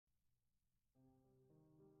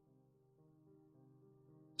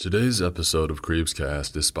Today's episode of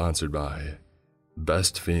Creepscast is sponsored by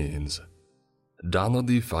Best Fiends. Download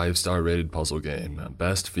the 5-star rated puzzle game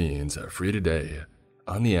Best Fiends free today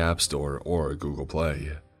on the App Store or Google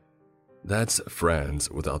Play. That's friends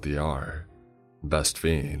without the R. Best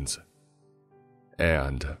Fiends.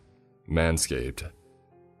 And Manscaped.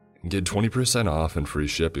 Get 20% off and free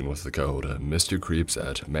shipping with the code MrCreeps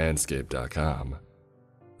at manscaped.com.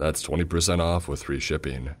 That's 20% off with free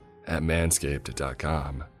shipping at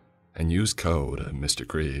manscaped.com and use code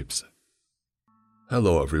MrCreeps.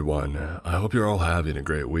 Hello everyone, I hope you're all having a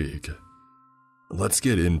great week. Let's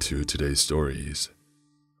get into today's stories.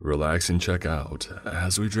 Relax and check out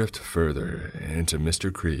as we drift further into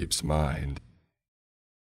Mr. Creep's mind.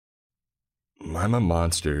 I'm a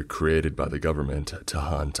monster created by the government to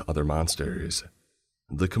hunt other monsters.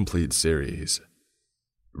 The complete series.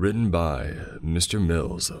 Written by Mr.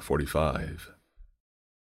 Mills 45.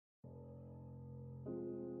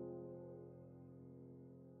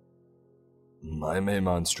 I'm a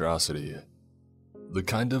monstrosity. The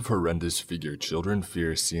kind of horrendous figure children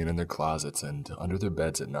fear seeing in their closets and under their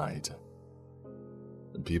beds at night.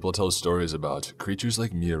 People tell stories about creatures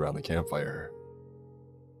like me around the campfire.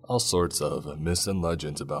 All sorts of myths and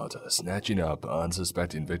legends about snatching up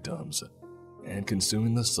unsuspecting victims and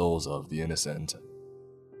consuming the souls of the innocent.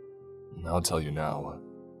 I'll tell you now,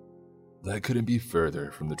 that couldn't be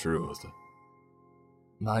further from the truth.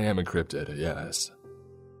 I am a cryptid, yes.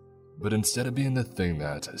 But instead of being the thing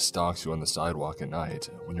that stalks you on the sidewalk at night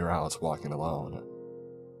when you're out walking alone,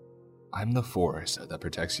 I'm the force that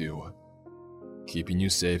protects you, keeping you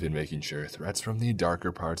safe and making sure threats from the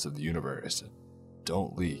darker parts of the universe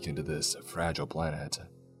don't leak into this fragile planet.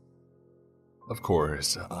 Of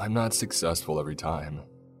course, I'm not successful every time.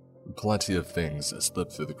 Plenty of things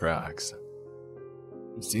slip through the cracks.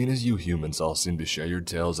 Seeing as you humans all seem to share your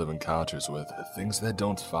tales of encounters with things that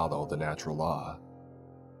don't follow the natural law.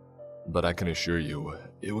 But I can assure you,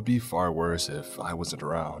 it would be far worse if I wasn't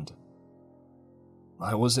around.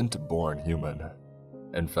 I wasn't born human.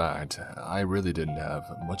 In fact, I really didn't have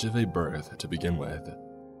much of a birth to begin with.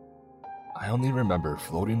 I only remember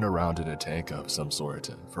floating around in a tank of some sort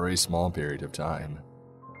for a small period of time,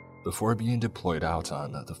 before being deployed out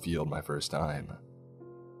on the field my first time.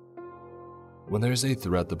 When there's a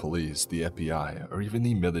threat the police, the FBI, or even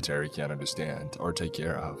the military can't understand or take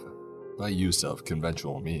care of, by use of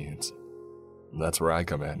conventional means, that's where I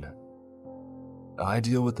come in. I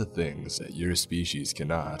deal with the things that your species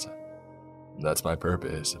cannot. That's my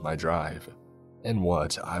purpose, my drive, and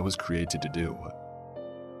what I was created to do.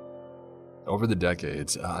 Over the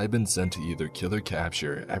decades, I've been sent to either kill or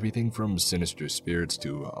capture everything from sinister spirits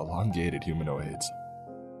to elongated humanoids,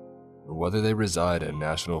 whether they reside in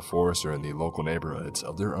national forests or in the local neighborhoods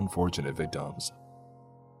of their unfortunate victims.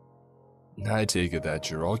 I take it that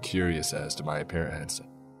you're all curious as to my appearance,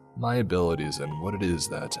 my abilities, and what it is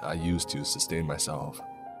that I use to sustain myself.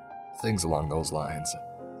 Things along those lines.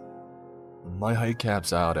 My height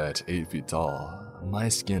caps out at 8 feet tall. My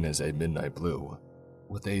skin is a midnight blue,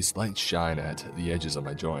 with a slight shine at the edges of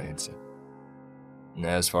my joints.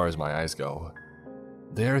 As far as my eyes go,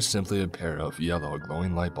 they are simply a pair of yellow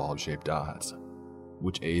glowing light bulb shaped dots,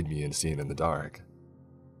 which aid me in seeing in the dark.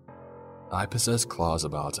 I possess claws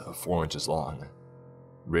about 4 inches long,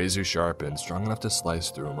 razor sharp and strong enough to slice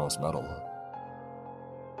through most metal.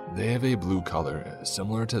 They have a blue color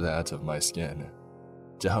similar to that of my skin,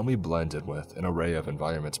 to help me blend in with an array of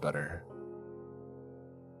environments better.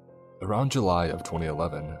 Around July of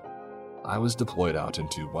 2011, I was deployed out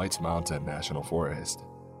into White Mountain National Forest.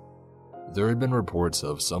 There had been reports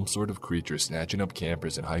of some sort of creature snatching up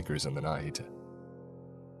campers and hikers in the night.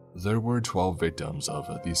 There were 12 victims of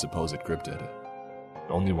the supposed cryptid.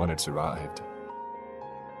 Only one had survived.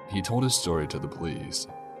 He told his story to the police.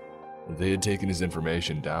 They had taken his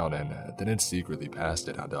information down and then had secretly passed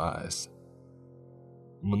it on to us.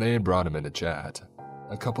 When they had brought him in to chat,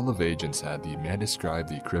 a couple of agents had the man describe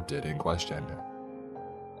the cryptid in question,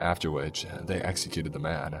 after which they executed the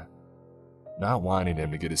man, not wanting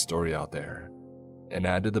him to get his story out there, and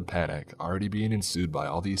add to the panic already being ensued by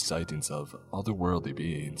all these sightings of otherworldly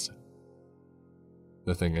beings.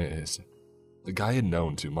 The thing is, the guy had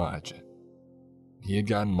known too much. He had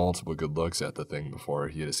gotten multiple good looks at the thing before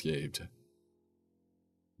he had escaped.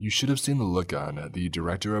 You should have seen the look on the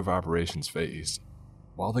director of operations' face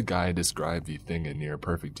while the guy described the thing in near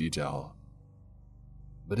perfect detail.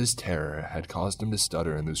 But his terror had caused him to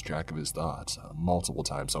stutter and lose track of his thoughts multiple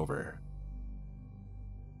times over.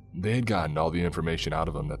 They had gotten all the information out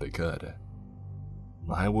of him that they could.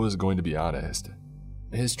 I was going to be honest.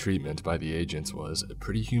 His treatment by the agents was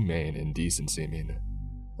pretty humane and decent seeming,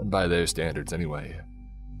 by their standards anyway.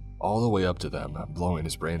 all the way up to them, blowing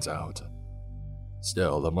his brains out.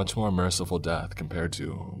 Still, a much more merciful death compared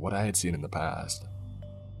to what I had seen in the past.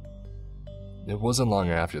 It wasn't long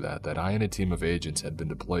after that I and a team of agents had been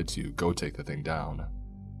deployed to go take the thing down,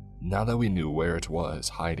 now that we knew where it was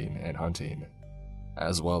hiding and hunting,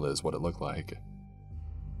 as well as what it looked like.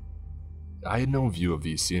 I had no view of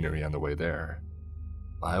the scenery on the way there.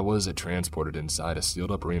 I was transported inside a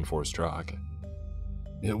sealed-up reinforced truck.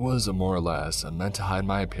 It was more or less meant to hide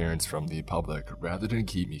my appearance from the public rather than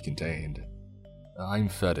keep me contained. I'm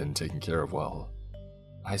fed and taken care of well.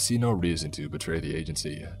 I see no reason to betray the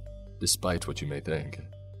agency, despite what you may think.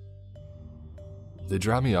 They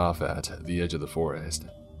dropped me off at the edge of the forest.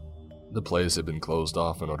 The place had been closed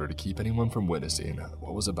off in order to keep anyone from witnessing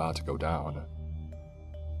what was about to go down.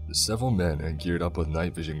 Several men geared up with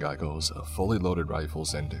night vision goggles, fully loaded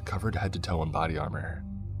rifles, and covered head to toe in body armor.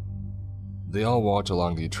 They all walked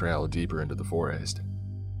along the trail deeper into the forest,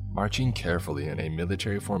 marching carefully in a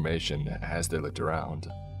military formation as they looked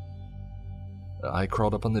around. I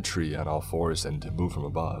crawled up on the tree on all fours and moved from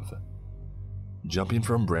above, jumping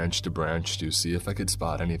from branch to branch to see if I could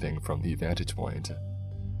spot anything from the vantage point.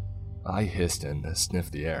 I hissed and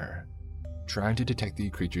sniffed the air, trying to detect the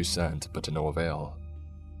creature's scent, but to no avail.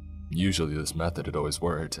 Usually this method had always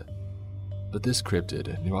worked, but this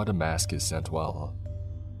cryptid knew how to mask his scent well.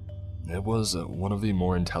 It was one of the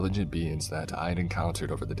more intelligent beings that I had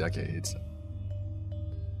encountered over the decades.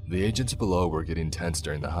 The agents below were getting tense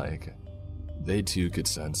during the hike. They too could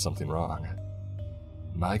sense something wrong.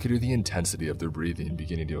 I could hear the intensity of their breathing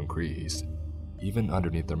beginning to increase, even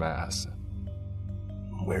underneath their masks.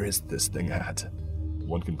 "Where is this thing at?"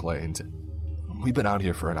 one complained. "We've been out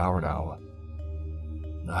here for an hour now."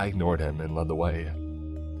 I ignored him and led the way,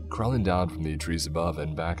 crawling down from the trees above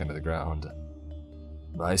and back onto the ground.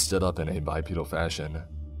 I stood up in a bipedal fashion,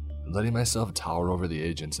 letting myself tower over the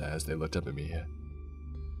agents as they looked up at me.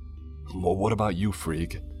 "Well, what about you,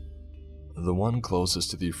 freak?" The one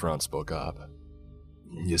closest to the front spoke up.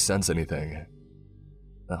 "You sense anything?"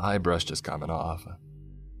 I brushed his comment off.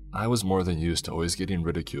 I was more than used to always getting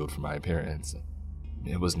ridiculed for my appearance.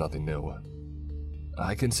 It was nothing new.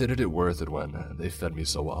 I considered it worth it when they fed me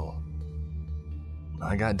so well.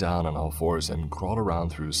 I got down on all fours and crawled around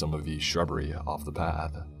through some of the shrubbery off the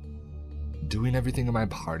path, doing everything in my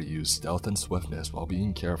power to use stealth and swiftness while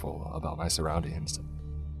being careful about my surroundings.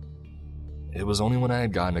 It was only when I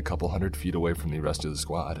had gotten a couple 100 feet away from the rest of the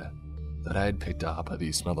squad that I had picked up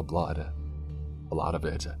the smell of blood, a lot of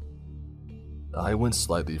it. I winced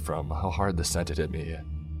slightly from how hard the scent had hit me,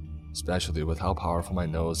 especially with how powerful my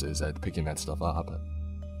nose is at picking that stuff up.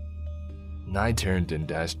 I turned and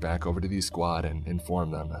dashed back over to the squad and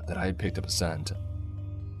informed them that I had picked up a scent,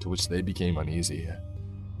 to which they became uneasy,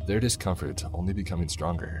 their discomfort only becoming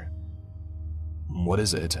stronger. "What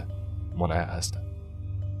is it?" one asked.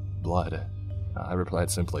 "Blood," I replied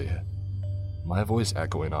simply, my voice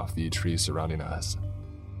echoing off the trees surrounding us.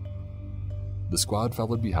 The squad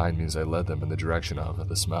followed behind me as I led them in the direction of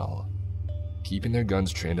the smell, keeping their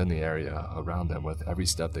guns trained on the area around them with every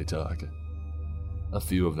step they took. A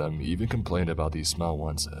few of them even complained about the smell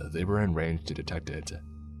once they were in range to detect it.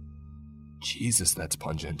 "Jesus, that's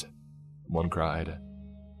pungent," one cried.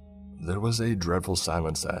 There was a dreadful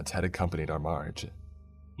silence that had accompanied our march.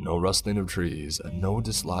 No rustling of trees, no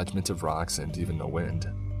dislodgement of rocks, and even no wind.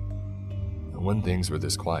 When things were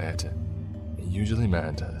this quiet, it usually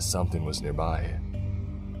meant something was nearby.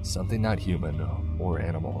 Something not human or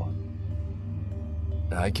animal.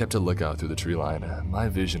 I kept a lookout through the tree line. My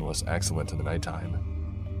vision was excellent in the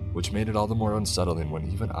nighttime, which made it all the more unsettling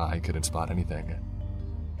when even I couldn't spot anything.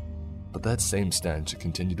 But that same stench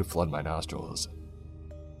continued to flood my nostrils.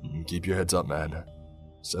 "Keep your heads up, man,"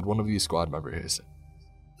 said one of the squad members.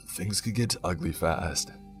 "Things could get ugly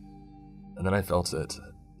fast." And then I felt it.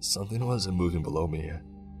 Something was moving below me.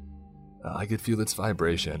 I could feel its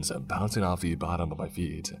vibrations bouncing off the bottom of my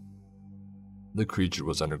feet. The creature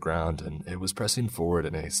was underground, and it was pressing forward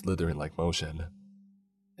in a slithering-like motion.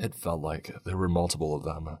 It felt like there were multiple of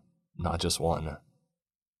them, not just one.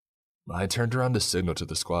 I turned around to signal to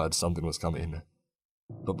the squad something was coming,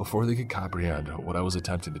 but before they could comprehend what I was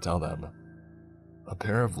attempting to tell them, a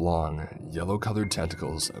pair of long, yellow-colored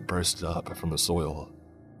tentacles burst up from the soil,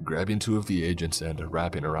 grabbing two of the agents and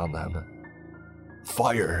wrapping around them.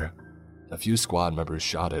 "Fire!" A few squad members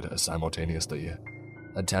shouted simultaneously,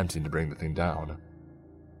 attempting to bring the thing down.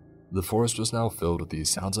 The forest was now filled with the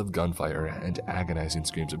sounds of gunfire and agonizing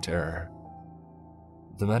screams of terror.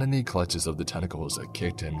 The men in the clutches of the tentacles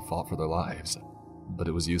kicked and fought for their lives, but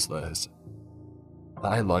it was useless.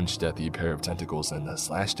 I lunged at the pair of tentacles and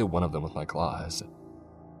slashed at one of them with my claws.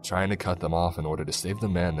 trying to cut them off in order to save the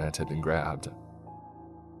man that had been grabbed.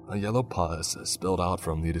 A yellow pus spilled out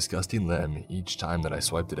from the disgusting limb each time that I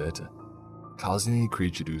swiped at it, causing the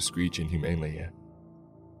creature to screech inhumanely.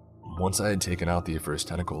 Once I had taken out the first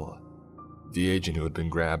tentacle, the agent who had been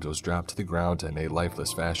grabbed was dropped to the ground in a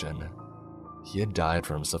lifeless fashion. He had died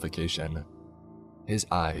from suffocation, his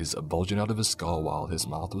eyes bulging out of his skull while his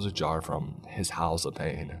mouth was ajar from his howls of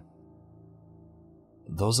pain.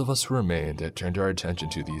 Those of us who remained turned our attention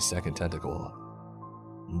to the second tentacle,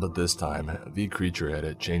 but this time the creature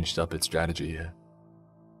had changed up its strategy,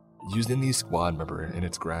 using the squad member in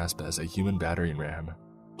its grasp as a human battering ram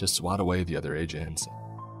to swat away the other agents,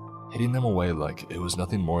 hitting them away like it was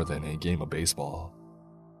nothing more than a game of baseball.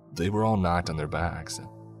 They were all knocked on their backs,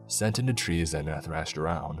 sent into trees and thrashed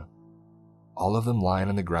around, all of them lying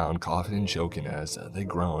on the ground coughing and choking as they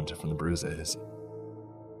groaned from the bruises.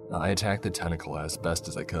 I attacked the tentacle as best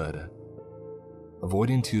as I could,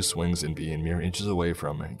 avoiding 2 swings and being mere inches away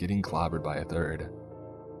from getting clobbered by a third.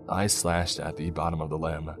 I slashed at the bottom of the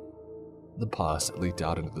limb. The pus leaked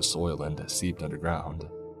out into the soil and seeped underground.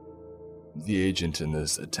 The agent in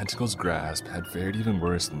this tentacle's grasp had fared even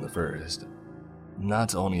worse than the first.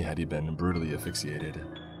 Not only had he been brutally asphyxiated,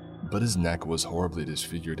 but his neck was horribly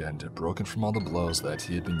disfigured and broken from all the blows that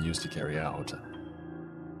he had been used to carry out.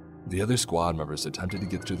 The other squad members attempted to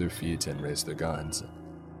get to their feet and raise their guns.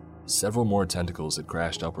 Several more tentacles had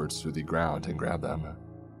crashed upwards through the ground and grabbed them.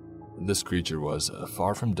 This creature was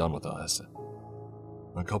far from done with us.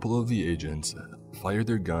 A couple of the agents fired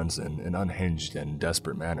their guns in an unhinged and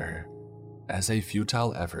desperate manner, as a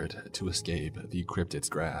futile effort to escape the cryptid's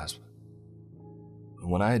grasp.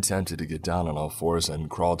 When I attempted to get down on all fours and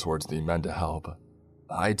crawl towards the men to help,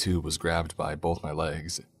 I too was grabbed by both my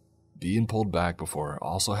legs, being pulled back before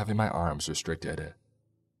also having my arms restricted.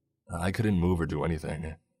 I couldn't move or do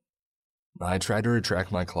anything. I tried to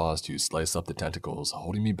retract my claws to slice up the tentacles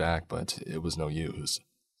holding me back, but it was no use.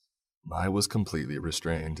 I was completely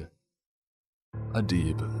restrained. A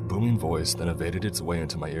deep, booming voice then evaded its way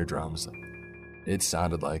into my eardrums. It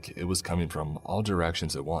sounded like it was coming from all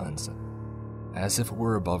directions at once, as if it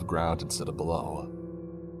were above ground instead of below.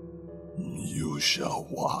 "You shall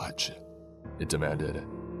watch," it demanded,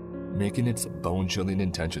 making its bone-chilling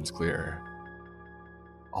intentions clear.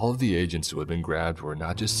 All of the agents who had been grabbed were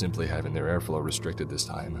not just simply having their airflow restricted this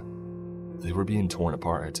time. They were being torn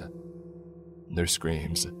apart. Their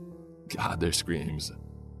screams, God, their screams.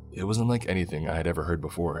 It wasn't like anything I had ever heard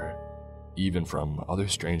before, even from other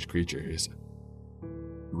strange creatures.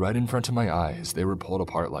 Right in front of my eyes, they were pulled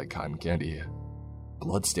apart like cotton candy.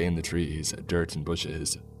 Blood stained the trees, dirt, and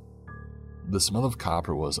bushes. The smell of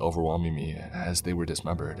copper was overwhelming me as they were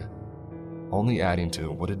dismembered, only adding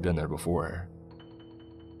to what had been there before.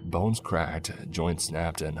 Bones cracked, joints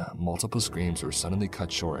snapped, and multiple screams were suddenly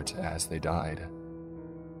cut short as they died,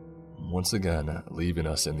 once again leaving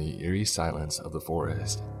us in the eerie silence of the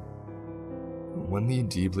forest. When the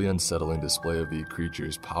deeply unsettling display of the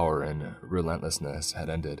creature's power and relentlessness had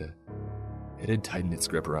ended, it had tightened its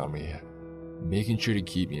grip around me, making sure to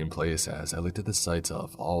keep me in place as I looked at the sights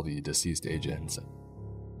of all the deceased agents.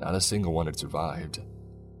 Not a single one had survived.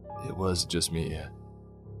 It was just me.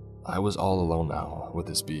 I was all alone now with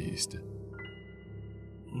this beast.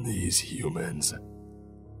 "These humans,"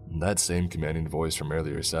 that same commanding voice from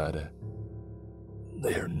earlier said.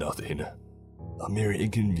 "They are nothing. A mere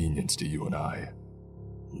inconvenience to you and I.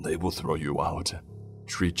 They will throw you out,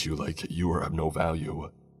 treat you like you are of no value,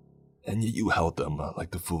 and yet you held them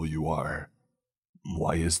like the fool you are.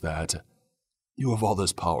 Why is that? You have all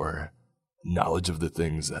this power, knowledge of the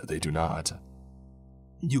things that they do not.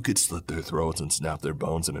 You could slit their throats and snap their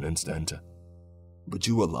bones in an instant, but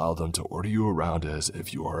you allow them to order you around as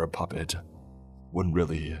if you are a puppet, when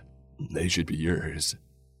really, they should be yours."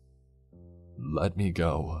 "Let me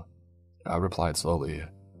go," I replied slowly.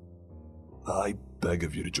 "I beg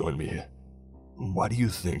of you to join me. Why do you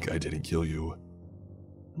think I didn't kill you?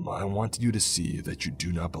 I wanted you to see that you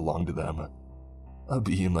do not belong to them. A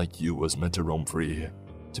being like you was meant to roam free,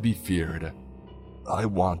 to be feared. I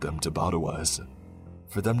want them to bow to us,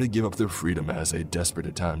 for them to give up their freedom as a desperate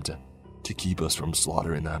attempt to keep us from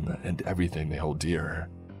slaughtering them and everything they hold dear.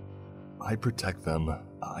 I protect them,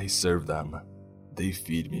 I serve them, they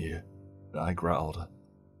feed me," I growled,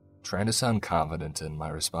 trying to sound confident in my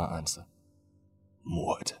response.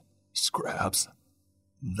 "What? Scraps?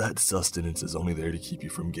 That sustenance is only there to keep you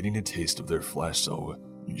from getting a taste of their flesh so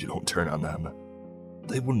you don't turn on them.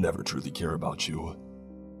 They will never truly care about you.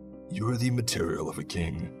 You are the material of a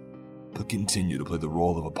king, but continue to play the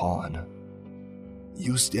role of a pawn.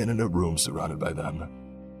 You stand in a room surrounded by them,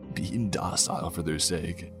 being docile for their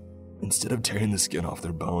sake, instead of tearing the skin off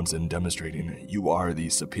their bones and demonstrating you are the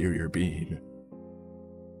superior being.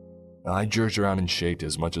 I jerked around and shaked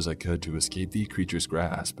as much as I could to escape the creature's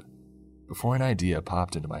grasp, before an idea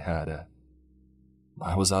popped into my head.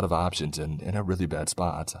 I was out of options and in a really bad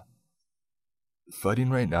spot. Fighting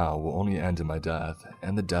right now will only end in my death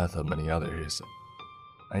and the death of many others.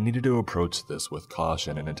 I needed to approach this with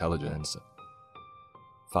caution and intelligence.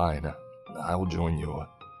 Fine, I will join you.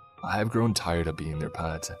 I have grown tired of being their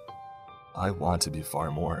pet. I want to be far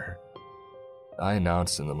more, I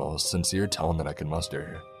announced in the most sincere tone that I could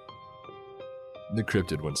muster. The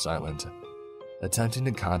cryptid went silent, attempting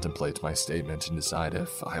to contemplate my statement and decide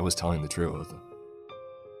if I was telling the truth.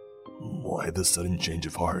 Why the sudden change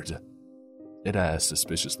of heart? It asked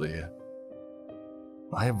suspiciously.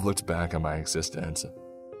 I have looked back on my existence.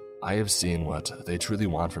 I have seen what they truly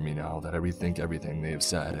want from me now that I rethink everything they have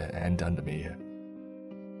said and done to me.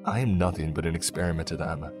 I am nothing but an experiment to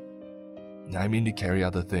them. I mean to carry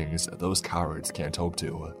out the things those cowards can't hope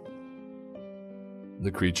to.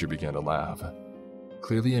 The creature began to laugh,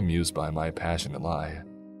 clearly amused by my passionate lie.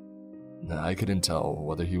 I couldn't tell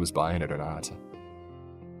whether he was buying it or not.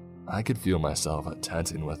 I could feel myself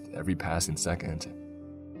tensing with every passing second.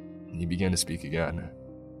 He began to speak again,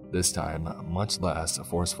 this time much less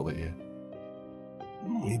forcefully.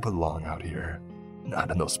 We belong out here,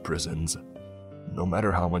 not in those prisons. No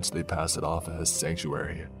matter how much they pass it off as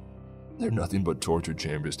sanctuary, they're nothing but torture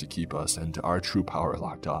chambers to keep us and our true power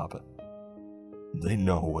locked up. They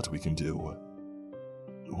know what we can do.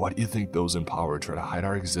 Why do you think those in power try to hide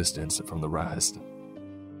our existence from the rest?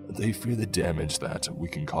 They fear the damage that we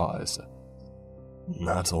can cause,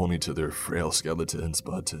 not only to their frail skeletons,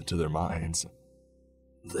 but to their minds.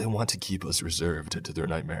 They want to keep us reserved to their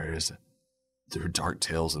nightmares, their dark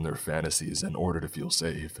tales and their fantasies in order to feel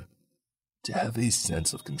safe, to have a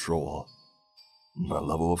sense of control, a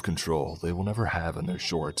level of control they will never have in their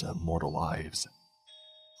short, mortal lives.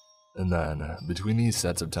 And then, between these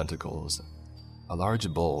sets of tentacles, a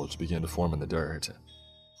large bulge began to form in the dirt.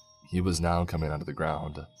 He was now coming out of the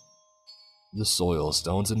ground. The soil,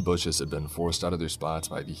 stones, and bushes had been forced out of their spots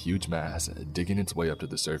by the huge mass digging its way up to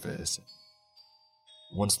the surface.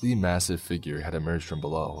 Once the massive figure had emerged from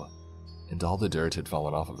below, and all the dirt had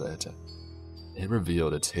fallen off of it, it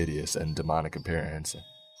revealed its hideous and demonic appearance.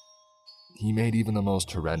 He made even the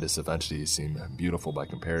most horrendous of entities seem beautiful by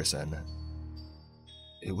comparison.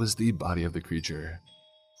 It was the body of the creature.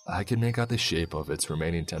 I could make out the shape of its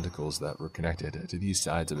remaining tentacles that were connected to the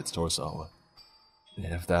sides of its torso,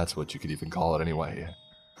 if that's what you could even call it anyway.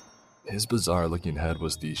 His bizarre-looking head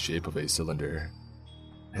was the shape of a cylinder.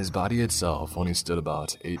 His body itself only stood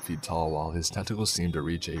about 8 feet tall, while his tentacles seemed to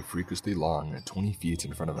reach a freakishly long 20 feet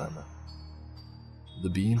in front of him. The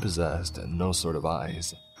being possessed no sort of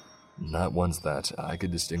eyes, not ones that I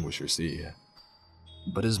could distinguish or see,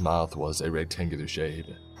 but his mouth was a rectangular shape,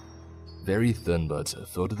 very thin but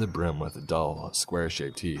filled to the brim with dull,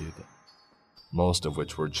 square-shaped teeth, most of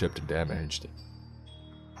which were chipped and damaged.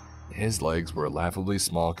 His legs were laughably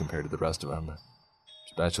small compared to the rest of him,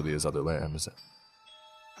 especially his other limbs.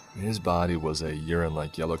 His body was a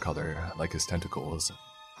urine-like yellow color, like his tentacles.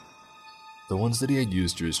 The ones that he had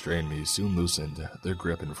used to restrain me soon loosened their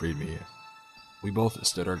grip and freed me. We both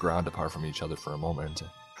stood our ground apart from each other for a moment,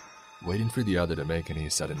 waiting for the other to make any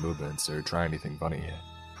sudden movements or try anything funny.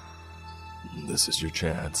 This is your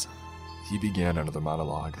chance, he began another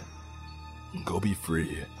monologue. Go be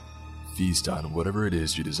free. Feast on whatever it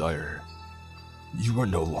is you desire. You are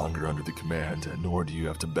no longer under the command, nor do you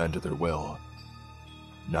have to bend to their will.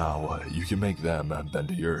 Now, you can make them bend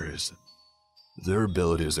to yours. Their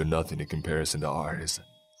abilities are nothing in comparison to ours.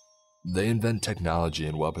 They invent technology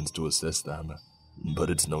and weapons to assist them, but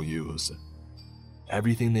it's no use.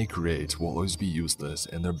 Everything they create will always be useless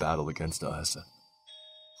in their battle against us.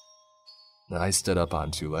 I stood up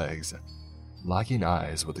on 2 legs, locking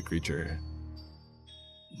eyes with the creature.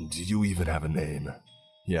 Do you even have a name?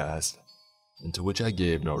 He asked, and to which I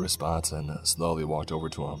gave no response and slowly walked over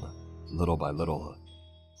to him, little by little,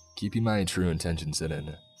 keeping my true intentions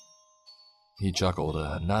hidden. He chuckled,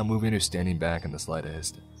 not moving or standing back in the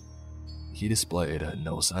slightest. He displayed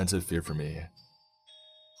no signs of fear for me.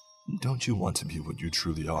 Don't you want to be what you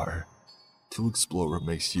truly are? To explore what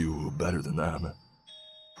makes you better than them?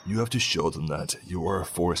 You have to show them that you are a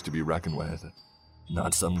force to be reckoned with,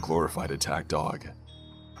 not some glorified attack dog.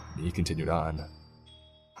 He continued on.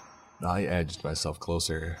 I edged myself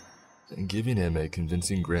closer, giving him a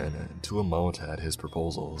convincing grin to emote at his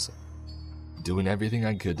proposals, doing everything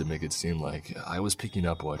I could to make it seem like I was picking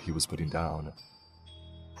up what he was putting down.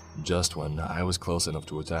 Just when I was close enough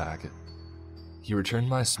to attack, He returned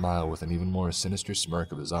my smile with an even more sinister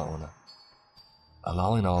smirk of his own,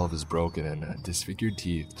 allowing all of his broken and disfigured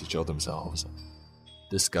teeth to show themselves.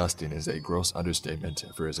 Disgusting is a gross understatement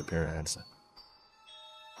for his appearance.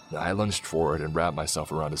 I lunged forward and wrapped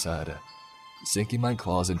myself around his head, sinking my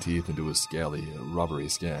claws and teeth into his scaly, rubbery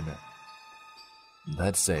skin.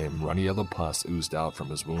 That same runny yellow pus oozed out from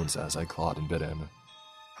his wounds as I clawed and bit him.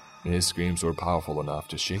 His screams were powerful enough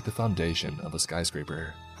to shake the foundation of a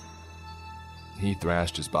skyscraper. He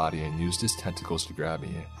thrashed his body and used his tentacles to grab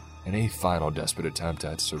me in a final desperate attempt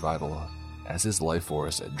at survival as his life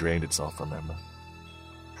force drained itself from him.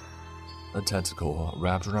 A tentacle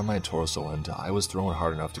wrapped around my torso and I was thrown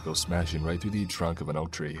hard enough to go smashing right through the trunk of an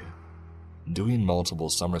oak tree, doing multiple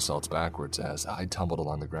somersaults backwards as I tumbled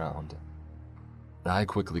along the ground. I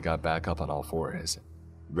quickly got back up on all fours,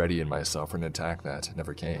 readying myself for an attack that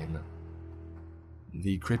never came.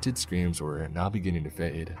 The cryptid screams were now beginning to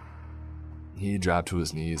fade. He dropped to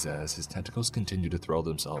his knees as his tentacles continued to throw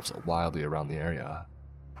themselves wildly around the area,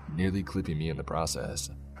 nearly clipping me in the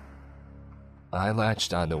process. I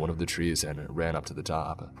latched onto one of the trees and ran up to the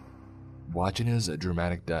top, watching his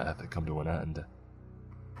dramatic death come to an end.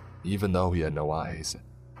 Even though he had no eyes,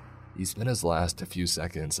 he spent his last few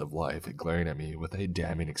seconds of life glaring at me with a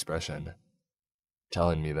damning expression,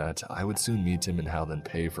 telling me that I would soon meet him in hell and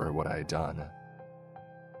pay for what I had done.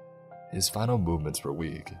 His final movements were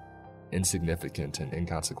weak, insignificant, and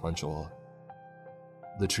inconsequential.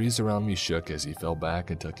 The trees around me shook as he fell back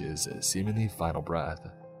and took his seemingly final breath.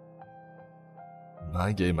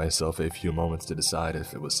 I gave myself a few moments to decide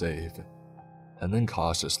if it was safe, and then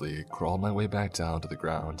cautiously crawled my way back down to the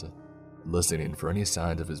ground, listening for any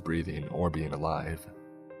signs of his breathing or being alive.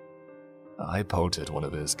 I poked at one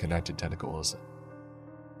of his connected tentacles.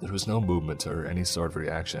 There was no movement or any sort of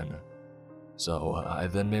reaction, so I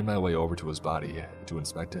then made my way over to his body to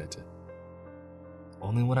inspect it.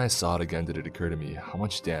 Only when I saw it again did it occur to me how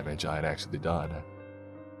much damage I had actually done.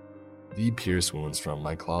 The pierce wounds from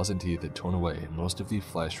my claws and teeth had torn away most of the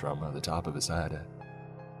flesh from the top of his head.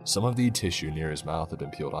 Some of the tissue near his mouth had been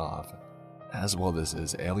peeled off, as well as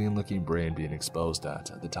his alien-looking brain being exposed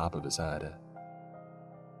at the top of his head.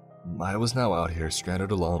 I was now out here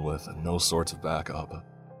stranded alone with no sorts of backup.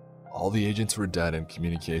 All the agents were dead and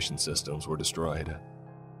communication systems were destroyed.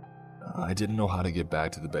 I didn't know how to get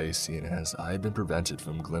back to the base, seeing as I had been prevented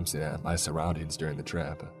from glimpsing at my surroundings during the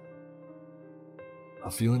trip. A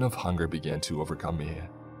feeling of hunger began to overcome me.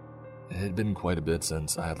 It had been quite a bit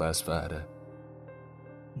since I had last fed.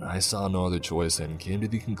 I saw no other choice and came to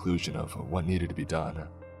the conclusion of what needed to be done.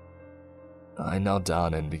 I knelt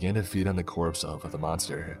down and began to feed on the corpse of the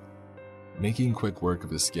monster, making quick work of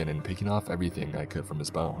his skin and picking off everything I could from his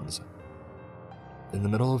bones. In the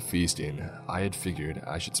middle of feasting, I had figured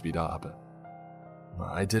I should speed up.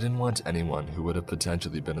 I didn't want anyone who would have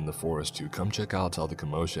potentially been in the forest to come check out all the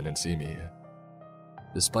commotion and see me.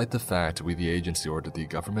 Despite the fact we the agency ordered the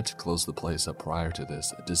government to close the place up prior to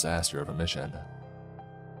this disaster of a mission.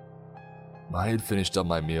 I had finished up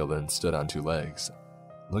my meal and stood on two legs,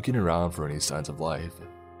 looking around for any signs of life,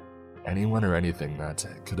 anyone or anything that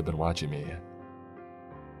could have been watching me.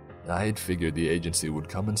 I had figured the agency would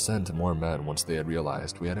come and send more men once they had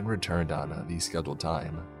realized we hadn't returned on the scheduled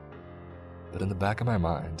time. But in the back of my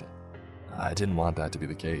mind, I didn't want that to be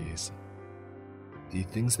the case. The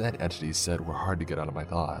things that entity said were hard to get out of my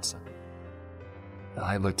thoughts.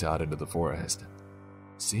 I looked out into the forest,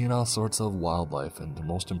 seeing all sorts of wildlife and,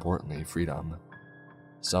 most importantly, freedom.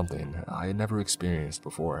 Something I had never experienced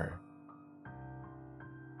before.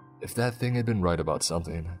 If that thing had been right about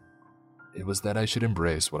something, it was that I should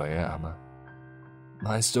embrace what I am.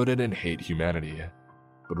 I still didn't hate humanity,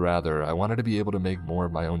 but rather I wanted to be able to make more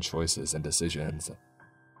of my own choices and decisions,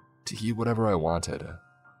 to eat whatever I wanted,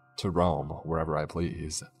 to roam wherever I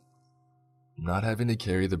please, not having to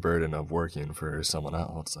carry the burden of working for someone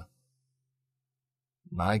else.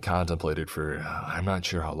 I contemplated for I'm not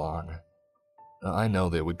sure how long. I know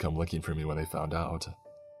they would come looking for me when they found out.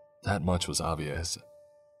 That much was obvious.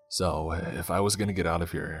 So, if I was going to get out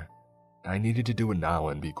of here, I needed to do it now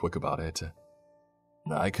and be quick about it.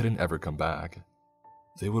 I couldn't ever come back.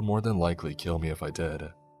 They would more than likely kill me if I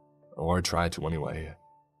did, or try to anyway.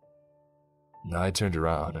 I turned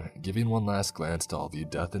around, giving one last glance to all the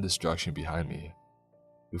death and destruction behind me,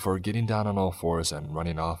 before getting down on all fours and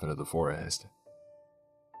running off into the forest.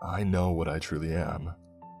 I know what I truly am.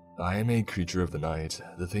 I am a creature of the night,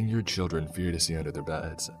 the thing your children fear to see under their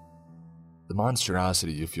beds. The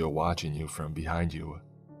monstrosity you feel watching you from behind you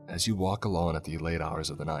as you walk alone at the late hours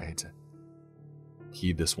of the night.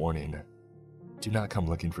 Heed this warning. Do not come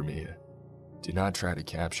looking for me. Do not try to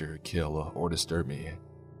capture, kill, or disturb me.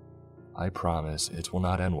 I promise it will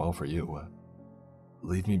not end well for you.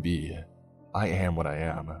 Leave me be. I am what I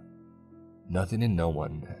am. Nothing and no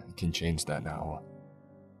one can change that now.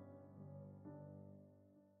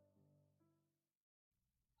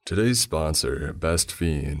 Today's sponsor, Best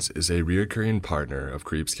Fiends, is a recurring partner of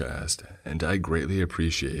Creepscast, and I greatly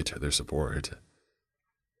appreciate their support.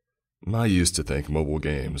 I used to think mobile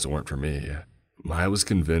games weren't for me. I was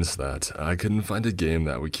convinced that I couldn't find a game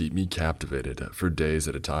that would keep me captivated for days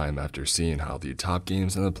at a time after seeing how the top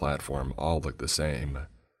games on the platform all look the same.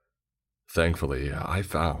 Thankfully, I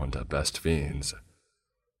found Best Fiends.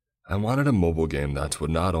 I wanted a mobile game that would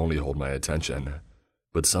not only hold my attention,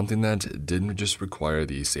 but something that didn't just require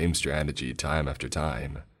the same strategy time after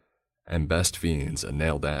time, and Best Fiends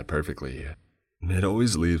nailed that perfectly. It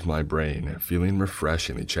always leaves my brain feeling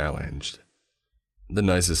refreshingly challenged. The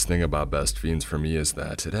nicest thing about Best Fiends for me is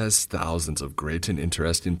that it has thousands of great and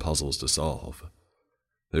interesting puzzles to solve.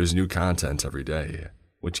 There's new content every day,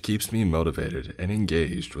 which keeps me motivated and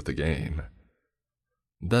engaged with the game.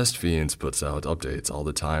 Best Fiends puts out updates all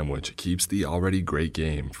the time, which keeps the already great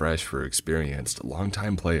game fresh for experienced,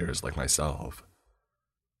 longtime players like myself.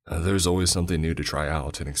 There's always something new to try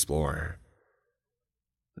out and explore.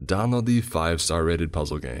 Download the 5-star rated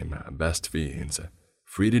puzzle game, Best Fiends,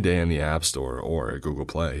 free today in the App Store or Google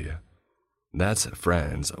Play. That's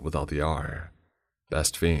Friends without the R.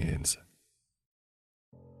 Best Fiends.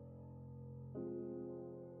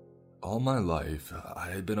 All my life, I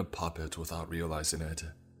had been a puppet without realizing it,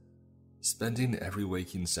 spending every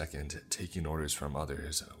waking second taking orders from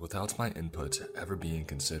others without my input ever being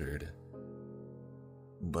considered.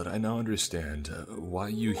 But I now understand why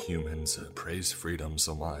you humans praise freedom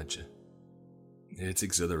so much. It's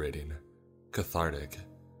exhilarating, cathartic,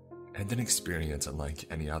 and an experience unlike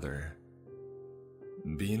any other.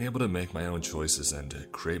 Being able to make my own choices and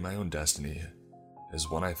create my own destiny is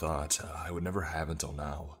one I thought I would never have until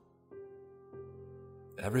now.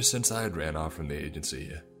 Ever since I had ran off from the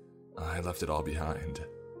agency, I left it all behind.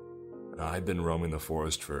 I'd been roaming the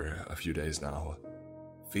forest for a few days now,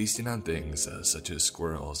 feasting on things such as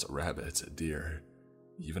squirrels, rabbits, deer,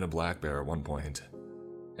 even a black bear at one point,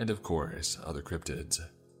 and of course, other cryptids.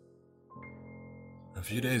 A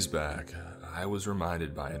few days back, I was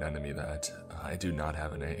reminded by an enemy that I do not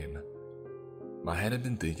have a name. I hadn't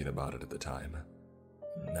been thinking about it at the time.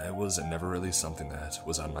 It was never really something that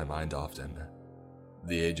was on my mind often.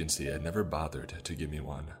 The agency had never bothered to give me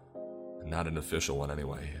one, not an official one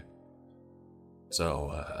anyway.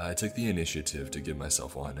 So I took the initiative to give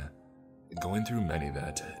myself one, going through many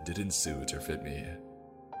that didn't suit or fit me.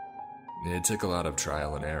 It took a lot of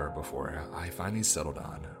trial and error before I finally settled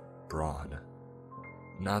on Braun.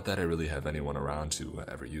 Not that I really have anyone around to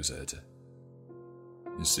ever use it.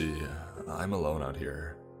 You see, I'm alone out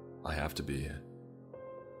here. I have to be.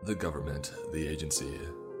 The government, the agency,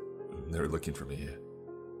 they're looking for me.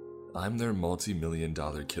 I'm their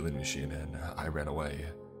multi-million-dollar killing machine and I ran away.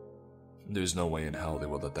 There's no way in hell they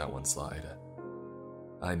will let that one slide.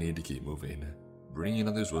 I need to keep moving. Bringing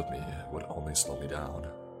others with me would only slow me down,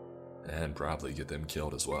 and probably get them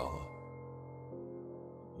killed as well.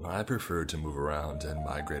 I preferred to move around and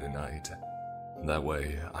migrate at night. That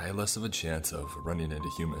way, I had less of a chance of running into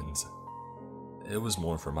humans. It was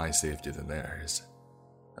more for my safety than theirs.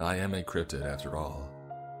 I am a cryptid after all.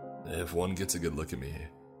 If one gets a good look at me,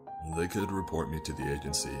 they could report me to the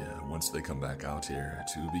agency once they come back out here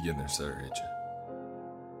to begin their search.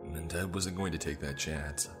 And I wasn't going to take that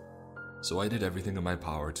chance, so I did everything in my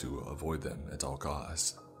power to avoid them at all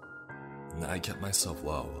costs. I kept myself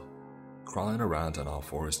low, crawling around on all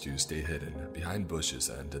fours to stay hidden behind bushes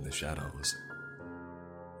and in the shadows.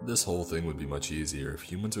 This whole thing would be much easier if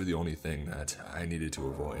humans were the only thing that I needed to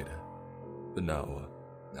avoid. But no,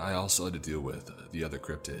 I also had to deal with the other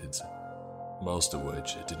cryptids, most of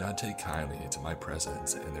which did not take kindly to my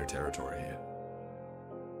presence in their territory.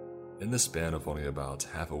 In the span of only about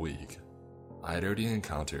half a week, I had already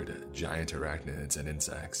encountered giant arachnids and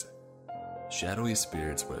insects, shadowy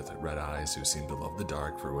spirits with red eyes who seemed to love the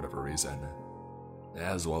dark for whatever reason,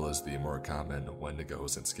 as well as the more common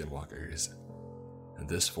wendigos and skinwalkers. And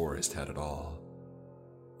this forest had it all.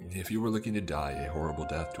 If you were looking to die a horrible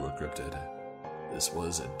death to a cryptid, this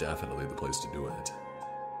was definitely the place to do it.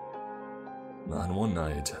 On one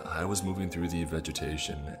night, I was moving through the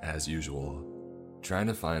vegetation as usual, trying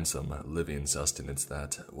to find some living sustenance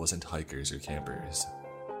that wasn't hikers or campers.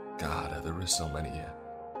 God, there were so many.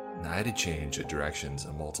 I had to change directions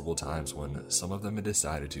multiple times when some of them had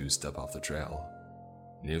decided to step off the trail,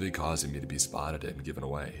 nearly causing me to be spotted and given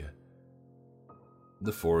away.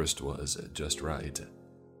 The forest was just right.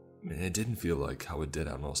 It didn't feel like how it did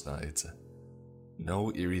on most nights.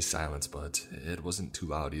 No eerie silence, but it wasn't too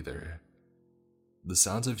loud either. The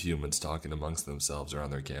sounds of humans talking amongst themselves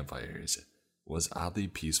around their campfires was oddly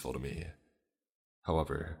peaceful to me.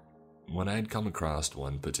 However, when I had come across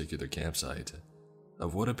one particular campsite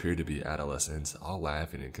of what appeared to be adolescents all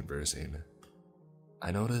laughing and conversing,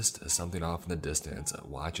 I noticed something off in the distance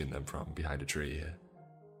watching them from behind a tree.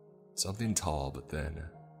 Something tall but thin,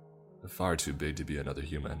 far too big to be another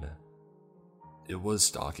human. It was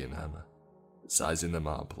stalking them, sizing them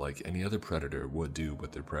up like any other predator would do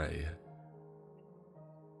with their prey.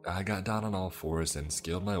 I got down on all fours and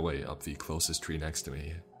scaled my way up the closest tree next to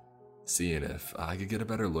me, seeing if I could get a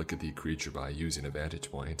better look at the creature by using a vantage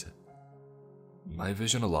point. My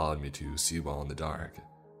vision allowed me to see well in the dark,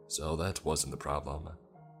 so that wasn't the problem.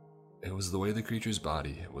 It was the way the creature's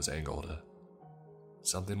body was angled.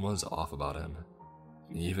 Something was off about him,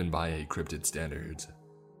 even by a cryptid standards.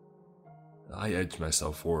 I edged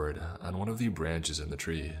myself forward on one of the branches in the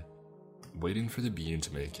tree, waiting for the being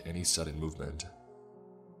to make any sudden movement,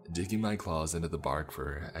 digging my claws into the bark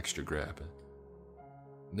for extra grip.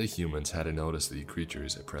 The humans hadn't noticed the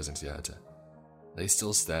creature's presence yet. They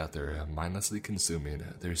still sat there, mindlessly consuming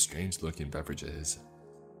their strange-looking beverages.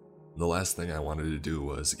 The last thing I wanted to do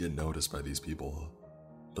was get noticed by these people,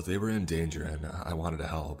 but they were in danger and I wanted to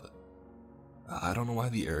help. I don't know why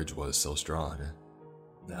the urge was so strong.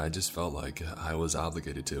 I just felt like I was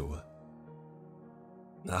obligated to.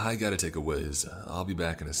 I gotta take a whiz, I'll be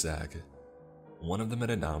back in a sec, one of them had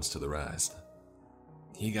announced to the rest.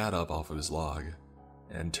 He got up off of his log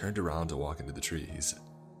and turned around to walk into the trees.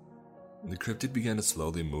 The cryptid began to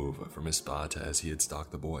slowly move from his spot as he had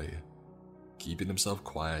stalked the boy, keeping himself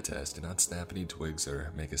quiet as to not snap any twigs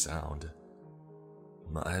or make a sound.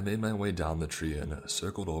 I made my way down the tree and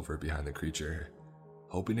circled over behind the creature,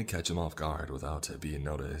 hoping to catch him off guard without being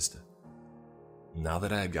noticed. Now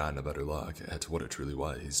that I had gotten a better look at what it truly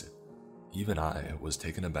was, even I was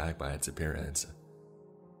taken aback by its appearance.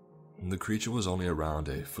 The creature was only around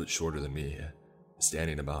a foot shorter than me,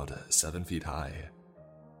 standing about 7 feet high.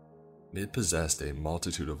 It possessed a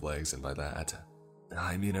multitude of legs, and by that,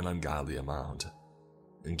 I mean an ungodly amount,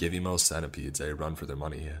 and giving most centipedes a run for their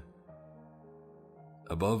money.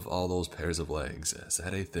 Above all those pairs of legs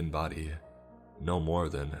sat a thin body, no more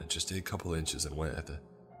than just a couple inches in width.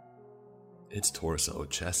 Its torso,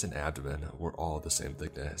 chest, and abdomen were all the same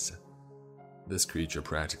thickness. This creature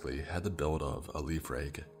practically had the build of a leaf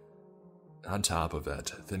rake. On top of that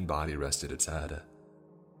thin body rested its head,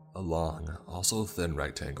 a long, also thin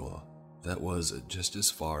rectangle that was just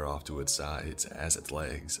as far off to its sides as its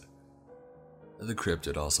legs. The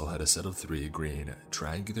cryptid also had a set of 3 green,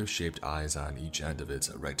 triangular-shaped eyes on each end of its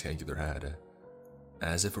rectangular head,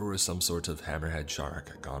 as if it were some sort of hammerhead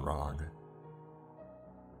shark gone wrong.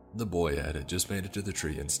 The boy had just made it to the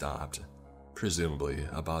tree and stopped, presumably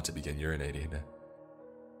about to begin urinating.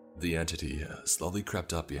 The entity slowly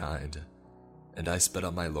crept up behind, and I sped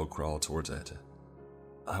up my low crawl towards it.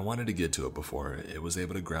 I wanted to get to it before it was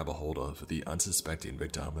able to grab a hold of the unsuspecting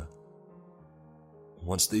victim.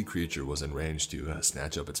 Once the creature was in range to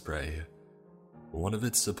snatch up its prey, one of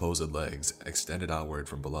its supposed legs extended outward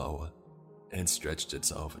from below and stretched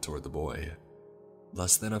itself toward the boy,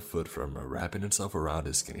 less than a foot from wrapping itself around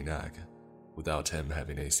his skinny neck, without him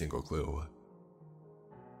having a single clue.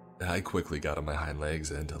 I quickly got on my hind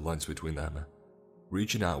legs and lunged between them,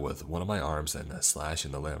 reaching out with one of my arms and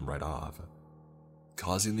slashing the limb right off,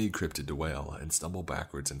 causing the cryptid to wail and stumble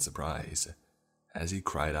backwards in surprise as he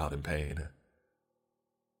cried out in pain.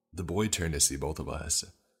 The boy turned to see both of us.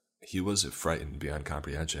 He was frightened beyond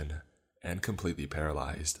comprehension and completely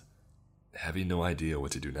paralyzed, having no idea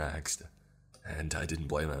what to do next, and I didn't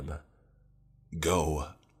blame him. "Go,"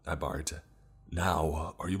 I barked.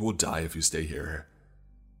 "Now, or you will die if you stay here."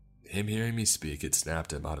 Him hearing me speak, it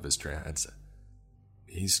snapped him out of his trance.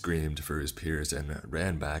 He screamed for his peers and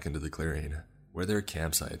ran back into the clearing where their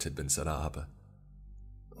campsite had been set up.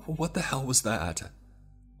 "What the hell was that?"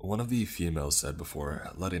 one of the females said before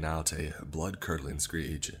letting out a blood-curdling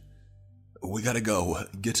screech. "We gotta go.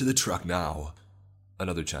 Get to the truck now,"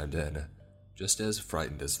 another chimed in, just as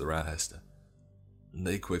frightened as the rest.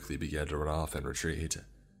 They quickly began to run off and retreat,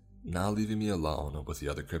 now leaving me alone with the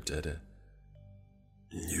other cryptid.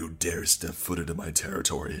 "You dare step foot into my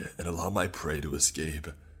territory and allow my prey to escape,"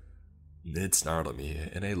 it snarled at me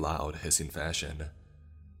in a loud, hissing fashion,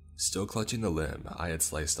 still clutching the limb I had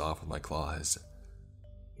sliced off with my claws.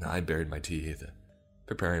 I bared my teeth,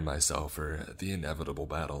 preparing myself for the inevitable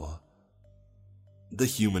battle. "The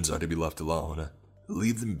humans are to be left alone.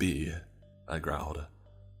 Leave them be," I growled.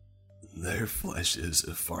 "Their flesh is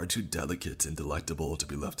far too delicate and delectable to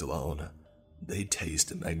be left alone. They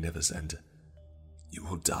taste magnificent. You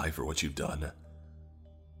will die for what you've done."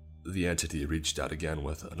 The entity reached out again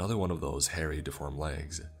with another one of those hairy, deformed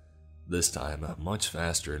legs, this time much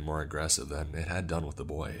faster and more aggressive than it had done with the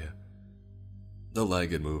boy. The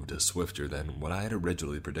leg had moved swifter than what I had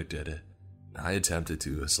originally predicted. I attempted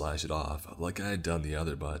to slash it off like I had done the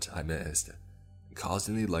other, but I missed,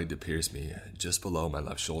 causing the leg to pierce me just below my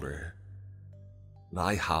left shoulder.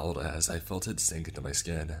 I howled as I felt it sink into my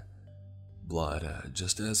skin. Blood,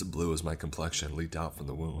 just as blue as my complexion, leaked out from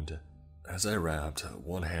the wound as I wrapped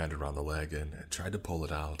one hand around the leg and tried to pull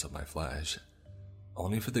it out of my flesh,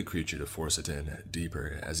 only for the creature to force it in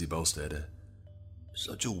deeper as he boasted,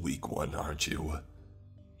 "Such a weak one, aren't you?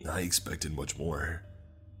 I expected much more.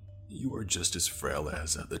 You are just as frail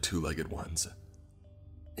as the two-legged ones.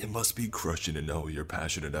 It must be crushing to know your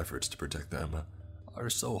passionate efforts to protect them are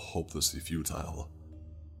so hopelessly futile.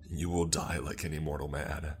 You will die like any mortal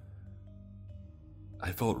man."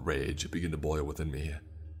 I felt rage begin to boil within me.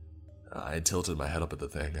 I tilted my head up at the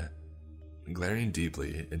thing, glaring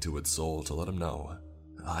deeply into its soul to let him know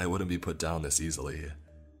I wouldn't be put down this easily.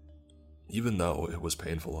 Even though it was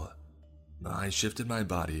painful, I shifted my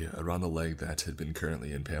body around the leg that had been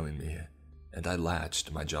currently impaling me, and I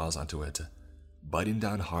latched my jaws onto it, biting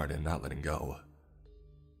down hard and not letting go.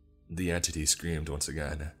 The entity screamed once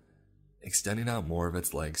again, extending out more of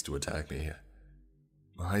its legs to attack me.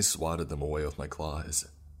 I swatted them away with my claws,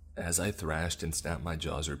 as I thrashed and snapped my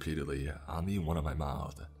jaws repeatedly on the one of my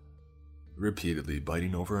mouth, repeatedly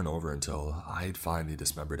biting over and over until I had finally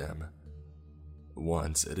dismembered him.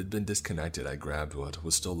 Once it had been disconnected, I grabbed what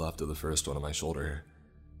was still left of the first one on my shoulder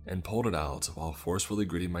and pulled it out while forcefully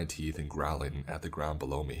gritting my teeth and growling at the ground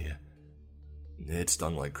below me. It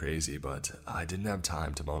stung like crazy, but I didn't have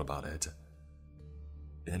time to moan about it.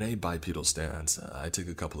 In a bipedal stance, I took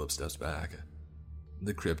a couple of steps back.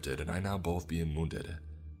 The cryptid and I now both being wounded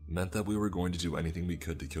meant that we were going to do anything we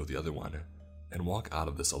could to kill the other one and walk out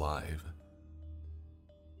of this alive.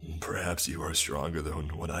 "Perhaps you are stronger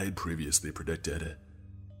than what I had previously predicted,"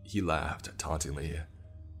 he laughed tauntingly.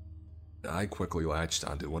 I quickly latched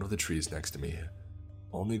onto one of the trees next to me,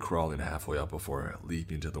 only crawling halfway up before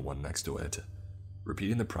leaping to the one next to it,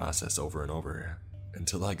 repeating the process over and over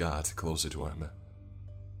until I got closer to him.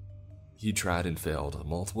 He tried and failed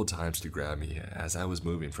multiple times to grab me as I was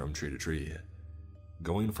moving from tree to tree,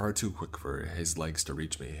 going far too quick for his legs to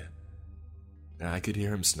reach me. I could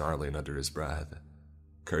hear him snarling under his breath,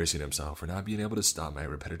 cursing himself for not being able to stop my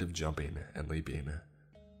repetitive jumping and leaping.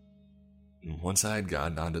 Once I had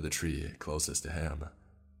gotten onto the tree closest to him,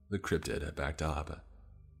 the cryptid backed up,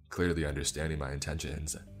 clearly understanding my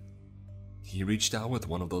intentions. He reached out with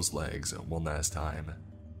one of those legs one last time,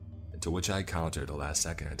 to which I countered the last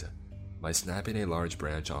second by snapping a large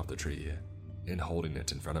branch off the tree and holding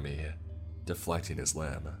it in front of me, deflecting his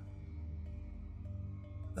limb.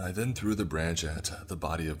 I then threw the branch at the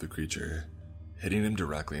body of the creature, hitting him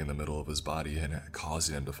directly in the middle of his body and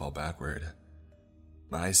causing him to fall backward.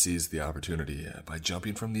 I seized the opportunity by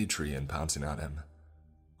jumping from the tree and pouncing on him,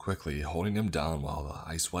 quickly holding him down while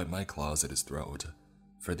I swiped my claws at his throat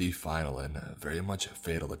for the final and very much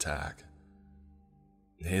fatal attack.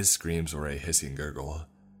 His screams were a hissing gurgle,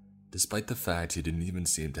 despite the fact he didn't even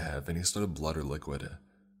seem to have any sort of blood or liquid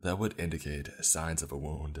that would indicate signs of a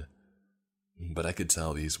wound. But I could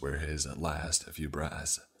tell these were his last few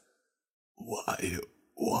breaths.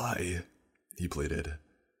 Why? He pleaded.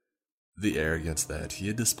 The arrogance that he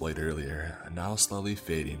had displayed earlier now slowly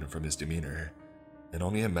fading from his demeanor. In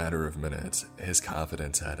only a matter of minutes, his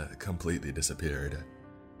confidence had completely disappeared,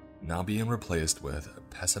 now being replaced with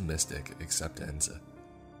pessimistic acceptance.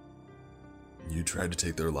 "You tried to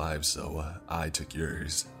take their lives, so I took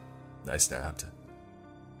yours," I snapped.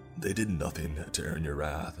 "They did nothing to earn your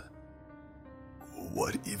wrath."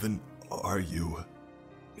 "What even are you?"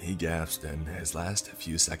 he gasped in his last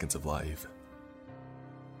few seconds of life.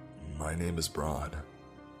 "My name is Braun."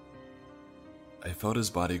 I felt his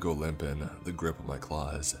body go limp in the grip of my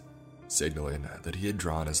claws, signaling that he had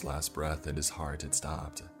drawn his last breath and his heart had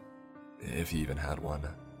stopped, if he even had one.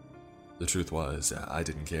 The truth was, I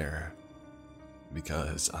didn't care,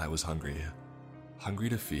 because I was hungry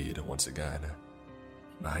to feed once again.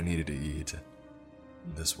 I needed to eat.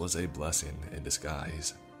 This was a blessing in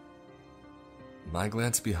disguise. I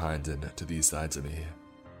glanced behind and to these sides of me,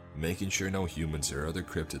 making sure no humans or other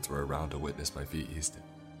cryptids were around to witness my feast.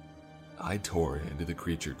 I tore into the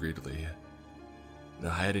creature greedily. I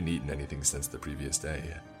hadn't eaten anything since the previous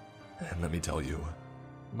day, and let me tell you,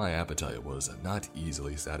 my appetite was not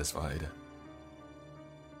easily satisfied.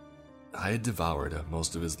 I had devoured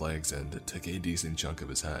most of his legs and took a decent chunk of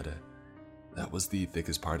his head. That was the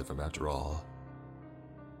thickest part of him after all.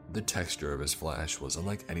 The texture of his flesh was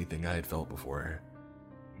unlike anything I had felt before.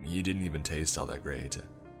 He didn't even taste all that great,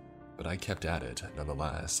 but I kept at it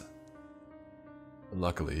nonetheless.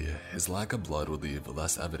 Luckily, his lack of blood would leave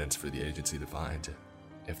less evidence for the agency to find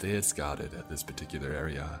if they had scouted this particular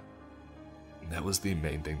area. That was the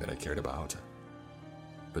main thing that I cared about.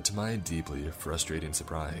 But to my deeply frustrating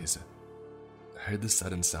surprise, I heard the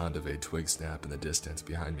sudden sound of a twig snap in the distance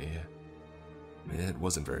behind me. It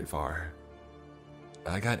wasn't very far.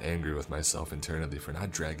 I got angry with myself internally for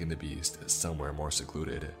not dragging the beast somewhere more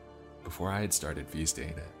secluded before I had started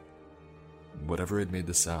feasting. Whatever had made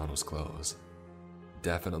the sound was close.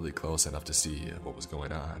 Definitely close enough to see what was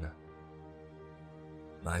going on.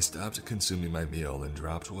 I stopped consuming my meal and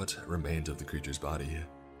dropped what remained of the creature's body,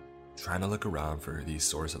 trying to look around for the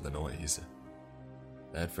source of the noise.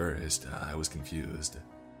 At first, I was confused.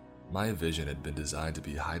 My vision had been designed to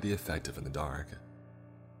be highly effective in the dark.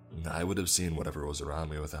 I would have seen whatever was around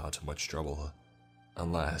me without much trouble,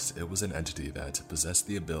 unless it was an entity that possessed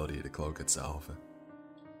the ability to cloak itself.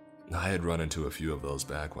 I had run into a few of those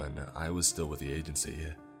back when I was still with the agency.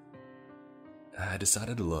 I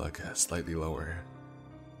decided to look slightly lower.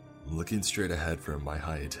 Looking straight ahead from my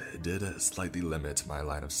height did slightly limit my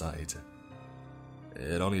line of sight.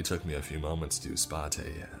 It only took me a few moments to spot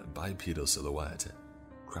a bipedal silhouette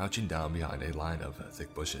crouching down behind a line of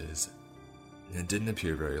thick bushes. It didn't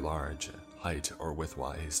appear very large, height or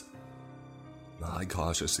width-wise. I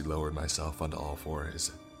cautiously lowered myself onto all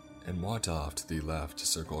fours and walked off to the left to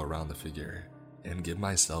circle around the figure and give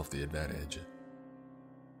myself the advantage.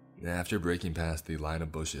 After breaking past the line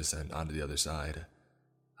of bushes and onto the other side,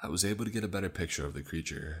 I was able to get a better picture of the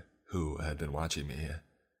creature who had been watching me.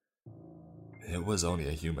 It was only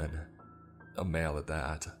a human, a male at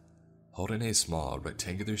that, holding a small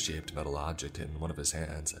rectangular-shaped metal object in one of his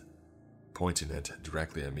hands, pointing it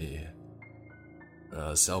directly at me.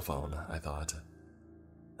 A cell phone, I thought.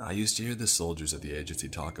 I used to hear the soldiers of the agency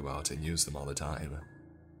talk about and use them all the time,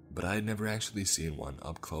 but I had never actually seen one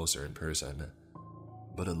up close or in person,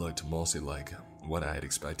 but it looked mostly like what I had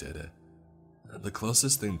expected. The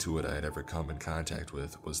closest thing to it I had ever come in contact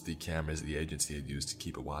with was the cameras the agency had used to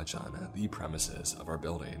keep a watch on the premises of our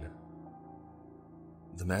building.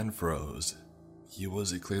 The man froze. He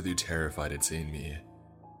was clearly terrified at seeing me,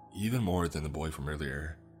 even more than the boy from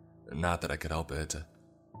earlier. Not that I could help it,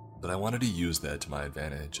 but I wanted to use that to my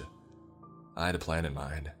advantage. I had a plan in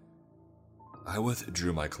mind. I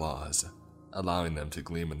withdrew my claws, allowing them to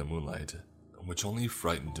gleam in the moonlight, which only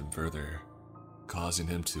frightened him further, causing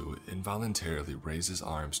him to involuntarily raise his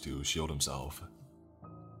arms to shield himself.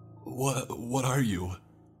 What are you?"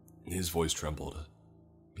 His voice trembled.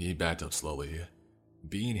 He backed up slowly,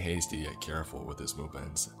 being hasty yet careful with his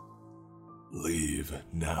movements. "Leave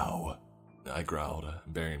now," I growled,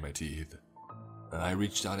 baring my teeth. I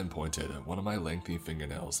reached out and pointed one of my lengthy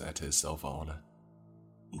fingernails at his cell phone.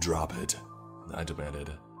 "Drop it," I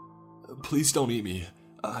demanded. "Please don't eat me.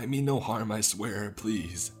 I mean no harm, I swear,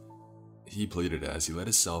 please," he pleaded as he let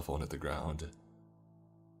his cell phone hit the ground.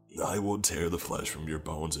 "I will tear the flesh from your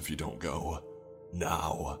bones if you don't go.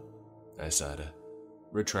 Now," I said,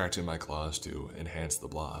 retracting my claws to enhance the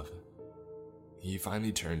blob. He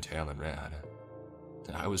finally turned tail and ran.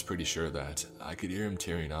 I was pretty sure that I could hear him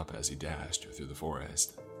tearing up as he dashed through the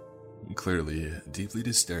forest, clearly deeply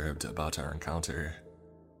disturbed about our encounter.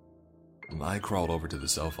 I crawled over to the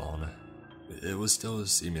cell phone. It was still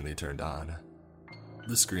seemingly turned on.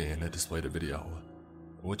 The screen had displayed a video,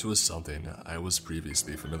 which was something I was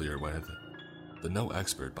previously familiar with, but no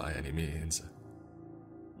expert by any means.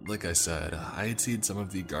 Like I said, I had seen some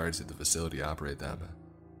of the guards at the facility operate them,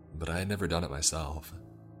 but I had never done it myself.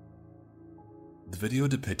 The video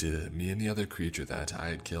depicted me and the other creature that I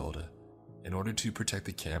had killed in order to protect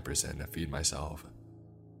the campers and feed myself.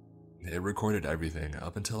 It recorded everything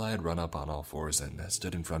up until I had run up on all fours and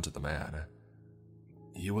stood in front of the man.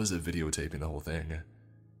 He was videotaping the whole thing,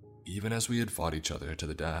 even as we had fought each other to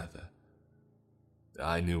the death.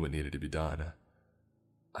 I knew what needed to be done.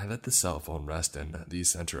 I let the cell phone rest in the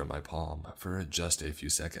center of my palm for just a few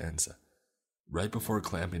seconds, right before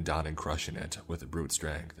clamping down and crushing it with brute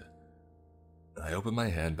strength. I opened my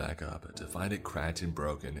hand back up to find it cracked and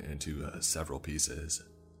broken into several pieces.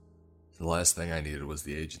 The last thing I needed was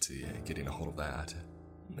the agency getting a hold of that.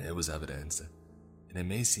 It was evidence, and it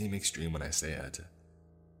may seem extreme when I say it,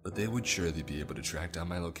 but they would surely be able to track down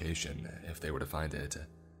my location if they were to find it.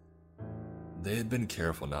 They had been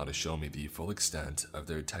careful now to show me the full extent of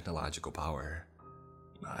their technological power.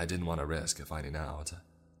 I didn't want to risk finding out.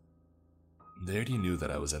 They already knew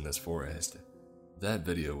that I was in this forest. That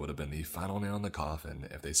video would have been the final nail in the coffin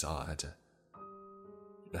if they saw it.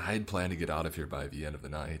 I had planned to get out of here by the end of the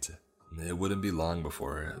night. It wouldn't be long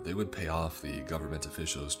before they would pay off the government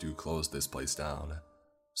officials to close this place down,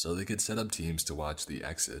 so they could set up teams to watch the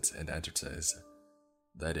exits and entrances.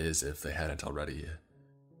 That is, if they hadn't already.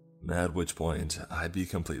 At which point, I'd be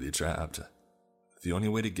completely trapped. The only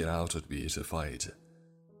way to get out would be to fight,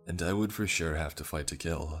 and I would for sure have to fight to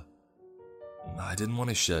kill. I didn't want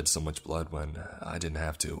to shed so much blood when I didn't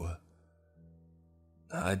have to.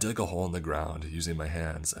 I dug a hole in the ground using my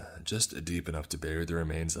hands, just deep enough to bury the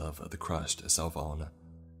remains of the crushed cell phone.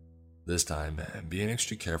 This time, being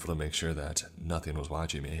extra careful to make sure that nothing was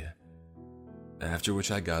watching me. After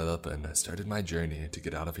which I got up and started my journey to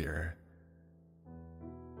get out of here.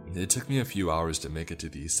 It took me a few hours to make it to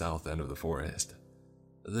the south end of the forest.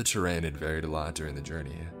 The terrain had varied a lot during the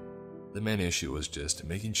journey. The main issue was just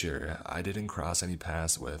making sure I didn't cross any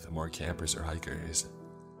paths with more campers or hikers.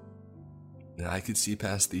 I could see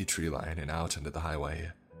past the tree line and out into the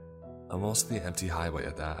highway, a mostly empty highway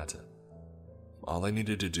at that. All I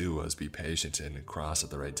needed to do was be patient and cross at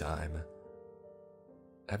the right time.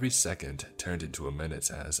 Every second turned into a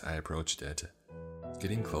minute as I approached it,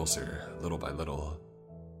 getting closer little by little.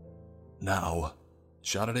 "Now!"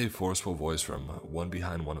 shouted a forceful voice from one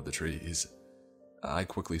behind one of the trees. I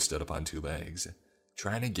quickly stood up on two legs,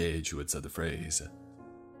 trying to gauge who had said the phrase,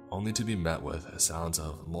 only to be met with sounds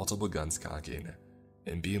of multiple guns cocking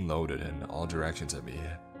and being loaded in all directions at me.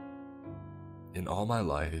 In all my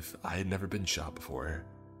life, I had never been shot before.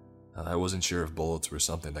 I wasn't sure if bullets were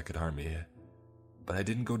something that could harm me, but I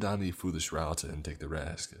didn't go down the foolish route and take the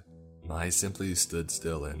risk. I simply stood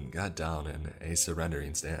still and got down in a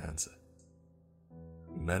surrendering stance.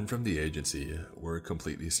 Men from the agency were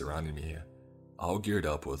completely surrounding me, all geared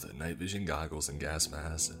up with night vision goggles and gas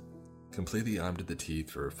masks, completely armed to the teeth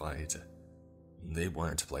for a fight. They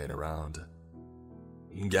weren't playing around.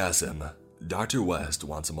 "Gas him. Dr. West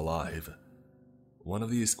wants him alive." One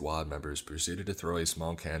of these squad members proceeded to throw a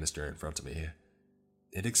small canister in front of me.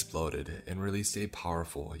 It exploded and released a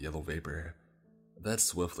powerful yellow vapor that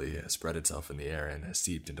swiftly spread itself in the air and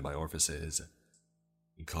seeped into my orifices,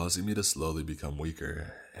 causing me to slowly become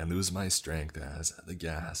weaker and lose my strength as the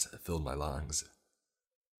gas filled my lungs.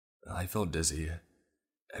 I felt dizzy.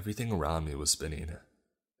 Everything around me was spinning,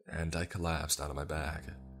 and I collapsed onto my back,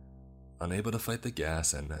 unable to fight the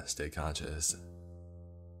gas and stay conscious.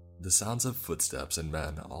 The sounds of footsteps and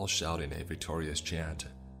men all shouting a victorious chant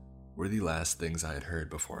were the last things I had heard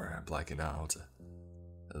before blacking out.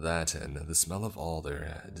 That and the smell of all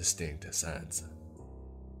their distinct scents.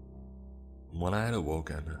 When I had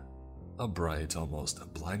awoken, a bright,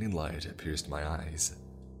 almost blinding light pierced my eyes.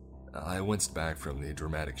 I winced back from the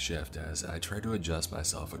dramatic shift as I tried to adjust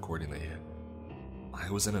myself accordingly. I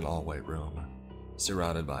was in an all-white room,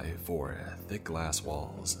 surrounded by 4 thick glass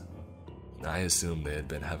walls. I assumed they had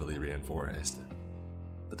been heavily reinforced,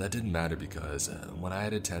 but that didn't matter because when I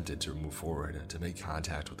had attempted to move forward to make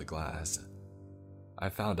contact with the glass, I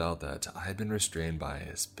found out that I had been restrained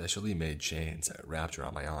by specially made chains wrapped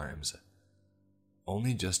around my arms,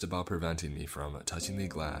 only just about preventing me from touching the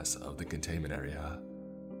glass of the containment area.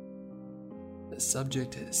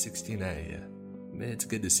 "Subject 16A, it's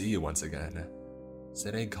good to see you once again,"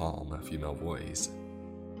 said a calm female voice,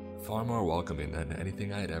 far more welcoming than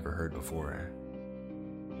anything I had ever heard before.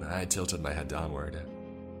 I tilted my head downward.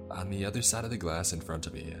 On the other side of the glass in front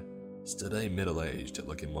of me stood a middle-aged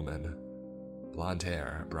looking woman. Blonde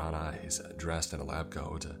hair, brown eyes, dressed in a lab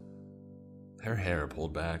coat. Her hair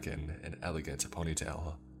pulled back in an elegant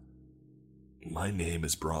ponytail. "My name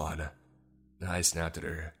is Braun," I snapped at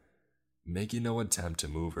her, making no attempt to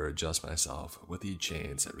move or adjust myself with the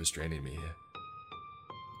chains restraining me.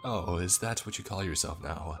 "Oh, is that what you call yourself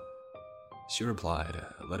now?" she replied,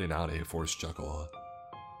 letting out a forced chuckle.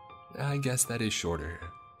 "I guess that is shorter,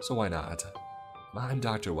 so why not? I'm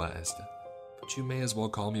Dr. West, but you may as well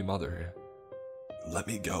call me Mother." "Let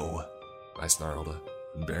me go," I snarled,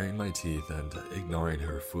 baring my teeth and ignoring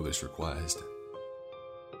her foolish request.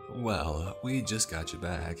 "Well, we just got you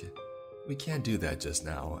back. We can't do that just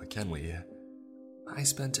now, can we? I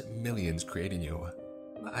spent millions creating you.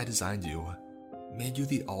 I designed you, made you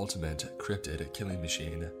the ultimate cryptid killing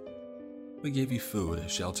machine. We gave you food,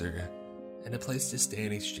 shelter, and a place to stay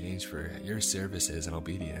in exchange for your services and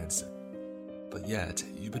obedience. But yet,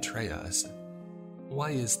 you betray us.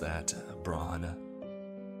 Why is that, Braun?"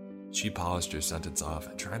 She paused her sentence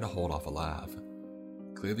off, trying to hold off a laugh,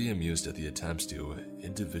 clearly amused at the attempts to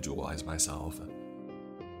individualize myself.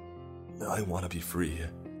 "I want to be free.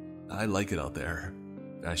 I like it out there,"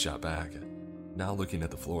 I shot back, now looking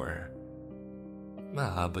at the floor.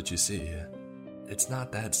 But you see, it's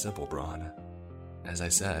not that simple, Braun. As I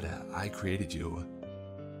said, I created you.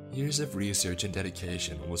 Years of research and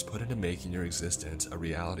dedication was put into making your existence a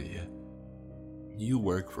reality. You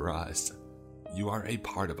work for us. You are a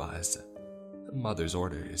part of us. Mother's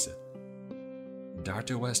orders.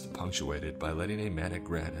 Dr. West punctuated by letting a manic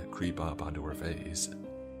grin creep up onto her face.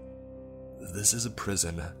 This is a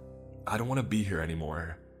prison. I don't want to be here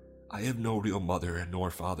anymore. I have no real mother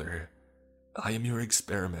nor father. I am your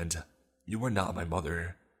experiment. You are not my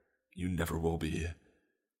mother. You never will be.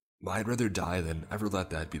 I'd rather die than ever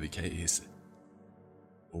let that be the case.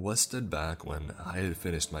 West stood back when I had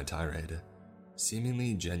finished my tirade,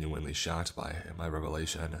 seemingly genuinely shocked by my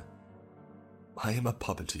revelation. I am a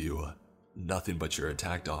puppet to you, nothing but your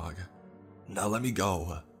attack dog. Now let me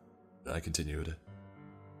go, I continued.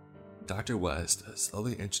 Dr. West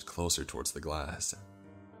slowly inched closer towards the glass,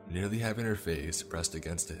 nearly having her face pressed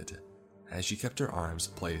against it, as she kept her arms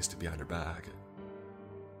placed behind her back.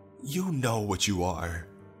 You know what you are,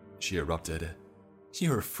 she erupted.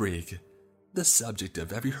 You're a freak, the subject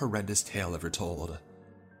of every horrendous tale ever told.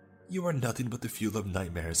 You are nothing but the fuel of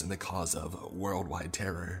nightmares and the cause of worldwide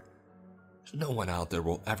terror. No one out there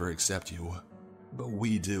will ever accept you, but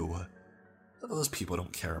we do. Those people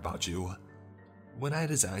don't care about you. When I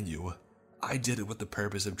designed you, I did it with the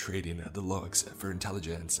purpose of trading the looks for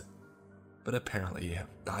intelligence. But apparently,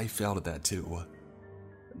 I failed at that too.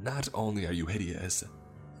 Not only are you hideous,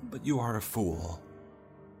 but you are a fool.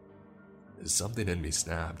 Something in me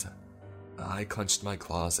snapped. I clenched my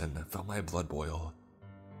claws and felt my blood boil.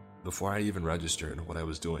 Before I even registered what I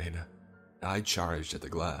was doing, I charged at the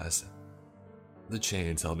glass. The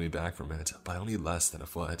chains held me back from it by only less than a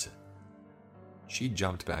foot. She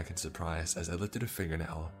jumped back in surprise as I lifted a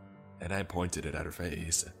fingernail, and I pointed it at her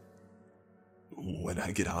face. When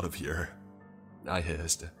I get out of here, I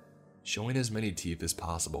hissed, showing as many teeth as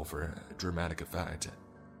possible for dramatic effect.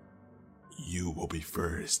 You will be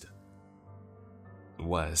first.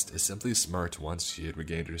 West simply smirked once she had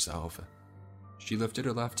regained herself. She lifted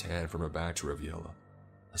her left hand from her back to reveal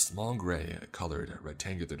a small gray-colored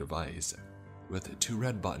rectangular device with 2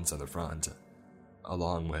 red buttons on the front,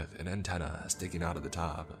 along with an antenna sticking out of the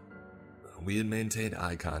top. We had maintained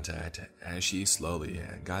eye contact as she slowly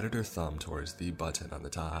guided her thumb towards the button on the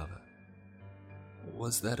top.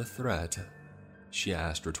 Was that a threat? She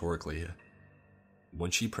asked rhetorically. When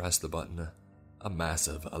she pressed the button, a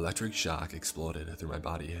massive electric shock exploded through my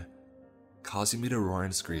body, causing me to roar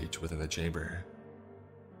and screech within the chamber.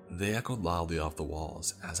 They echoed loudly off the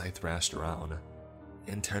walls as I thrashed around,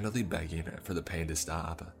 internally begging for the pain to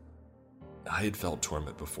stop. I had felt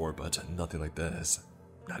torment before, but nothing like this,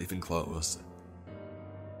 not even close.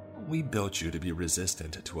 We built you to be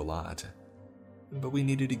resistant to a lot, but we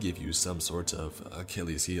needed to give you some sort of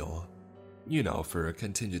Achilles heel, for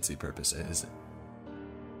contingency purposes.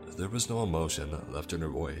 There was no emotion left in her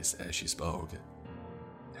voice as she spoke.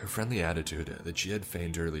 Her friendly attitude that she had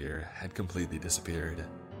feigned earlier had completely disappeared.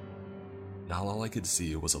 Now all I could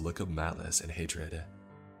see was a look of malice and hatred.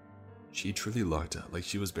 She truly looked like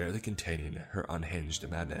she was barely containing her unhinged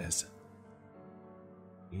madness.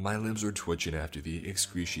 My limbs were twitching after the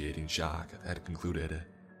excruciating shock that had concluded.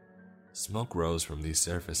 Smoke rose from the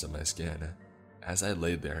surface of my skin as I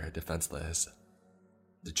laid there defenseless,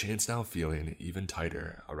 the chains now feeling even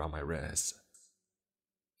tighter around my wrists.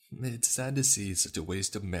 It's sad to see such a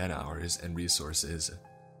waste of man-hours and resources.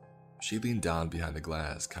 She leaned down behind the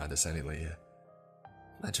glass condescendingly.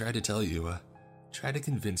 I tried to tell you, try to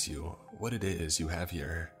convince you what it is you have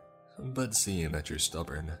here, but seeing that you're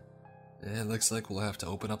stubborn, it looks like we'll have to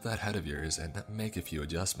open up that head of yours and make a few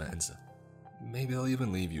adjustments. Maybe I'll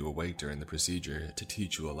even leave you awake during the procedure to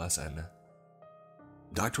teach you a lesson.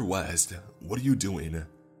 Dr. West, what are you doing?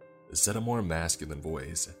 Said a more masculine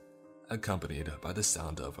voice, accompanied by the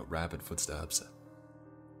sound of rapid footsteps.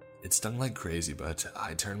 It stung like crazy, but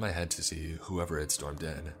I turned my head to see whoever had stormed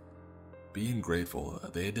in, being grateful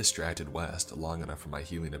they had distracted West long enough for my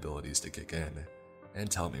healing abilities to kick in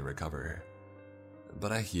and help me recover.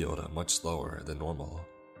 But I healed much slower than normal.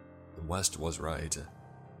 West was right.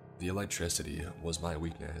 The electricity was my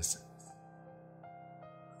weakness.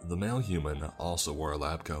 The male human also wore a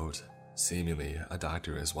lab coat, seemingly a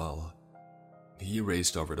doctor as well. He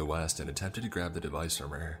raced over to West and attempted to grab the device from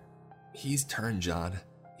her. He's turned, John.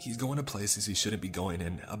 He's going to places he shouldn't be going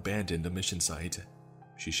and abandoned a mission site,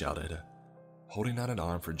 she shouted, holding out an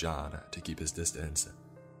arm for John to keep his distance.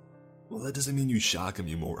 Well, that doesn't mean you shock him,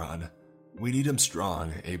 you moron. We need him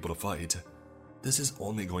strong, able to fight. This is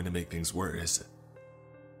only going to make things worse.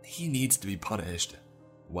 He needs to be punished,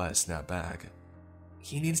 West snapped back.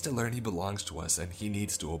 He needs to learn he belongs to us and he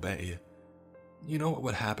needs to obey. You know what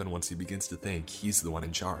would happen once he begins to think he's the one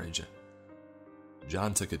in charge.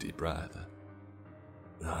 John took a deep breath.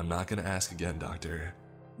 I'm not gonna ask again, Doctor.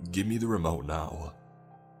 Give me the remote now.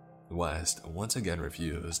 West once again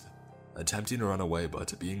refused, attempting to run away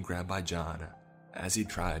but being grabbed by John as he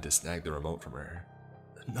tried to snag the remote from her.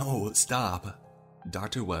 No, stop,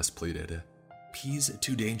 Dr. West pleaded. He's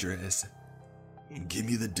too dangerous. Give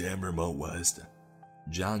me the damn remote, West,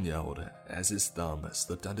 John yelled as his thumb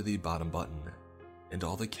slipped onto the bottom button and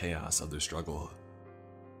all the chaos of their struggle.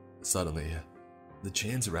 Suddenly, the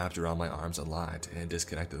chains wrapped around my arms unlocked and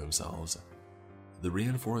disconnected themselves. The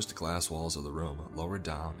reinforced glass walls of the room lowered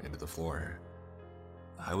down into the floor.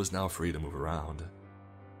 I was now free to move around.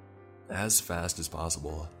 As fast as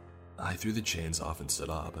possible, I threw the chains off and stood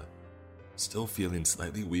up, still feeling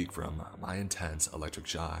slightly weak from my intense electric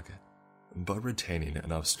shock, but retaining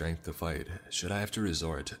enough strength to fight should I have to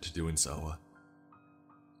resort to doing so.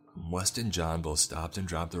 West and John both stopped and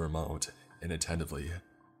dropped the remote inattentively,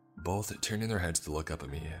 both turning their heads to look up at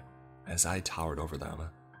me as I towered over them.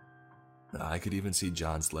 I could even see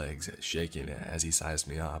John's legs shaking as he sized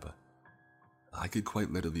me up. I could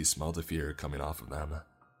quite literally smell the fear coming off of them.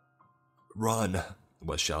 Run,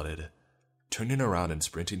 West shouted, turning around and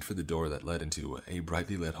sprinting for the door that led into a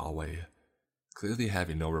brightly lit hallway, clearly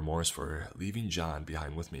having no remorse for leaving John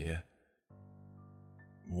behind with me.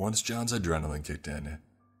 Once John's adrenaline kicked in,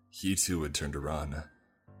 he too would turn to run,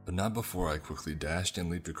 but not before I quickly dashed and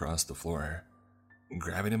leaped across the floor,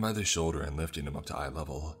 grabbing him by the shoulder and lifting him up to eye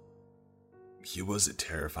level. He was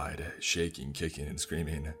terrified, shaking, kicking, and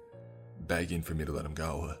screaming, begging for me to let him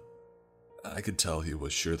go. I could tell he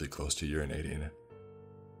was surely close to urinating.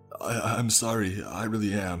 I'm sorry, I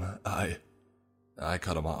really am. I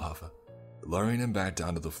cut him off, lowering him back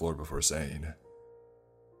down to the floor before saying,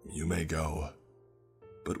 You may go,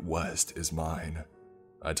 but West is mine,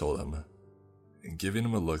 I told him, giving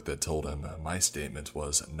him a look that told him my statement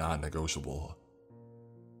was non-negotiable.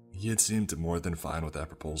 He had seemed more than fine with that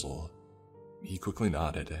proposal. He quickly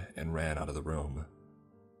nodded and ran out of the room,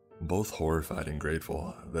 both horrified and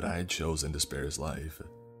grateful that I had chosen to spare his life.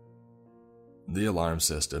 The alarm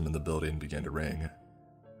system in the building began to ring.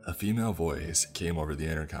 A female voice came over the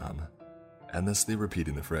intercom, endlessly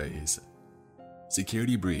repeating the phrase,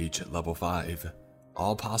 Security breach, level 5.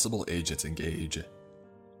 All possible agents engage.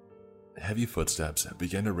 Heavy footsteps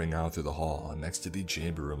began to ring out through the hall next to the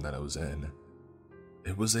chamber room that I was in.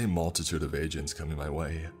 It was a multitude of agents coming my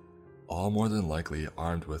way, all more than likely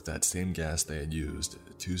armed with that same gas they had used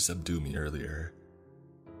to subdue me earlier.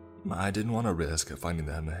 I didn't want to risk finding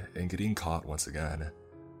them and getting caught once again.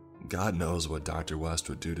 God knows what Dr. West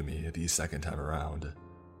would do to me the second time around,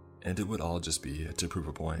 and it would all just be to prove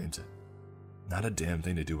a point. Not a damn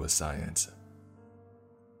thing to do with science.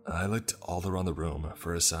 I looked all around the room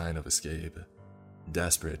for a sign of escape,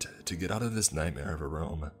 desperate to get out of this nightmare of a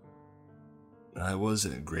room. I was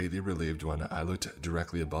greatly relieved when I looked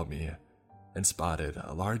directly above me and spotted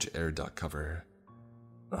a large air duct cover.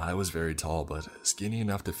 I was very tall but skinny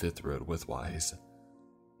enough to fit through it widthwise.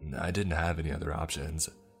 I didn't have any other options.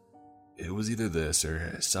 It was either this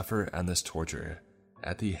or suffer endless torture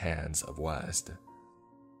at the hands of West.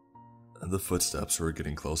 The footsteps were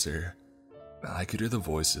getting closer. I could hear the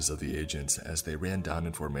voices of the agents as they ran down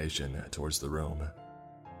in formation towards the room.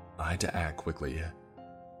 I had to act quickly.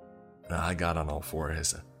 I got on all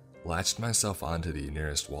fours, latched myself onto the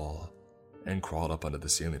nearest wall, and crawled up onto the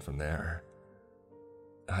ceiling from there.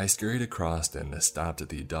 I scurried across and stopped at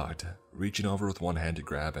the duct, reaching over with one hand to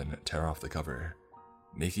grab and tear off the cover,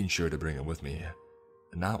 making sure to bring it with me,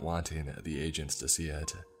 not wanting the agents to see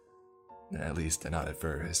it. At least not at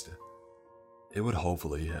first. It would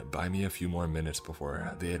hopefully buy me a few more minutes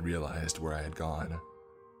before they had realized where I had gone.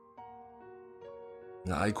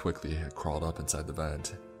 I quickly crawled up inside the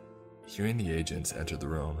vent, hearing the agents enter the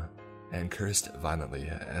room, and cursed violently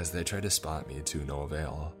as they tried to spot me to no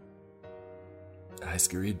avail. I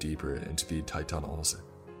scurried deeper into the tight tunnels,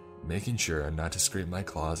 making sure not to scrape my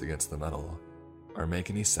claws against the metal or make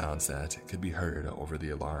any sounds that could be heard over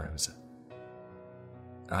the alarms.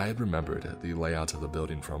 I had remembered the layout of the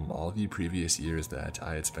building from all the previous years that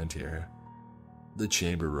I had spent here. The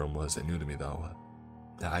chamber room was new to me though.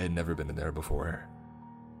 I had never been in there before.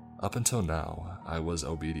 Up until now, I was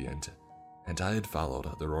obedient, and I had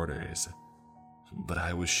followed their orders, but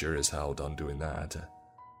I was sure as hell done doing that.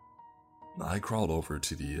 I crawled over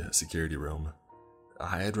to the security room.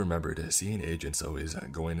 I had remembered seeing agents always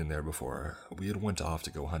going in there before we had went off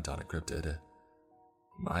to go hunt on a cryptid.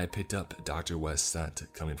 I picked up Dr. West's scent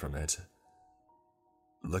coming from it.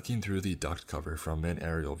 Looking through the duct cover from an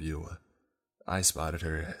aerial view, I spotted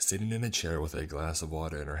her sitting in a chair with a glass of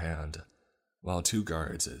water in her hand, while two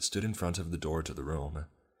guards stood in front of the door to the room,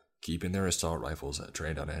 keeping their assault rifles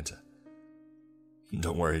trained on it.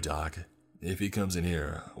 Don't worry, Doc. If he comes in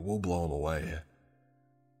here, we'll blow him away.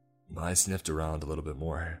 I sniffed around a little bit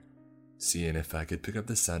more, seeing if I could pick up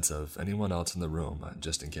the scent of anyone else in the room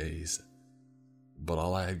just in case. But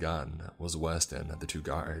all I had gotten was West and the 2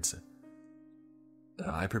 guards.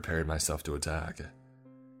 I prepared myself to attack.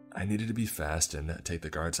 I needed to be fast and take the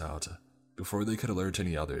guards out before they could alert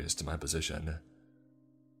any others to my position.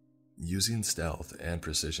 Using stealth and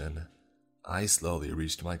precision, I slowly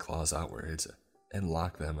reached my claws outwards and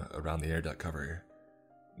locked them around the air duct cover,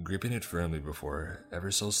 gripping it firmly before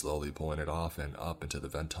ever so slowly pulling it off and up into the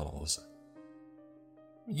vent tunnels.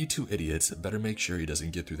 You 2 idiots better make sure he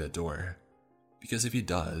doesn't get through that door, because if he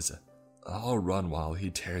does, I'll run while he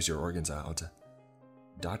tears your organs out.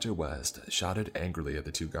 Dr. West shouted angrily at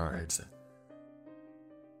the 2 guards.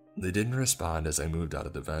 They didn't respond as I moved out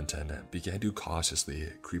of the vent and began to cautiously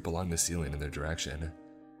creep along the ceiling in their direction,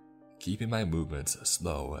 keeping my movements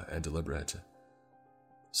slow and deliberate.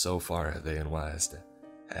 So far, they and West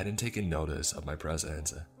hadn't taken notice of my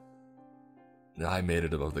presence. I made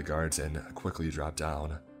it above the guards and quickly dropped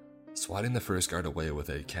down, swatting the first guard away with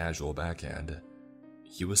a casual backhand.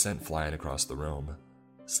 He was sent flying across the room,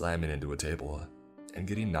 slamming into a table, and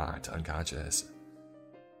getting knocked unconscious.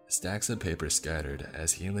 Stacks of paper scattered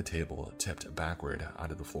as he and the table tipped backward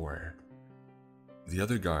onto the floor. The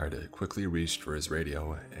other guard quickly reached for his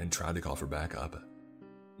radio and tried to call for backup.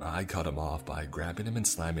 I cut him off by grabbing him and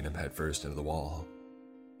slamming him headfirst into the wall.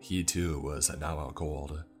 He too was now out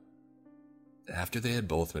cold. After they had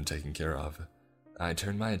both been taken care of, I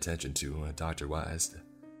turned my attention to Dr. West.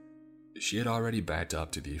 She had already backed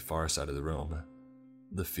up to the far side of the room.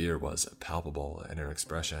 The fear was palpable in her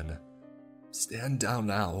expression. "Stand down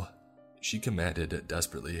now," she commanded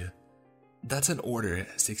desperately. "That's an order,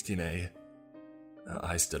 16A.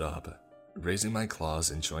 I stood up, raising my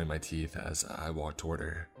claws and showing my teeth as I walked toward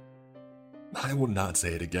her. "I will not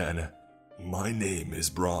say it again. My name is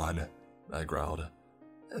Braun," I growled.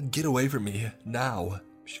 "Get away from me, now,"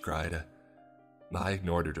 she cried. I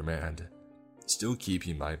ignored her demand, still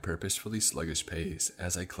keeping my purposefully sluggish pace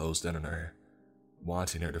as I closed in on her,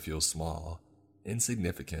 wanting her to feel small,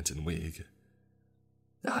 insignificant, and weak.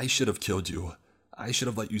 "I should have killed you. I should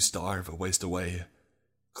have let you starve or waste away.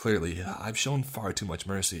 Clearly, I've shown far too much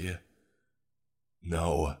mercy."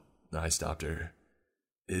 "No," I stopped her.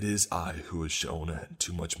 "It is I who has shown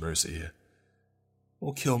too much mercy."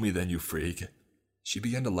 "Well, kill me then, you freak." She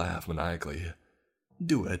began to laugh maniacally.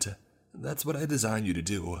 "Do it. That's what I designed you to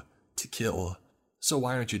do, to kill. So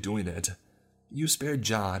why aren't you doing it? You spared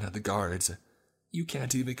John, the guards. You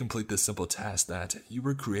can't even complete the simple task that you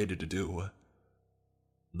were created to do."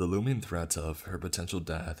 The looming threat of her potential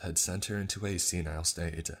death had sent her into a senile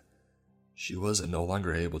state. She was no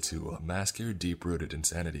longer able to mask her deep-rooted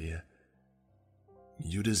insanity.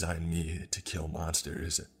 "You designed me to kill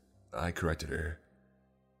monsters," I corrected her,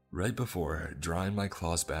 right before drawing my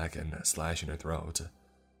claws back and slashing her throat.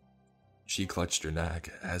 She clutched her neck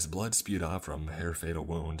as blood spewed out from her fatal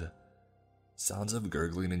wound. Sounds of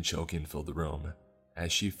gurgling and choking filled the room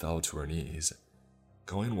as she fell to her knees,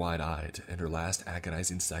 going wide-eyed in her last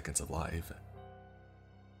agonizing seconds of life.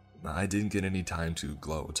 I didn't get any time to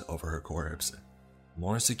gloat over her corpse.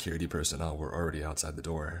 More security personnel were already outside the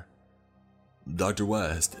door. "Dr.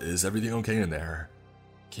 West, is everything okay in there?"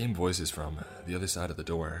 came voices from the other side of the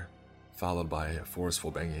door, followed by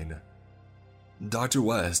forceful banging. "Dr.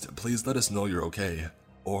 West, please let us know you're okay,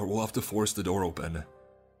 or we'll have to force the door open."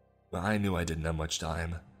 I knew I didn't have much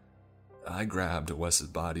time. I grabbed Wes's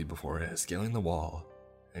body before scaling the wall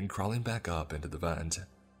and crawling back up into the vent.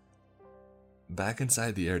 Back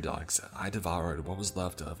inside the air ducts, I devoured what was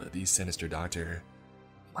left of the sinister doctor,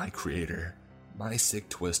 my creator, my sick,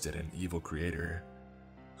 twisted, and evil creator,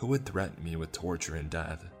 who would threaten me with torture and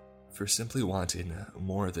death for simply wanting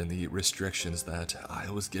more than the restrictions that I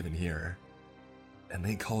was given here. And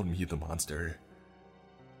they called me the monster.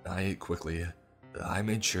 I ate quickly. I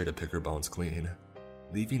made sure to pick her bones clean,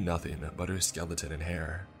 leaving nothing but her skeleton and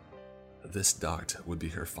hair. This duct would be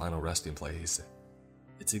her final resting place.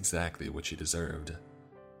 It's exactly what she deserved.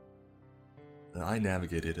 I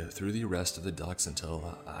navigated through the rest of the ducts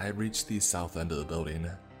until I reached the south end of the building.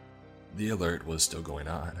 The alert was still going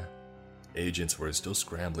on. Agents were still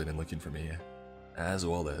scrambling and looking for me, as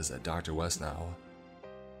well as Dr. West now.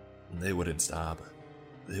 They wouldn't stop.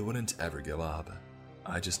 They wouldn't ever give up.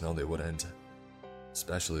 I just know they wouldn't.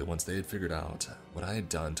 Especially once they had figured out what I had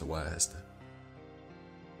done to West.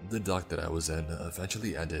 The duct that I was in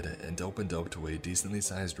eventually ended and opened up to a decently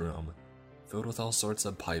sized room filled with all sorts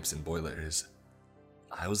of pipes and boilers.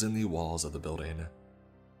 I was in the walls of the building.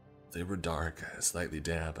 They were dark, slightly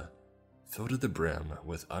damp, filled to the brim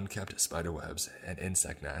with unkept spiderwebs and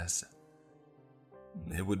insect nests.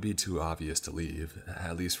 It would be too obvious to leave,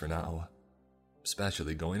 at least for now,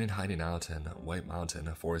 especially going and hiding out in White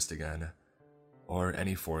Mountain Forest again, or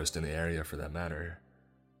any forest in the area for that matter.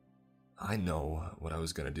 I know what I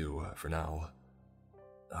was going to do for now.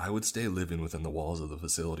 I would stay living within the walls of the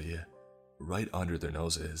facility, right under their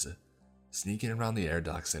noses, sneaking around the air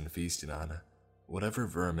ducts and feasting on whatever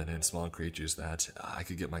vermin and small creatures that I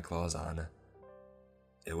could get my claws on.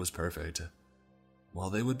 It was perfect. While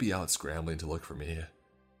they would be out scrambling to look for me,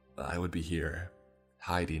 I would be here,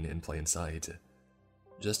 hiding in plain sight,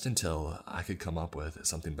 just until I could come up with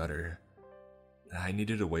something better. I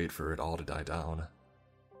needed to wait for it all to die down.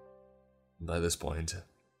 By this point,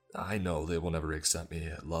 I know they will never accept me,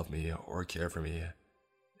 love me, or care for me,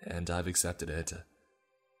 and I've accepted it.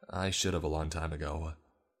 I should have a long time ago.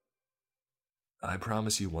 I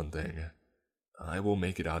promise you one thing. I will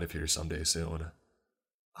make it out of here someday soon.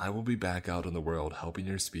 I will be back out in the world helping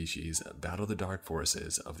your species battle the dark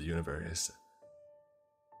forces of the universe.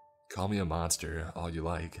 Call me a monster all you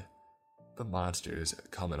like, but monsters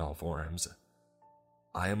come in all forms.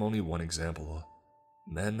 I am only one example.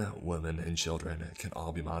 Men, women, and children can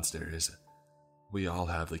all be monsters. We all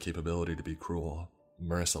have the capability to be cruel,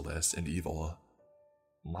 merciless, and evil.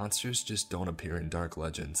 Monsters just don't appear in dark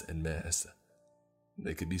legends and myths.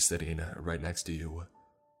 They could be sitting right next to you,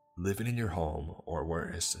 living in your home, or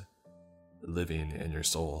worse, living in your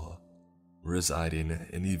soul, residing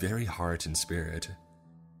in the very heart and spirit.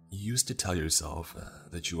 You used to tell yourself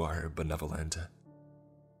that you are benevolent.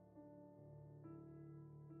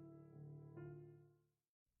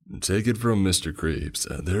 Take it from Mr. Creeps,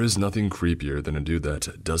 there is nothing creepier than a dude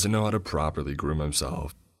that doesn't know how to properly groom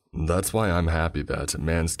himself. That's why I'm happy that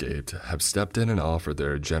Manscaped have stepped in and offered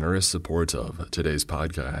their generous support of today's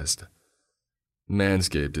podcast.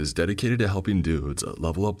 Manscaped is dedicated to helping dudes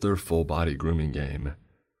level up their full body grooming game.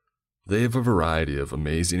 They have a variety of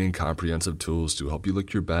amazing and comprehensive tools to help you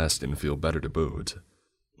look your best and feel better to boot.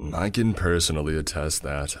 I can personally attest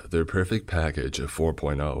that their Perfect Package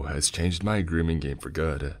 4.0 has changed my grooming game for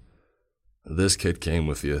good. This kit came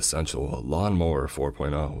with the essential Lawnmower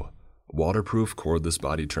 4.0, waterproof cordless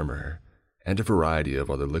body trimmer, and a variety of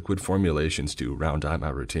other liquid formulations to round out my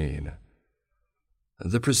routine.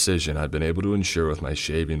 The precision I've been able to ensure with my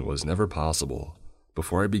shaving was never possible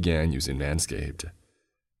before I began using Manscaped.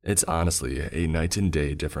 It's honestly a night and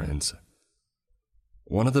day difference.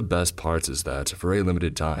 One of the best parts is that for a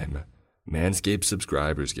limited time, Manscaped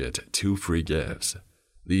subscribers get 2 free gifts: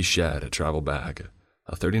 the Shed Travel Bag,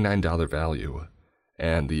 a $39 value,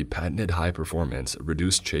 and the patented high-performance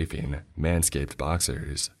reduced chafing Manscaped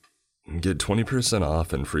Boxers. Get 20%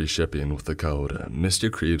 off and free shipping with the code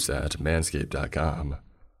MrCreeps at manscaped.com.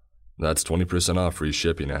 That's 20% off free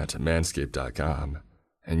shipping at manscaped.com,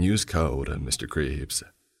 and use code MrCreeps.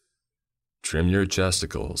 Trim your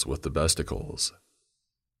chesticles with the besticles.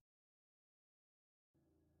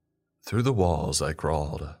 Through the walls I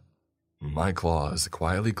crawled, my claws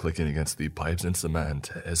quietly clicking against the pipes and cement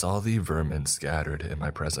as all the vermin scattered in my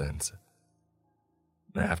presence.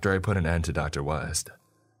 After I put an end to Dr. West,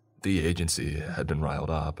 the agency had been riled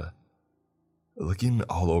up, looking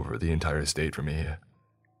all over the entire state for me,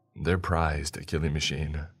 their prized killing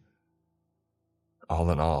machine. All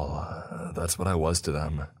in all, that's what I was to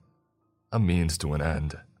them, a means to an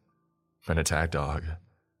end, an attack dog.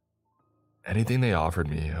 Anything they offered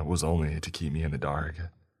me was only to keep me in the dark,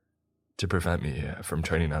 to prevent me from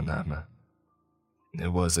turning on them.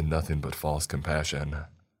 It was nothing but false compassion.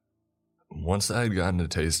 Once I had gotten a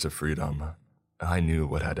taste of freedom, I knew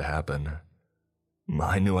what had to happen.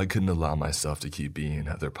 I knew I couldn't allow myself to keep being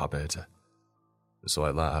their puppet. So I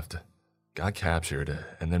left, got captured,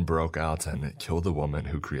 and then broke out and killed the woman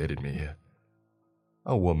who created me.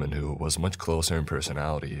 A woman who was much closer in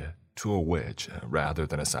personality to a witch rather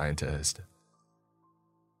than a scientist.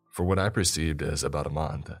 For what I perceived as about a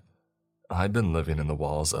month, I'd been living in the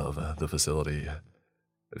walls of the facility,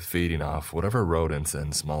 feeding off whatever rodents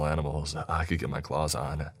and small animals I could get my claws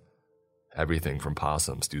on. Everything from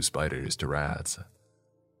possums to spiders to rats.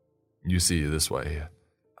 You see, this way,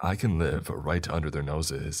 I can live right under their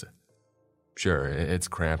noses. Sure, it's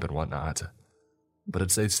cramped and whatnot, but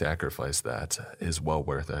it's a sacrifice that is well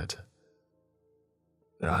worth it.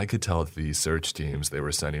 I could tell that the search teams they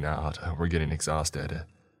were sending out were getting exhausted.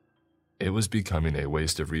 It was becoming a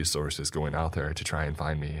waste of resources going out there to try and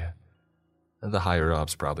find me. The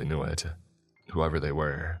higher-ups probably knew it, whoever they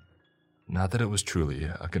were. Not that it was truly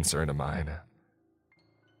a concern of mine.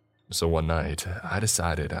 So one night, I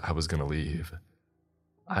decided I was going to leave.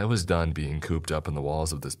 I was done being cooped up in the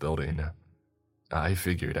walls of this building. I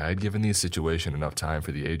figured I had given the situation enough time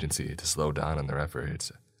for the agency to slow down on their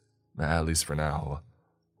efforts, at least for now.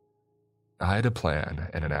 I had a plan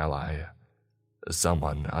and an ally,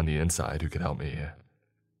 someone on the inside who could help me.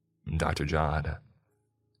 Dr. John.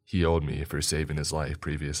 He owed me for saving his life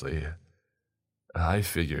previously. I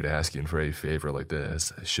figured asking for a favor like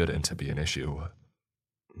this shouldn't be an issue.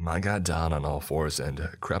 I got down on all fours and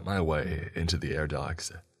crept my way into the air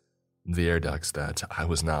ducts. The air ducts that I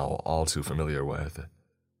was now all too familiar with,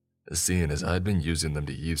 seeing as I'd been using them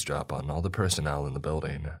to eavesdrop on all the personnel in the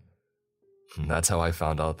building. That's how I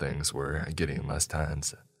found out things were getting less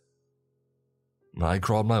tense. I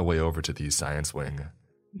crawled my way over to the science wing,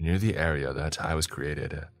 near the area that I was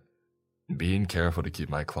created, being careful to keep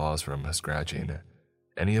my claws from scratching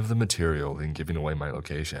any of the material and giving away my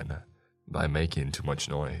location by making too much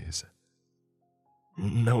noise.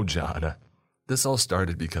 No, John. This all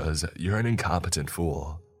started because you're an incompetent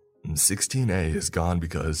fool. 16A is gone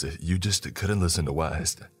because you just couldn't listen to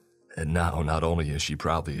West. And now not only is she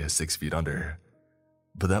probably 6 feet under,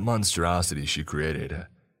 but that monstrosity she created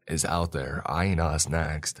is out there eyeing us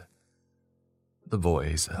next. The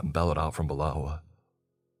voice bellowed out from below.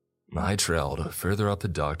 I trailed further up the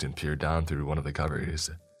duct and peered down through one of the covers,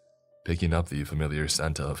 picking up the familiar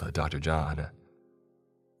scent of Dr. John.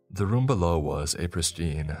 The room below was a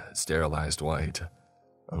pristine, sterilized white,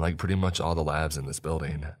 like pretty much all the labs in this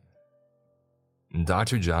building.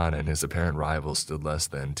 Dr. John and his apparent rival stood less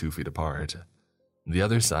than 2 feet apart. The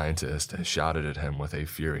other scientist shouted at him with a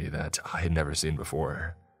fury that I had never seen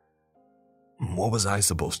before. What was I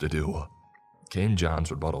supposed to do? Came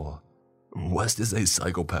John's rebuttal. West is a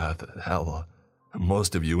psychopath, hell.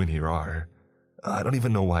 Most of you in here are. I don't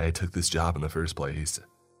even know why I took this job in the first place.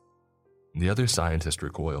 The other scientist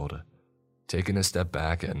recoiled, taking a step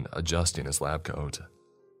back and adjusting his lab coat.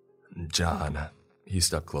 John, he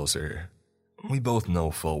stepped closer. We both know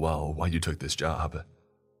full well why you took this job.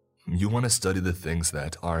 You want to study the things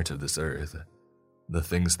that aren't of this earth, the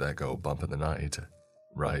things that go bump in the night,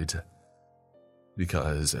 right?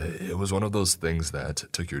 Because it was one of those things that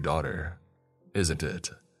took your daughter, isn't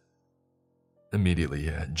it? Immediately,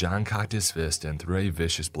 John cocked his fist and threw a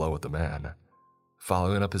vicious blow at the man,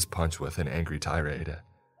 following up his punch with an angry tirade.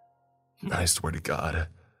 I swear to God,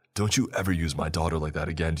 don't you ever use my daughter like that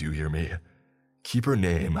again, do you hear me? Keep her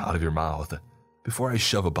name out of your mouth before I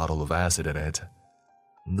shove a bottle of acid in it.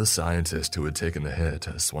 The scientist who had taken the hit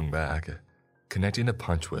swung back, connecting a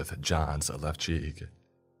punch with John's left cheek.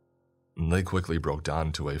 They quickly broke down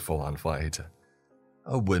into a full-on fight,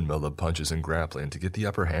 a windmill of punches and grappling to get the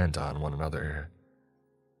upper hand on one another.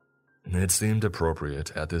 It seemed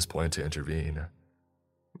appropriate at this point to intervene.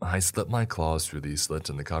 I slipped my claws through the slits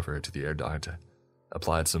in the cover to the air duct,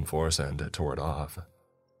 applied some force and tore it off.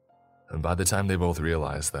 And by the time they both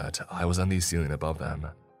realized that I was on the ceiling above them,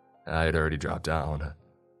 I had already dropped down.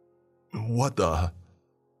 What the?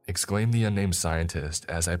 Exclaimed the unnamed scientist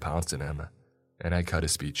as I pounced at him, and I cut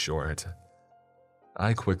his speech short.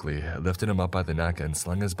 I quickly lifted him up by the neck and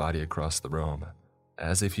slung his body across the room,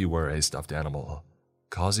 as if he were a stuffed animal,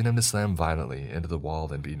 causing him to slam violently into the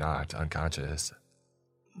wall and be knocked unconscious.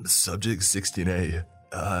 Subject 16A,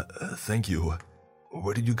 thank you.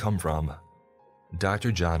 Where did you come from?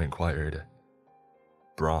 Dr. John inquired.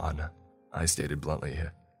 Braun, I stated bluntly.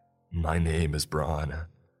 My name is Braun.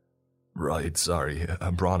 Right, sorry,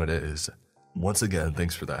 Braun it is. Once again,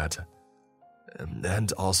 thanks for that.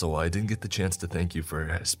 And also, I didn't get the chance to thank you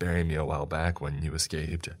for sparing me a while back when you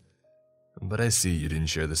escaped. But I see you didn't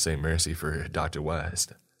share the same mercy for Dr.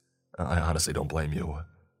 West. I honestly don't blame you.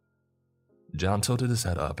 John tilted his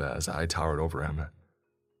head up as I towered over him,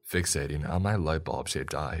 fixating on my light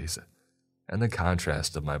bulb-shaped eyes and the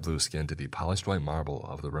contrast of my blue skin to the polished white marble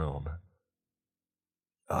of the room.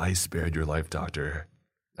 I spared your life, Doctor,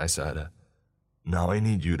 I said. Now I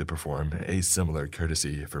need you to perform a similar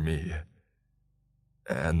courtesy for me.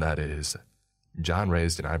 And that is, John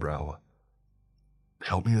raised an eyebrow.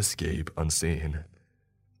 Help me escape unseen.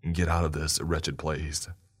 Get out of this wretched place.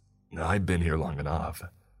 I've been here long enough,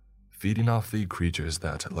 feeding off the creatures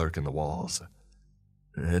that lurk in the walls.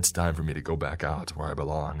 It's time for me to go back out where I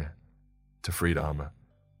belong, to freedom.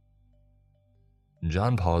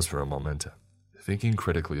 John paused for a moment, thinking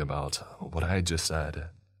critically about what I had just said.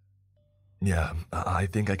 Yeah, I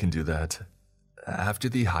think I can do that. After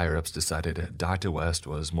the higher-ups decided Dr. West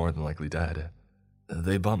was more than likely dead,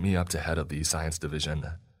 they bumped me up to head of the science division.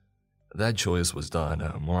 That choice was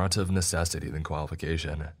done more out of necessity than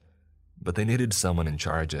qualification, but they needed someone in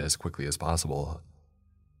charge as quickly as possible.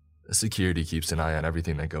 Security keeps an eye on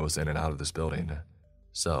everything that goes in and out of this building,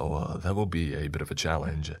 so that will be a bit of a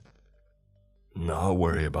challenge. I'll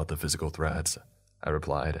worry about the physical threats. I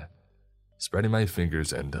replied, spreading my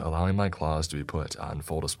fingers and allowing my claws to be put on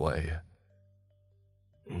full display.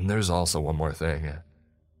 There's also one more thing,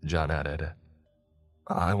 John added.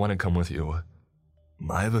 I want to come with you.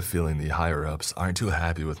 I have a feeling the higher-ups aren't too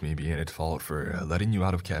happy with me being at fault for letting you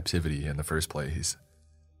out of captivity in the first place.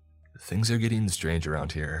 Things are getting strange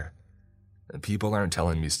around here. People aren't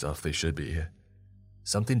telling me stuff they should be.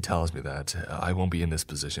 Something tells me that I won't be in this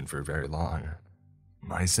position for very long.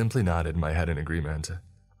 I simply nodded my head in agreement,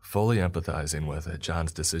 fully empathizing with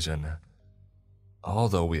John's decision.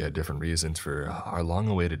 Although we had different reasons for our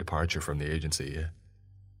long-awaited departure from the agency,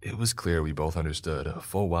 it was clear we both understood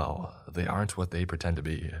full well they aren't what they pretend to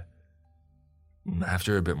be.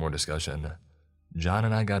 After a bit more discussion, John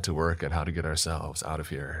and I got to work on how to get ourselves out of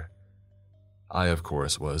here. I, of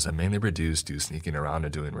course, was mainly reduced to sneaking around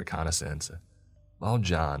and doing reconnaissance, while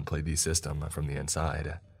John played the system from the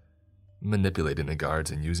inside, manipulating the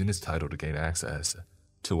guards and using his title to gain access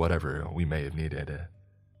to whatever we may have needed.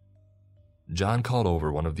 John called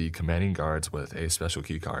over one of the commanding guards with a special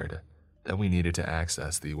keycard that we needed to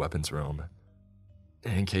access the weapons room.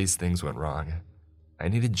 In case things went wrong, I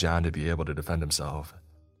needed John to be able to defend himself,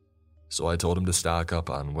 so I told him to stock up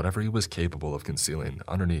on whatever he was capable of concealing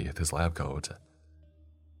underneath his lab coat.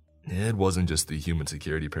 It wasn't just the human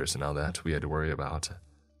security personnel that we had to worry about,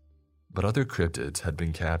 but other cryptids had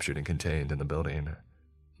been captured and contained in the building.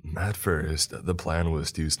 At first, the plan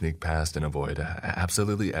was to sneak past and avoid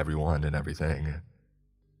absolutely everyone and everything.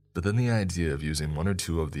 But then the idea of using one or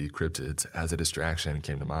two of the cryptids as a distraction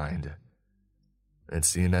came to mind. It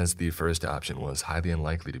seemed as the first option was highly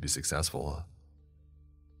unlikely to be successful.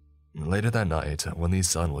 Later that night, when the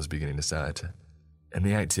sun was beginning to set, and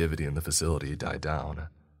the activity in the facility died down,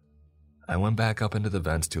 I went back up into the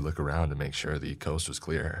vents to look around to make sure the coast was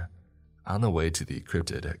clear, on the way to the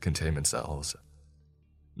cryptid containment cells.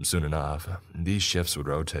 Soon enough, these shifts would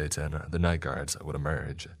rotate and the night guards would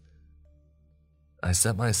emerge. I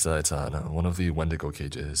set my sights on one of the Wendigo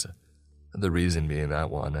cages, the reason being that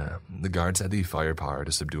one, the guards had the firepower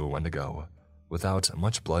to subdue a Wendigo without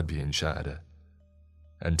much blood being shed.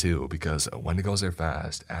 And two, because Wendigos are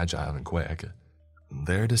fast, agile, and quick.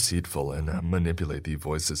 They're deceitful and manipulate the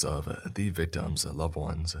voices of the victims' loved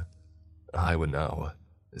ones. I would know,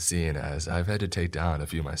 seeing as I've had to take down a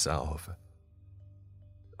few myself.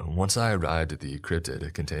 Once I arrived at the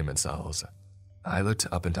cryptid containment cells, I looked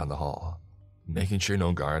up and down the hall, making sure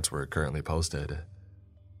no guards were currently posted.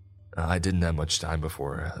 I didn't have much time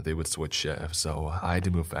before they would switch shifts, so I had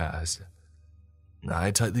to move fast.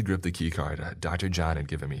 I tightly gripped the keycard Dr. John had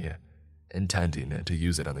given me, intending to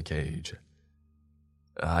use it on the cage.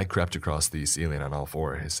 I crept across the ceiling on all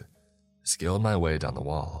fours, scaled my way down the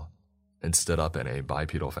wall, and stood up in a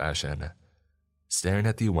bipedal fashion, staring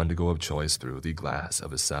at the Wendigo of choice through the glass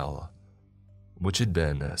of his cell, which had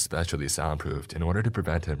been specially soundproofed in order to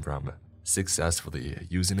prevent him from successfully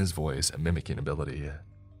using his voice mimicking ability.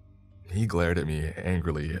 He glared at me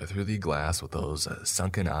angrily through the glass with those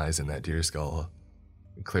sunken eyes in that deer skull,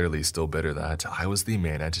 clearly still bitter that I was the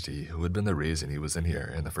main entity who had been the reason he was in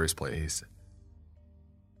here in the first place.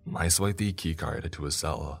 I swiped the keycard to his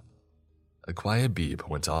cell. A quiet beep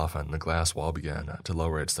went off and the glass wall began to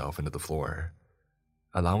lower itself into the floor,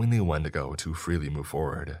 allowing the Wendigo to freely move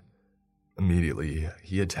forward. Immediately,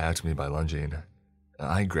 he attacked me by lunging.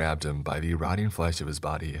 I grabbed him by the rotting flesh of his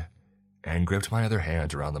body and gripped my other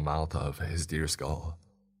hand around the mouth of his deer skull,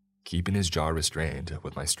 keeping his jaw restrained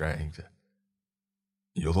with my strength.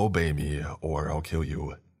 "You'll obey me, or I'll kill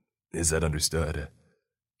you. Is that understood?"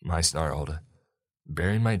 I snarled,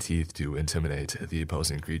 baring my teeth to intimidate the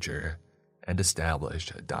opposing creature and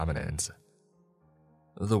establish dominance.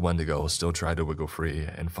 The Wendigo still tried to wiggle free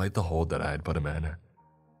and fight the hold that I had put him in,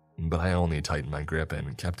 but I only tightened my grip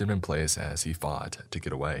and kept him in place as he fought to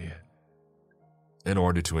get away. In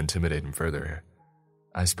order to intimidate him further,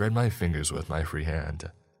 I spread my fingers with my free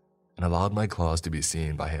hand and allowed my claws to be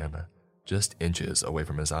seen by him just inches away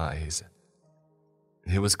from his eyes.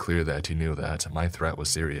 It was clear that he knew that my threat was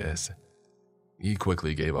serious. He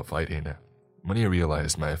quickly gave up fighting when he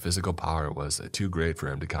realized my physical power was too great for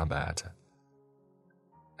him to combat.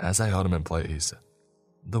 As I held him in place,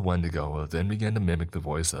 the Wendigo then began to mimic the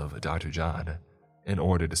voice of Dr. John in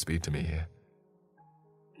order to speak to me.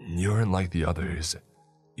 "You aren't like the others.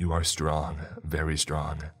 You are strong, very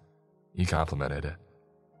strong," he complimented,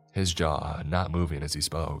 his jaw not moving as he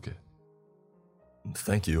spoke.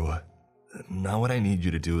 "Thank you. Now what I need you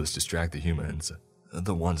to do is distract the humans,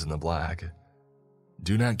 the ones in the black.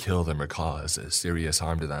 Do not kill them or cause serious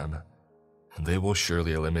harm to them. They will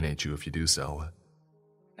surely eliminate you if you do so.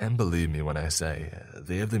 And believe me when I say,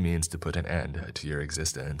 they have the means to put an end to your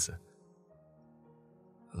existence."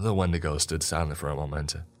 The Wendigo stood silent for a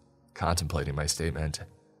moment, contemplating my statement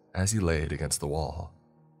as he laid against the wall,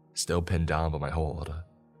 still pinned down by my hold.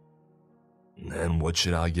 "And what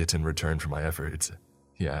should I get in return for my efforts?"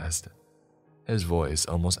 he asked, his voice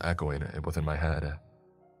almost echoing within my head.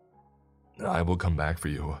 "I will come back for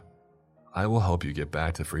you. I will help you get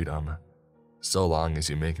back to freedom, so long as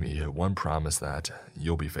you make me one promise that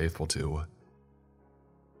you'll be faithful to."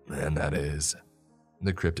 "And that is,"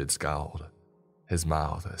 the cryptid scowled, his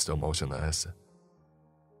mouth still motionless.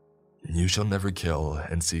 "You shall never kill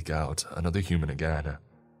and seek out another human again.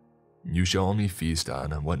 You shall only feast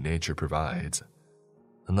on what nature provides.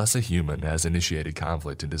 Unless a human has initiated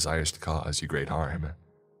conflict and desires to cause you great harm,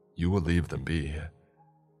 you will leave them be.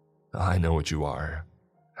 I know what you are,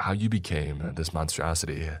 how you became this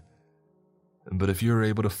monstrosity. But if you are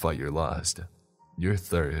able to fight your lust, your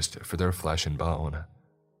thirst for their flesh and bone,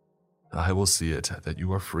 I will see it that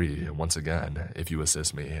you are free once again if you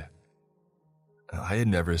assist me." I had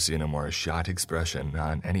never seen a more shocked expression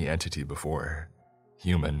on any entity before,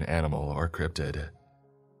 human, animal, or cryptid.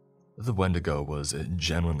 The Wendigo was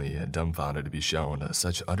genuinely dumbfounded to be shown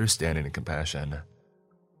such understanding and compassion.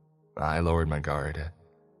 I lowered my guard,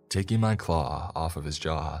 taking my claw off of his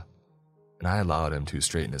jaw, and I allowed him to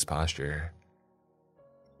straighten his posture.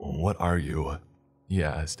 "What are you?" he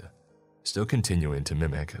asked, still continuing to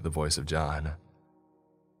mimic the voice of John.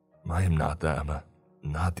 "I am not them,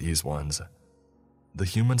 not these ones. The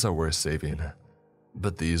humans are worth saving,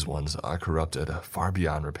 but these ones are corrupted far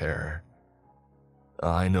beyond repair.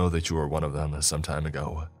 I know that you were one of them some time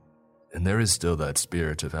ago, and there is still that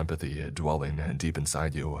spirit of empathy dwelling deep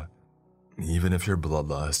inside you, even if your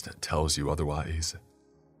bloodlust tells you otherwise."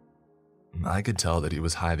 I could tell that he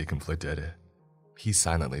was highly conflicted. He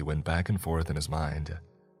silently went back and forth in his mind,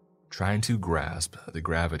 trying to grasp the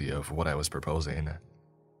gravity of what I was proposing.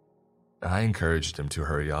 I encouraged him to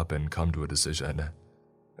hurry up and come to a decision.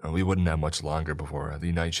 We wouldn't have much longer before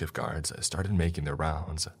the night shift guards started making their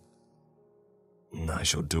rounds. "I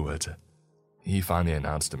shall do it," he finally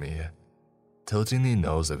announced to me, tilting the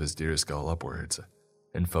nose of his deer skull upwards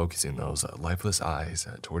and focusing those lifeless eyes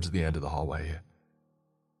towards the end of the hallway.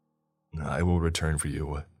 "I will return for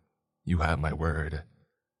you. You have my word,"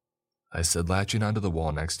 I said, latching onto the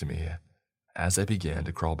wall next to me as I began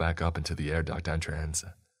to crawl back up into the air duct entrance.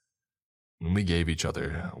 We gave each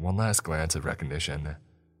other one last glance of recognition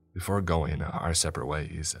before going our separate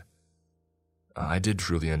ways. I did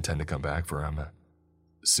truly intend to come back for him,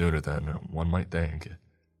 sooner than one might think.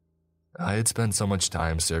 I had spent so much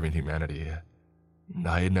time serving humanity.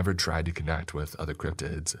 I had never tried to connect with other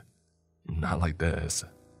cryptids, not like this.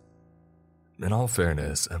 In all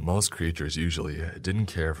fairness, most creatures usually didn't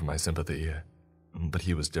care for my sympathy, but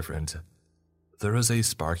he was different. There was a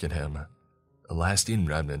spark in him, lasting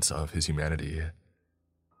remnants of his humanity.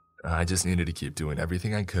 I just needed to keep doing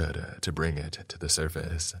everything I could to bring it to the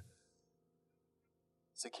surface.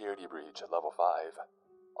 "Security breach at level 5.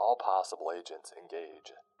 All possible agents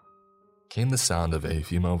engage," came the sound of a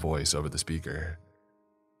female voice over the speaker.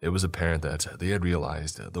 It was apparent that they had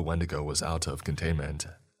realized the Wendigo was out of containment.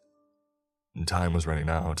 Time was running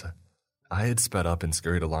out. I had sped up and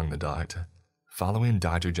scurried along the duct, following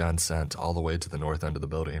Dr. John's scent all the way to the north end of the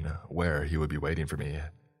building, where he would be waiting for me.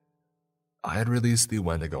 I had released the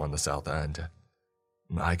Wendigo on the south end.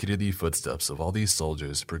 I could hear the footsteps of all these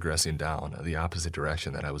soldiers progressing down the opposite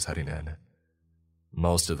direction that I was heading in.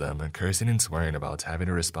 Most of them cursing and swearing about having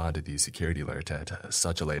to respond to the security alert at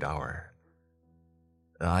such a late hour.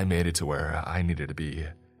 I made it to where I needed to be,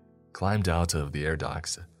 climbed out of the air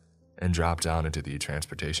docks, and dropped down into the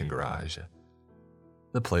transportation garage,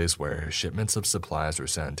 the place where shipments of supplies were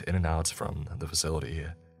sent in and out from the facility.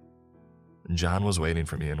 John was waiting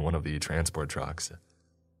for me in one of the transport trucks,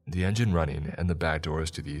 the engine running and the back doors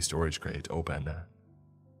to the storage crate open.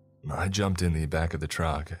 I jumped in the back of the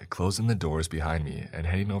truck, closing the doors behind me and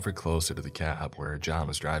heading over closer to the cab where John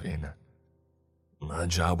was driving. "A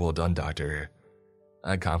job well done, Doctor,"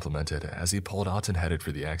 I complimented as he pulled out and headed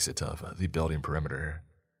for the exit of the building perimeter.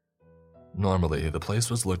 Normally, the place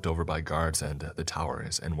was looked over by guards and the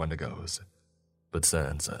towers and Wendigos, but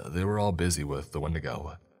since they were all busy with the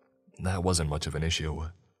Wendigo, that wasn't much of an issue.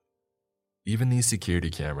 Even these security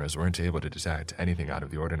cameras weren't able to detect anything out of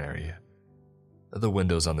the ordinary. The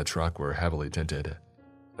windows on the truck were heavily tinted,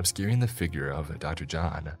 obscuring the figure of Dr.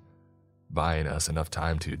 John, buying us enough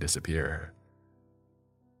time to disappear.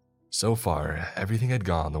 So far, everything had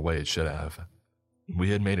gone the way it should have.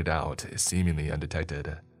 We had made it out, seemingly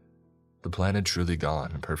undetected. The plan had truly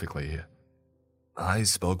gone perfectly. I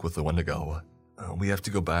spoke with the Wendigo. We have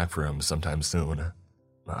to go back for him sometime soon,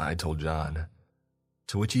 I told John.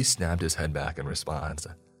 to which he snapped his head back in response,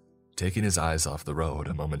 taking his eyes off the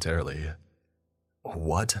road momentarily.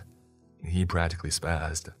 "What?" He practically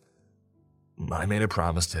spazzed. I made a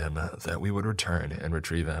promise to him that we would return and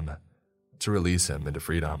retrieve him, to release him into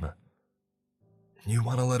freedom. "You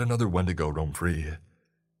want to let another Wendigo roam free?"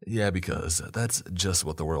 "Yeah, because that's just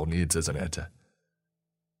what the world needs, isn't it?"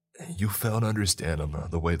 "You fail to understand him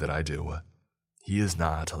the way that I do. He is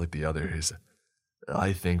not like the others.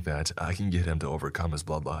 I think that I can get him to overcome his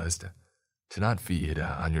bloodlust, to not feed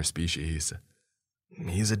on your species.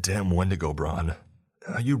 He's a damn Wendigo, Braun.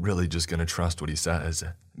 Are you really just gonna trust what he says,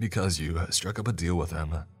 because you struck up a deal with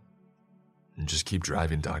him?" "Just keep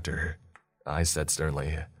driving, Doctor," I said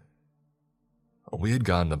sternly. We had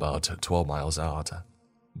gotten about 12 miles out.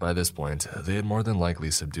 By this point, they had more than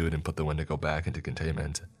likely subdued and put the Wendigo back into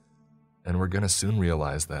containment, and were gonna soon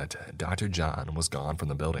realize that Dr. John was gone from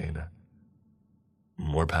the building.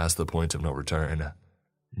 "We're past the point of no return,"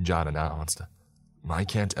 John announced. "I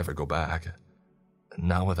can't ever go back.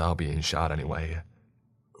 Not without being shot anyway.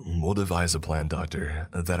 We'll devise a plan, Doctor,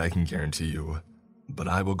 that I can guarantee you, but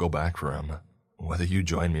I will go back for him, whether you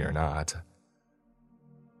join me or not."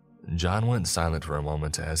 John went silent for a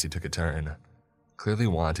moment as he took a turn, clearly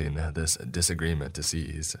wanting this disagreement to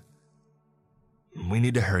cease. "We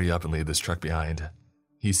need to hurry up and leave this truck behind,"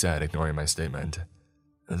 he said, ignoring my statement.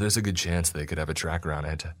 "There's a good chance they could have a tracker on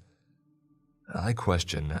it." I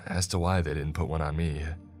questioned as to why they didn't put one on me.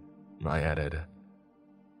 I added,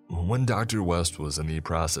 "When Dr. West was in the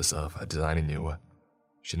process of designing you,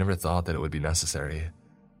 she never thought that it would be necessary.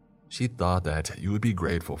 She thought that you would be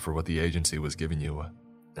grateful for what the agency was giving you,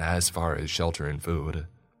 as far as shelter and food.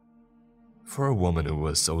 For a woman who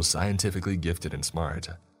was so scientifically gifted and smart,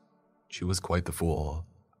 she was quite the fool.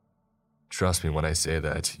 Trust me when I say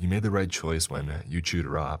that you made the right choice when you chewed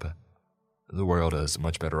her up. The world is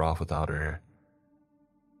much better off without her."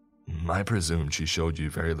 "I presume she showed you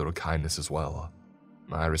very little kindness as well,"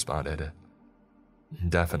 I responded.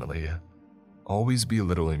 "Definitely. Always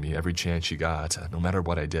belittling me every chance she got, no matter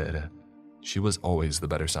what I did. She was always the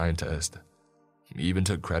better scientist. Even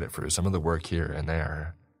took credit for some of the work here and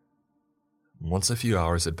there." Once a few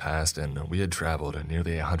hours had passed and we had traveled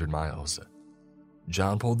nearly 100 miles,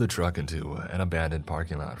 John pulled the truck into an abandoned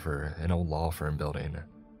parking lot for an old law firm building,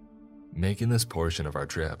 making this portion of our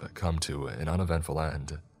trip come to an uneventful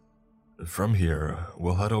end. "From here,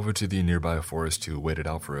 we'll head over to the nearby forest to wait it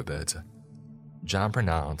out for a bit," John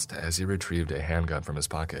pronounced as he retrieved a handgun from his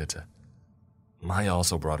pocket. "I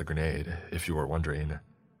also brought a grenade, if you were wondering."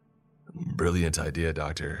 "Brilliant idea,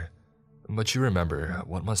 Doctor. But you remember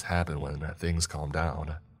what must happen when things calm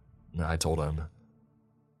down," I told him.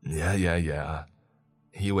 Yeah.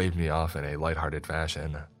 He waved me off in a lighthearted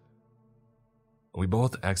fashion. We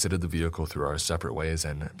both exited the vehicle through our separate ways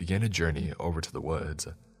and began a journey over to the woods.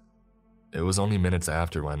 It was only minutes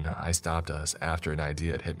after when I stopped us after an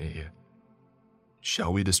idea had hit me.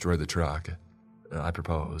 "Shall we destroy the truck?" I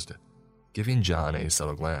proposed, giving John a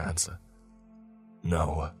subtle glance.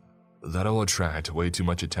 "No. That'll attract way too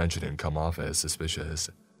much attention and come off as suspicious.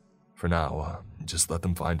 For now, just let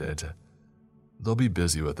them find it. They'll be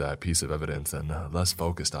busy with that piece of evidence and less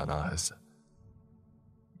focused on us."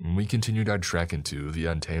 We continued our trek into the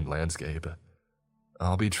untamed landscape.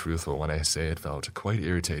 I'll be truthful when I say it felt quite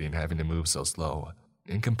irritating having to move so slow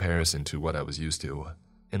in comparison to what I was used to,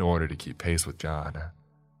 in order to keep pace with John.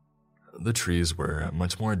 The trees were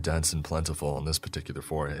much more dense and plentiful in this particular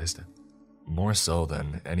forest, more so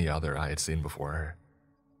than any other I had seen before.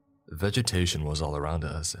 Vegetation was all around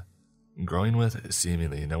us, growing with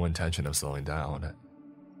seemingly no intention of slowing down.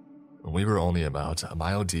 We were only about a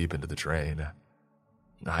mile deep into the terrain.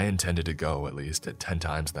 I intended to go at least 10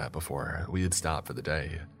 times that before we had stopped for the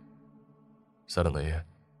day. Suddenly,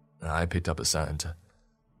 I picked up a scent,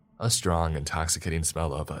 a strong, intoxicating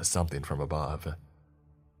smell of something from above.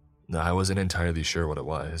 I wasn't entirely sure what it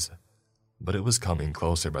was, but it was coming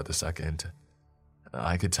closer by the second.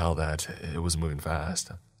 I could tell that it was moving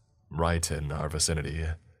fast, right in our vicinity.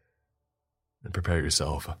 "Prepare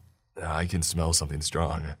yourself. I can smell something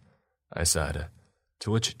strong," I said,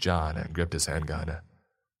 to which John gripped his handgun.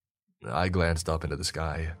 I glanced up into the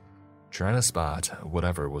sky, trying to spot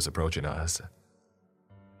whatever was approaching us.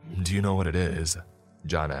 "Do you know what it is?"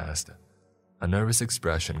 John asked. A nervous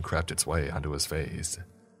expression crept its way onto his face.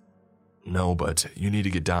 "No, but you need to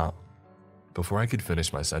get down." Before I could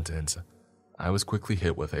finish my sentence, I was quickly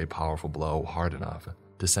hit with a powerful blow hard enough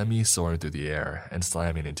to send me soaring through the air and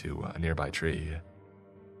slamming into a nearby tree.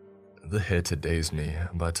 The hit had dazed me,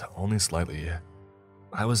 but only slightly.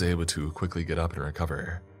 I was able to quickly get up and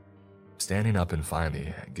recover, standing up and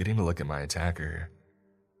finally getting a look at my attacker.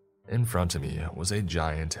 In front of me was a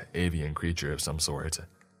giant avian creature of some sort.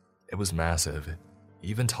 It was massive,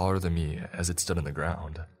 even taller than me as it stood on the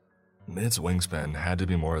ground. Its wingspan had to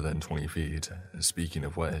be more than 20 feet, speaking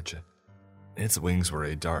of which. Its wings were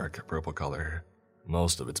a dark purple color,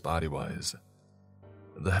 most of its body was.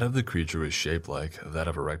 The head of the creature was shaped like that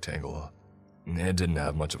of a rectangle. It didn't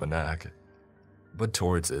have much of a neck, but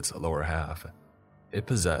towards its lower half, it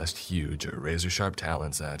possessed huge, razor-sharp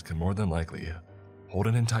talons that could more than likely hold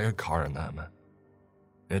an entire car in them.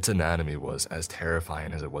 Its anatomy was as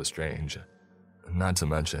terrifying as it was strange, not to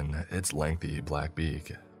mention its lengthy black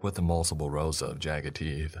beak with multiple rows of jagged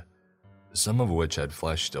teeth, some of which had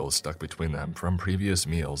flesh still stuck between them from previous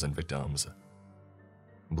meals and victims.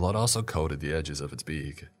 Blood also coated the edges of its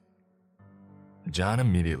beak. John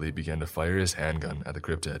immediately began to fire his handgun at the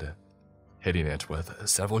cryptid, hitting it with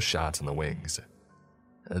several shots in the wings.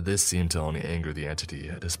 This seemed to only anger the entity,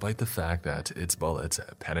 despite the fact that its bullets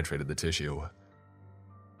penetrated the tissue.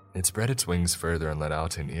 It spread its wings further and let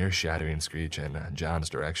out an ear-shattering screech in John's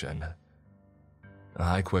direction.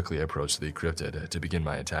 I quickly approached the cryptid to begin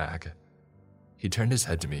my attack. He turned his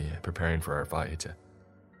head to me, preparing for our fight.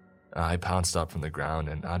 I pounced up from the ground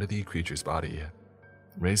and onto the creature's body,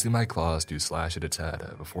 raising my claws to slash at its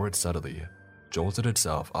head before it suddenly jolted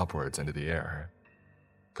itself upwards into the air,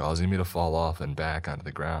 causing me to fall off and back onto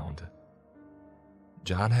the ground.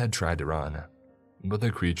 John had tried to run, but the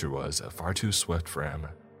creature was far too swift for him,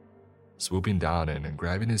 swooping down and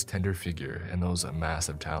grabbing his tender figure in those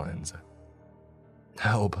massive talons.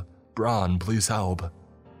 "Help! Braun, please help!"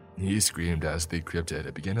 he screamed as the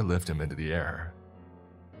cryptid began to lift him into the air,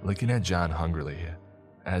 looking at John hungrily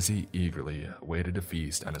as he eagerly waited to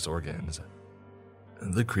feast on his organs.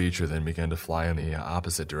 The creature then began to fly in the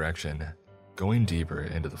opposite direction, going deeper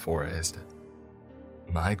into the forest.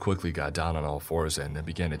 I quickly got down on all fours and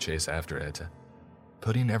began to chase after it,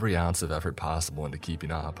 putting every ounce of effort possible into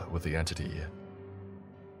keeping up with the entity.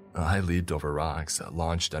 I leaped over rocks,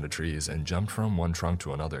 launched onto trees, and jumped from one trunk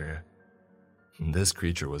to another. This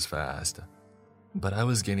creature was fast, but I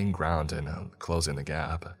was gaining ground and closing the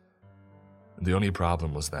gap. The only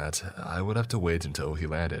problem was that I would have to wait until he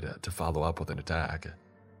landed to follow up with an attack,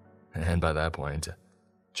 and by that point,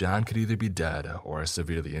 John could either be dead or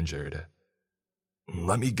severely injured.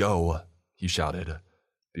 "Let me go," he shouted,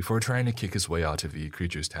 before trying to kick his way out of the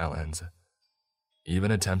creature's talons,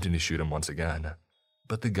 even attempting to shoot him once again,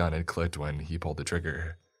 but the gun had clicked when he pulled the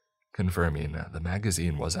trigger, confirming the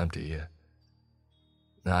magazine was empty.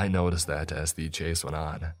 I noticed that as the chase went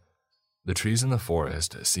on, the trees in the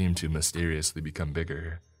forest seemed to mysteriously become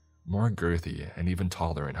bigger, more girthy, and even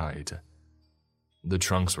taller in height. The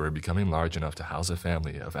trunks were becoming large enough to house a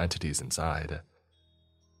family of entities inside.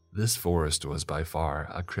 This forest was by far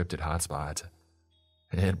a cryptid hotspot.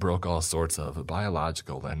 It broke all sorts of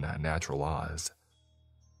biological and natural laws.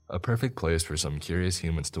 A perfect place for some curious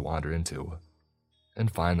humans to wander into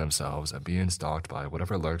and find themselves being stalked by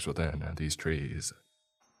whatever lurks within these trees.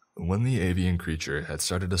 When the avian creature had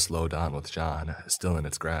started to slow down with John still in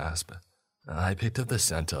its grasp, I picked up the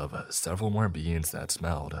scent of several more beings that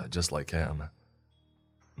smelled just like him.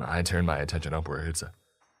 I turned my attention upwards.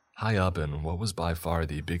 High up in what was by far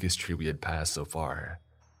the biggest tree we had passed so far,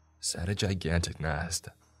 sat a gigantic nest,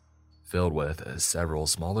 filled with several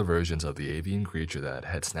smaller versions of the avian creature that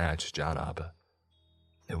had snatched John up.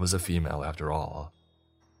 It was a female after all.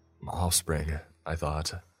 Offspring, I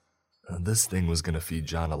thought. This thing was going to feed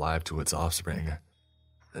John alive to its offspring.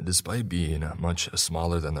 Despite being much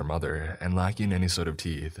smaller than their mother and lacking any sort of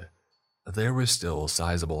teeth, they were still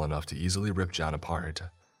sizable enough to easily rip John apart,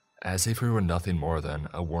 as if he were nothing more than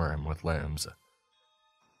a worm with limbs.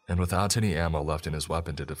 And without any ammo left in his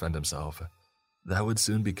weapon to defend himself, that would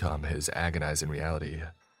soon become his agonizing reality.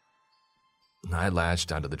 I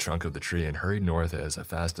latched onto the trunk of the tree and hurried north as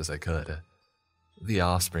fast as I could. The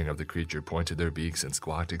offspring of the creature pointed their beaks and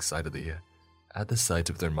squawked excitedly at the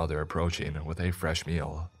sight of their mother approaching with a fresh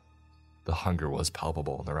meal. The hunger was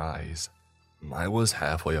palpable in their eyes. I was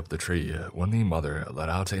halfway up the tree when the mother let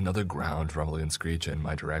out another ground-rumbling screech in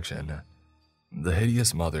my direction. The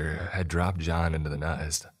hideous mother had dropped John into the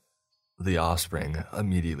nest. The offspring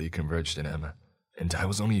immediately converged in him, and I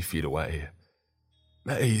was only feet away.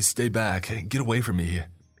 "Hey, stay back, get away from me,"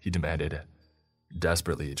 he demanded,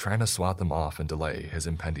 desperately trying to swat them off and delay his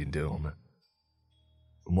impending doom.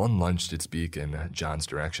 One lunged its beak in John's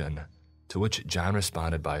direction, to which John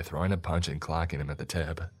responded by throwing a punch and clocking him at the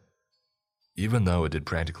tip. Even though it did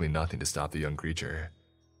practically nothing to stop the young creature,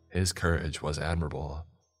 his courage was admirable.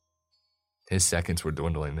 His seconds were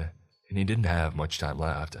dwindling, and he didn't have much time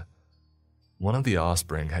left. One of the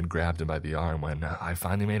offspring had grabbed him by the arm when I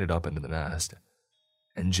finally made it up into the nest,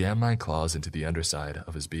 and jammed my claws into the underside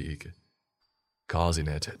of his beak, causing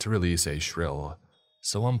it to release a shrill,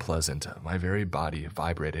 so unpleasant my very body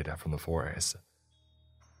vibrated from the force.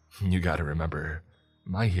 You gotta remember,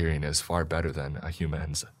 my hearing is far better than a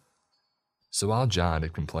human's. So while John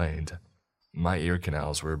had complained, my ear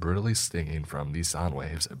canals were brutally stinging from these sound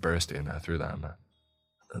waves bursting through them.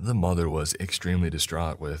 The mother was extremely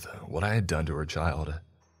distraught with what I had done to her child.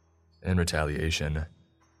 In retaliation,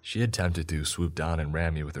 she attempted to swoop down and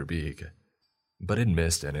ram me with her beak, but it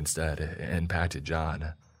missed and instead impacted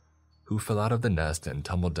John, who fell out of the nest and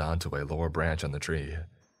tumbled down to a lower branch on the tree,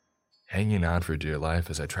 hanging on for dear life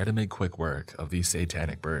as I tried to make quick work of these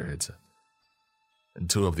satanic birds.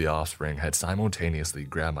 Two of the offspring had simultaneously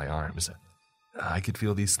grabbed my arms. I could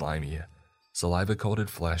feel the slimy, saliva-coated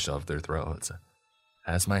flesh of their throats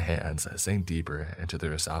as my hands sank deeper into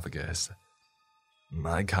their esophagus.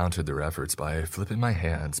 I countered their efforts by flipping my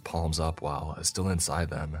hands palms up while still inside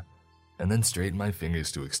them, and then straightened my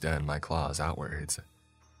fingers to extend my claws outwards.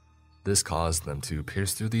 This caused them to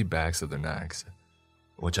pierce through the backs of their necks,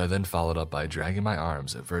 which I then followed up by dragging my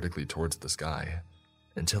arms vertically towards the sky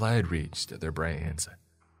until I had reached their brains,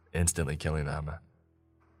 instantly killing them.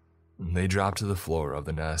 They dropped to the floor of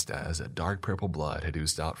the nest as dark purple blood had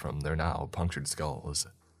oozed out from their now punctured skulls,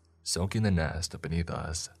 soaking the nest beneath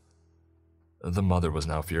us. The mother was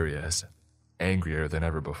now furious, angrier than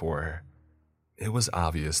ever before. It was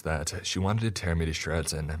obvious that she wanted to tear me to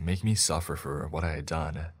shreds and make me suffer for what I had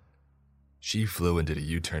done. She flew and did a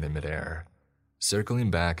U-turn in midair, circling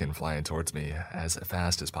back and flying towards me as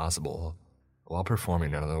fast as possible, while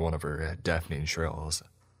performing another one of her deafening shrills.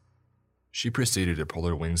 She proceeded to pull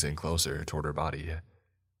her wings in closer toward her body,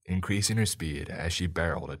 increasing her speed as she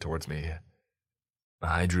barreled towards me.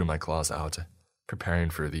 I drew my claws out, preparing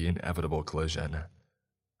for the inevitable collision.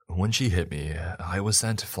 When she hit me, I was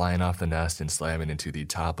sent flying off the nest and slamming into the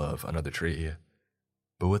top of another tree.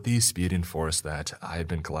 But with the speed and force that I had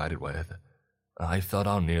been collided with, I fell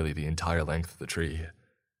down nearly the entire length of the tree,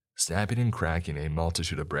 snapping and cracking a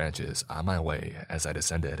multitude of branches on my way as I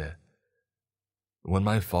descended. When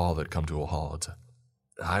my fall had come to a halt,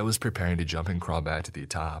 I was preparing to jump and crawl back to the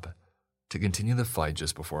top to continue the fight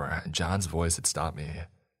just before John's voice had stopped me.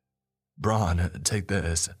 "Braun, take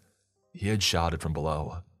this," he had shouted from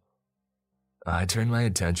below. I turned my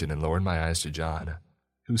attention and lowered my eyes to John,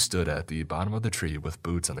 who stood at the bottom of the tree with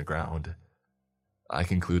boots on the ground. I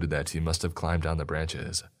concluded that he must have climbed down the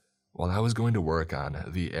branches while I was going to work on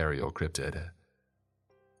the aerial cryptid.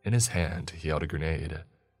 In his hand, he held a grenade,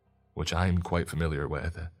 which I am quite familiar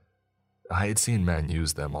with. I had seen men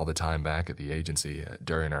use them all the time back at the agency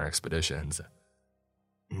during our expeditions.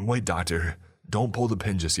 "Wait, Doctor, don't pull the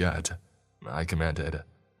pin just yet," I commanded,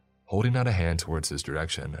 holding out a hand towards his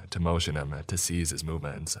direction to motion him to seize his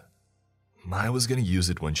movements. I was going to use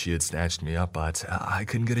it when she had snatched me up, but I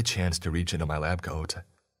couldn't get a chance to reach into my lab coat.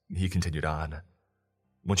 He continued on.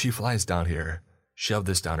 "When she flies down here, shove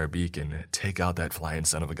this down her beak and take out that flying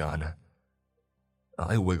son of a gun."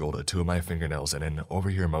 I wiggled two of my fingernails in an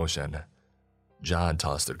overhear motion. John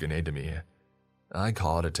tossed the grenade to me. I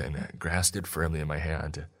caught it and grasped it firmly in my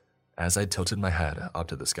hand as I tilted my head up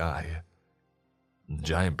to the sky. The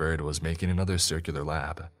giant bird was making another circular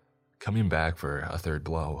lap, coming back for a third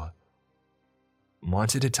blow.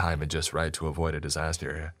 Wanted to time it just right to avoid a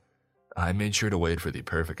disaster, I made sure to wait for the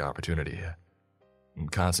perfect opportunity,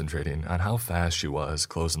 concentrating on how fast she was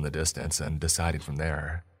closing the distance and deciding from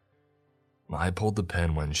there. I pulled the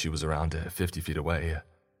pin when she was around 50 feet away.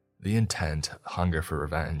 The intent, hunger for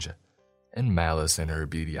revenge, and malice in her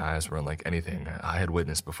beady eyes were unlike anything I had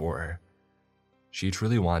witnessed before. She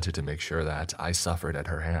truly wanted to make sure that I suffered at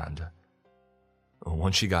her hand.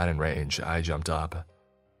 Once she got in range, I jumped up,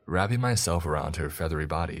 wrapping myself around her feathery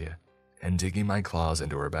body and digging my claws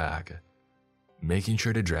into her back, making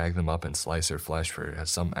sure to drag them up and slice her flesh for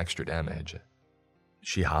some extra damage.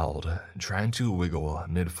 She howled, trying to wiggle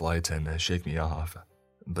mid-flight and shake me off,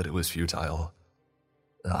 but it was futile.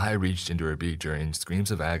 I reached into her beak during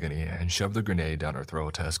screams of agony and shoved the grenade down her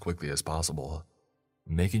throat as quickly as possible,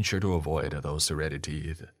 making sure to avoid those serrated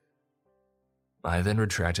teeth. I then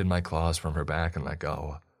retracted my claws from her back and let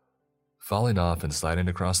go, falling off and sliding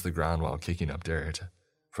across the ground while kicking up dirt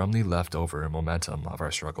from the leftover momentum of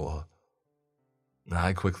our struggle.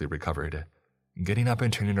 I quickly recovered, getting up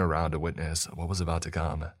and turning around to witness what was about to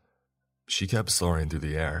come. She kept soaring through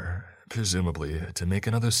the air, presumably to make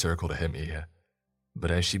another circle to hit me, but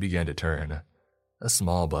as she began to turn, a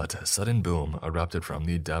small but sudden boom erupted from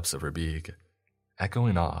the depths of her beak,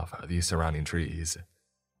 echoing off the surrounding trees.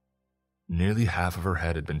 Nearly half of her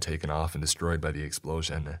head had been taken off and destroyed by the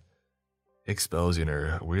explosion, exposing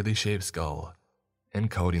her weirdly shaped skull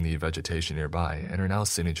encoding the vegetation nearby in her now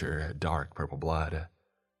signature dark purple blood.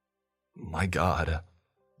 "My God,"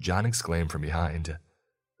 John exclaimed from behind.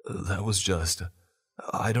 "That was just...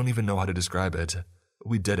 I don't even know how to describe it.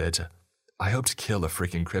 We did it. I hope to kill a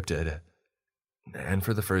freaking cryptid." And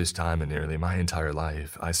for the first time in nearly my entire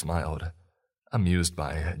life, I smiled, amused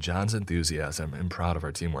by John's enthusiasm and proud of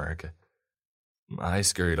our teamwork. I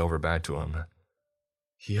scurried over back to him.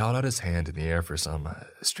 He held out his hand in the air for some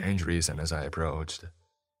strange reason as I approached.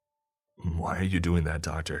 "Why are you doing that,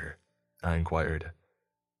 Doctor?" I inquired.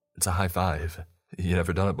 "It's a high five. You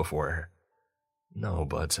never done it before." "No,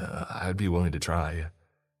 but I'd be willing to try."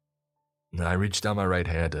 I reached out my right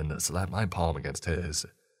hand and slapped my palm against his,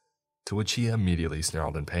 to which he immediately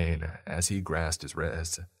snarled in pain as he grasped his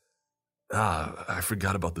wrist. I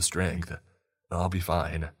forgot about the strength. I'll be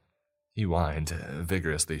fine," he whined,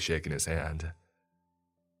 vigorously shaking his hand.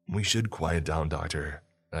 "We should quiet down, Doctor,"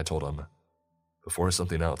 I told him, "before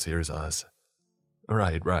something else hears us."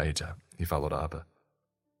 Right, he followed up.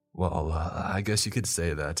 "Well, I guess you could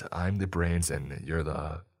say that I'm the brains and you're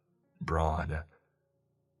the brawn."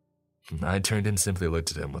 I turned and simply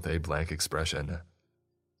looked at him with a blank expression.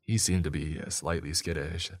 He seemed to be slightly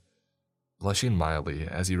skittish, blushing mildly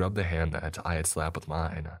as he rubbed the hand that I had slapped with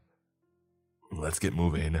mine. "Let's get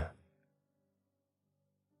moving."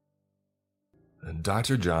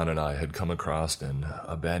 Dr. John and I had come across an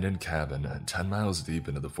abandoned cabin 10 miles deep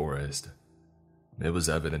into the forest. It was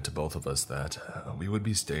evident to both of us that we would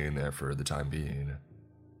be staying there for the time being.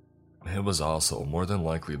 It was also more than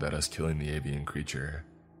likely that us killing the avian creature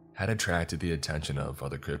had attracted the attention of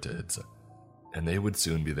other cryptids, and they would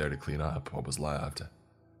soon be there to clean up what was left.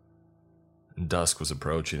 Dusk was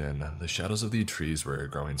approaching and the shadows of the trees were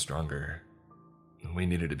growing stronger. We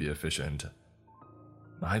needed to be efficient.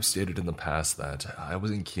 I've stated in the past that I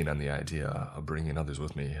wasn't keen on the idea of bringing others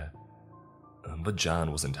with me, but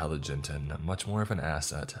John was intelligent and much more of an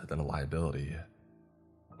asset than a liability.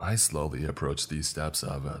 I slowly approached the steps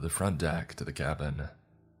of the front deck to the cabin,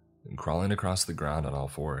 crawling across the ground on all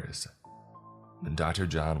fours. Dr.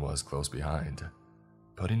 John was close behind,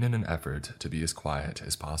 putting in an effort to be as quiet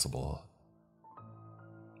as possible.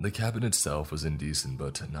 The cabin itself was in decent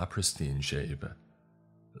but not pristine shape.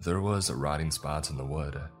 There was rotting spots in the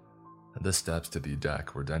wood. The steps to the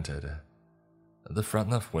deck were dented. The front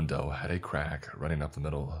left window had a crack running up the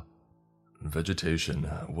middle. Vegetation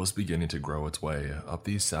was beginning to grow its way up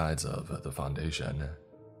the sides of the foundation.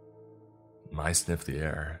 I sniffed the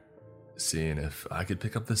air, seeing if I could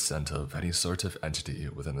pick up the scent of any sort of entity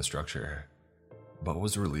within the structure, but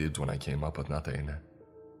was relieved when I came up with nothing.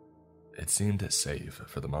 It seemed safe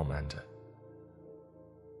for the moment.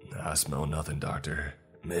 "I smell nothing, Doctor.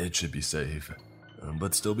 It should be safe,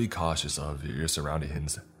 but still be cautious of your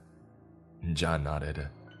surroundings." John nodded,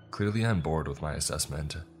 clearly on board with my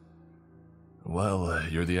assessment. "Well,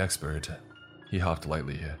 you're the expert," he huffed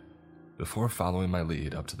lightly, before following my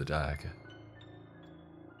lead up to the deck.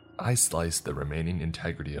 I sliced the remaining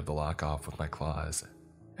integrity of the lock off with my claws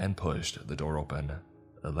and pushed the door open,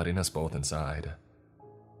 letting us both inside.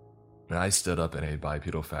 I stood up in a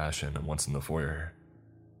bipedal fashion once in the foyer,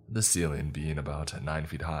 the ceiling being about 9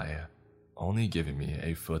 feet high, only giving me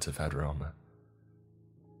a foot of headroom.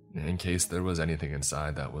 In case there was anything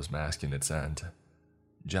inside that was masking its scent,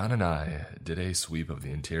 John and I did a sweep of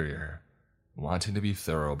the interior, wanting to be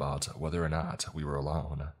thorough about whether or not we were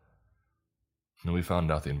alone. We found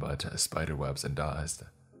nothing but spiderwebs and dust,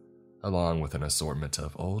 along with an assortment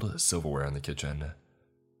of old silverware in the kitchen,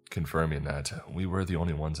 confirming that we were the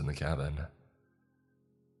only ones in the cabin.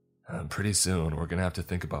 "Pretty soon we're gonna have to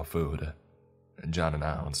think about food," John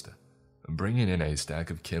announced, bringing in a stack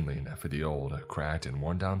of kindling for the old, cracked and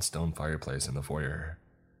worn-down stone fireplace in the foyer.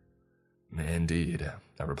 "Indeed,"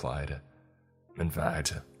 I replied. "In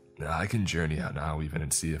fact, I can journey out now even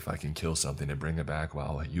and see if I can kill something and bring it back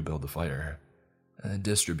while you build the fire. A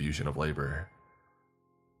distribution of labor."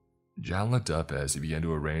 John looked up as he began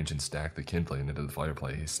to arrange and stack the kindling into the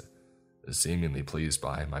fireplace, seemingly pleased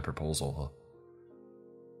by my proposal.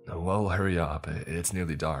 "Well, hurry up, it's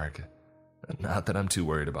nearly dark. Not that I'm too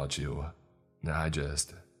worried about you.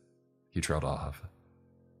 He trailed off.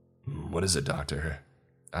 "What is it, Doctor?"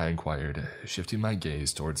 I inquired, shifting my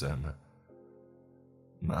gaze towards him.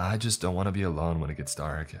 "I just don't want to be alone when it gets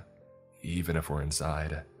dark, even if we're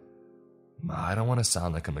inside. I don't want to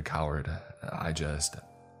sound like I'm a coward. I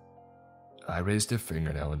raised a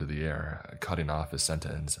fingernail into the air, cutting off his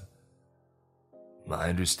sentence. "I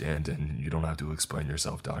understand, and you don't have to explain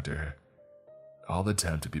yourself, Doctor. I'll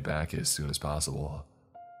attempt to be back as soon as possible.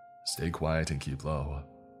 Stay quiet and keep low.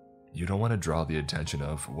 You don't want to draw the attention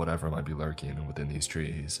of whatever might be lurking within these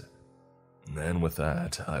trees." And with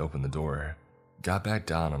that, I opened the door, got back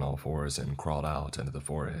down on all fours, and crawled out into the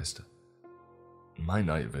forest. My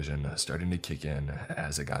night vision starting to kick in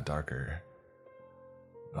as it got darker.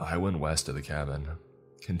 I went west of the cabin,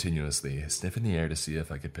 continuously sniffing the air to see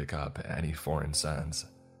if I could pick up any foreign scents,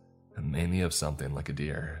 mainly of something like a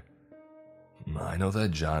deer. I know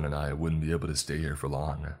that John and I wouldn't be able to stay here for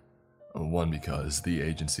long. One, because the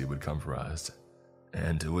agency would come for us,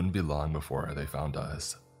 and it wouldn't be long before they found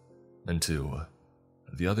us. And two,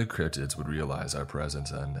 the other cryptids would realize our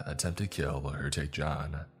presence and attempt to kill or take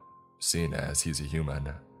John, seeing as he's a human.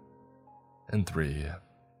 And three,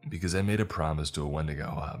 because I made a promise to a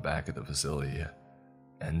Wendigo back at the facility,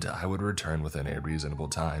 and I would return within a reasonable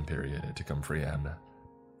time period to come free him,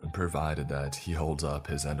 provided that he holds up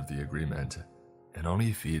his end of the agreement and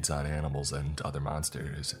only feeds on animals and other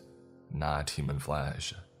monsters, not human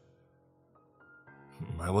flesh.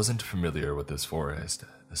 I wasn't familiar with this forest,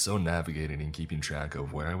 so navigating and keeping track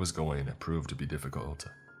of where I was going proved to be difficult.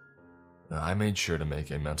 I made sure to make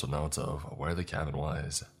a mental note of where the cabin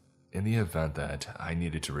was, in the event that I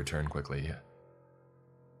needed to return quickly.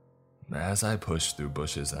 As I pushed through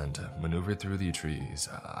bushes and maneuvered through the trees,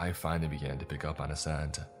 I finally began to pick up on a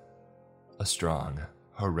scent. A strong,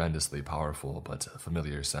 horrendously powerful but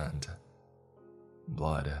familiar scent.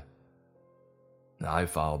 Blood. I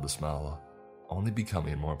followed the smell, only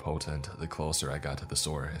becoming more potent the closer I got to the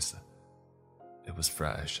source. It was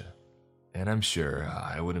fresh, and I'm sure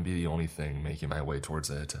I wouldn't be the only thing making my way towards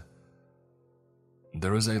it.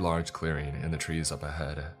 There was a large clearing in the trees up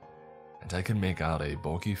ahead, and I could make out a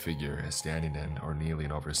bulky figure standing in or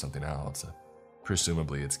kneeling over something else,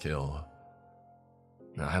 presumably its kill.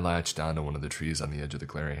 I latched onto one of the trees on the edge of the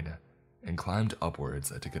clearing and climbed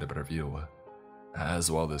upwards to get a better view,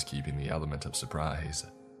 as well as keeping the element of surprise.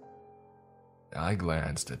 I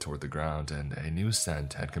glanced toward the ground, and a new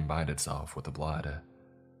scent had combined itself with the blood.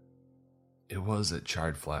 It was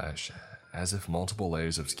charred flesh, as if multiple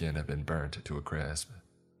layers of skin had been burnt to a crisp.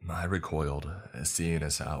 I recoiled, seeing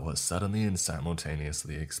as how suddenly and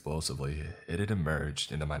simultaneously explosively it had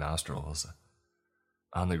emerged into my nostrils.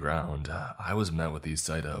 On the ground, I was met with the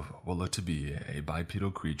sight of what looked to be a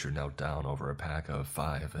bipedal creature knelt down over a pack of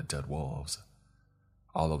 5 dead wolves,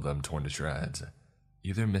 all of them torn to shreds,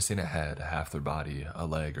 either missing a head, half their body, a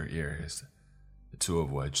leg, or ears, 2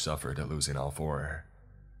 of which suffered at losing all 4.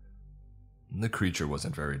 The creature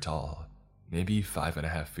wasn't very tall, maybe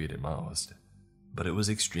 5.5 feet at most, but it was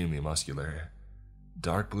extremely muscular,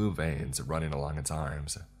 dark blue veins running along its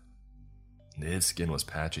arms. Its skin was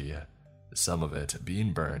patchy, some of it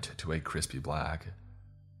being burnt to a crispy black,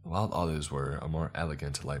 while others were a more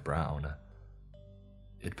elegant light brown.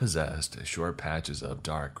 It possessed short patches of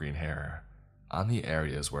dark green hair on the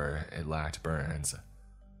areas where it lacked burns.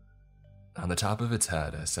 On the top of its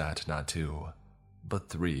head sat not 2, but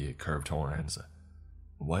 3 curved horns,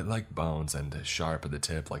 white like bones and sharp at the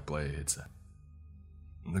tip like blades.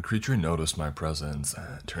 The creature noticed my presence,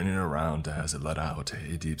 turning around as it let out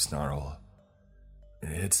a deep snarl.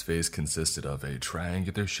 Its face consisted of a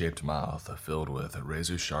triangular-shaped mouth filled with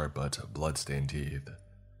razor-sharp but blood-stained teeth,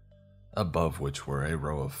 above which were a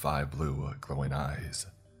row of 5 blue, glowing eyes,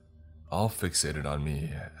 all fixated on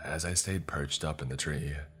me as I stayed perched up in the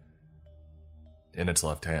tree. In its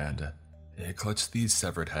left hand, it clutched the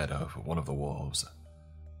severed head of one of the wolves,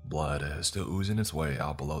 blood still oozing its way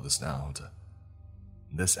out below the snout.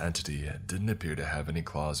 This entity didn't appear to have any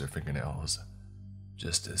claws or fingernails,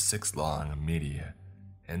 just 6 long, meaty,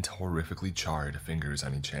 and horrifically charred fingers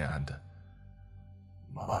on each hand.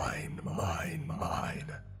 "Mine, mine,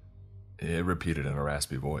 mine," it repeated in a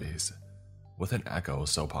raspy voice, with an echo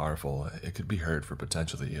so powerful it could be heard for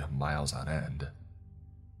potentially miles on end.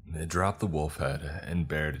 It dropped the wolf head and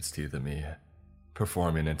bared its teeth at me,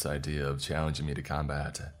 performing its idea of challenging me to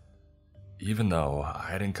combat. Even though I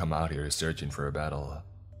hadn't come out here searching for a battle,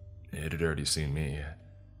 it had already seen me.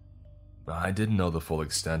 I didn't know the full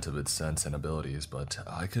extent of its sense and abilities, but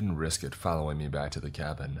I couldn't risk it following me back to the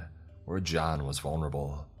cabin, where John was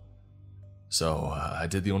vulnerable. So I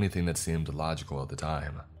did the only thing that seemed logical at the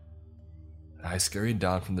time. I scurried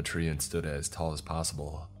down from the tree and stood as tall as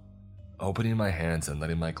possible, opening my hands and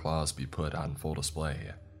letting my claws be put on full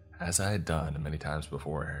display, as I had done many times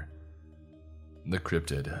before. The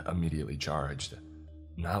cryptid immediately charged,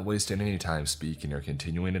 not wasting any time speaking or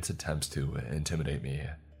continuing its attempts to intimidate me.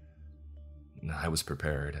 I was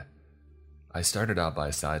prepared. I started out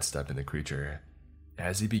by sidestepping the creature,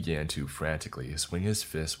 as he began to frantically swing his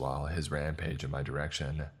fist while his rampage in my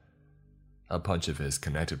direction. A punch of his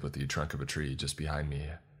connected with the trunk of a tree just behind me,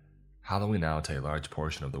 hollowing out a large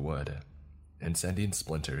portion of the wood, and sending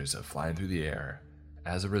splinters flying through the air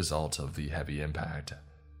as a result of the heavy impact.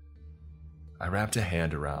 I wrapped a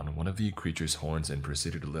hand around one of the creature's horns and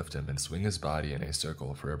proceeded to lift him and swing his body in a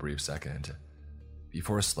circle for a brief second,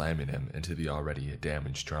 before slamming him into the already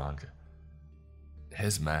damaged trunk.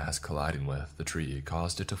 His mass colliding with the tree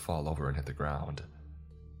caused it to fall over and hit the ground,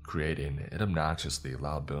 creating an obnoxiously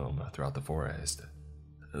loud boom throughout the forest.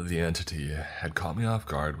 The entity had caught me off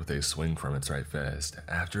guard with a swing from its right fist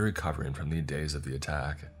after recovering from the daze of the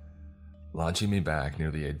attack, launching me back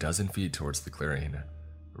nearly a dozen feet towards the clearing,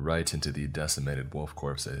 right into the decimated wolf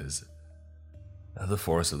corpses. The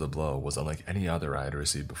force of the blow was unlike any other I had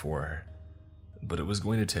received before, but it was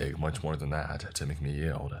going to take much more than that to make me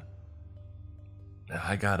yield.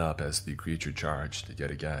 I got up as the creature charged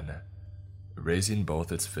yet again, raising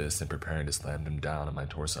both its fists and preparing to slam them down on my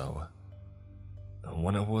torso.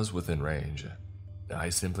 When it was within range, I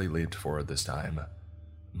simply leaped forward this time,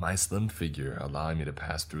 my slim figure allowing me to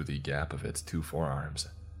pass through the gap of its two forearms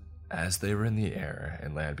as they were in the air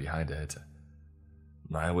and land behind it.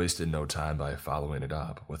 I wasted no time by following it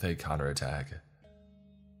up with a counterattack.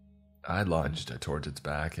 I lunged towards its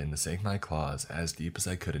back and sank my claws as deep as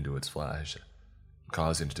I could into its flesh,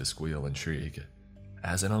 causing it to squeal and shriek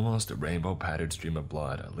as an almost rainbow-patterned stream of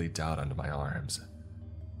blood leaked out onto my arms.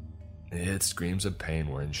 Its screams of pain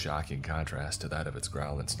were in shocking contrast to that of its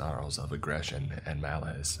growling snarls of aggression and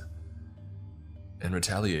malice. In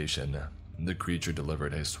retaliation, the creature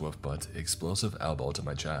delivered a swift but explosive elbow to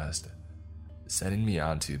my chest, sending me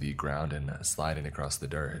onto the ground and sliding across the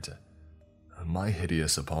dirt. My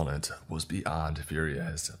hideous opponent was beyond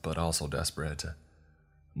furious, but also desperate.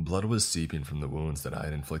 Blood was seeping from the wounds that I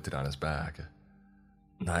had inflicted on his back.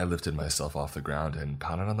 I lifted myself off the ground and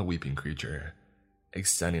pounded on the weeping creature,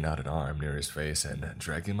 extending out an arm near his face and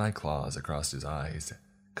dragging my claws across his eyes,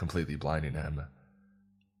 completely blinding him.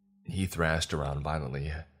 He thrashed around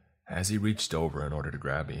violently as he reached over in order to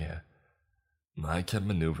grab me. I kept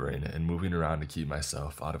maneuvering and moving around to keep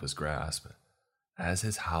myself out of his grasp, as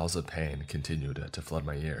his howls of pain continued to flood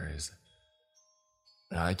my ears.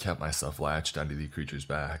 I kept myself latched onto the creature's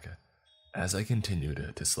back as I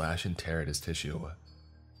continued to slash and tear at his tissue.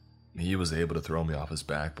 He was able to throw me off his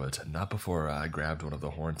back, but not before I grabbed one of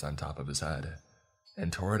the horns on top of his head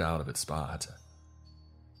and tore it out of its spot.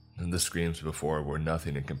 The screams before were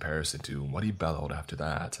nothing in comparison to what he bellowed after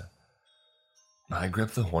that. I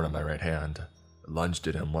gripped the horn in my right hand, lunged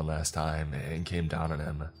at him one last time, and came down on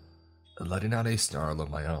him, letting out a snarl of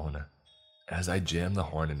my own as I jammed the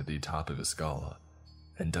horn into the top of his skull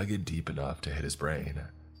and dug it deep enough to hit his brain.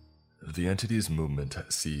 The entity's movement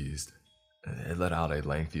ceased. It let out a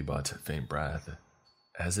lengthy but faint breath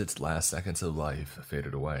as its last seconds of life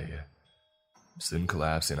faded away, soon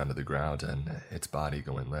collapsing onto the ground and its body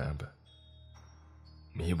going limp.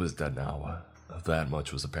 He was dead now, that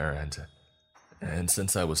much was apparent, and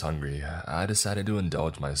since I was hungry, I decided to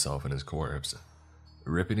indulge myself in his corpse,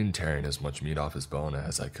 ripping and tearing as much meat off his bone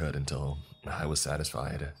as I could until I was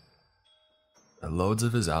satisfied. Loads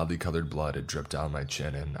of his oddly colored blood had dripped down my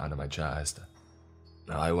chin and onto my chest.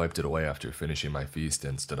 I wiped it away after finishing my feast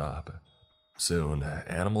and stood up. Soon,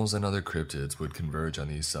 animals and other cryptids would converge on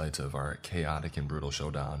the site of our chaotic and brutal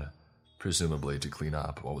showdown, presumably to clean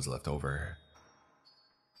up what was left over.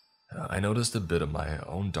 I noticed a bit of my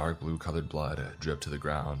own dark blue colored blood drip to the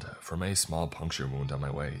ground from a small puncture wound on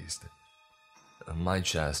my waist. My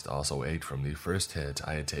chest also ached from the first hit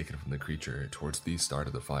I had taken from the creature towards the start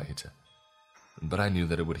of the fight, but I knew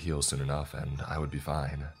that it would heal soon enough and I would be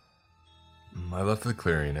fine. I left the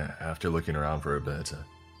clearing after looking around for a bit,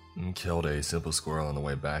 and killed a simple squirrel on the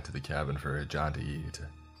way back to the cabin for John to eat.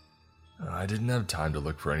 I didn't have time to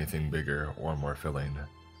look for anything bigger or more filling,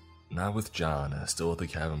 not with John still at the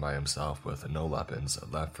cabin by himself with no weapons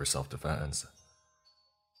left for self-defense.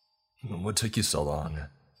 "What took you so long?"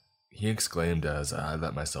 he exclaimed as I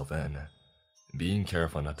let myself in, being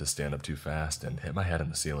careful not to stand up too fast and hit my head on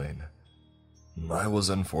the ceiling. "I was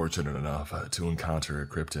unfortunate enough to encounter a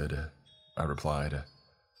cryptid," I replied.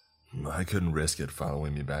 "I couldn't risk it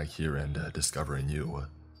following me back here and discovering you."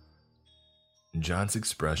 John's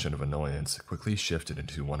expression of annoyance quickly shifted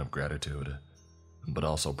into one of gratitude, but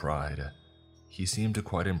also pride. He seemed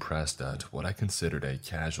quite impressed at what I considered a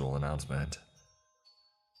casual announcement.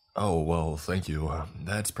 "Oh, well, thank you.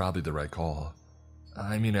 That's probably the right call.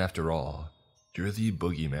 I mean, after all, you're the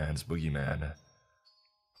boogeyman's boogeyman."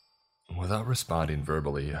 Without responding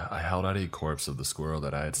verbally, I held out a corpse of the squirrel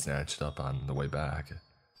that I had snatched up on the way back.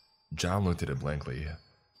 John looked at it blankly,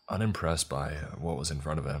 unimpressed by what was in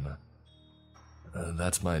front of him.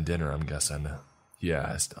 "That's my dinner, I'm guessing?" he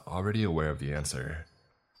asked, already aware of the answer.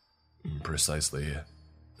 "Precisely,"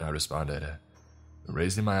 I responded.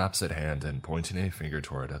 raising my opposite hand and pointing a finger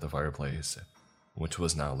toward the fireplace, which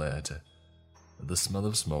was now lit, the smell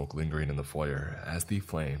of smoke lingering in the foyer as the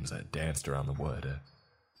flames danced around the wood.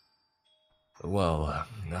 "Well,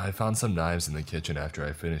 I found some knives in the kitchen after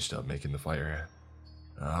I finished up making the fire.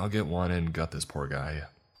 I'll get one and gut this poor guy,"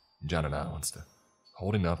 John announced,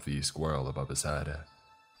 holding up the squirrel above his head.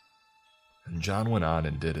 John went on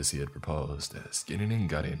and did as he had proposed, skinning and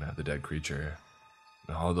gutting the dead creature,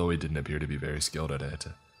 although he didn't appear to be very skilled at it.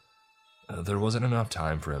 There wasn't enough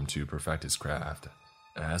time for him to perfect his craft,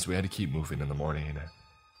 as we had to keep moving in the morning.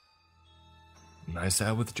 I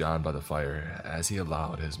sat with John by the fire as he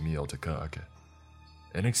allowed his meal to cook.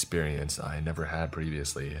 An experience I never had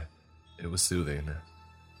previously. It was soothing.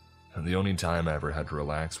 The only time I ever had to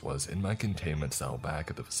relax was in my containment cell back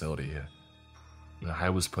at the facility. I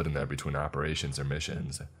was put in there between operations or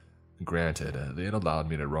missions. Granted, they had allowed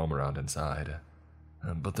me to roam around inside,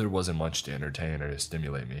 but there wasn't much to entertain or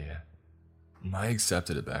stimulate me. I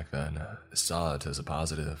accepted it back then, saw it as a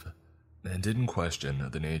positive, and didn't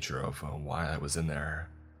question the nature of why I was in there.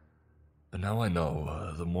 But now I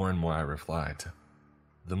know, the more and more I reflect,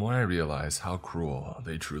 the more I realize how cruel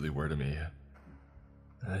they truly were to me.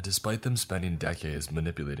 Despite them spending decades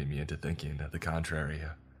manipulating me into thinking the contrary.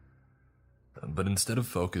 But instead of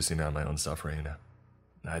focusing on my own suffering,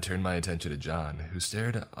 I turned my attention to John, who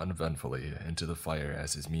stared uneventfully into the fire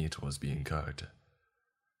as his meat was being cooked.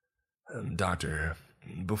 "Doctor,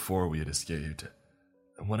 before we had escaped,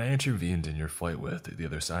 when I intervened in your fight with the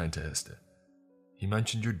other scientist, he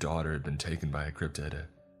mentioned your daughter had been taken by a cryptid,"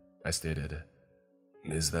 I stated.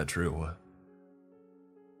 "Is that true?"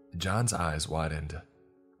 John's eyes widened,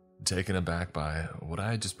 taken aback by what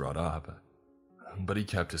I had just brought up, but he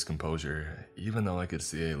kept his composure, even though I could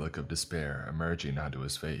see a look of despair emerging onto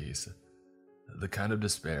his face, the kind of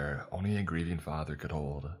despair only a grieving father could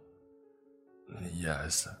hold.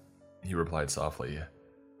 "Yes," he replied softly.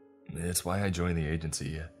 "It's why I joined the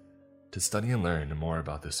agency, to study and learn more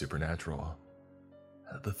about the supernatural.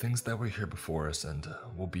 The things that were here before us and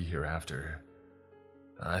will be here after.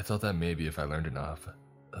 I thought that maybe if I learned enough,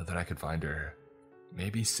 that I could find her,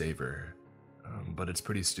 maybe save her, but it's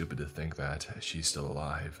pretty stupid to think that she's still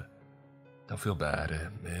alive. Don't feel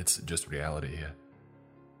bad, it's just reality."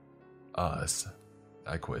 "Us?"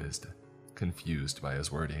 I quizzed, confused by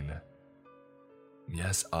his wording.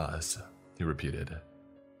 "Yes, us," he repeated.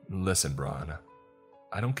 "Listen, Braun,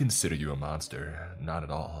 I don't consider you a monster, not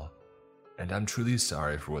at all, and I'm truly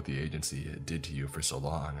sorry for what the agency did to you for so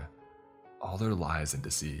long. All their lies and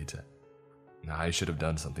deceit. I should have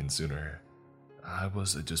done something sooner. I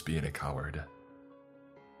was just being a coward."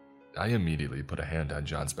 I immediately put a hand on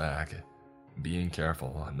John's back, being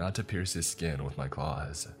careful not to pierce his skin with my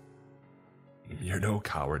claws. "You're no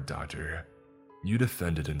coward, Doctor. You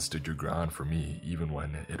defended and stood your ground for me even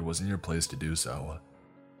when it wasn't your place to do so.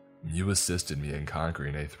 You assisted me in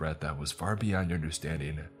conquering a threat that was far beyond your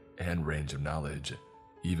understanding and range of knowledge,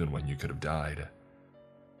 even when you could have died.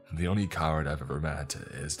 The only coward I've ever met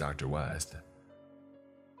is Dr. West."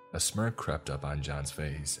 A smirk crept up on John's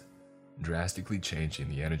face, drastically changing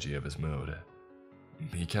the energy of his mood.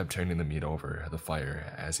 He kept turning the meat over the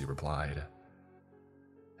fire as he replied.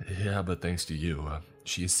 "Yeah, but thanks to you,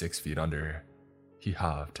 she's 6 feet under." He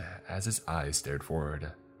huffed as his eyes stared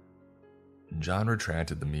forward. John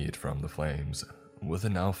retracted the meat from the flames. With it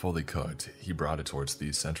now fully cooked, he brought it towards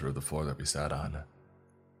the center of the floor that we sat on,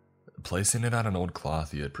 placing it on an old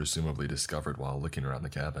cloth he had presumably discovered while looking around the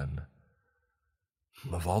cabin.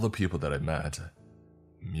 "Of all the people that I've met,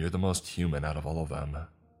 you're the most human out of all of them,"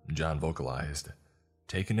 John vocalized,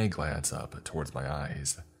 taking a glance up towards my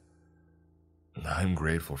eyes. "I'm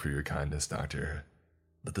grateful for your kindness, Doctor,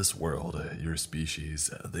 but this world, your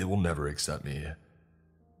species, they will never accept me.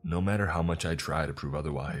 No matter how much I try to prove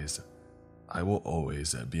otherwise, I will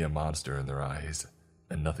always be a monster in their eyes,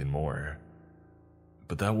 and nothing more.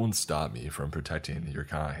 But that won't stop me from protecting your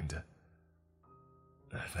kind."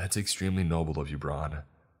 "That's extremely noble of you, Braun.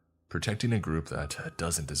 Protecting a group that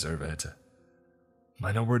doesn't deserve it.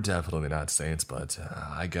 I know we're definitely not saints, but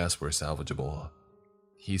I guess we're salvageable,"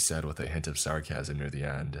 he said with a hint of sarcasm near the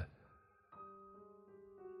end.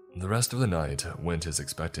 The rest of the night went as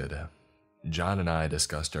expected. John and I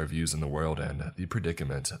discussed our views on the world and the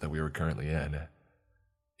predicament that we were currently in.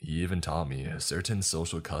 He even taught me certain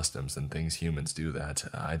social customs and things humans do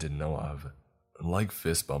that I didn't know of, like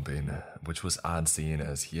fist bumping, which was odd seeing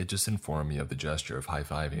as he had just informed me of the gesture of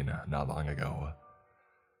high-fiving not long ago.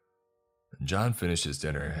 John finished his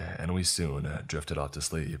dinner and we soon drifted off to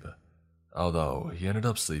sleep, although he ended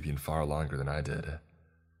up sleeping far longer than I did.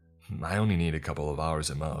 I only need a couple of hours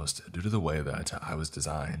at most due to the way that I was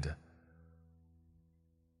designed.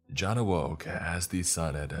 John awoke as the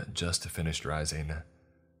sun had just finished rising.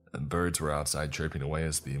 Birds were outside chirping away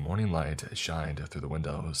as the morning light shined through the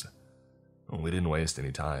windows. We didn't waste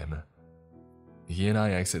any time. He and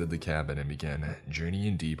I exited the cabin and began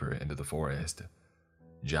journeying deeper into the forest,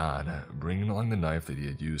 John bringing along the knife that he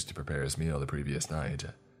had used to prepare his meal the previous night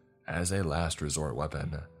as a last resort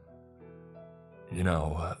weapon. You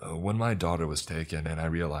know, when my daughter was taken and I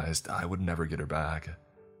realized I would never get her back,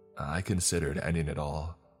 I considered ending it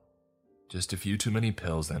all. Just a few too many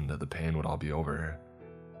pills and the pain would all be over.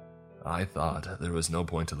 I thought there was no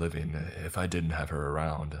point to living if I didn't have her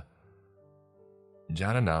around.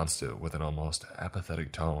 John announced it with an almost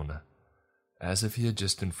apathetic tone, as if he had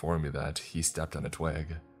just informed me that he stepped on a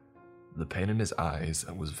twig. The pain in his eyes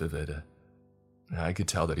was vivid. I could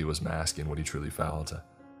tell that he was masking what he truly felt.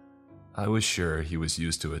 I was sure he was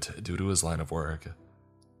used to it due to his line of work,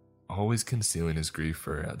 always concealing his grief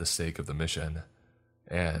for the sake of the mission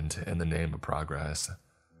and in the name of progress.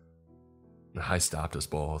 I stopped us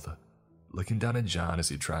both, looking down at John as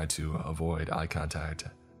he tried to avoid eye contact.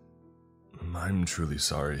 I'm truly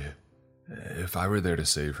sorry. If I were there to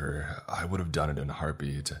save her, I would have done it in a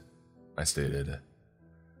heartbeat, I stated.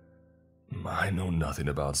 I know nothing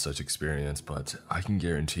about such experience, but I can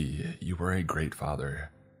guarantee you were a great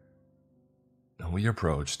father. We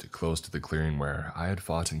approached close to the clearing where I had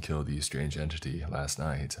fought and killed the strange entity last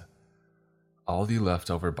night. All the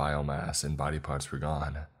leftover biomass and body parts were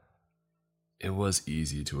gone. It was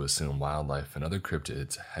easy to assume wildlife and other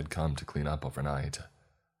cryptids had come to clean up overnight,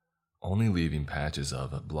 only leaving patches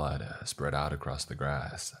of blood spread out across the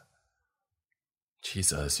grass.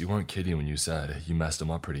 Jesus, you weren't kidding when you said you messed him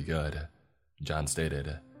up pretty good, John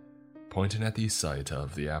stated, pointing at the site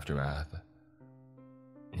of the aftermath.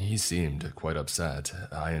 He seemed quite upset.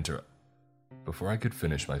 Before I could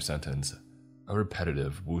finish my sentence, a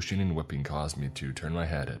repetitive whooshing and whipping caused me to turn my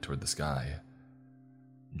head toward the sky.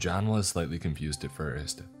 John was slightly confused at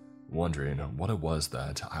first, wondering what it was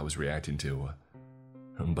that I was reacting to.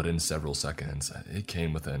 But in several seconds, it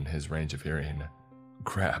came within his range of hearing.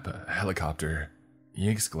 "Crap, a helicopter," he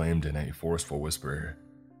exclaimed in a forceful whisper.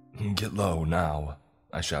 "Get low, now,"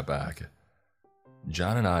 I shot back.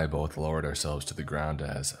 John and I both lowered ourselves to the ground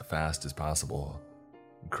as fast as possible,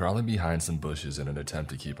 crawling behind some bushes in an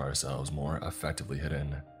attempt to keep ourselves more effectively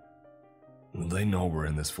hidden. "They know we're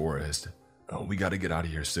in this forest. We gotta get out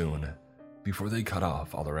of here soon, before they cut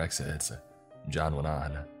off all our exits," John went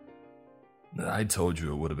on. "I told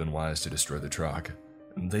you it would have been wise to destroy the truck.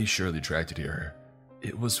 They surely tracked it here.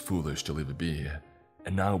 It was foolish to leave it be,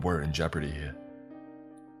 and now we're in jeopardy."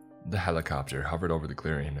 The helicopter hovered over the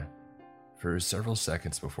clearing for several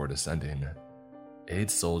seconds before descending. 8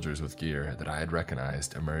 soldiers with gear that I had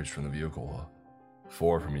recognized emerged from the vehicle,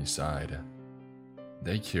 4 from each side.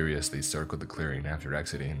 They curiously circled the clearing after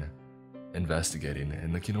exiting, investigating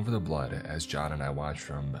and looking over the blood as John and I watched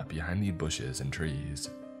from behind the bushes and trees.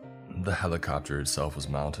 The helicopter itself was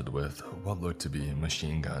mounted with what looked to be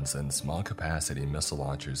machine guns and small-capacity missile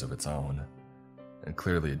launchers of its own, and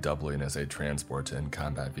clearly doubling as a transport and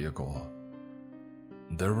combat vehicle.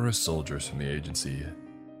 There were soldiers from the agency,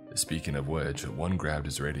 speaking of which, one grabbed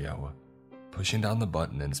his radio, pushing down the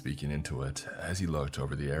button and speaking into it as he looked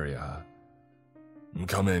over the area.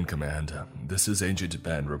 "Come in, Command. This is Agent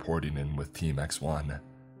Ben reporting in with Team X1.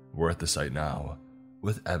 We're at the site now,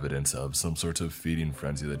 with evidence of some sort of feeding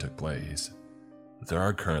frenzy that took place. There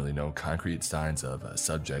are currently no concrete signs of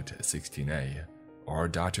Subject 16A or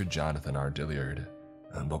Dr. Jonathan R. Dilliard,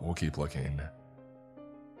 but we'll keep looking."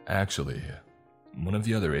 Actually, one of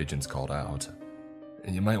the other agents called out,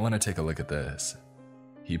 "You might want to take a look at this."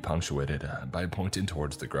 He punctuated by pointing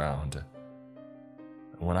towards the ground.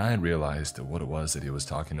 When I had realized what it was that he was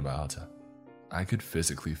talking about, I could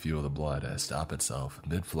physically feel the blood stop itself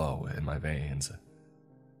mid-flow in my veins.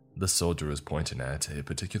 The soldier was pointing at a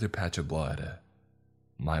particular patch of blood.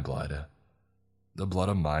 My blood. The blood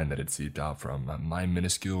of mine that had seeped out from my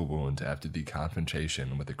minuscule wound after the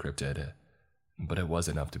confrontation with the cryptid, but it was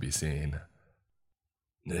enough to be seen.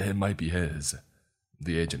 "It might be his,"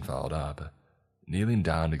 the agent followed up, kneeling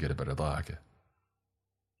down to get a better look.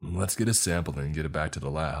 "Let's get a sample and get it back to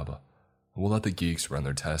the lab. We'll let the geeks run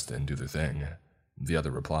their test and do their thing," the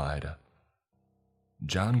other replied.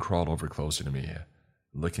 John crawled over closer to me,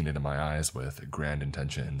 looking into my eyes with grand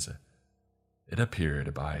intentions. It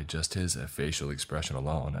appeared by just his facial expression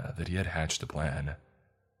alone that he had hatched a plan.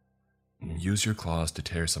 "Use your claws to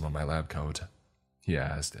tear some of my lab coat," he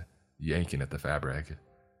asked, yanking at the fabric.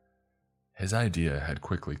 His idea had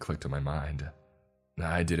quickly clicked in my mind.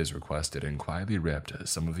 I did as requested and quietly ripped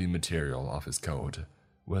some of the material off his coat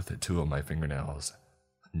with 2 of my fingernails,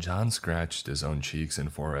 John scratched his own cheeks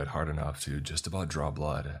and forehead hard enough to just about draw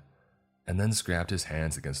blood, and then scraped his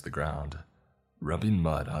hands against the ground, rubbing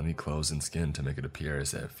mud on the clothes and skin to make it appear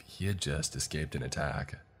as if he had just escaped an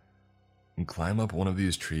attack. Climb up one of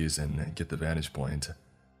these trees and get the vantage point.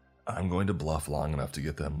 I'm going to bluff long enough to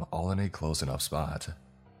get them all in a close enough spot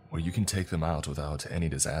where you can take them out without any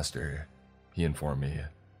disaster, he informed me.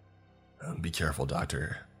 Be careful,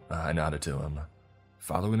 Doctor, I nodded to him,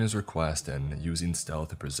 following his request and using stealth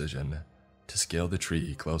and precision to scale the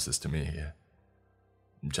tree closest to me.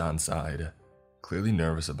 John sighed, clearly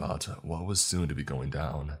nervous about what was soon to be going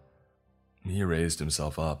down. He raised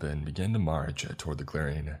himself up and began to march toward the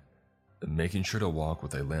clearing, making sure to walk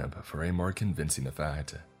with a limp for a more convincing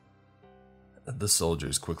effect. The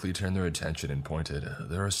soldiers quickly turned their attention and pointed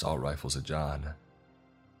their assault rifles at John.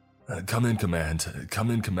 Come in, Command.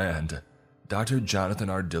 Come in, Command. Dr. Jonathan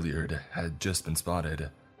R. Dilliard had just been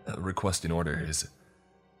spotted, requesting orders,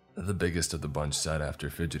 the biggest of the bunch said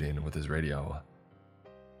after fidgeting with his radio.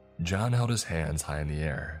 John held his hands high in the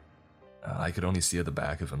air. I could only see at the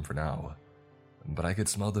back of him for now, but I could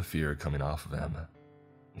smell the fear coming off of him.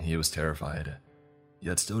 He was terrified,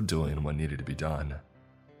 yet still doing what needed to be done.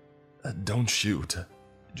 Don't shoot,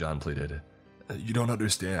 John pleaded. You don't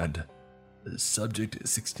understand. Subject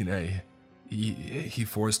 16A, he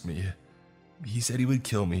forced me. He said he would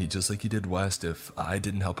kill me just like he did West if I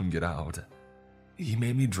didn't help him get out. He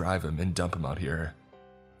made me drive him and dump him out here.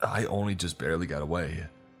 I only just barely got away.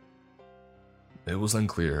 It was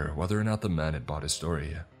unclear whether or not the men had bought his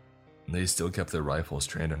story. They still kept their rifles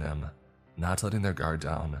trained on him, not letting their guard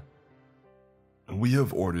down. We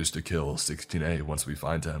have orders to kill 16A once we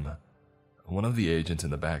find him, one of the agents in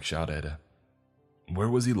the back shouted. Where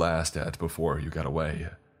was he last at before you got away?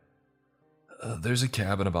 There's a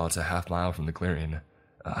cabin about a half mile from the clearing.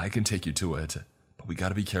 I can take you to it, but we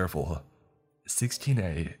gotta be careful.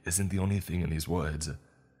 16A isn't the only thing in these woods.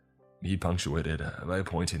 He punctuated by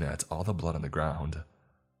pointing at all the blood on the ground.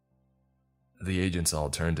 The agents all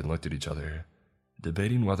turned and looked at each other,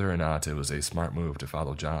 debating whether or not it was a smart move to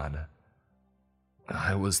follow John.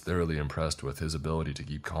 I was thoroughly impressed with his ability to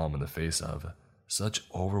keep calm in the face of such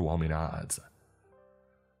overwhelming odds.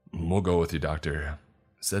 We'll go with you, Doctor,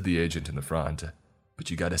 said the agent in the front, but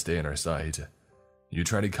you gotta stay in our sight. You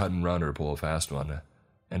try to cut and run or pull a fast one,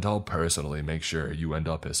 and I'll personally make sure you end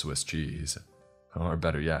up as Swiss cheese. Or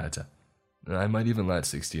better yet, I might even let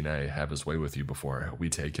 16A have his way with you before we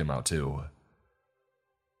take him out too.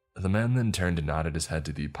 The man then turned and nodded his head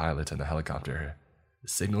to the pilot in the helicopter,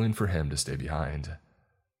 signaling for him to stay behind.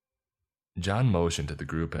 John motioned to the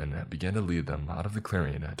group and began to lead them out of the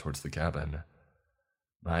clearing towards the cabin.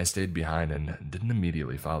 I stayed behind and didn't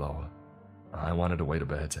immediately follow. I wanted to wait a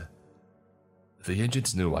bit. The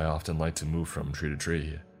agents knew I often liked to move from tree to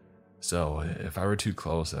tree, so if I were too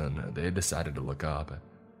close and they decided to look up,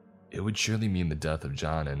 it would surely mean the death of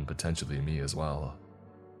John and potentially me as well.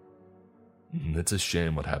 It's a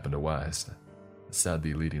shame what happened to West, said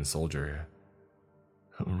the leading soldier.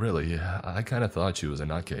 Really, I kinda thought she was a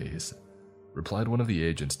nutcase, replied one of the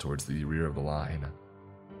agents towards the rear of the line.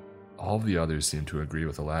 All of the others seemed to agree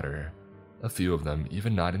with the latter, a few of them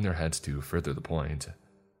even nodding their heads to further the point.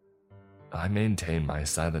 I maintained my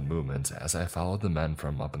silent movements as I followed the men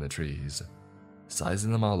from up in the trees,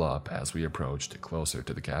 sizing them all up as we approached closer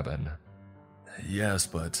to the cabin. Yes,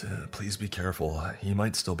 but please be careful, he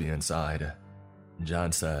might still be inside,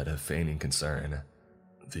 John said, feigning concern.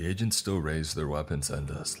 The agents still raised their weapons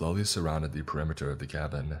and slowly surrounded the perimeter of the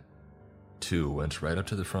cabin. Two went right up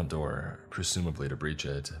to the front door, presumably to breach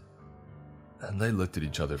it. And they looked at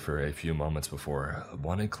each other for a few moments before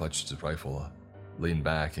one had clutched his rifle, leaned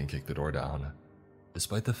back and kicked the door down,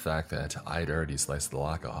 despite the fact that I'd already sliced the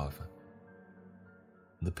lock off.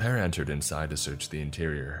 The pair entered inside to search the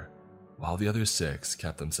interior, while the other 6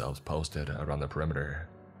 kept themselves posted around the perimeter,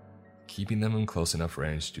 keeping them in close enough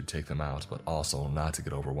range to take them out but also not to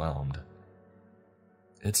get overwhelmed.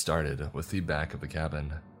 It started with the back of the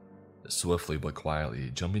cabin, swiftly but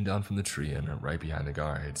quietly jumping down from the tree and right behind the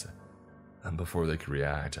guards. And before they could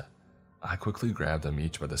react, I quickly grabbed them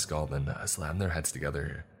each by the skull and slammed their heads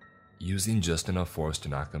together, using just enough force to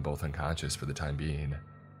knock them both unconscious for the time being.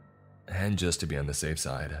 And just to be on the safe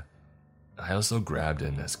side, I also grabbed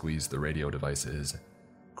and squeezed the radio devices,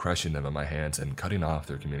 crushing them in my hands and cutting off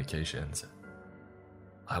their communications.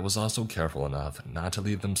 I was also careful enough not to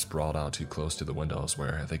leave them sprawled out too close to the windows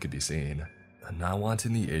where they could be seen, not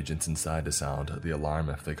wanting the agents inside to sound the alarm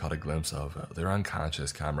if they caught a glimpse of their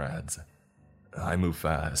unconscious comrades. I moved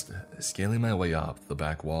fast, scaling my way up the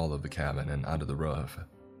back wall of the cabin and onto the roof.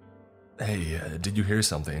 Hey, did you hear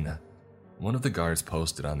something? One of the guards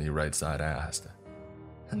posted on the right side asked.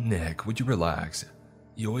 "Nick, would you relax?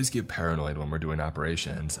 You always get paranoid when we're doing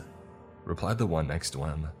operations," replied the one next to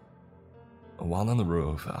him. While on the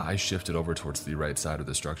roof, I shifted over towards the right side of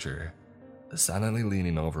the structure, silently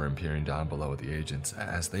leaning over and peering down below at the agents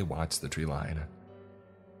as they watched the tree line.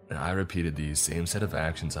 I repeated the same set of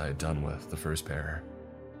actions I had done with the first pair,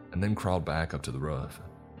 and then crawled back up to the roof,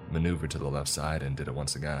 maneuvered to the left side, and did it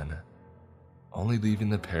once again, only leaving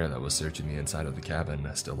the pair that was searching the inside of the cabin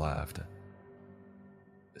still left.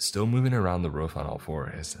 Still moving around the roof on all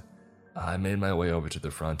fours, I made my way over to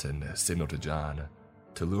the front and signaled to John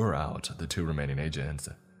to lure out the two remaining agents.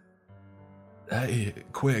 "Hey,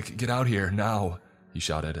 quick, get out here, now," he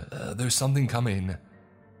shouted. "There's something coming."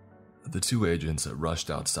 The two agents rushed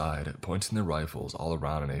outside, pointing their rifles all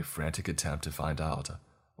around in a frantic attempt to find out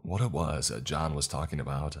what it was John was talking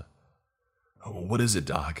about. "What is it,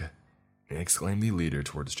 Doc?" exclaimed the leader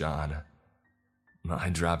towards John. I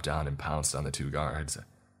dropped down and pounced on the two guards,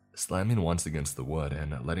 slamming once against the wood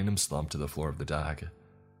and letting him slump to the floor of the deck.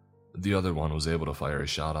 The other one was able to fire a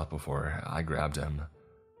shot up before I grabbed him.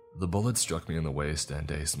 The bullet struck me in the waist and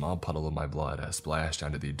a small puddle of my blood splashed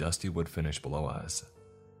onto the dusty wood finish below us.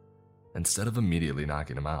 Instead of immediately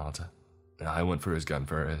knocking him out, I went for his gun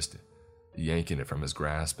first, yanking it from his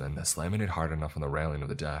grasp and slamming it hard enough on the railing of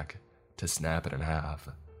the deck to snap it in half.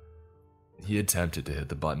 He attempted to hit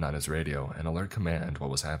the button on his radio and alert command what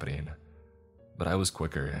was happening, but I was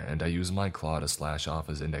quicker and I used my claw to slash off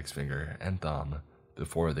his index finger and thumb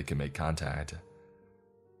before they could make contact.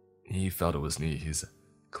 He fell to his knees,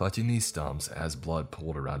 clutching these stumps as blood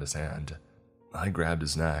pooled around his hand. I grabbed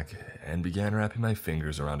his neck and began wrapping my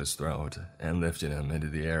fingers around his throat and lifted him into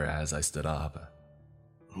the air as I stood up.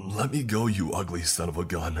 "Let me go, you ugly son of a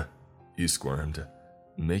gun," he squirmed,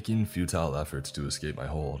 making futile efforts to escape my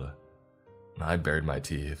hold. I bared my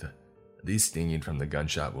teeth. The stinging from the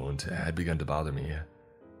gunshot wound had begun to bother me,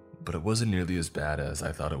 but it wasn't nearly as bad as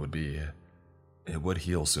I thought it would be. It would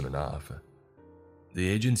heal soon enough. The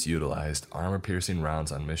agents utilized armor-piercing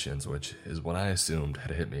rounds on missions, which is what I assumed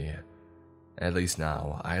had hit me. At least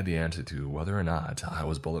now, I had the answer to whether or not I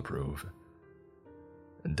was bulletproof.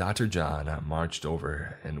 Dr. John marched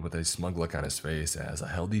over, and with a smug look on his face as I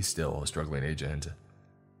held the still struggling agent.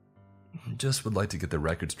 "Just would like to get the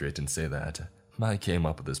record straight and say that I came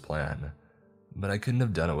up with this plan, but I couldn't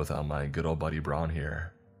have done it without my good old buddy Braun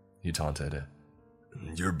here," he taunted.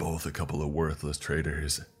 "You're both a couple of worthless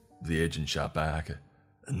traitors," the agent shot back.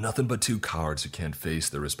 "Nothing but two cowards who can't face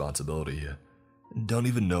their responsibility. Don't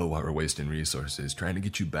even know why we're wasting resources trying to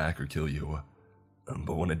get you back or kill you.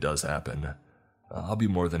 But when it does happen, I'll be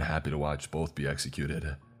more than happy to watch both be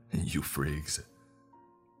executed. You freaks."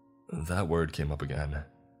 That word came up again.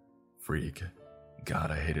 Freak.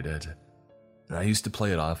 God, I hated it. I used to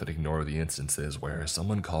play it off and ignore the instances where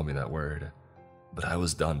someone called me that word, but I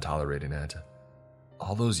was done tolerating it.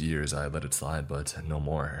 All those years I let it slide, but no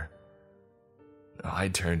more. I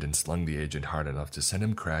turned and slung the agent hard enough to send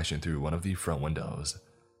him crashing through one of the front windows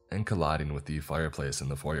and colliding with the fireplace in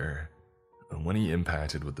the foyer. When he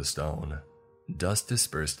impacted with the stone, dust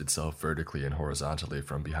dispersed itself vertically and horizontally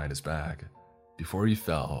from behind his back before he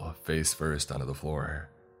fell face first onto the floor.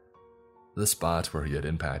 The spot where he had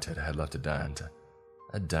impacted had left a dent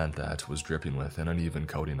that was dripping with an uneven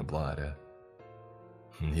coating of blood.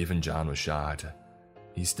 Even John was shocked.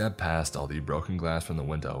 He stepped past all the broken glass from the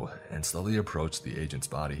window and slowly approached the agent's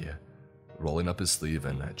body, rolling up his sleeve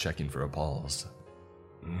and checking for a pulse.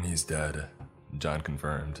 "He's dead," John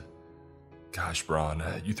confirmed. "Gosh, Braun,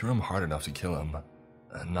 you threw him hard enough to kill him.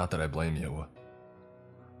 Not that I blame you."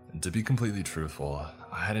 To be completely truthful,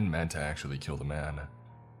 I hadn't meant to actually kill the man.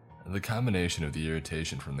 The combination of the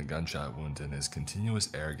irritation from the gunshot wound and his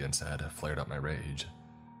continuous arrogance had flared up my rage,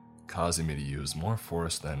 causing me to use more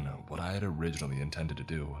force than what I had originally intended to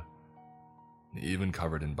do. Even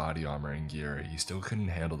covered in body armor and gear, he still couldn't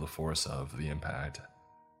handle the force of the impact.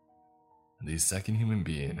 The second human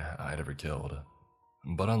being I'd ever killed.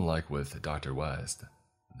 But unlike with Dr. West,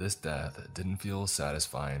 this death didn't feel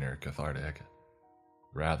satisfying or cathartic.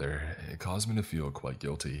 Rather, it caused me to feel quite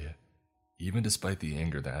guilty, even despite the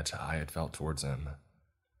anger that I had felt towards him.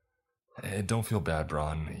 "Don't feel bad,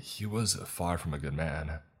 Braun. He was far from a good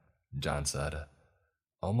man," John said,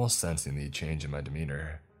 almost sensing the change in my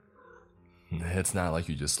demeanor. "It's not like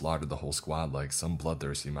you just slaughtered the whole squad like some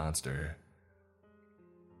bloodthirsty monster."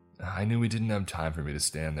 I knew he didn't have time for me to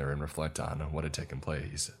stand there and reflect on what had taken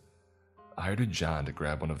place. I ordered John to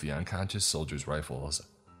grab one of the unconscious soldiers' rifles,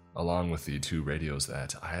 along with the two radios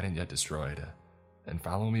that I hadn't yet destroyed, and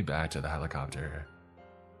follow me back to the helicopter.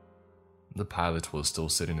 The pilot was still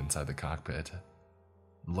sitting inside the cockpit.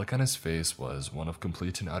 The look on his face was one of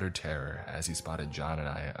complete and utter terror as he spotted John and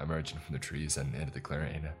I emerging from the trees and into the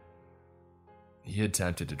clearing. He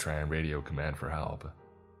attempted to try and radio command for help,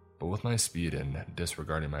 but with my speed and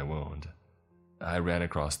disregarding my wound, I ran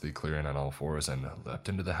across the clearing on all fours and leapt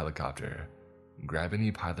into the helicopter, grabbing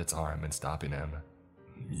the pilot's arm and stopping him.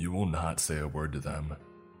 You will not say a word to them,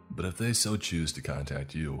 but if they so choose to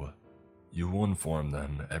contact you, you will inform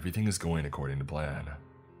them everything is going according to plan.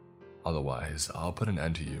 Otherwise, I'll put an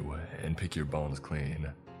end to you and pick your bones clean,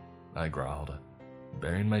 I growled,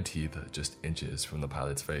 baring my teeth just inches from the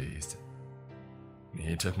pilot's face.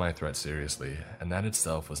 He took my threat seriously, and that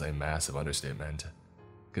itself was a massive understatement,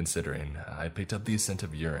 considering I picked up the scent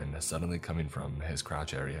of urine suddenly coming from his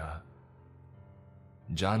crotch area.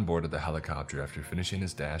 John boarded the helicopter after finishing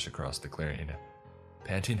his dash across the clearing,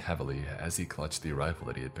 panting heavily as he clutched the rifle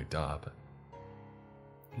that he had picked up.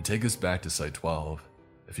 Take us back to Site 12.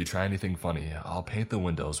 If you try anything funny, I'll paint the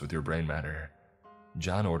windows with your brain matter,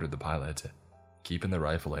 John ordered the pilot, keeping the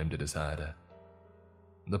rifle aimed at his head.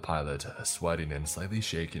 The pilot, sweating and slightly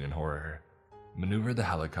shaking in horror, maneuvered the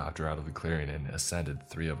helicopter out of the clearing and ascended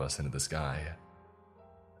 3 of us into the sky.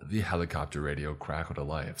 The helicopter radio crackled to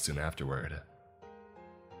life soon afterward.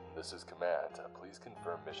 This is Command. Please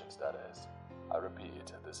confirm mission status. I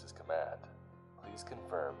repeat, this is Command. Please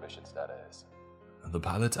confirm mission status. The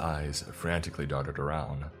pilot's eyes frantically darted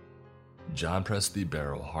around. John pressed the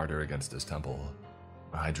barrel harder against his temple.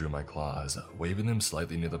 I drew my claws, waving them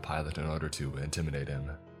slightly near the pilot in order to intimidate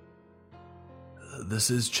him.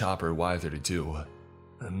 This is Chopper Y-32.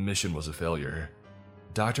 Mission was a failure.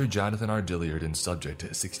 Dr. Jonathan R. Dilliard and Subject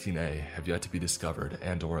 16A have yet to be discovered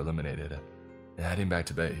and or eliminated. Heading back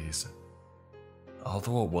to base.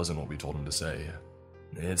 Although it wasn't what we told him to say,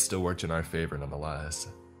 it still worked in our favor nonetheless.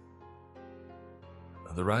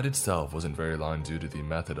 The ride itself wasn't very long due to the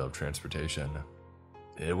method of transportation.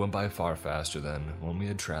 It went by far faster than when we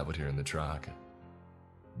had traveled here in the truck.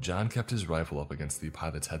 John kept his rifle up against the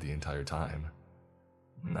pilot's head the entire time.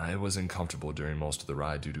 I was uncomfortable during most of the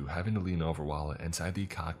ride due to having to lean over while inside the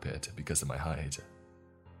cockpit because of my height.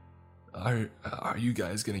 Are you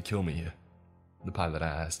guys gonna kill me? The pilot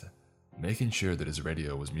asked, making sure that his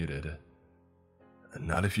radio was muted.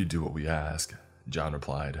 Not if you do what we ask, John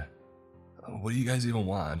replied. What do you guys even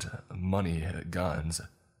want? Money, guns?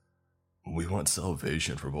 We want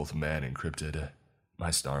salvation for both man and cryptid,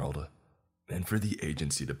 I snarled, and for the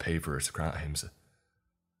agency to pay for its crimes.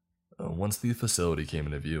 Once the facility came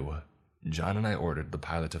into view, John and I ordered the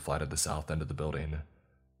pilot to fly to the south end of the building,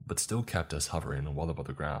 but still kept us hovering well above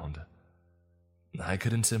the ground. I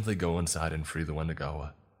couldn't simply go inside and free the Wendigo,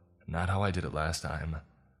 not how I did it last time.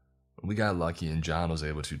 We got lucky and John was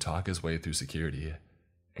able to talk his way through security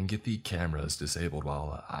and get the cameras disabled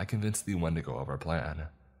while I convinced the Wendigo of our plan.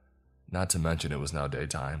 Not to mention it was now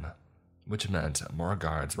daytime, which meant more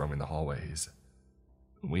guards roaming the hallways.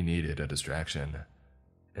 We needed a distraction,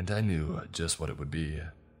 and I knew just what it would be.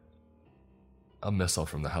 A missile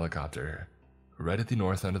from the helicopter, right at the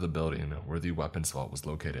north end of the building where the weapons vault was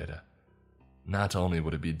located. Not only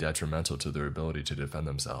would it be detrimental to their ability to defend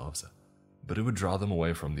themselves, but it would draw them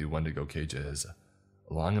away from the Wendigo cages,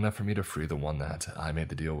 long enough for me to free the one that I made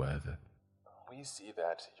the deal with. We see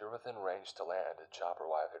that you're within range to land at Chopper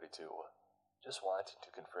Y-32. Just wanting to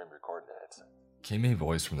confirm your coordinates. Came a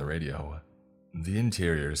voice from the radio. The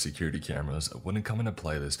interior security cameras wouldn't come into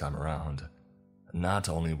play this time around. Not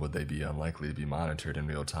only would they be unlikely to be monitored in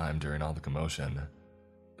real time during all the commotion,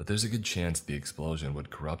 but there's a good chance the explosion would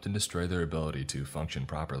corrupt and destroy their ability to function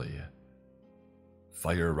properly.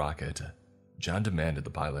 Fire a rocket, John demanded the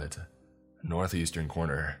pilot. Northeastern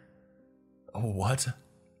corner. Oh, what?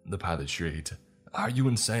 The pilot shrieked. Are you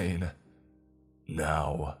insane?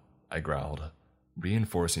 Now, I growled,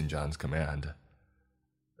 reinforcing John's command.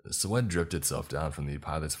 Sweat dripped itself down from the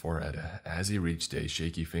pilot's forehead as he reached a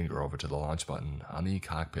shaky finger over to the launch button on the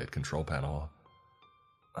cockpit control panel.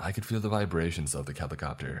 I could feel the vibrations of the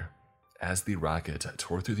helicopter as the rocket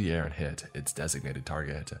tore through the air and hit its designated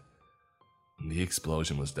target. The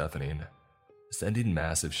explosion was deafening, sending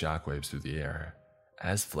massive shockwaves through the air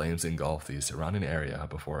as flames engulfed the surrounding area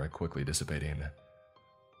before quickly dissipating.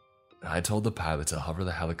 I told the pilot to hover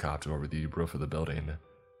the helicopter over the roof of the building.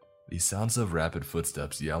 The sounds of rapid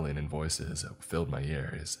footsteps, yelling, and voices filled my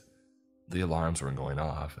ears. The alarms weren't going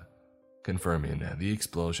off, confirming the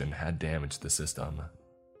explosion had damaged the system.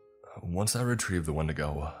 Once I retrieve the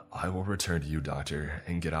Wendigo, I will return to you, Doctor,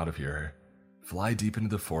 and get out of here. Fly deep into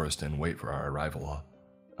the forest and wait for our arrival,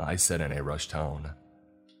 I said in a rushed tone.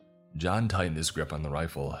 John tightened his grip on the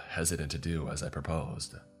rifle, hesitant to do as I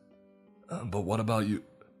proposed. But what about you?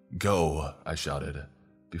 Go, I shouted.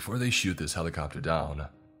 Before they shoot this helicopter down,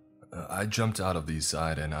 I jumped out of the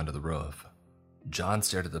side and onto the roof. John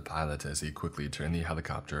stared at the pilot as he quickly turned the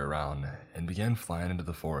helicopter around and began flying into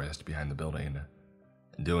the forest behind the building,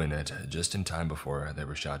 doing it just in time before they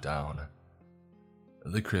were shot down.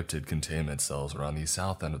 The cryptid containment cells were on the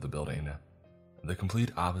south end of the building, the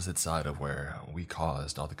complete opposite side of where we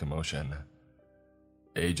caused all the commotion.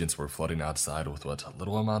 Agents were flooding outside with what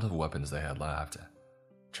little amount of weapons they had left,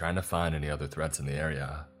 trying to find any other threats in the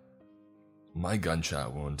area. My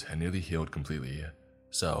gunshot wound had nearly healed completely,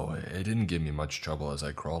 so it didn't give me much trouble as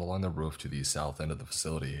I crawled along the roof to the south end of the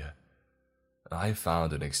facility. I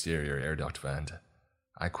found an exterior air duct vent.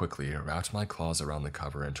 I quickly wrapped my claws around the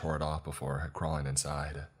cover and tore it off before crawling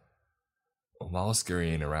inside. While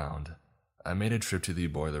scurrying around, I made a trip to the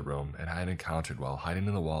boiler room I had encountered while hiding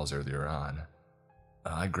in the walls earlier on.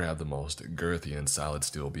 I grabbed the most girthy and solid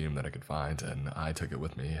steel beam that I could find, and I took it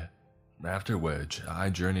with me. After which,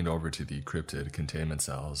 I journeyed over to the cryptid containment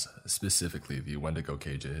cells, specifically the Wendigo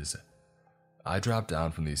cages. I dropped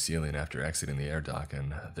down from the ceiling after exiting the air duct,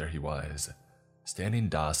 and there he was, standing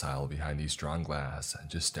docile behind the strong glass,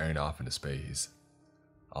 just staring off into space.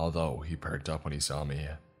 Although he perked up when he saw me.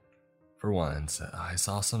 For once, I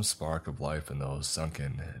saw some spark of life in those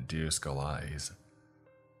sunken deer skull eyes.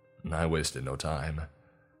 I wasted no time.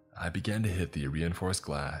 I began to hit the reinforced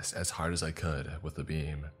glass as hard as I could with the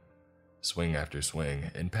beam. Swing after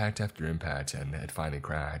swing, impact after impact, and it finally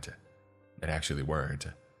cracked. It actually worked.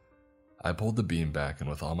 I pulled the beam back in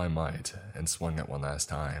with all my might and swung it one last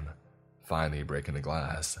time, finally breaking the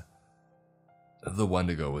glass. The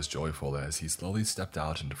Wendigo was joyful as he slowly stepped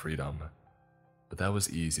out into freedom, but that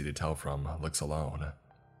was easy to tell from looks alone.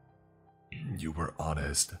 "You were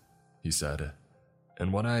honest," he said,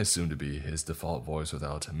 in what I assumed to be his default voice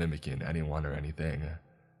without mimicking anyone or anything.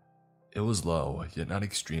 It was low, yet not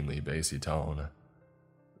extremely bassy tone,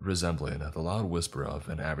 resembling the loud whisper of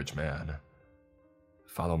an average man.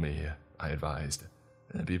 "Follow me," I advised.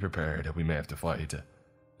 "Be prepared, we may have to fight,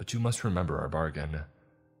 but you must remember our bargain.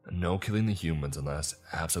 No killing the humans unless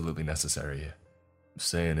absolutely necessary."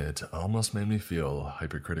 Saying it almost made me feel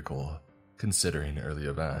hypercritical, considering early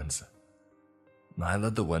events. I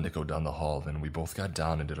led the Wendigo down the hall, and we both got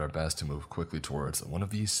down and did our best to move quickly towards one of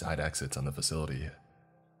these side exits on the facility.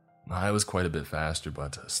 I was quite a bit faster,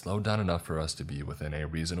 but slowed down enough for us to be within a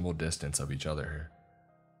reasonable distance of each other.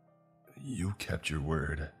 "You kept your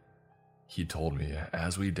word," he told me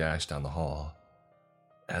as we dashed down the hall.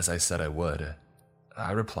 As I said I would,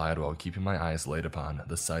 I replied while keeping my eyes laid upon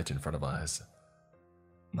the sight in front of us.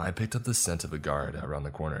 I picked up the scent of a guard around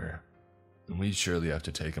the corner. We'd surely have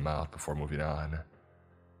to take him out before moving on.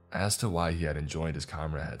 As to why he hadn't joined his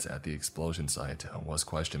comrades at the explosion site was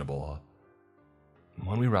questionable.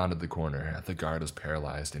 When we rounded the corner, the guard was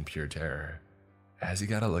paralyzed in pure terror, as he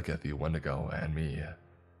got a look at the Wendigo and me.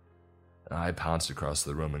 I pounced across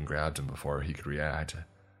the room and grabbed him before he could react,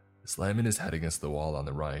 slamming his head against the wall on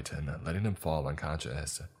the right and letting him fall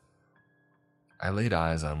unconscious. I laid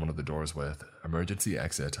eyes on one of the doors with "emergency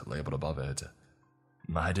exit" labeled above it.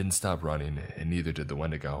 I didn't stop running, and neither did the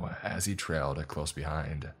Wendigo as he trailed close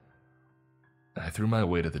behind. I threw my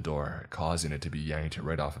weight at the door, causing it to be yanked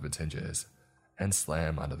right off of its hinges, and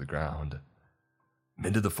slam onto the ground.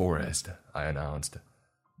 "Into the forest," I announced,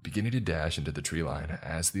 beginning to dash into the tree line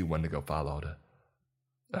as the Wendigo followed.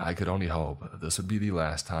 I could only hope this would be the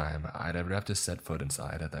last time I'd ever have to set foot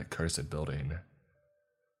inside that cursed building.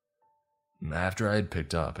 After I had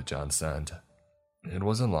picked up John's scent, it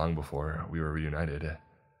wasn't long before we were reunited.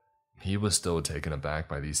 He was still taken aback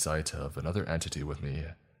by the sight of another entity with me.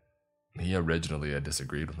 He originally had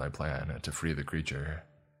disagreed with my plan to free the creature.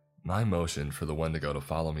 I motioned for the Wendigo to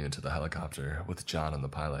follow me into the helicopter with John and the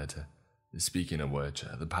pilot. Speaking of which,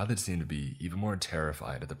 the pilot seemed to be even more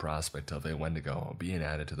terrified at the prospect of a Wendigo being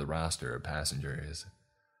added to the roster of passengers.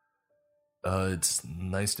 It's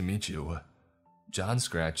nice to meet you." John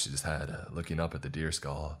scratched his head, looking up at the deer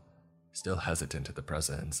skull, still hesitant at the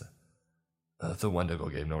presence. The Wendigo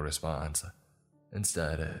gave no response,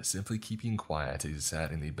 instead simply keeping quiet as he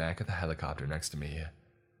sat in the back of the helicopter next to me.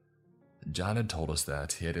 John had told us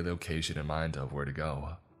that he had a location in mind of where to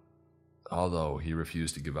go, although he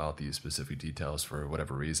refused to give out the specific details for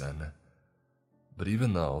whatever reason. But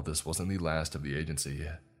even though this wasn't the last of the agency,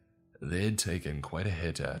 they had taken quite a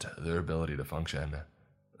hit at their ability to function.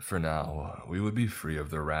 For now, we would be free of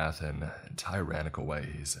their wrath and tyrannical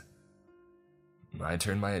ways. I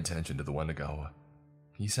turned my attention to the Wendigo.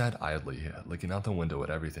 He sat idly, looking out the window at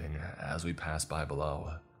everything as we passed by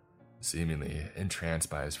below, seemingly entranced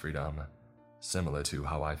by his freedom, similar to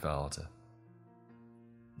how I felt.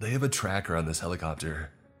 "They have a tracker on this helicopter,"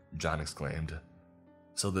 John exclaimed.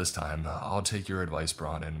 So this time, I'll take your advice,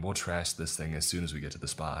 Braun, and we'll trash this thing as soon as we get to the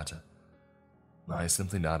spot. I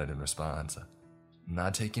simply nodded in response,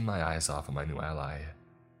 not taking my eyes off of my new ally.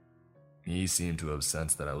 He seemed to have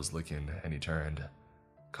sensed that I was looking, and he turned,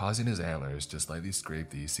 causing his antlers to slightly scrape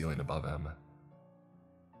the ceiling above him.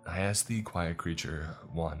 I asked the quiet creature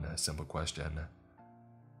one simple question.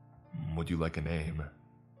 Would you like a name?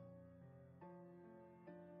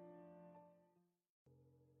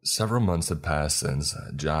 Several months had passed since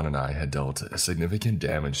John and I had dealt significant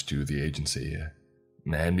damage to the agency,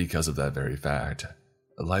 and because of that very fact,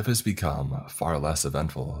 life has become far less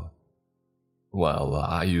eventful. Well,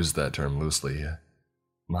 I use that term loosely.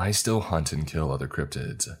 I still hunt and kill other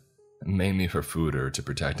cryptids, mainly for food or to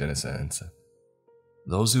protect innocents,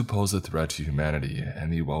 those who pose a threat to humanity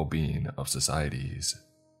and the well-being of societies.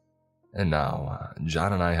 And now,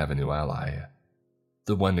 John and I have a new ally,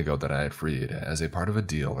 the Wendigo that I had freed as a part of a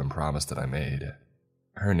deal and promise that I made.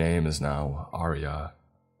 Her name is now Arya.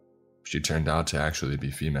 She turned out to actually be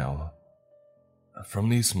female. From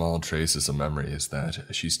these small traces of memories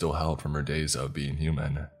that she still held from her days of being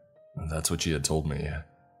human, that's what she had told me.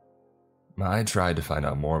 I tried to find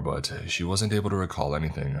out more, but she wasn't able to recall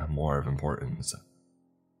anything more of importance.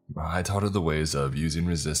 I taught her the ways of using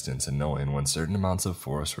resistance and knowing when certain amounts of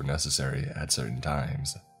force were necessary at certain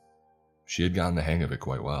times. She had gotten the hang of it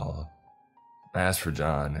quite well. As for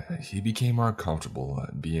John, he became more comfortable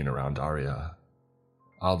being around Arya.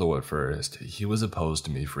 Although at first, he was opposed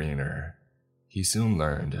to me freeing her, he soon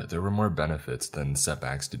learned there were more benefits than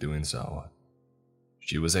setbacks to doing so.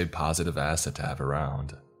 She was a positive asset to have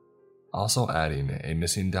around, also adding a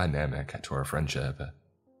missing dynamic to our friendship.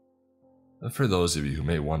 For those of you who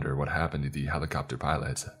may wonder what happened to the helicopter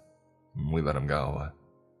pilot, we let him go,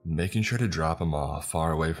 making sure to drop him off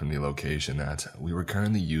far away from the location that we were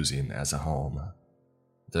currently using as a home.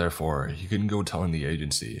 Therefore, he couldn't go telling the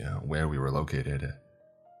agency where we were located.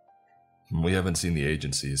 We haven't seen the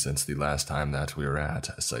agency since the last time that we were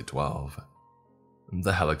at Site 12.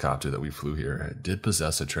 The helicopter that we flew here did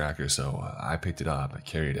possess a tracker, so I picked it up,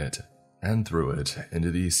 carried it, and threw it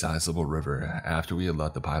into the sizable river after we had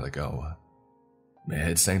let the pilot go.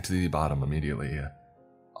 It sank to the bottom immediately,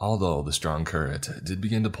 although the strong current did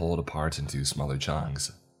begin to pull it apart into smaller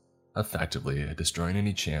chunks, effectively destroying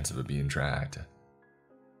any chance of it being tracked.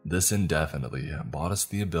 This indefinitely bought us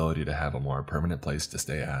the ability to have a more permanent place to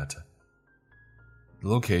stay at. The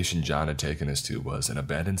location John had taken us to was an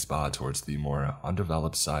abandoned spot towards the more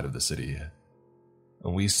undeveloped side of the city.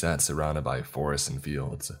 We sat surrounded by forests and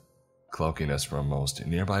fields, cloaking us from most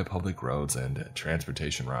nearby public roads and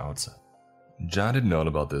transportation routes. John had known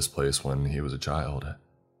about this place when he was a child.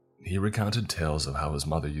 He recounted tales of how his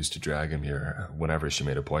mother used to drag him here whenever she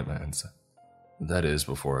made appointments. That is,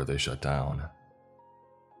 before they shut down.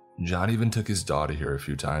 John even took his daughter here a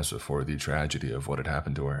few times before the tragedy of what had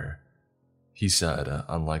happened to her. He said,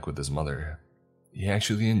 unlike with his mother, he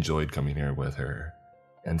actually enjoyed coming here with her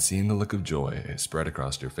and seeing the look of joy spread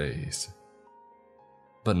across her face.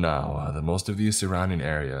 But now, the most of the surrounding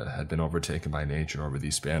area had been overtaken by nature over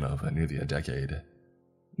the span of nearly a decade.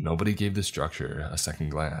 Nobody gave the structure a second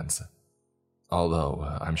glance,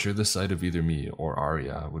 although I'm sure the sight of either me or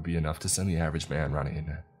Arya would be enough to send the average man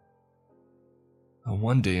running.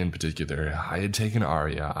 One day in particular, I had taken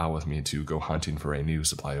Arya out with me to go hunting for a new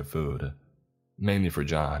supply of food, mainly for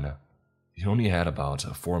John. He only had about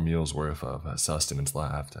 4 meals worth of sustenance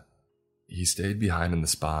left. He stayed behind in the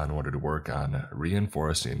spa in order to work on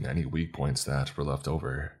reinforcing any weak points that were left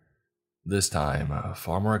over. This time,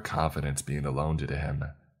 far more confidence being alone due to him,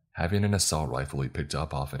 having an assault rifle he picked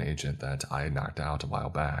up off an agent that I had knocked out a while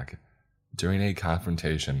back, during a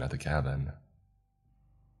confrontation at the cabin.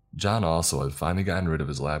 John also had finally gotten rid of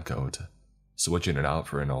his lab coat, switching it out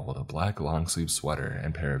for an old black long-sleeve sweater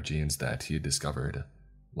and pair of jeans that he had discovered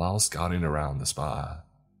while scouting around the spa.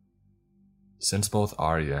 Since both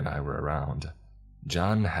Arya and I were around,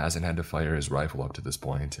 John hasn't had to fire his rifle up to this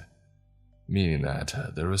point, meaning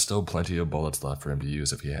that there was still plenty of bullets left for him to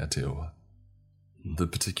use if he had to. The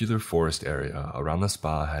particular forest area around the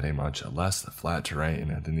spa had a much less flat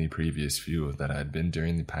terrain than the previous few that had been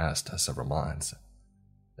during the past several months.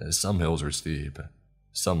 Some hills were steep,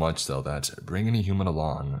 so much so that bringing a human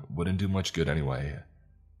along wouldn't do much good anyway.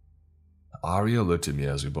 Arya looked at me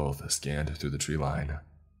as we both scanned through the tree line,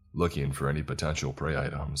 looking for any potential prey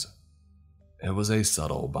items. It was a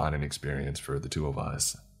subtle bonding experience for the two of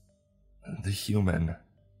us. "The human,"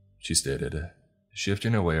 she stated,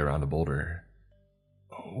 shifting her way around a boulder.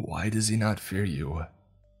 "Why does he not fear you?"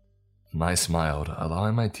 I smiled,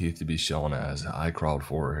 allowing my teeth to be shown as I crawled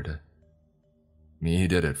forward. "He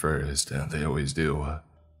did at first, they always do.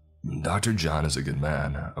 Dr. John is a good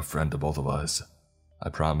man, a friend to both of us. I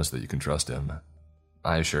promise that you can trust him,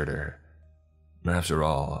 I assured her. After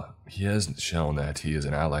all, he has shown that he is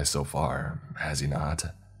an ally so far, has he not?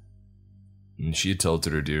 She had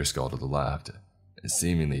tilted her deer skull to the left,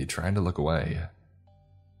 seemingly trying to look away.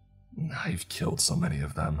 I've killed so many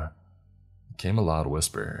of them, came a loud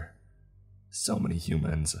whisper. So many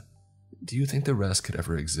humans. Do you think the rest could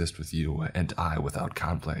ever exist with you and I without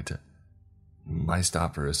conflict? I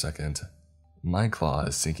stopped for a second, my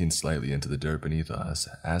claws sinking slightly into the dirt beneath us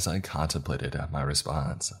as I contemplated my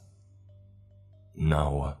response.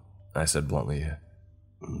 No, I said bluntly.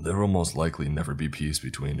 There will most likely never be peace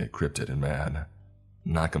between cryptid and man.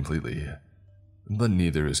 Not completely. But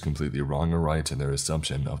neither is completely wrong or right in their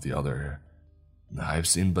assumption of the other. I've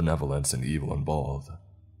seen benevolence and evil in both.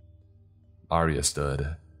 Arya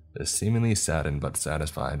stood, seemingly saddened but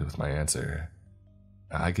satisfied with my answer.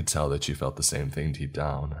 I could tell that she felt the same thing deep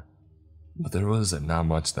down, but there was not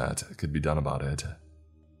much that could be done about it.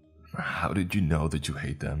 How did you know that you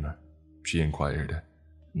hate them? She inquired,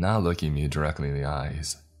 now looking me directly in the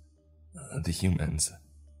eyes. The humans.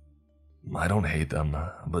 I don't hate them,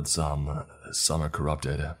 but some are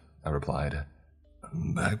corrupted, I replied.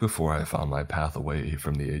 Back before I found my path away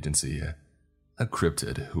from the agency, a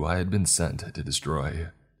cryptid who I had been sent to destroy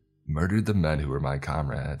murdered the men who were my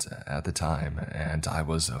comrades at the time, and I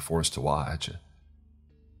was forced to watch.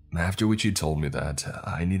 After which he told me that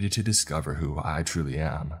I needed to discover who I truly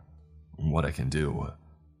am, what I can do,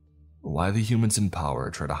 why the humans in power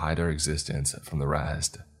try to hide our existence from the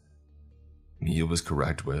rest. He was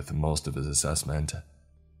correct with most of his assessment.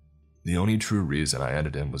 The only true reason I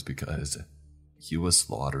ended him was because he was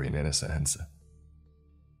slaughtering innocents.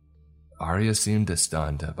 Arya seemed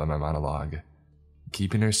stunned by my monologue,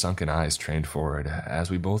 keeping her sunken eyes trained forward as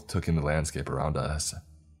we both took in the landscape around us.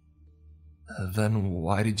 Then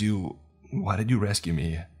why did you rescue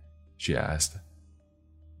me? She asked.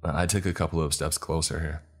 I took a couple of steps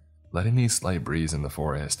closer, letting the slight breeze in the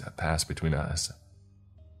forest pass between us.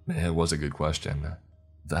 It was a good question.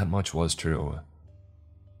 That much was true.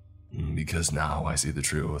 Because now I see the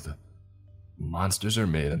truth. Monsters are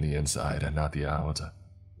made on the inside and not the out.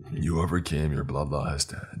 You overcame your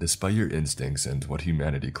bloodlust, despite your instincts and what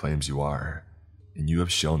humanity claims you are, and you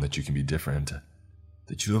have shown that you can be different,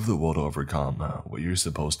 that you have the will to overcome what you're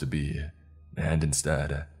supposed to be, and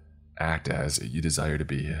instead, act as you desire to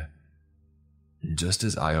be. Just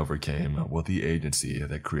as I overcame what the agency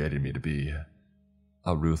that created me to be,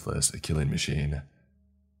 a ruthless killing machine,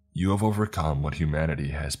 you have overcome what humanity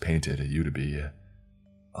has painted you to be,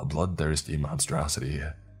 a bloodthirsty monstrosity.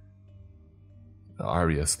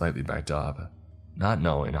 Arya slightly backed up, not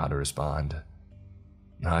knowing how to respond.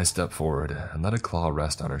 I stepped forward and let a claw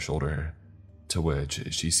rest on her shoulder, to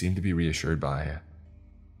which she seemed to be reassured by.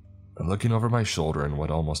 Looking over my shoulder in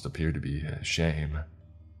what almost appeared to be shame.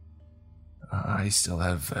 I still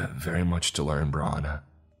have very much to learn, Braun,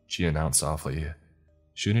 she announced softly,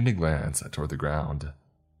 shooting a glance toward the ground.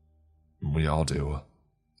 We all do,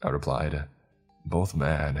 I replied, both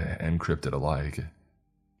man and cryptid alike.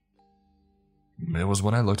 It was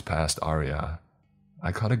when I looked past Arya,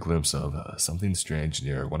 I caught a glimpse of something strange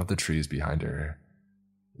near one of the trees behind her.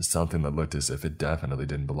 Something that looked as if it definitely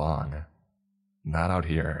didn't belong. Not out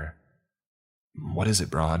here. What is it,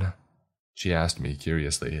 Braun? She asked me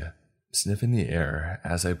curiously, sniffing the air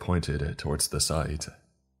as I pointed towards the site.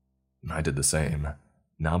 I did the same,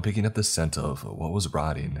 now picking up the scent of what was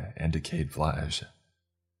rotting and decayed flesh.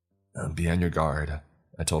 Be on your guard,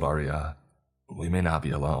 I told Arya. We may not be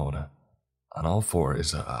alone. On all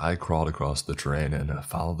fours, I crawled across the terrain and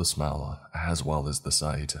followed the smell as well as the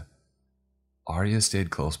sight. Arya stayed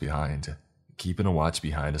close behind, keeping a watch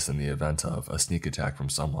behind us in the event of a sneak attack from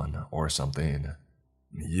someone or something.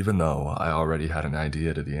 Even though I already had an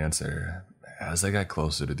idea to the answer, as I got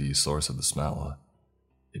closer to the source of the smell,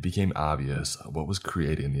 it became obvious what was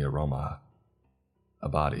creating the aroma. A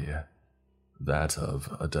body. That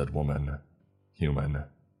of a dead woman. Human.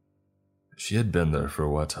 She had been there for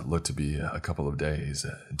what looked to be a couple of days,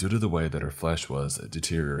 due to the way that her flesh was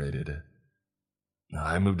deteriorated.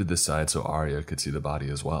 I moved to the side so Arya could see the body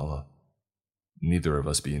as well. Neither of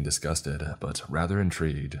us being disgusted, but rather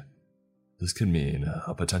intrigued. This could mean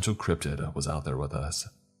a potential cryptid was out there with us.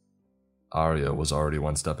 Arya was already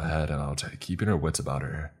one step ahead out, keeping her wits about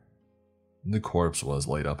her. The corpse was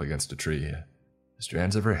laid up against a tree,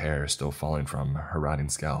 strands of her hair still falling from her rotting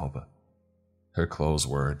scalp. Her clothes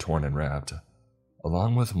were torn and wrapped,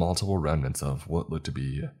 along with multiple remnants of what looked to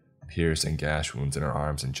be pierce and gash wounds in her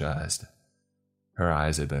arms and chest. Her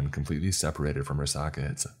eyes had been completely separated from her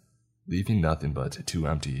sockets, leaving nothing but two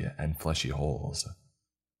empty and fleshy holes.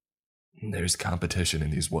 There's competition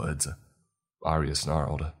in these woods, Arya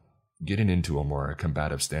snarled, getting into a more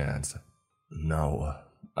combative stance. No,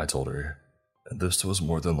 I told her. This was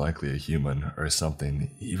more than likely a human or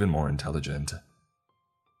something even more intelligent.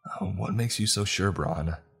 What makes you so sure,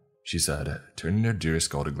 Bronn? She said, turning her deer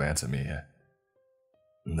skull to glance at me.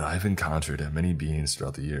 I've encountered many beings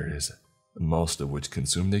throughout the years, most of which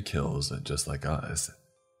consume their kills just like us.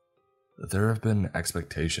 There have been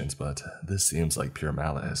expectations, but this seems like pure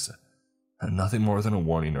malice. Nothing more than a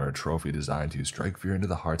warning or a trophy designed to strike fear into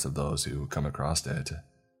the hearts of those who come across it.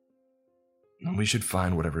 We should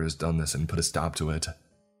find whatever has done this and put a stop to it,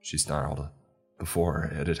 she snarled, before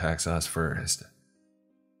it attacks us first.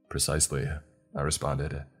 Precisely, I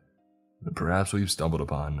responded. Perhaps we've stumbled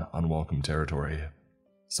upon unwelcome territory,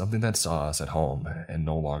 something that saw us at home and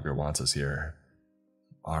no longer wants us here.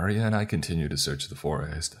 Arya and I continued to search the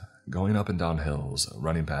forest, going up and down hills,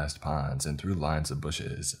 running past ponds and through lines of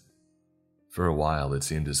bushes. For a while it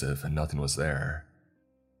seemed as if nothing was there.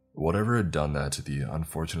 Whatever had done that to the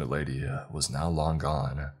unfortunate lady was now long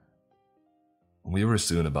gone. We were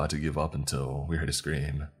soon about to give up until we heard a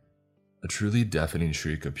scream. A truly deafening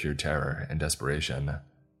shriek of pure terror and desperation,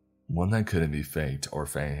 one that couldn't be faked or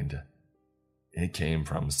feigned. It came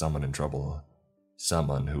from someone in trouble,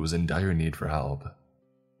 someone who was in dire need for help.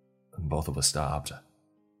 Both of us stopped.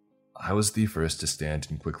 I was the first to stand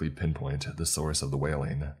and quickly pinpoint the source of the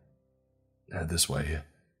wailing. This way,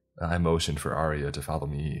 I motioned for Arya to follow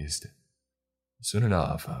me east. Soon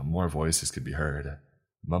enough, more voices could be heard,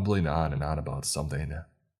 mumbling on and on about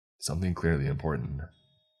something clearly important.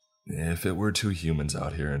 If it were two humans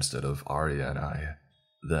out here instead of Arya and I,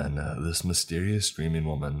 then this mysterious screaming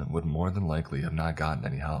woman would more than likely have not gotten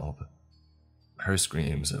any help. Her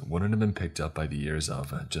screams wouldn't have been picked up by the ears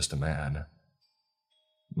of just a man.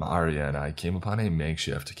 Arya and I came upon a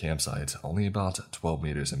makeshift campsite only about 12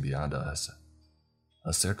 meters and beyond us.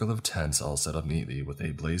 A circle of tents all set up neatly with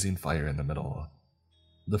a blazing fire in the middle,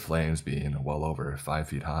 the flames being well over 5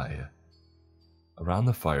 feet high. Around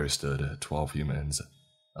the fire stood 12 humans,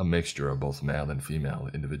 a mixture of both male and female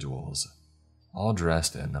individuals, all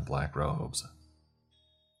dressed in black robes.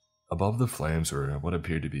 Above the flames were what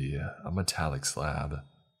appeared to be a metallic slab,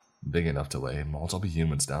 big enough to lay multiple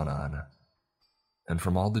humans down on. And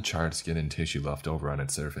from all the charred skin and tissue left over on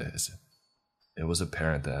its surface, it was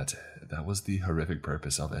apparent that was the horrific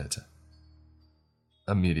purpose of it.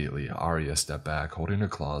 Immediately, Arya stepped back, holding her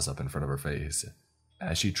claws up in front of her face,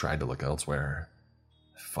 as she tried to look elsewhere.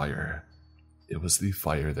 Fire. It was the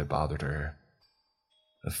fire that bothered her.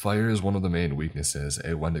 Fire is one of the main weaknesses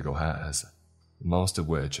a Wendigo has, most of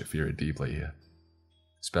which fear it deeply,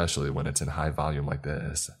 especially when it's in high volume like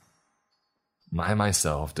this. I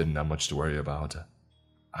myself didn't have much to worry about.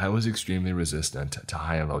 I was extremely resistant to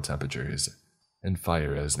high and low temperatures, and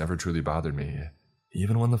fire has never truly bothered me,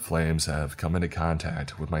 even when the flames have come into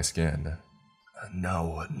contact with my skin.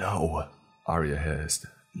 No, Arya hissed.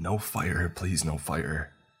 No fire, please, no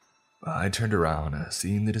fire. I turned around,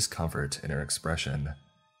 seeing the discomfort in her expression.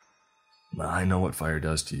 I know what fire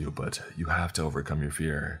does to you, but you have to overcome your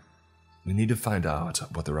fear. We need to find out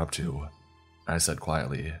what they're up to, I said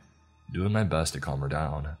quietly, doing my best to calm her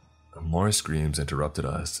down. More screams interrupted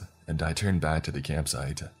us, and I turned back to the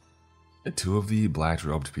campsite. 2 of the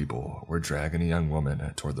black-robed people were dragging a young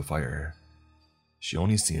woman toward the fire. She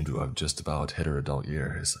only seemed to have just about hit her adult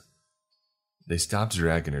years. They stopped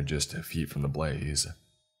dragging her just feet from the blaze.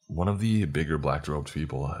 One of the bigger black-robed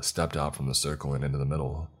people stepped out from the circle and into the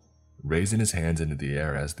middle, raising his hands into the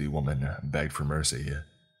air as the woman begged for mercy.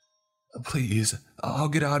 Please, I'll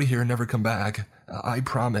get out of here and never come back. I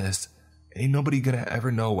promise. Ain't nobody gonna ever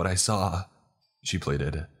know what I saw, she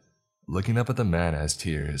pleaded, looking up at the man as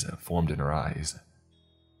tears formed in her eyes.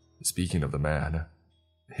 Speaking of the man,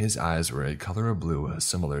 his eyes were a color of blue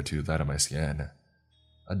similar to that of my skin,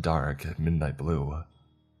 a dark midnight blue.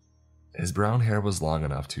 His brown hair was long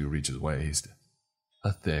enough to reach his waist.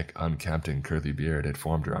 A thick, unkempt and curly beard had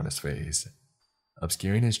formed around his face,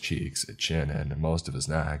 obscuring his cheeks, chin, and most of his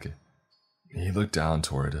neck. He looked down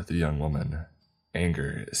toward the young woman,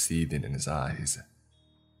 anger seething in his eyes.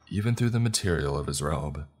 Even through the material of his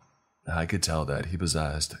robe, I could tell that he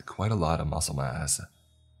possessed quite a lot of muscle mass.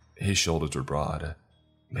 His shoulders were broad,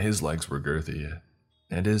 his legs were girthy,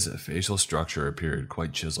 and his facial structure appeared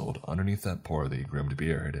quite chiseled underneath that poorly groomed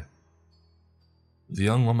beard. The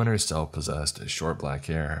young woman herself possessed short black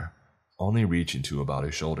hair, only reaching to about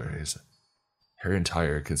her shoulders. Her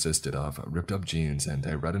attire consisted of ripped-up jeans and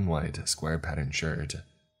a red and white square-patterned shirt,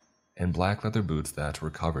 and black leather boots that were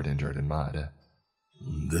covered in dirt and mud.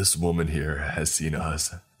 This woman here has seen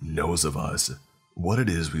us, knows of us, what it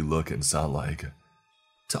is we look and sound like.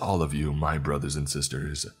 To all of you, my brothers and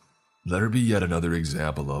sisters, let her be yet another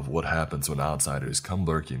example of what happens when outsiders come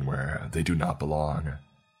lurking where they do not belong,"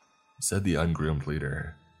 said the ungroomed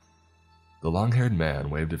leader. The long-haired man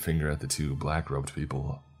waved a finger at the two black-robed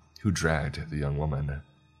people, who dragged the young woman.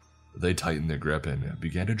 They tightened their grip and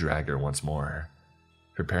began to drag her once more,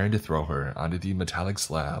 preparing to throw her onto the metallic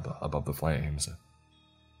slab above the flames.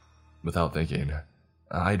 Without thinking,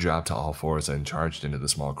 I dropped to all fours and charged into the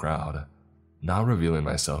small crowd, now revealing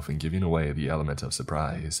myself and giving away the element of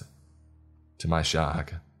surprise. To my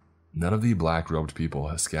shock, none of the black-robed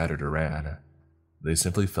people scattered or ran. They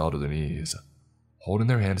simply fell to their knees, holding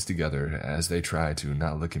their hands together as they tried to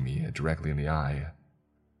not look at me directly in the eye.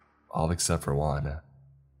 All except for one,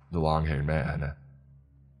 the long-haired man.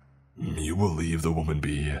 "You will leave the woman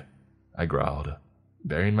be," I growled,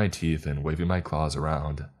 baring my teeth and waving my claws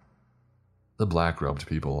around. The black-robed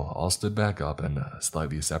people all stood back up and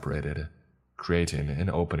slightly separated, creating an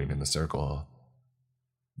opening in the circle.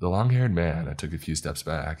 The long-haired man took a few steps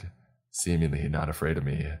back, seemingly not afraid of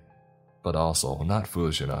me, but also not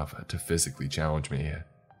foolish enough to physically challenge me,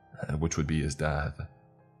 which would be his death.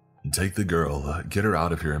 "Take the girl, get her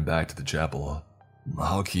out of here and back to the chapel.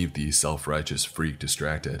 I'll keep the self-righteous freak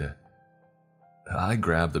distracted." I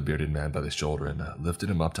grabbed the bearded man by the shoulder and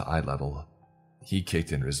lifted him up to eye level. He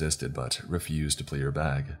kicked and resisted, but refused to play her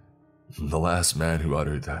back. "The last man who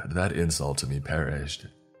uttered that insult to me perished.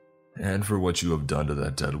 And for what you have done to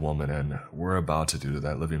that dead woman and were about to do to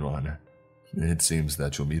that living one, it seems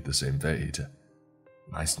that you'll meet the same fate."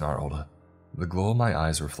 I snarled, the glow of my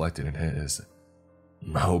eyes reflected in his.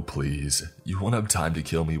 "Oh, please, you won't have time to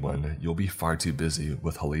kill me when you'll be far too busy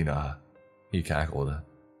with Helena," he cackled,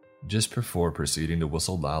 just before proceeding to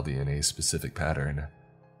whistle loudly in a specific pattern.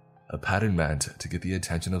 A pattern meant to get the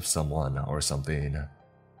attention of someone or something.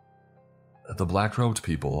 The black-robed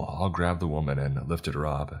people all grabbed the woman and lifted her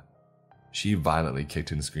up. She violently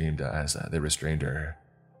kicked and screamed as they restrained her,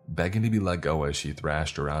 begging to be let go as she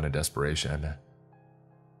thrashed around in desperation.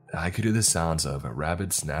 I could hear the sounds of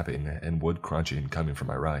rabid snapping and wood crunching coming from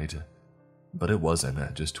my right, but it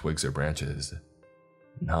wasn't just twigs or branches.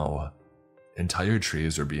 No, entire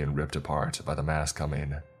trees were being ripped apart by the mass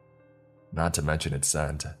coming. Not to mention its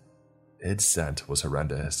scent. Its scent was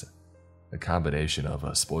horrendous, a combination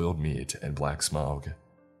of spoiled meat and black smoke.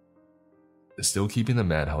 Still keeping the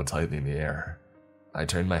man held tightly in the air, I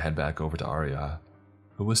turned my head back over to Arya,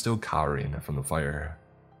 who was still cowering from the fire.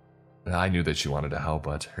 I knew that she wanted to help,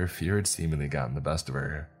 but her fear had seemingly gotten the best of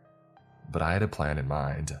her. But I had a plan in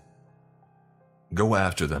mind. "Go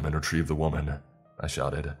after them and retrieve the woman," I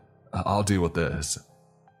shouted. "I'll deal with this."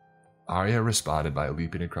 Arya responded by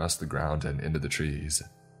leaping across the ground and into the trees,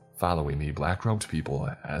 following the black-robed people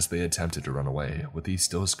as they attempted to run away with the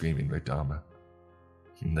still screaming victim.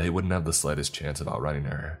 They wouldn't have the slightest chance of outrunning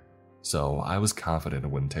her, so I was confident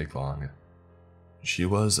it wouldn't take long. She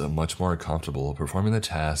was much more comfortable performing the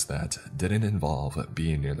task that didn't involve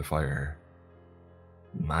being near the fire.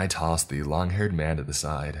 I tossed the long-haired man to the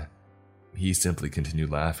side. He simply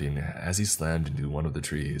continued laughing as he slammed into one of the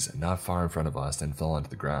trees not far in front of us and fell onto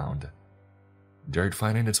the ground, dirt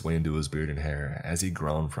finding its way into his beard and hair as he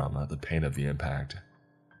groaned from the pain of the impact.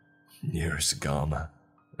 "You're scum,"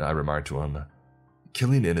 I remarked to him.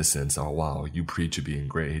 "Killing innocents all while you preach of being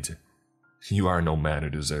great. You are no man who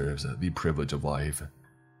deserves the privilege of life."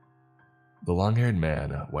 The long-haired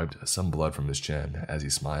man wiped some blood from his chin as he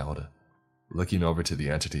smiled, looking over to the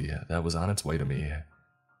entity that was on its way to me.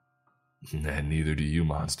 "And neither do you,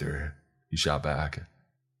 monster," he shot back.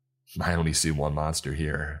 "I only see one monster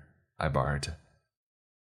here," I barked.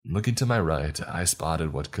 Looking to my right, I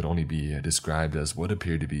spotted what could only be described as what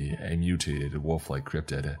appeared to be a mutated wolf-like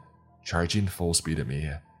cryptid, charging full speed at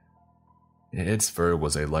me. Its fur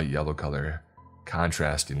was a light yellow color,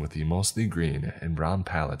 contrasting with the mostly green and brown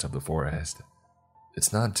palette of the forest.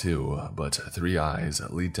 Its not two, but three eyes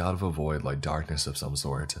leaped out of a void like darkness of some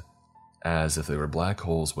sort, as if they were black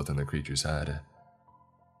holes within the creature's head.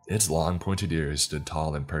 Its long pointed ears stood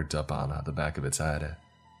tall and perked up on the back of its head,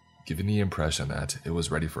 giving the impression that it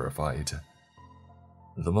was ready for a fight.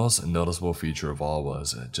 The most noticeable feature of all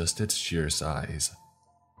was just its sheer size.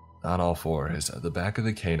 On all fours, the back of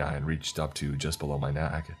the canine reached up to just below my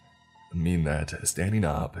neck, meaning that standing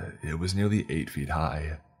up, it was nearly 8 feet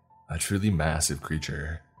high, a truly massive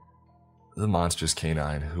creature. The monstrous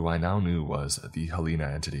canine, who I now knew was the Helena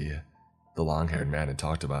entity the long-haired man had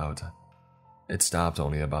talked about. It stopped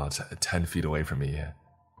only about 10 feet away from me.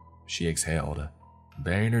 She exhaled,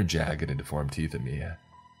 baring her jagged and deformed teeth at me,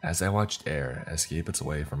 as I watched air escape its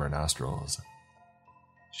way from her nostrils.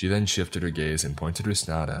 She then shifted her gaze and pointed her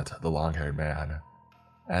snout at the long-haired man,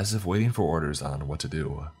 as if waiting for orders on what to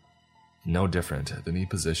do. No different than the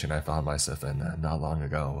position I found myself in not long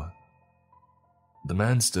ago. The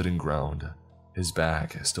man stood and groaned, his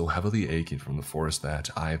back still heavily aching from the force that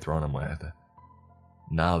I had thrown him with.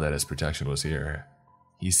 Now that his protection was here,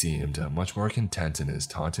 he seemed much more content in his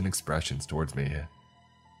taunting expressions towards me.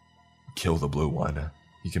 "Kill the blue one,"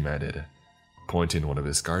 he commanded, pointing one of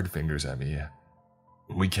his scarred fingers at me.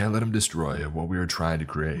 "We can't let him destroy what we are trying to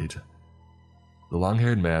create." The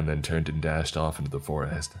long-haired man then turned and dashed off into the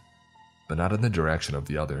forest, but not in the direction of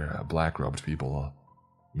the other black-robed people.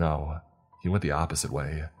 No, he went the opposite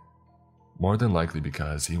way. More than likely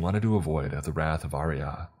because he wanted to avoid the wrath of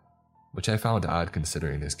Arya, which I found odd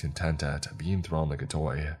considering his content at being thrown like a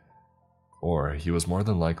toy. Or he was more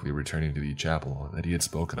than likely returning to the chapel that he had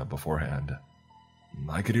spoken of beforehand.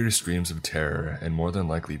 I could hear screams of terror and more than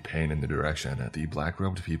likely pain in the direction the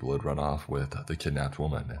black-robed people had run off with the kidnapped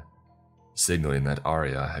woman, signaling that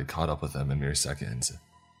Arya had caught up with them in mere seconds,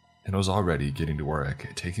 and was already getting to work,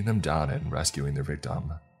 taking them down and rescuing their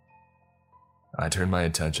victim. I turned my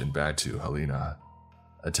attention back to Helena,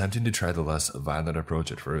 attempting to try the less violent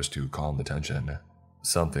approach at first to calm the tension,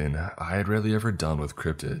 something I had rarely ever done with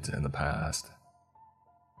cryptids in the past.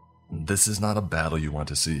 "This is not a battle you want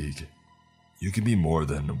to seek. You can be more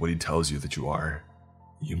than what he tells you that you are.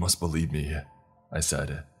 You must believe me," I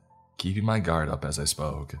said, keeping my guard up as I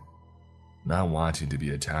spoke, not wanting to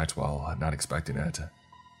be attacked while not expecting it.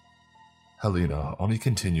 Helena only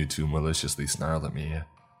continued to maliciously snarl at me,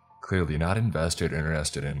 clearly not invested or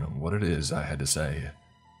interested in what it is I had to say.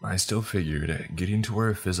 I still figured getting to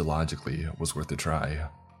her physiologically was worth a try,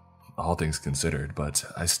 all things considered, but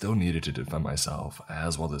I still needed to defend myself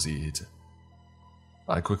as well as eat.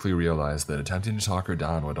 I quickly realized that attempting to talk her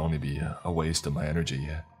down would only be a waste of my energy,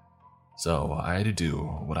 so I had to do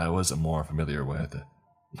what I was more familiar with.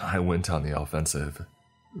 I went on the offensive,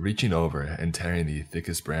 reaching over and tearing the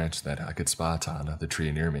thickest branch that I could spot on the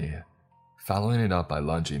tree near me, following it up by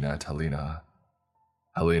lunging at Helena.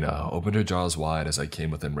 Helena opened her jaws wide as I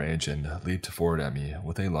came within range and leaped forward at me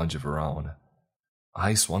with a lunge of her own.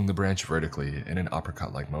 I swung the branch vertically in an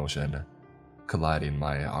uppercut-like motion, colliding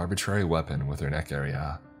my arbitrary weapon with her neck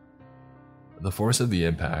area. The force of the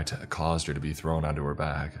impact caused her to be thrown onto her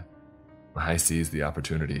back. I seized the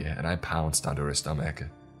opportunity and I pounced onto her stomach.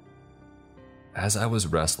 As I was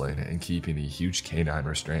wrestling and keeping the huge canine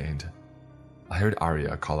restrained, I heard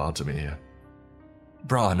Arya call out to me.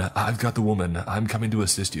 "Braun, I've got the woman. I'm coming to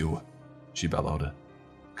assist you," she bellowed,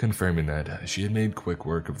 confirming that she had made quick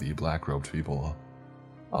work of the black-robed people,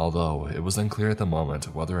 although it was unclear at the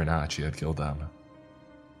moment whether or not she had killed them.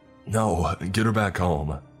 "No, get her back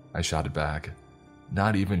home," I shouted back,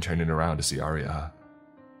 not even turning around to see Arya.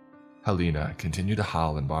 Helena continued to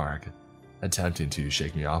howl and bark, attempting to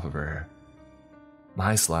shake me off of her.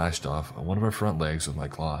 I slashed off one of her front legs with my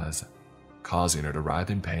claws, causing her to writhe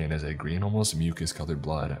in pain as a green, almost mucus-colored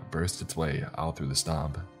blood burst its way out through the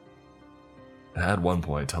stump. At one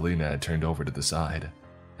point, Helena had turned over to the side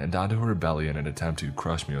and onto her belly in an attempt to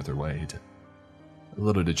crush me with her weight.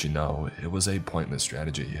 Little did she know, it was a pointless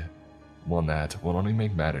strategy, one that would only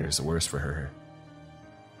make matters worse for her.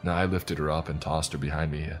 Now I lifted her up and tossed her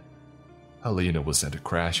behind me. Helena was sent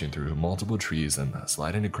crashing through multiple trees and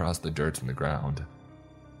sliding across the dirt from the ground,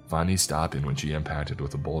 finally stopping when she impacted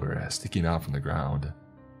with a boulder sticking out from the ground,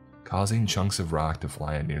 causing chunks of rock to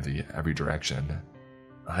fly in nearly every direction.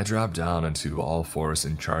 I dropped down onto all fours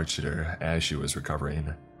and charged at her as she was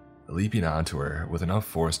recovering, leaping onto her with enough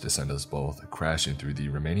force to send us both crashing through the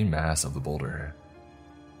remaining mass of the boulder.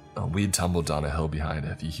 We'd tumbled down a hill behind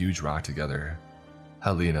the huge rock together,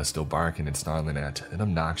 Helena still barking and snarling at an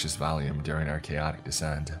obnoxious volume during our chaotic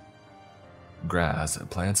descent. Grass,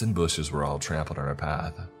 plants, and bushes were all trampled on our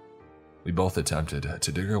path. We both attempted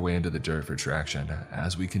to dig our way into the dirt for traction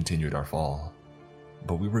as we continued our fall,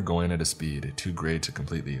 but we were going at a speed too great to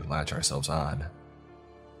completely latch ourselves on.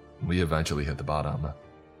 We eventually hit the bottom.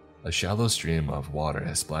 A shallow stream of water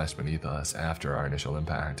had splashed beneath us after our initial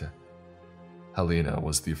impact. Helena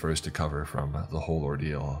was the first to cover from the whole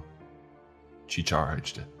ordeal. She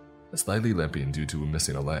charged, slightly limping due to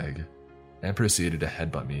missing a leg, and proceeded to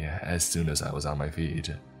headbutt me as soon as I was on my feet,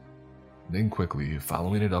 then quickly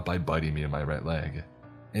following it up by biting me in my right leg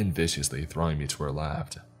and viciously throwing me to her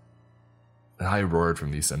left. I roared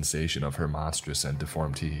from the sensation of her monstrous and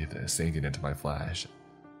deformed teeth sinking into my flesh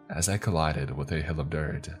as I collided with a hill of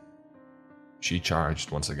dirt. She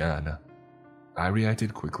charged once again. I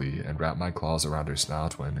reacted quickly and wrapped my claws around her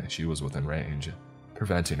snout when she was within range,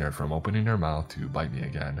 preventing her from opening her mouth to bite me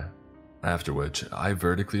again, after which I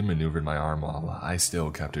vertically maneuvered my arm while I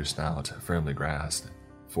still kept her snout firmly grasped,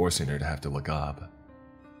 forcing her to have to look up.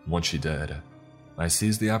 Once she did, I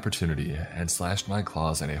seized the opportunity and slashed my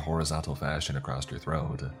claws in a horizontal fashion across her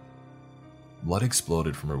throat. Blood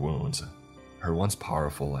exploded from her wounds. Her once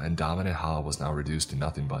powerful and dominant howl was now reduced to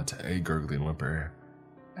nothing but a gurgling whimper,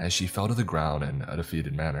 as she fell to the ground in a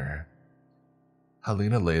defeated manner.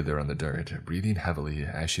 Helena lay there on the dirt, breathing heavily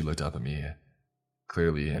as she looked up at me,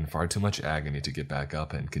 clearly in far too much agony to get back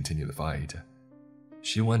up and continue the fight.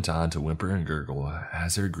 She went on to whimper and gurgle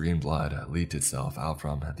as her green blood leaked itself out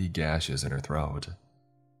from the gashes in her throat.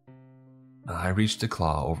 I reached a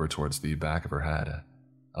claw over towards the back of her head,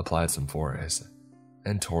 applied some force,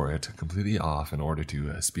 and tore it completely off in order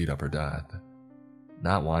to speed up her death,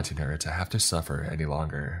 not wanting her to have to suffer any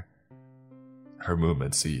longer. Her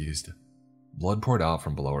movement ceased. Blood poured out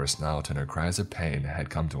from below her snout and her cries of pain had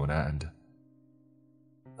come to an end.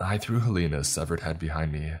 I threw Helena's severed head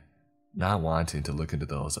behind me, not wanting to look into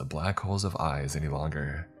those black holes of eyes any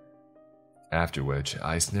longer. After which,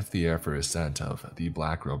 I sniffed the air for a scent of the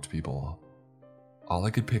black-robed people. All I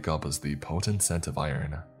could pick up was the potent scent of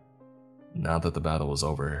iron. Now that the battle was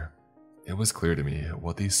over, it was clear to me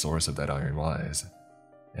what the source of that iron was,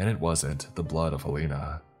 and it wasn't the blood of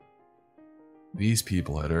Helena. These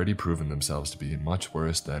people had already proven themselves to be much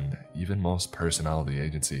worse than even most personnel of the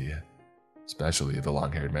agency, especially the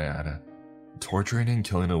long-haired man, torturing and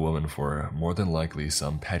killing a woman for more than likely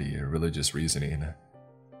some petty religious reasoning,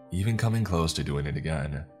 even coming close to doing it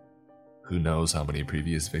again. Who knows how many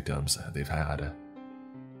previous victims they've had.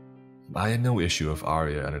 I had no issue if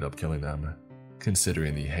Arya ended up killing them,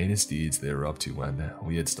 considering the heinous deeds they were up to when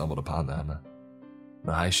we had stumbled upon them.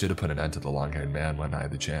 I should have put an end to the long-haired man when I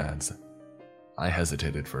had the chance. I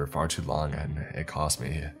hesitated for far too long and it cost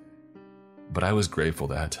me. But I was grateful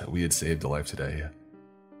that we had saved a life today.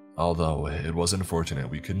 Although it was unfortunate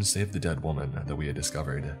we couldn't save the dead woman that we had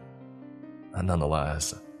discovered.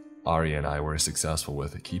 Nonetheless, Arya and I were successful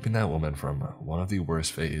with keeping that woman from one of the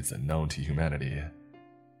worst fates known to humanity.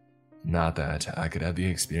 Not that I could have the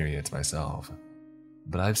experience myself,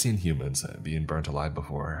 but I've seen humans being burnt alive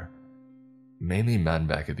before. Mainly men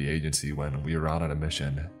back at the agency when we were out on a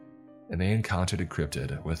mission, and they encountered a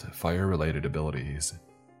cryptid with fire-related abilities.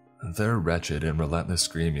 They're wretched and relentless,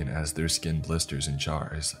 screaming as their skin blisters and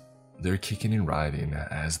chars. They're kicking and writhing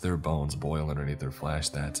as their bones boil underneath their flesh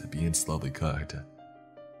that's being slowly cooked.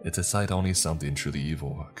 It's a sight only something truly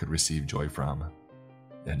evil could receive joy from,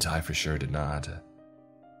 and I for sure did not.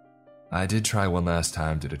 I did try one last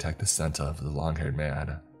time to detect the scent of the long-haired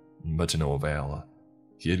man, but to no avail.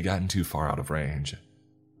 He had gotten too far out of range.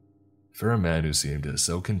 For a man who seemed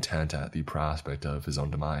so content at the prospect of his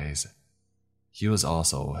own demise, he was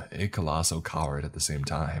also a colossal coward at the same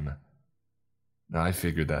time. I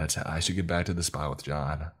figured that I should get back to the spot with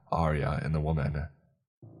John, Arya, and the woman.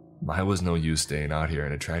 I was no use staying out here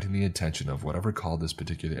and attracting the attention of whatever called this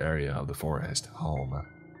particular area of the forest home.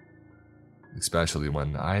 Especially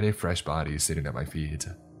when I had a fresh body sitting at my feet.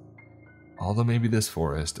 Although maybe this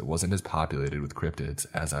forest wasn't as populated with cryptids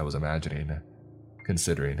as I was imagining,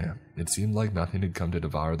 considering it seemed like nothing had come to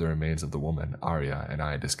devour the remains of the woman Arya and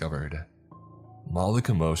I had discovered. All the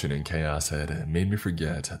commotion and chaos had made me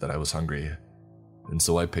forget that I was hungry, and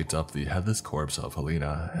so I picked up the headless corpse of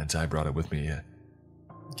Helena and I brought it with me,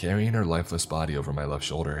 carrying her lifeless body over my left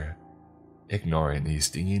shoulder, ignoring the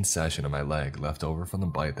stinging session of my leg left over from the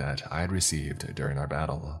bite that I had received during our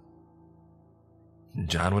battle.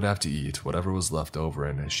 John would have to eat whatever was left over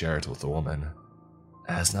and share it with the woman,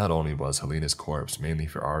 as not only was Helena's corpse mainly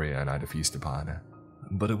for Arya and I to feast upon,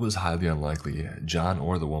 but it was highly unlikely John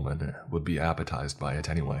or the woman would be appetized by it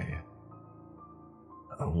anyway.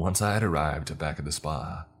 Once I had arrived back at the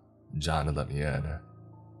spa, John had let me in.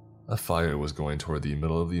 A fire was going toward the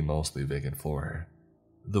middle of the mostly vacant floor.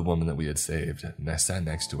 The woman that we had saved sat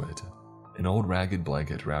next to it, an old ragged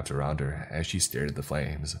blanket wrapped around her as she stared at the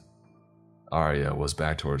flames. Arya was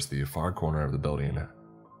back towards the far corner of the building,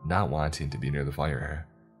 not wanting to be near the fire.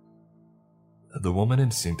 The woman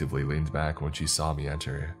instinctively leaned back when she saw me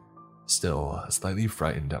enter, still slightly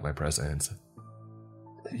frightened at my presence.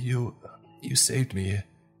 You saved me,"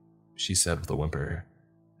 she said with a whimper,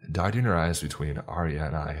 darting her eyes between Arya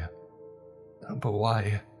and I. "But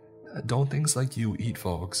why? Don't things like you eat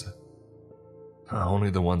folks?" "Only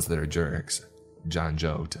the ones that are jerks," John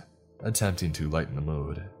joked, attempting to lighten the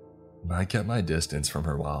mood. I kept my distance from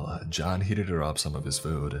her while John heated her up some of his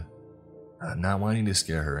food, not wanting to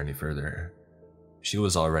scare her any further. She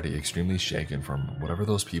was already extremely shaken from whatever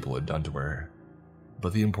those people had done to her,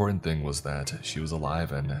 but the important thing was that she was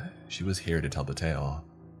alive and she was here to tell the tale.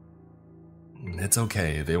 "It's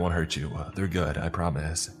okay, they won't hurt you. They're good, I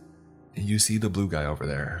promise. You see the blue guy over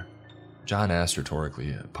there?" John asked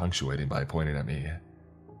rhetorically, punctuating by pointing at me.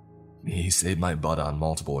 He saved my butt on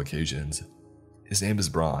multiple occasions. His name is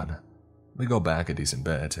Braun. We go back a decent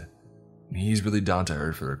bit. He's really down to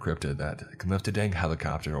earth for a cryptid that can lift a dang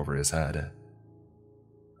helicopter over his head.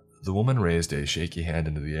 The woman raised a shaky hand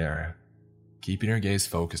into the air, keeping her gaze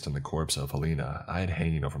focused on the corpse of Helena I had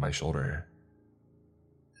hanging over my shoulder.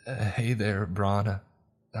 Hey there, Braun.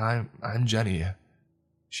 I'm Jenny.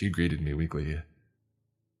 She greeted me weakly.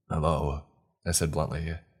 Hello, I said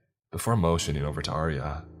bluntly, before motioning over to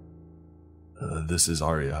Arya. This is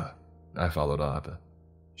Arya, I followed up.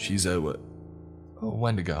 She's a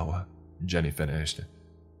Wendigo, Jenny finished.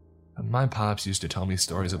 My pops used to tell me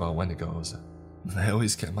stories about Wendigos. They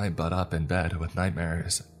always kept my butt up in bed with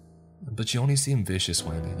nightmares. But you only seem vicious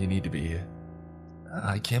when you need to be.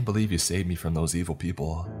 I can't believe you saved me from those evil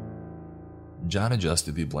people. John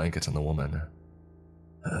adjusted the blankets on the woman.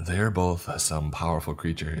 They're both some powerful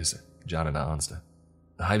creatures, John announced.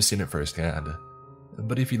 I've seen it firsthand.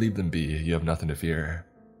 But if you leave them be, you have nothing to fear.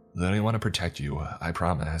 They only want to protect you, I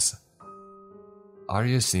promise.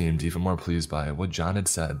 Arya seemed even more pleased by what John had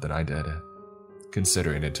said than I did,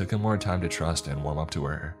 considering it took him more time to trust and warm up to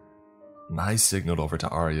her. I signaled over to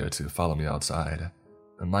Arya to follow me outside,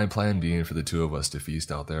 my plan being for the two of us to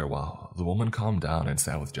feast out there while the woman calmed down and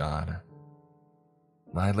sat with John.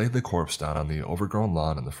 I laid the corpse down on the overgrown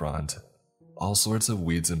lawn in the front, all sorts of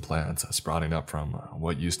weeds and plants sprouting up from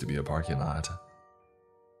what used to be a parking lot.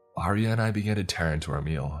 Arya and I began to tear into our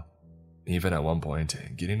meal, even at one point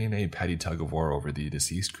getting in a petty tug-of-war over the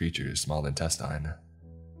deceased creature's small intestine.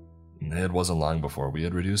 It wasn't long before we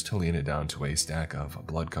had reduced Helena down to a stack of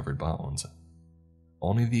blood-covered bones.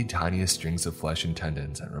 Only the tiniest strings of flesh and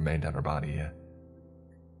tendons remained on her body.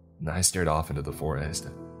 I stared off into the forest,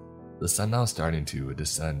 the sun now starting to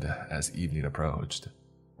descend as evening approached.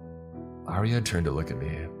 Arya turned to look at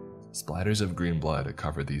me. Splatters of green blood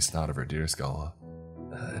covered the snout of her deer skull.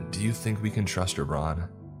 Do you think we can trust her, Braun?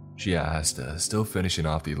 She asked, still finishing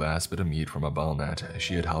off the last bit of meat from a bone that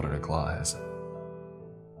she had held in her claws.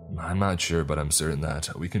 I'm not sure, but I'm certain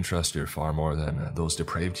that we can trust her far more than those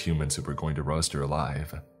depraved humans who were going to roast her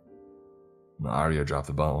alive. Arya dropped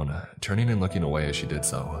the bone, turning and looking away as she did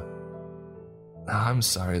so. I'm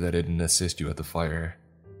sorry that I didn't assist you at the fire.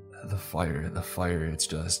 The fire, it's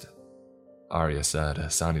just... Arya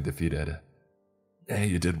said, sounding defeated. Hey,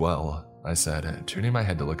 you did well, I said, turning my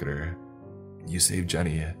head to look at her. You saved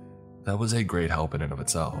Jenny. That was a great help in and of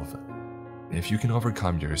itself. If you can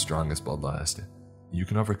overcome your strongest bloodlust, you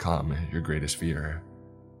can overcome your greatest fear.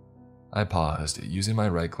 I paused, using my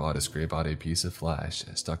right claw to scrape out a piece of flesh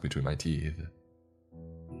stuck between my teeth.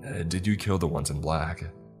 Did you kill the ones in black?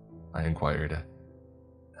 I inquired.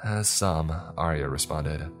 Some, Arya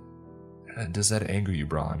responded. Does that anger you,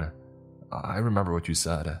 Braun? I remember what you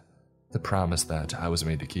said, the promise that I was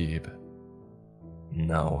made to keep.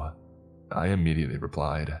 No, I immediately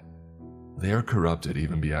replied. They are corrupted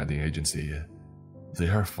even beyond the agency. They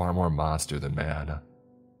are far more monster than man.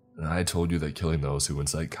 I told you that killing those who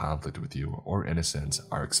incite conflict with you or innocence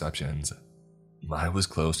are exceptions. I was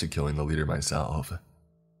close to killing the leader myself.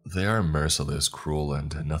 They are merciless, cruel,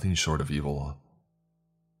 and nothing short of evil.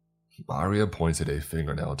 Arya pointed a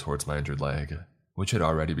fingernail towards my injured leg, which had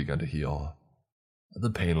already begun to heal. The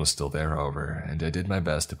pain was still there, however, and I did my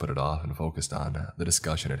best to put it off and focused on the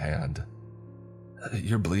discussion at hand.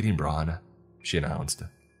 You're bleeding, Braun, she announced.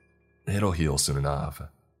 It'll heal soon enough,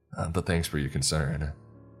 but thanks for your concern.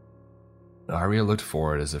 Arya looked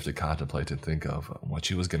forward as if to contemplate and think of what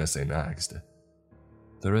she was going to say next.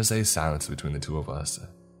 There was a silence between the two of us.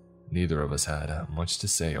 Neither of us had much to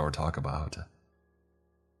say or talk about.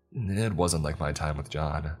 It wasn't like my time with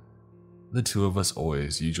John. The two of us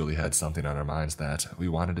always usually had something on our minds that we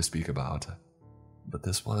wanted to speak about. But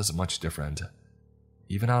this was much different.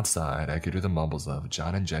 Even outside, I could hear the mumbles of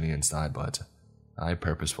John and Jenny inside, but I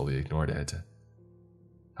purposefully ignored it.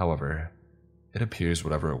 However, it appears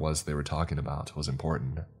whatever it was they were talking about was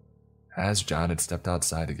important, as John had stepped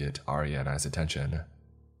outside to get Arya and I's attention.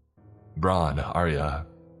 Braun, Arya,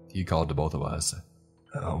 he called to both of us.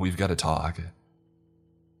 We've got to talk.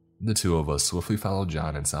 The two of us swiftly followed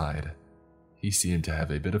John inside. He seemed to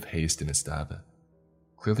have a bit of haste in his step,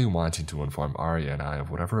 clearly wanting to inform Arya and I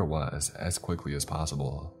of whatever it was as quickly as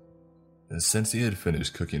possible. Since he had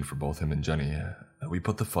finished cooking for both him and Jenny, we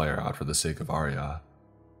put the fire out for the sake of Arya,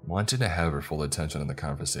 wanting to have her full attention on the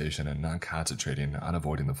conversation and not concentrating on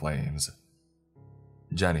avoiding the flames.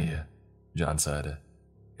 Jenny, John said,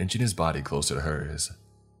 inching his body closer to hers.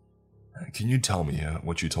 Can you tell me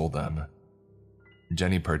what you told them?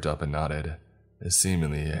 Jenny perked up and nodded,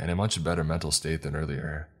 seemingly in a much better mental state than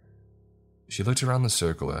earlier. She looked around the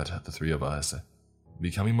circle at the three of us,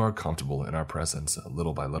 becoming more comfortable in our presence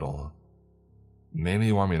little by little.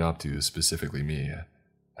 Mainly warming up to specifically me,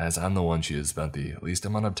 as I'm the one she has spent the least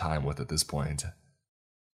amount of time with at this point.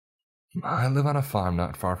 "I live on a farm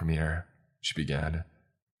not far from here," she began.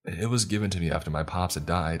 "It was given to me after my pops had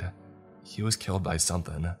died. He was killed by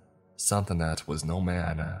something that was no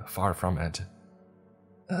man, far from it."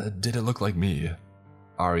 Did it look like me?"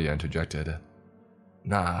 Arya interjected.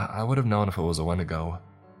 "Nah, I would have known if it was a Wendigo.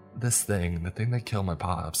 The thing that killed my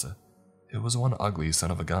pops, it was one ugly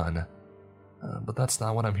son of a gun. But that's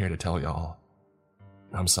not what I'm here to tell y'all."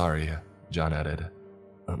 "I'm sorry," John added.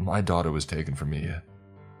 "My daughter was taken from me.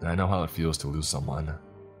 I know how it feels to lose someone."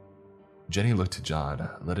 Jenny looked to John,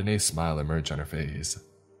 letting a smile emerge on her face.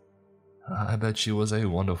 "I bet she was a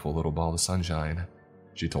wonderful little ball of sunshine,"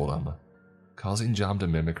 she told him, causing John to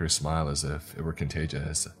mimic her smile as if it were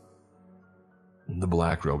contagious. "The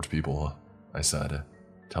black-robed people," I said.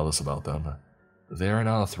 "Tell us about them. They are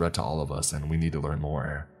now a threat to all of us, and we need to learn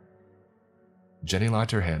more." Jenny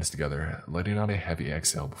locked her hands together, letting out a heavy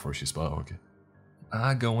exhale before she spoke.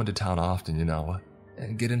 "I go into town often,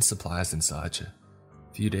 and get in supplies and such. A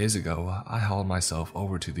few days ago, I hauled myself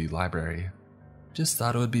over to the library. Just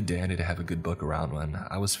thought it would be dandy to have a good book around when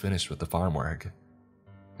I was finished with the farm work.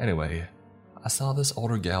 Anyway, I saw this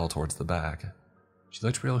older gal towards the back. She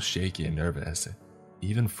looked real shaky and nervous,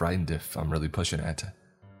 even frightened if I'm really pushing it.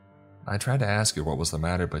 I tried to ask her what was the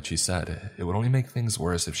matter, but she said it would only make things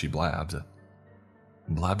worse if she blabbed."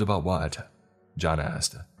 "Blabbed about what?" John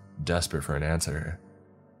asked, desperate for an answer.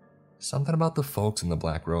 "Something about the folks in the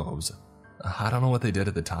black robes. I don't know what they did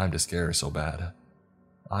at the time to scare her so bad.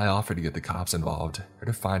 I offered to get the cops involved, or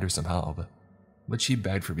to find her some help, but she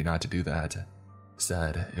begged for me not to do that.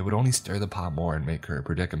 Said it would only stir the pot more and make her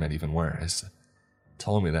predicament even worse.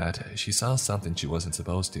 Told me that she saw something she wasn't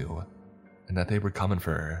supposed to, and that they were coming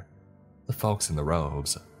for her, the folks in the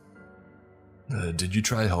robes." Did you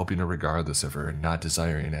try helping her regardless of her not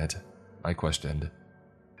desiring it?" I questioned.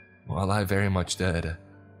 "Well, I very much did,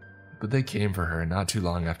 but they came for her not too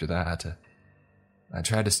long after that. I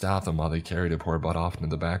tried to stop them while they carried her poor butt off into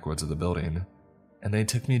the backwoods of the building, and they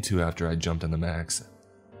took me too after I jumped in the mix,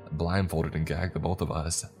 blindfolded and gagged the both of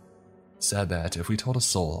us. Said that if we told a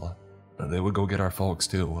soul, they would go get our folks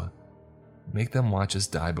too. Make them watch us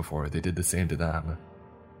die before they did the same to them.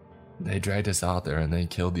 They dragged us out there and they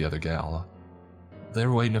killed the other gal. They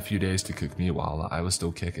were waiting a few days to cook me while I was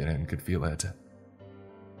still kicking and could feel it.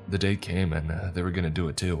 The day came and they were gonna do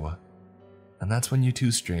it too. And that's when you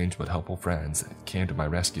two strange but helpful friends came to my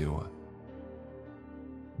rescue."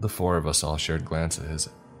 The four of us all shared glances,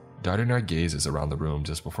 darting our gazes around the room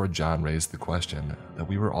just before John raised the question that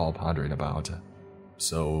we were all pondering about.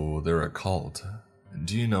 "So they're a cult.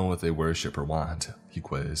 Do you know what they worship or want?" he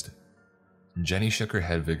quizzed. Jenny shook her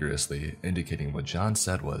head vigorously, indicating what John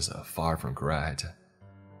said was far from correct.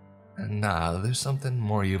 "Nah, there's something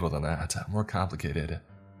more evil than that, more complicated.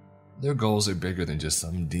 Their goals are bigger than just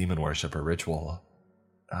some demon worship or ritual.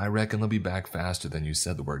 I reckon they'll be back faster than you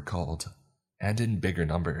said the word cult, and in bigger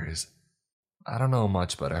numbers. I don't know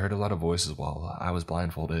much, but I heard a lot of voices while I was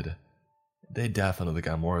blindfolded. They definitely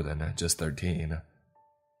got more than just 13.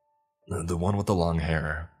 "The one with the long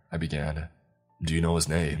hair," I began. "Do you know his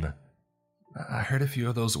name?" "I heard a few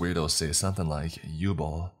of those weirdos say something like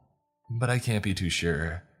Yubel, but I can't be too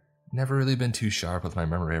sure. Never really been too sharp with my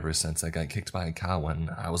memory ever since I got kicked by a cow when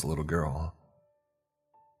I was a little girl."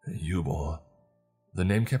 Yubel. The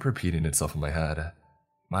name kept repeating itself in my head.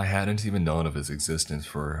 I hadn't even known of his existence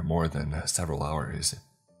for more than several hours,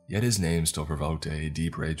 yet his name still provoked a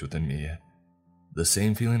deep rage within me. The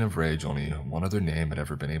same feeling of rage only one other name had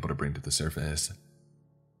ever been able to bring to the surface.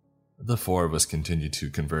 The four of us continued to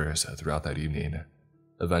converse throughout that evening.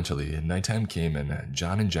 Eventually, nighttime came and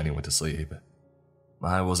John and Jenny went to sleep.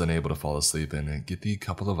 I wasn't able to fall asleep and get the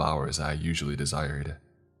couple of hours I usually desired.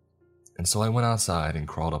 And so I went outside and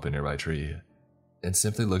crawled up a nearby tree, and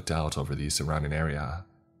simply looked out over the surrounding area.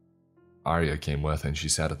 Arya came with and she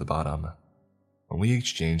sat at the bottom. We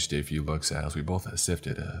exchanged a few looks as we both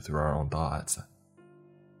sifted through our own thoughts.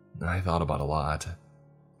 I thought about a lot,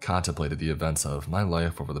 contemplated the events of my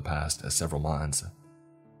life over the past several months,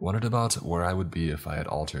 wondered about where I would be if I had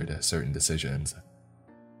altered certain decisions.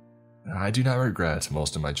 I do not regret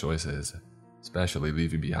most of my choices, especially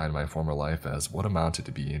leaving behind my former life as what amounted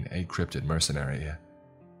to being a cryptid mercenary.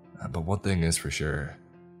 But one thing is for sure,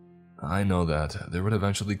 I know that there would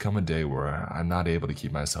eventually come a day where I'm not able to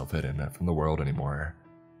keep myself hidden from the world anymore,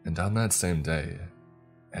 and on that same day,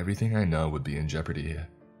 everything I know would be in jeopardy.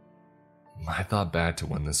 I thought back to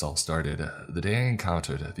when this all started, the day I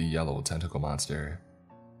encountered the yellow tentacle monster.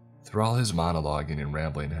 Through all his monologuing and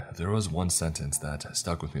rambling, there was one sentence that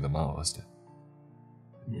stuck with me the most.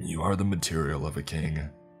 "You are the material of a king,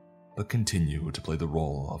 but continue to play the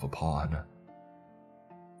role of a pawn."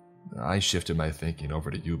 I shifted my thinking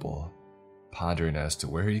over to Yubel, pondering as to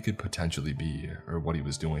where he could potentially be or what he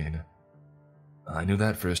was doing. I knew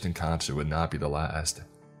that first encounter would not be the last.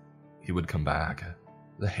 He would come back,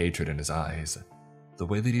 the hatred in his eyes, the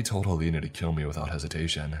way that he told Helena to kill me without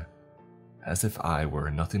hesitation, as if I were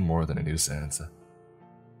nothing more than a nuisance.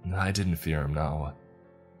 I didn't fear him now.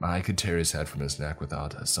 I could tear his head from his neck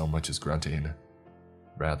without so much as grunting.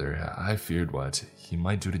 Rather, I feared what he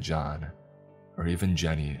might do to John, or even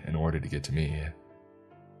Jenny, in order to get to me.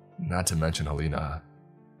 Not to mention Helena.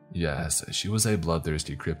 Yes, she was a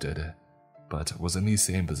bloodthirsty cryptid, but was in the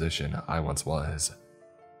same position I once was.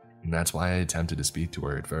 And that's why I attempted to speak to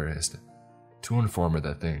her at first, to inform her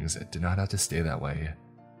that things did not have to stay that way.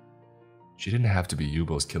 She didn't have to be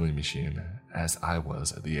Yubel's killing machine, as I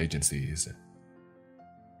was the agency's.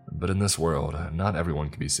 But in this world, not everyone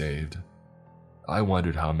can be saved. I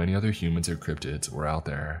wondered how many other humans or cryptids were out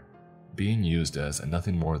there, being used as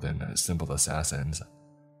nothing more than simple assassins,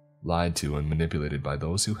 lied to and manipulated by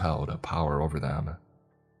those who held power over them.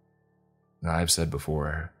 I've said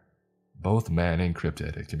before, both man and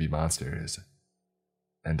cryptid can be monsters,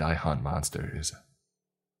 and I hunt monsters.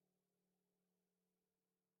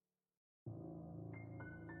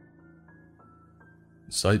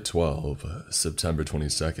 Site 12, September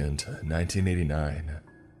 22nd, 1989.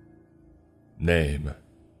 "Name,"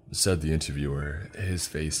 said the interviewer, his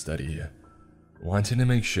face steady, wanting to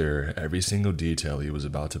make sure every single detail he was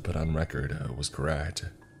about to put on record was correct.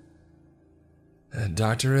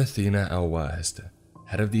 "Dr. Athena L. West,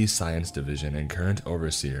 head of the Science Division and current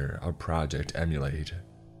overseer of Project Emulate,"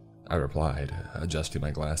 I replied, adjusting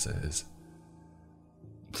my glasses.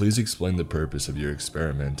 "Please explain the purpose of your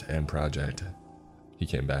experiment and project." He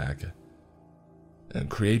came back.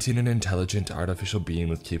 "Creating an intelligent artificial being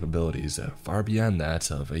with capabilities far beyond that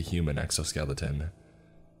of a human exoskeleton,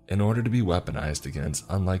 in order to be weaponized against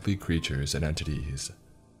unlikely creatures and entities."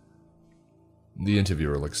 The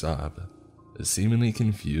interviewer looks up, seemingly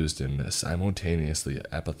confused and simultaneously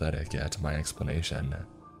apathetic at my explanation.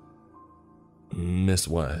 "Miss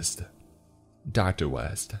West." "Dr.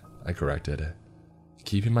 West," I corrected,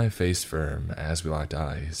 keeping my face firm as we locked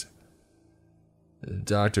eyes.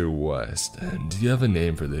 "Dr. West, do you have a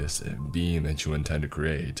name for this being that you intend to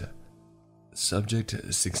create?" "Subject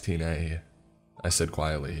 16A, I said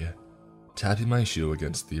quietly, tapping my shoe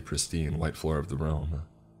against the pristine white floor of the room,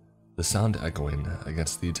 the sound echoing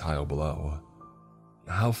against the tile below.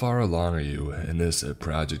 "How far along are you in this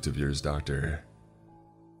project of yours, Doctor?"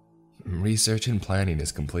 "Research and planning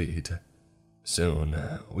is complete. Soon,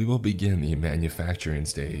 we will begin the manufacturing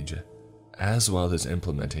stage, as well as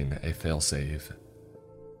implementing a failsafe."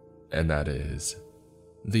 "And that is?"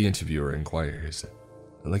 the interviewer inquires,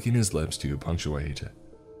 licking his lips to punctuate.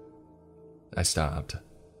 I stopped,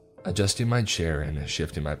 adjusting my chair and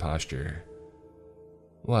shifting my posture.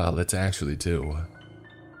 "Well, it's actually two.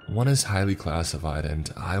 One is highly classified and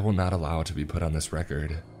I will not allow it to be put on this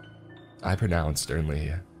record," I pronounced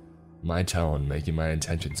sternly, my tone making my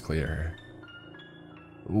intentions clear.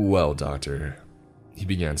 "Well, Doctor," he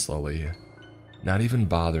began slowly, not even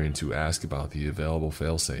bothering to ask about the available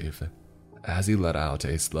failsafe, as he let out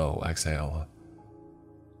a slow exhale.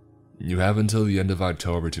 "You have until the end of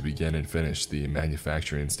October to begin and finish the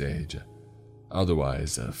manufacturing stage.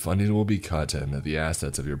 Otherwise, funding will be cut and the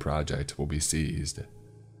assets of your project will be seized."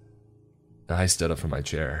 I stood up from my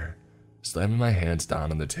chair, slamming my hands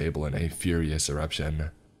down on the table in a furious eruption.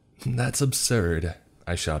 "That's absurd,"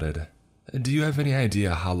 I shouted. "Do you have any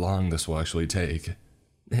idea how long this will actually take?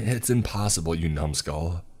 It's impossible, you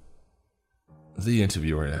numbskull." The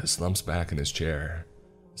interviewer slumps back in his chair,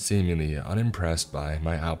 seemingly unimpressed by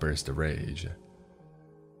my outburst of rage.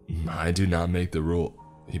 "I do not make the rule,"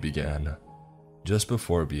 he began, just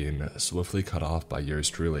before being swiftly cut off by yours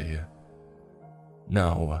truly.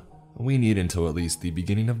 "No, we need until at least the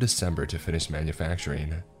beginning of December to finish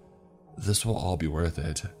manufacturing. This will all be worth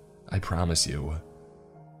it, I promise you."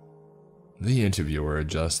 The interviewer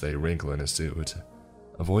adjusts a wrinkle in his suit,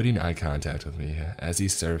 avoiding eye contact with me as he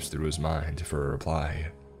surfs through his mind for a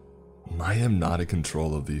reply. "I am not in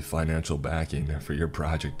control of the financial backing for your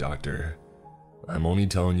project, Doctor. I'm only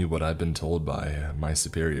telling you what I've been told by my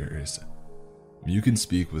superiors. You can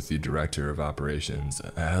speak with the Director of Operations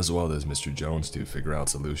as well as Mr. Jones to figure out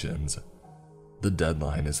solutions. The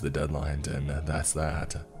deadline is the deadline, and that's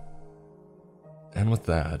that." And with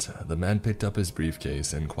that, the man picked up his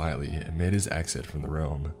briefcase and quietly made his exit from the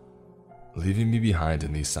room. leaving me behind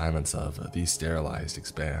in the silence of the sterilized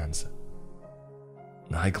expanse.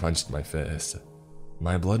 I clenched my fist,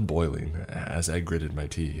 my blood boiling as I gritted my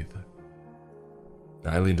teeth.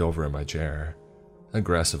 I leaned over in my chair,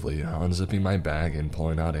 aggressively unzipping my bag and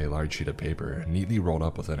pulling out a large sheet of paper neatly rolled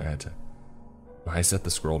up within it. I set the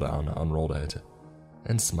scroll down, unrolled it,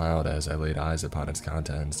 and smiled as I laid eyes upon its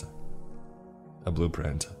contents. A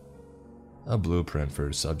blueprint. A blueprint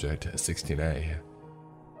for Subject 16A.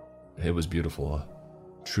 It was beautiful,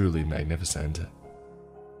 truly magnificent.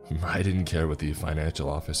 I didn't care what the financial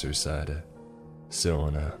officer said.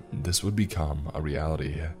 Soon, this would become a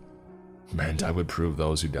reality, and I would prove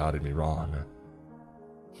those who doubted me wrong.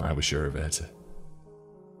 I was sure of it.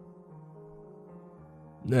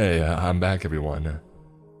 "Hey, I'm back, everyone,"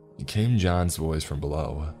 came John's voice from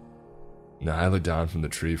below. I looked down from the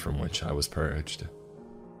tree from which I was perched.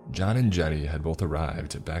 John and Jenny had both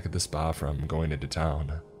arrived back at the spa from going into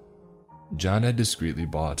town. John had discreetly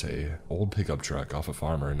bought an old pickup truck off a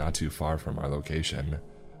farmer not too far from our location,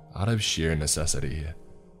 out of sheer necessity,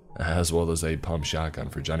 as well as a pump shotgun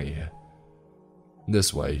for Jenny.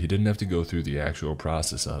 This way, he didn't have to go through the actual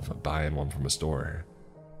process of buying one from a store,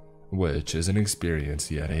 which is an experience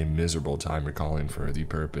he had a miserable time recalling for the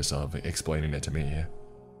purpose of explaining it to me.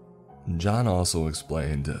 John also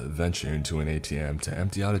explained venturing to an ATM to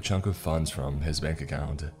empty out a chunk of funds from his bank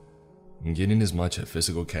account, getting as much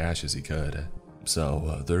physical cash as he could,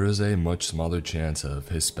 so there is a much smaller chance of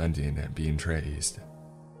his spending being traced.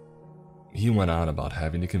 He went on about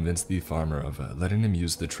having to convince the farmer of letting him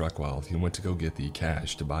use the truck while he went to go get the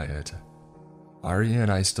cash to buy it. Arya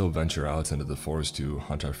and I still venture out into the forest to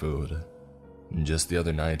hunt our food. Just the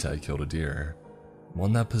other night I killed a deer,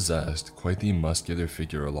 one that possessed quite the muscular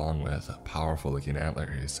figure along with powerful looking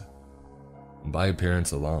antlers. By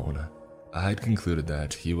appearance alone, I had concluded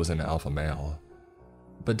that he was an alpha male,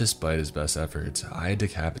 but despite his best efforts, I had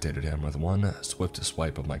decapitated him with one swift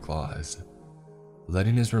swipe of my claws.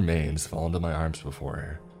 Letting his remains fall into my arms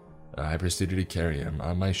before, I proceeded to carry him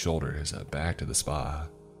on my shoulders back to the spa.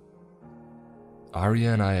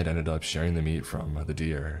 Arya and I had ended up sharing the meat from the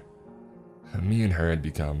deer. Me and her had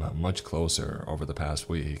become much closer over the past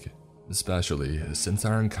week, especially since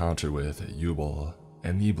our encounter with Yubel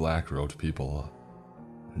and the Black-robed people.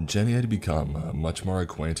 Jenny had become much more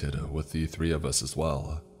acquainted with the three of us as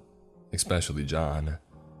well, especially John,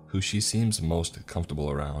 who she seems most comfortable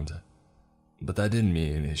around. But that didn't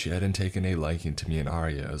mean she hadn't taken a liking to me and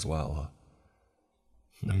Arya as well.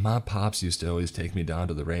 "My pops used to always take me down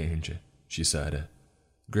to the range," she said,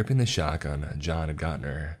 gripping the shotgun John had gotten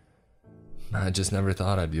her. "I just never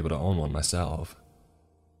thought I'd be able to own one myself."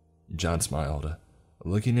 John smiled,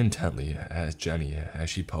 looking intently at Jenny as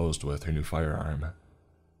she posed with her new firearm.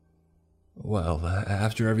 "Well,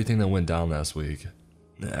 after everything that went down last week,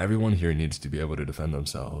 everyone here needs to be able to defend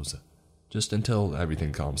themselves, just until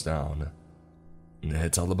everything calms down.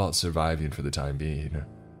 It's all about surviving for the time being."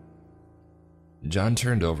 John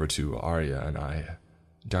turned over to Arya and I,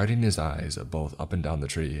 darting his eyes both up and down the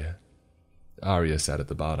tree. Arya sat at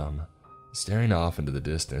the bottom, staring off into the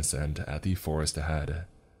distance and at the forest ahead.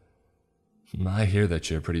 "I hear that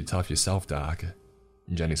you're pretty tough yourself, Doc,"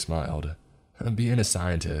 Jenny smiled. "Being a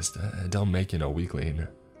scientist don't make you no weakling."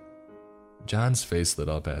 John's face lit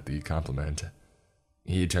up at the compliment.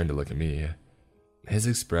 He turned to look at me, his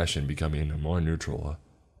expression becoming more neutral,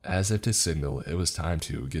 as if to signal it was time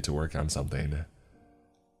to get to work on something.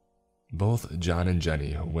 Both John and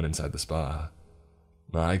Jenny went inside the spa.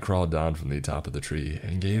 I crawled down from the top of the tree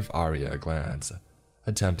and gave Arya a glance,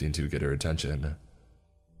 attempting to get her attention.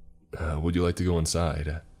 "Would you like to go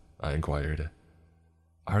inside?" I inquired.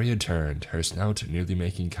 Arya turned, her snout nearly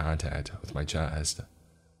making contact with my chest.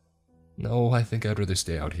 "No, I think I'd rather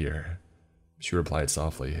stay out here," she replied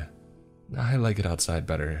softly. "I like it outside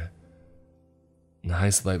better." I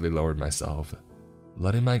slightly lowered myself,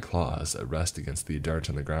 letting my claws rest against the dirt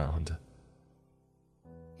on the ground.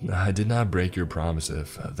 "I did not break your promise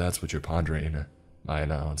if that's what you're pondering," I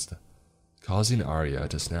announced, causing Arya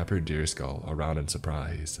to snap her deer skull around in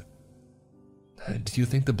surprise. "Do you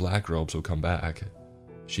think the Black Robes will come back?"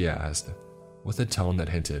 she asked, with a tone that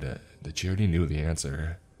hinted that she already knew the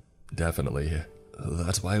answer. "Definitely.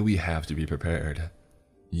 That's why we have to be prepared.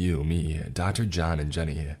 You, me, Dr. John, and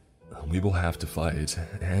Jenny. We will have to fight,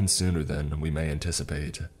 and sooner than we may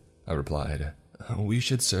anticipate," I replied. "We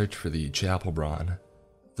should search for the chapel, Bron.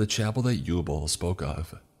 The chapel that Yubel spoke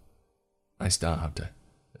of." I stopped,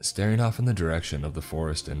 staring off in the direction of the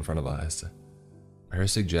forest in front of us. Her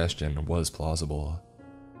suggestion was plausible.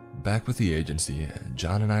 Back with the agency,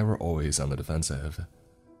 John and I were always on the defensive.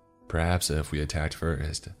 Perhaps if we attacked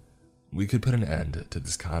first, We could put an end to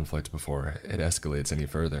this conflict before it escalates any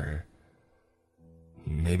further.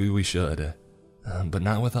 Maybe we should, but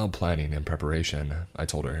not without planning and preparation, I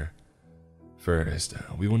told her. First,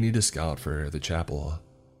 we will need to scout for the chapel.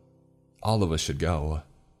 All of us should go,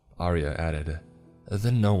 Arya added.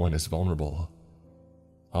 Then no one is vulnerable.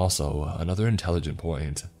 Also, another intelligent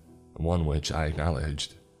point, one which I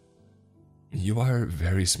acknowledged. You are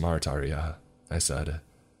very smart, Arya, I said,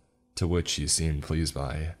 to which she seemed pleased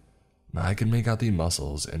by. I could make out the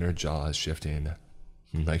muscles in her jaws shifting,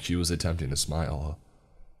 like she was attempting to smile.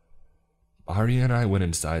 Arya and I went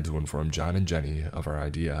inside to inform John and Jenny of our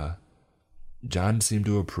idea. John seemed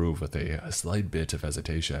to approve with a slight bit of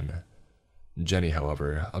hesitation. Jenny,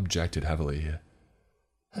 however, objected heavily.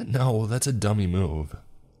 No, that's a dummy move,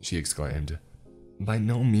 she exclaimed. By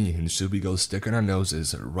no means should we go sticking our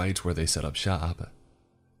noses right where they set up shop.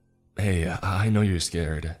 Hey, I know you're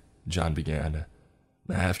scared, John began.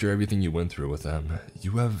 After everything you went through with them,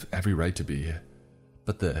 you have every right to be.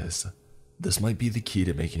 But this might be the key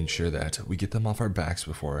to making sure that we get them off our backs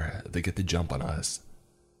before they get the jump on us.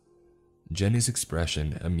 Jenny's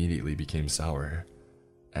expression immediately became sour,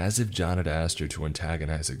 as if John had asked her to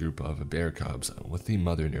antagonize a group of bear cubs with the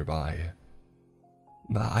mother nearby.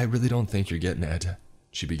 I really don't think you're getting it,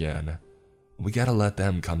 she began. We gotta let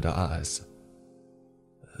them come to us.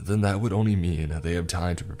 Then that would only mean they have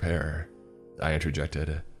time to prepare, I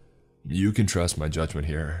interjected. You can trust my judgment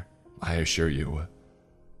here, I assure you.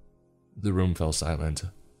 The room fell silent,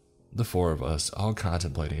 the four of us all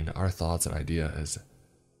contemplating our thoughts and ideas,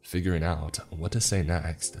 figuring out what to say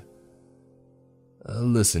next.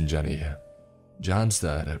 Listen, Jenny, John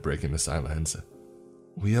said, breaking the silence.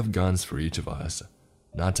 We have guns for each of us,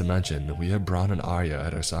 not to mention we have Bronn and Arya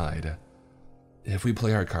at our side. If we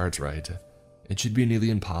play our cards right, it should be nearly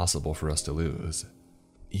impossible for us to lose,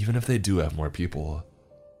 even if they do have more people.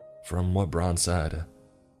 From what Bronn said,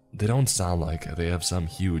 they don't sound like they have some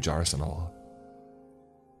huge arsenal.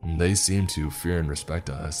 They seem to fear and respect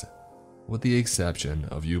us, with the exception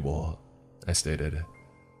of Yubel, I stated.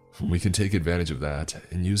 We can take advantage of that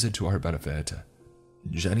and use it to our benefit.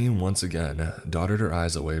 Jenny once again darted her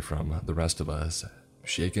eyes away from the rest of us,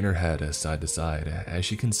 shaking her head side to side as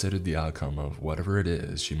she considered the outcome of whatever it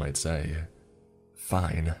is she might say.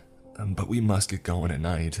 Fine, but we must get going at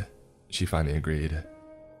night, she finally agreed.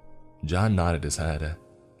 John nodded his head,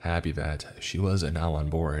 happy that she was now on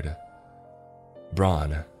board.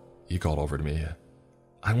 Bronn, he called over to me,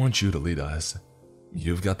 I want you to lead us.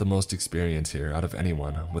 You've got the most experience here out of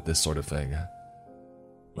anyone with this sort of thing.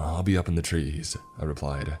 I'll be up in the trees, I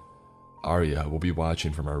replied. Arya will be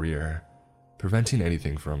watching from our rear, preventing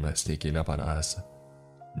anything from sneaking up on us.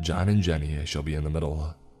 John and Jenny shall be in the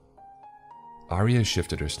middle. Arya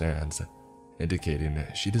shifted her stance, indicating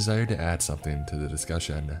she desired to add something to the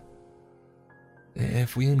discussion.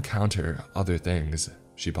 If we encounter other things,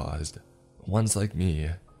 she paused, ones like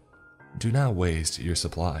me, do not waste your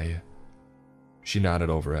supply. She nodded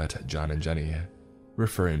over at John and Jenny,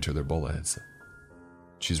 referring to their bullets.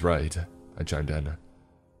 She's right, I chimed in.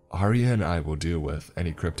 Arya and I will deal with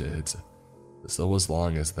any cryptids, so as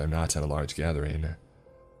long as they're not in a large gathering.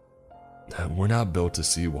 We're not built to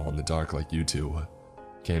see well in the dark like you two,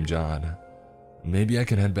 came John. Maybe I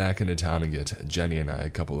can head back into town and get Jenny and I a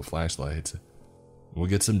couple of flashlights. We'll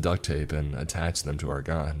get some duct tape and attach them to our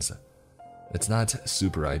guns. It's not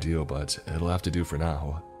super ideal, but it'll have to do for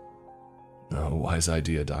now. A wise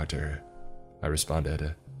idea, Doctor, I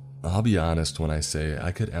responded. I'll be honest when I say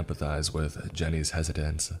I could empathize with Jenny's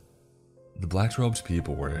hesitance. The black-robed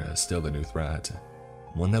people were still a new threat,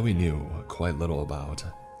 one that we knew quite little about.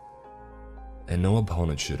 And no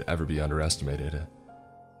opponent should ever be underestimated.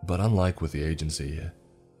 But unlike with the agency,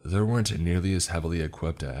 they weren't nearly as heavily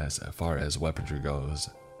equipped as far as weaponry goes.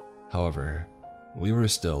 However, we were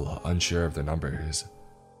still unsure of their numbers,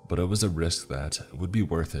 but it was a risk that would be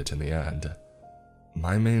worth it in the end.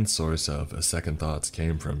 My main source of second thoughts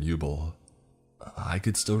came from Yubel. I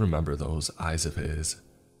could still remember those eyes of his,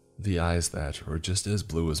 the eyes that were just as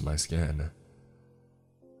blue as my skin.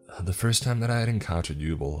 The first time that I had encountered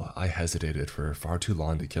Yubel, I hesitated for far too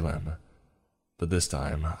long to kill him, but this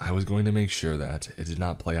time I was going to make sure that it did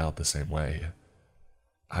not play out the same way.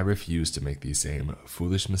 I refused to make the same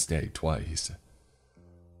foolish mistake twice.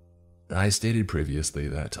 I stated previously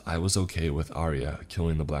that I was okay with Arya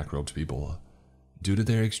killing the black-robed people, due to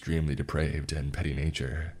their extremely depraved and petty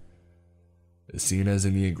nature. Seen as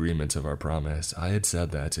in the agreement of our promise, I had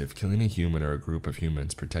said that if killing a human or a group of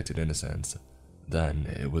humans protected innocence, then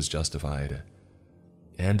it was justified.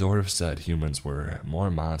 And Orv said humans were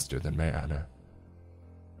more monster than man.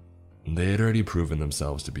 They had already proven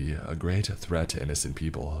themselves to be a great threat to innocent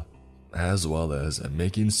people, as well as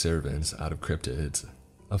making servants out of cryptids,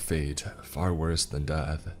 a fate far worse than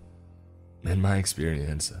death. In my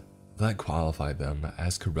experience, that qualified them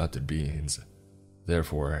as corrupted beings.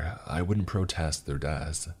 Therefore, I wouldn't protest their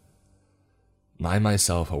deaths. I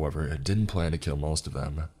myself, however, didn't plan to kill most of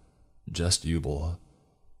them, just Yubel.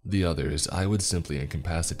 The others I would simply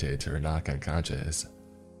incapacitate or knock unconscious,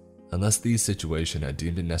 unless the situation had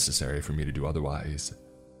deemed it necessary for me to do otherwise.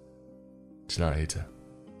 Tonight,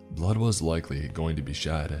 blood was likely going to be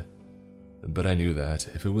shed, but I knew that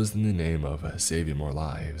if it was in the name of saving more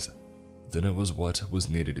lives, then it was what was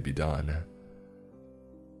needed to be done.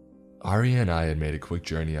 Arya and I had made a quick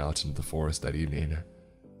journey out into the forest that evening,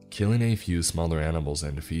 killing a few smaller animals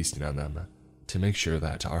and feasting on them to make sure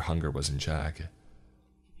that our hunger was in check.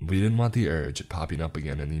 We didn't want the urge popping up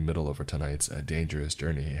again in the middle of tonight's dangerous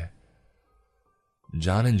journey.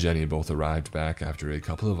 John and Jenny both arrived back after a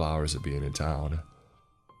couple of hours of being in town,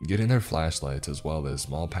 getting their flashlights as well as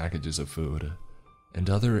small packages of food and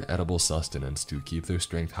other edible sustenance to keep their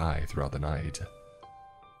strength high throughout the night.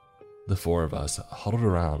 The four of us huddled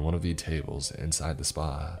around one of the tables inside the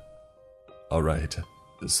spa. Alright,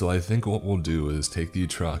 so I think what we'll do is take the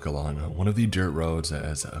truck along one of the dirt roads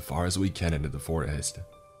as far as we can into the forest,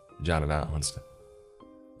 John announced.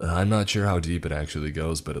 I'm not sure how deep it actually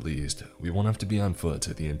goes, but at least we won't have to be on foot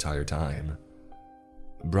the entire time.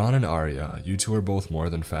 Bronn and Arya, you two are both more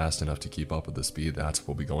than fast enough to keep up with the speed that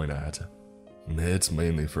we'll be going at. It's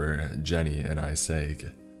mainly for Jenny and I's sake.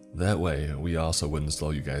 That way, we also wouldn't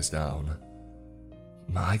slow you guys down.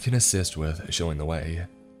 I can assist with showing the way,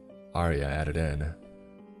 Arya added in.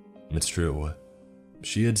 It's true.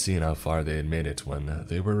 She had seen how far they had made it when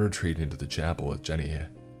they were retreating to the chapel with Jenny.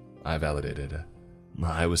 I validated.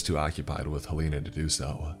 I was too occupied with Helena to do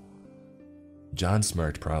so. John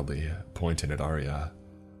smirked proudly, pointing at Arya.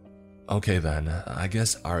 Okay then, I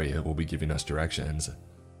guess Arya will be giving us directions.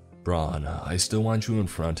 Bronn, I still want you in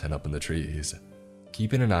front and up in the trees,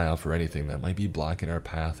 keeping an eye out for anything that might be blocking our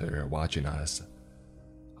path or watching us.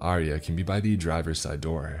 Arya can be by the driver's side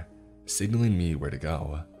door, signaling me where to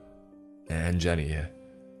go. And Jenny,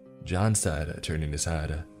 John said, turning his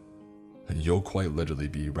head. You'll quite literally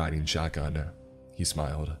be riding shotgun, he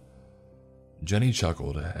smiled. Jenny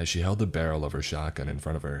chuckled as she held the barrel of her shotgun in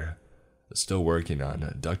front of her, still working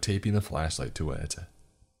on duct taping the flashlight to it.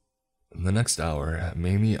 The next hour,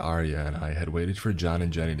 mainly Arya and I had waited for John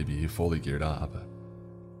and Jenny to be fully geared up.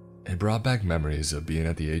 It brought back memories of being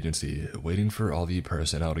at the agency, waiting for all the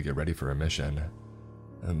personnel to get ready for a mission,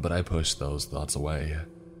 but I pushed those thoughts away.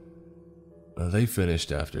 They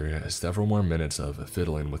finished after several more minutes of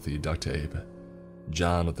fiddling with the duct tape,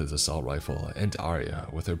 John with his assault rifle and Arya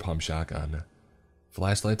with her pump shotgun,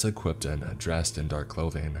 flashlights equipped and dressed in dark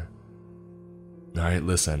clothing. Alright,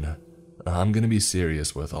 listen, I'm gonna be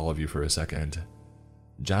serious with all of you for a second,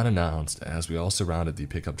 John announced as we all surrounded the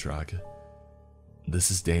pickup truck.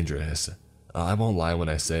 This is dangerous. I won't lie when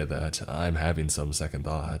I say that I'm having some second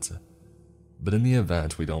thoughts. But in the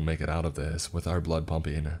event we don't make it out of this with our blood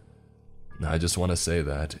pumping, I just want to say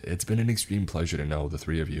that it's been an extreme pleasure to know the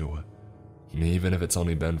three of you, even if it's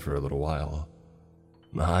only been for a little while.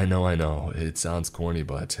 I know, it sounds corny,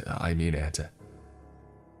 but I mean it.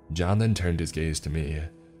 John then turned his gaze to me,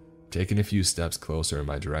 taking a few steps closer in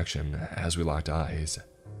my direction as we locked eyes.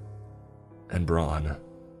 And Bronn,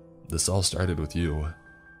 this all started with you.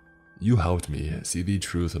 You helped me see the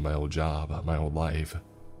truth of my old job, my old life.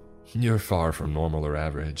 You're far from normal or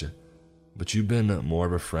average, but you've been more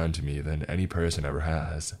of a friend to me than any person ever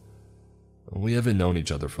has. We haven't known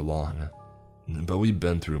each other for long, but we've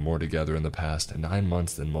been through more together in the past 9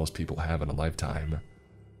 months than most people have in a lifetime.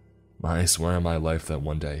 I swear on my life that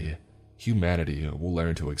one day, humanity will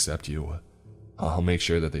learn to accept you. I'll make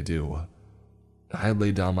sure that they do. I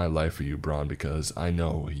laid down my life for you, Bronn, because I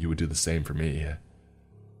know you would do the same for me.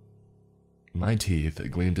 My teeth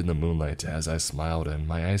gleamed in the moonlight as I smiled and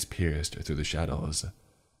my eyes pierced through the shadows,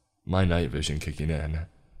 my night vision kicking in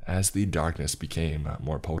as the darkness became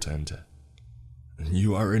more potent.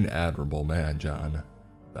 You are an admirable man, John,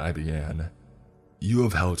 I began. You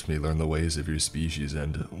have helped me learn the ways of your species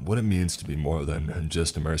and what it means to be more than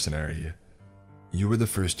just a mercenary. You were the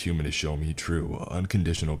first human to show me true,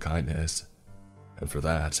 unconditional kindness, and for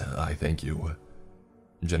that, I thank you.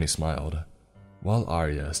 Jenny smiled, while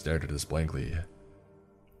Arya stared at us blankly.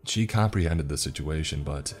 She comprehended the situation,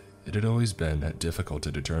 but it had always been difficult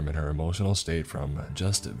to determine her emotional state from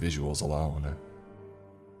just visuals alone.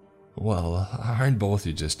 Well, aren't both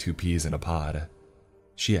you just two peas in a pod?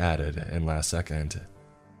 She added in last second.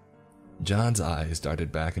 John's eyes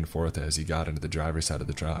darted back and forth as he got into the driver's side of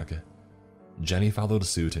the truck. Jenny followed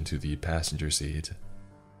suit into the passenger seat.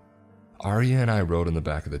 Arya and I rode in the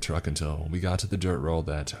back of the truck until we got to the dirt road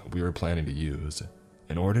that we were planning to use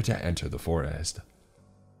in order to enter the forest,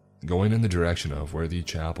 going in the direction of where the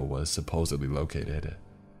chapel was supposedly located.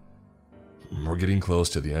 "We're getting close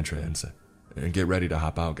to the entrance, and get ready to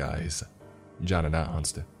hop out, guys," John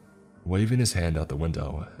announced, waving his hand out the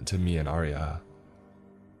window to me and Arya.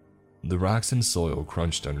 The rocks and soil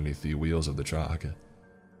crunched underneath the wheels of the truck.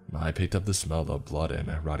 I picked up the smell of blood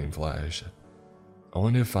and rotting flesh,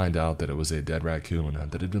 only to find out that it was a dead raccoon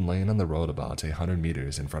that had been laying on the road about 100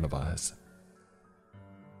 meters in front of us.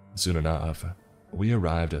 Soon enough, we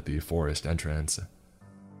arrived at the forest entrance.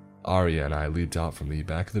 Arya and I leaped out from the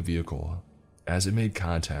back of the vehicle as it made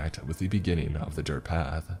contact with the beginning of the dirt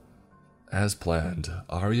path. As planned,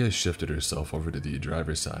 Arya shifted herself over to the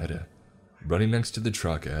driver's side, running next to the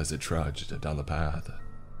truck as it trudged down the path.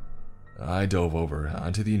 I dove over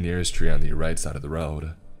onto the nearest tree on the right side of the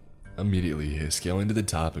road, immediately scaling to the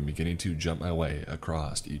top and beginning to jump my way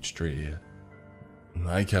across each tree.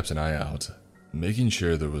 I kept an eye out, making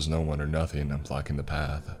sure there was no one or nothing blocking the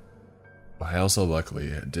path. I also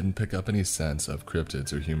luckily didn't pick up any sense of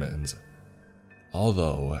cryptids or humans,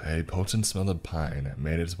 although a potent smell of pine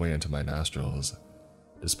made its way into my nostrils,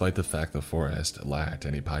 despite the fact the forest lacked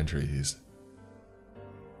any pine trees.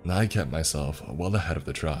 I kept myself well ahead of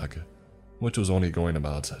the truck, which was only going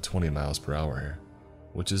about 20 miles per hour,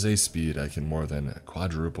 which is a speed I can more than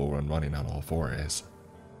quadruple when running on all fours.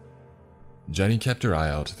 Jenny kept her eye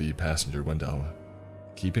out the passenger window,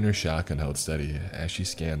 keeping her shotgun held steady as she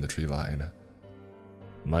scanned the tree line.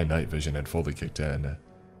 My night vision had fully kicked in,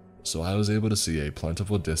 so I was able to see a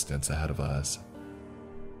plentiful distance ahead of us.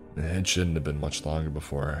 It shouldn't have been much longer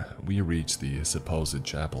before we reached the supposed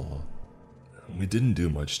chapel. We didn't do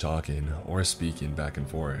much talking or speaking back and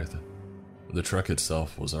forth. The truck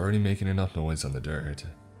itself was already making enough noise on the dirt.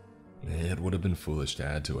 It would have been foolish to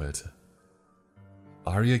add to it.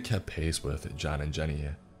 Arya kept pace with John and Jenny,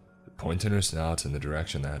 pointing her snout in the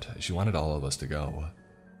direction that she wanted all of us to go.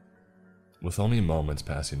 With only moments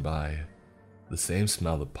passing by, the same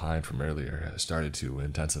smell of pine from earlier started to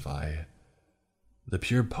intensify. The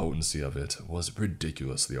pure potency of it was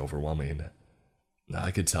ridiculously overwhelming.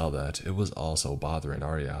 I could tell that it was also bothering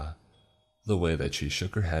Arya. The way that she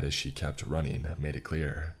shook her head as she kept running made it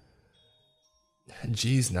clear.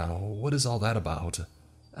 "Geez now, what is all that about?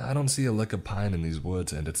 I don't see a lick of pine in these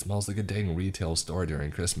woods and it smells like a dang retail store during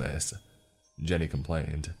Christmas," Jenny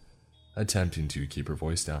complained, attempting to keep her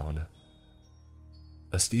voice down.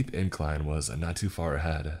 A steep incline was not too far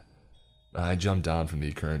ahead. I jumped down from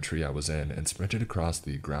the current tree I was in and sprinted across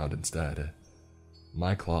the ground instead,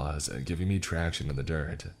 my claws giving me traction in the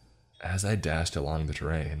dirt as I dashed along the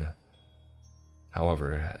terrain.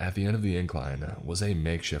 However, at the end of the incline was a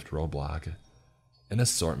makeshift roadblock, an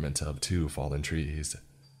assortment of 2 fallen trees,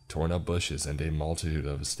 torn up bushes, and a multitude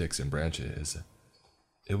of sticks and branches.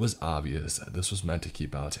 It was obvious this was meant to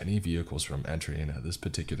keep out any vehicles from entering this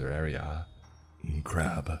particular area.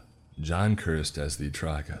 "Crap," John cursed as the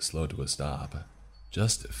truck slowed to a stop,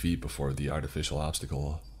 just feet before the artificial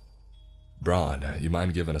obstacle. "Braun, you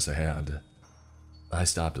mind giving us a hand?" I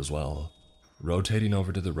stopped as well, rotating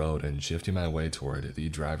over to the road and shifting my way toward the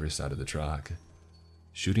driver's side of the truck,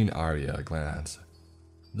 shooting Arya a glance.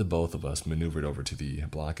 The both of us maneuvered over to the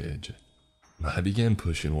blockage. I began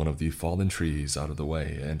pushing one of the fallen trees out of the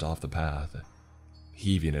way and off the path,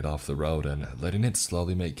 heaving it off the road and letting it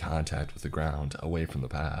slowly make contact with the ground away from the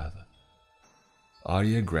path.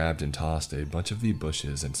 Arya grabbed and tossed a bunch of the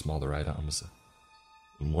bushes and smaller items.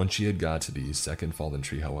 Once she had got to the second fallen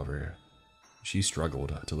tree, however, she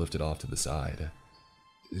struggled to lift it off to the side,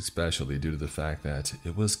 especially due to the fact that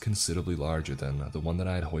it was considerably larger than the one that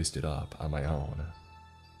I had hoisted up on my own.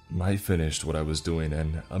 I finished what I was doing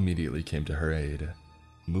and immediately came to her aid,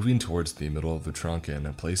 moving towards the middle of the trunk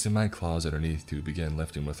and placing my claws underneath to begin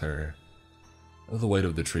lifting with her. The weight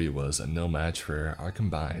of the tree was no match for our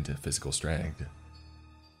combined physical strength.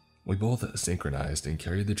 We both synchronized and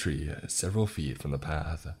carried the tree several feet from the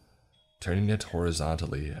path, turning it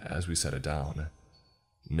horizontally as we set it down,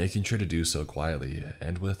 making sure to do so quietly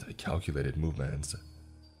and with calculated movements.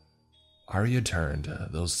 Arya turned,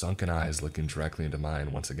 those sunken eyes looking directly into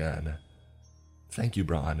mine once again. "Thank you,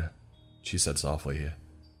 Braun," she said softly.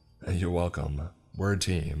 "You're welcome. We're a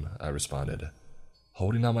team," I responded,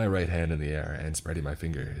 holding out my right hand in the air and spreading my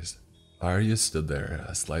fingers. Arya stood there,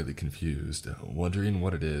 slightly confused, wondering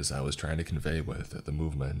what it is I was trying to convey with the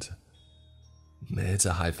movement. "It's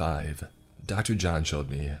a high five. Dr. John showed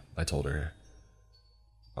me," I told her.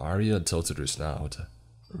 Arya tilted her snout,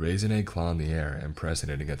 raising a claw in the air and pressing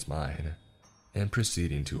it against mine, and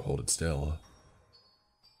proceeding to hold it still.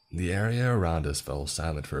 The area around us fell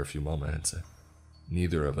silent for a few moments,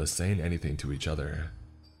 neither of us saying anything to each other.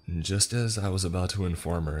 Just as I was about to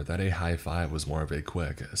inform her that a high five was more of a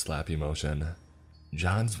quick, slappy motion,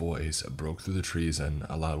 John's voice broke through the trees in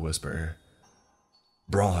a loud whisper.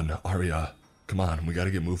 "Braun, Arya, come on, we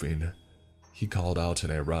gotta get moving," he called out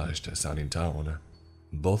in a rushed-sounding tone.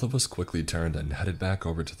 Both of us quickly turned and headed back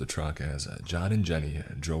over to the truck as John and Jenny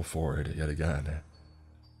drove forward yet again.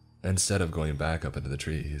 Instead of going back up into the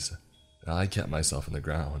trees, I kept myself on the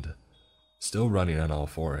ground, still running on all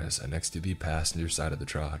fours next to the passenger side of the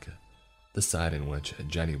truck, the side in which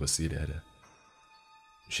Jenny was seated.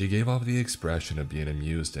 She gave off the expression of being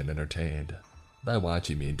amused and entertained by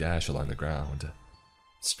watching me dash along the ground.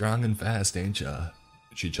 "Strong and fast, ain't ya?"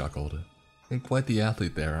 she chuckled. "And quite the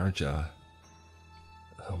athlete there, aren't ya?"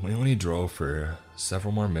 We only drove for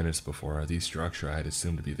several more minutes before the structure I had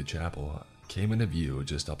assumed to be the chapel came into view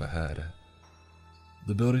just up ahead.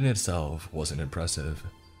 The building itself wasn't impressive,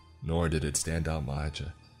 nor did it stand out much,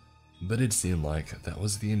 but it seemed like that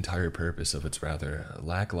was the entire purpose of its rather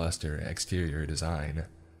lackluster exterior design.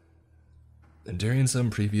 During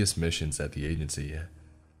some previous missions at the agency,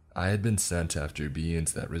 I had been sent after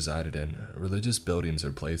beings that resided in religious buildings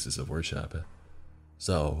or places of worship,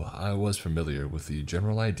 so I was familiar with the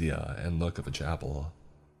general idea and look of a chapel.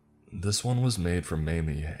 This one was made from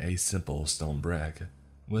mainly a simple stone brick,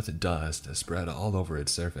 with dust spread all over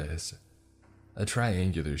its surface, a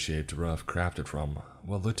triangular-shaped roof crafted from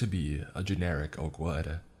what looked to be a generic oak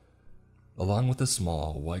wood, along with a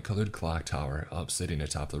small white-colored clock tower up sitting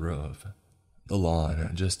atop the roof. The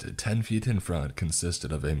lawn, just 10 feet in front,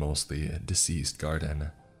 consisted of a mostly deceased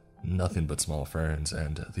garden, nothing but small ferns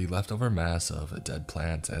and the leftover mass of dead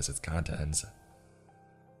plants as its contents.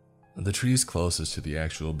 The trees closest to the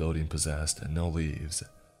actual building possessed no leaves,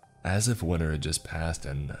 as if winter had just passed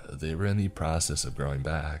and they were in the process of growing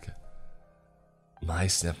back. I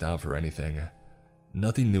sniffed out for anything.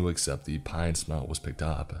 Nothing new except the pine smell was picked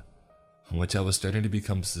up, which I was starting to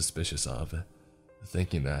become suspicious of,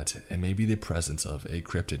 thinking that it may be the presence of a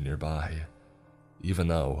cryptid nearby, even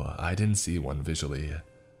though I didn't see one visually.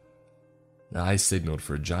 I signaled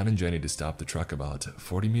for John and Jenny to stop the truck about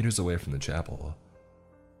 40 meters away from the chapel.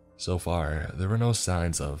 So far, there were no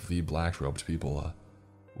signs of the black-robed people,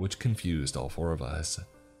 which confused all four of us,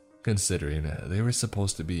 considering they were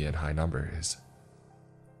supposed to be in high numbers.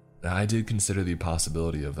 I did consider the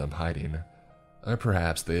possibility of them hiding, or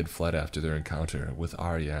perhaps they had fled after their encounter with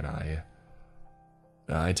Arya and I.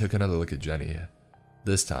 I took another look at Jenny,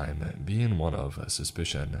 this time being one of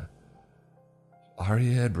suspicion.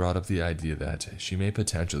 Arya had brought up the idea that she may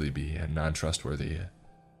potentially be non-trustworthy,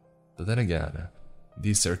 but then again,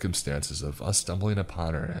 the circumstances of us stumbling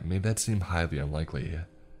upon her made that seem highly unlikely,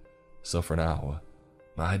 so for now,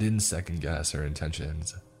 I didn't second-guess her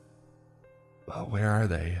intentions. "Where are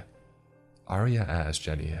they?" Arya asked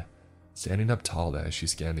Jenny, standing up tall as she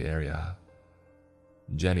scanned the area.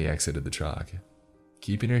 Jenny exited the truck,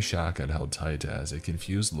 keeping her shotgun held tight as a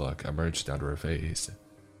confused look emerged onto her face,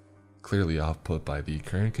 clearly off-put by the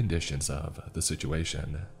current conditions of the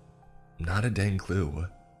situation. "Not a dang clue.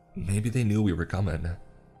 Maybe they knew we were coming.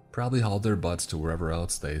 Probably hauled their butts to wherever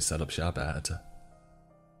else they set up shop at."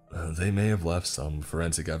 "They may have left some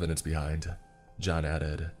forensic evidence behind," John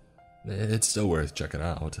added. "It's still worth checking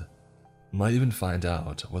out. Might even find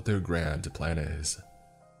out what their grand plan is."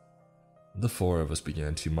 The four of us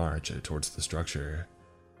began to march towards the structure,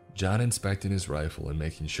 John inspecting his rifle and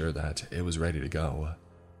making sure that it was ready to go.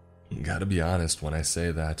 Gotta be honest when I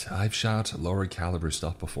say that I've shot lower caliber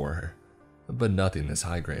stuff before, but nothing this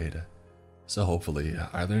high grade, so hopefully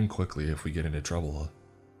I learn quickly if we get into trouble.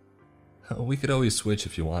 "We could always switch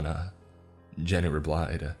if you wanna," Jenny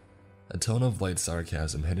replied, a tone of light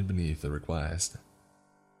sarcasm hidden beneath the request.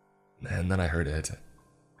 And then I heard it,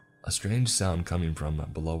 a strange sound coming from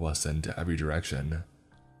below us in every direction.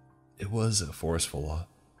 It was forceful.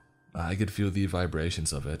 I could feel the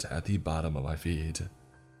vibrations of it at the bottom of my feet.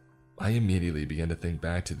 I immediately began to think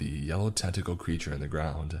back to the yellow tentacle creature in the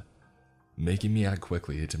ground, making me act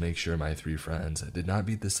quickly to make sure my three friends did not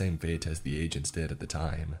meet the same fate as the agents did at the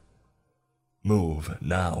time. "Move,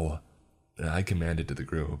 now," I commanded to the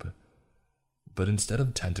group. But instead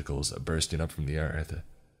of tentacles bursting up from the earth,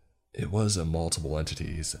 it was multiple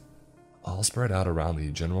entities, all spread out around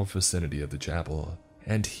the general vicinity of the chapel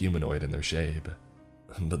and humanoid in their shape.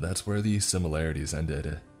 But that's where the similarities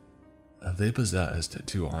ended. They possessed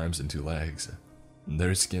 2 arms and 2 legs.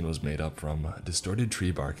 Their skin was made up from distorted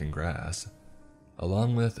tree bark and grass,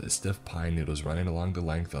 along with stiff pine needles running along the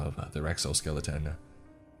length of their exoskeleton,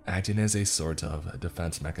 acting as a sort of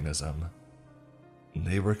defense mechanism.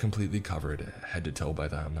 They were completely covered head to toe by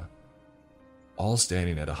them, all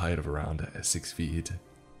standing at a height of around 6 feet.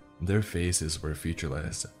 Their faces were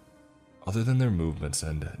featureless. Other than their movements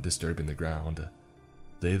and disturbing the ground,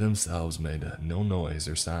 they themselves made no noise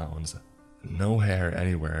or sounds. No hair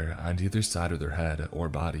anywhere on either side of their head or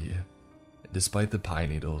body, despite the pine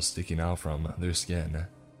needles sticking out from their skin,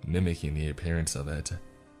 mimicking the appearance of it.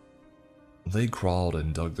 They crawled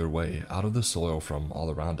and dug their way out of the soil from all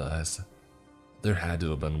around us. There had to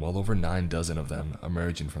have been well over 9 dozen of them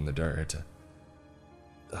emerging from the dirt.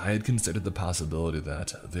 I had considered the possibility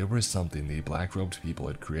that there was something the black-robed people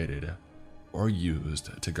had created or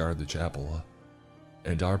used to guard the chapel,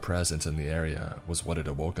 and our presence in the area was what had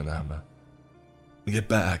awoken them. "Get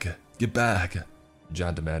back! Get back!"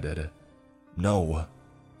 John demanded. "No,"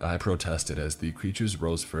 I protested as the creatures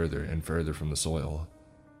rose further and further from the soil.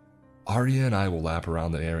 "Arya and I will lap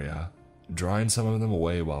around the area, drawing some of them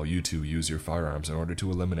away while you two use your firearms in order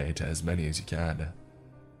to eliminate as many as you can."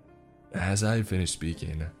 As I had finished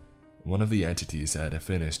speaking, one of the entities had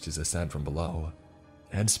finished his ascent from below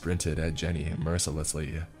and sprinted at Jenny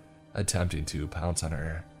mercilessly, attempting to pounce on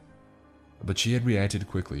her. But she had reacted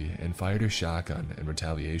quickly and fired her shotgun in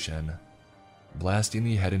retaliation, blasting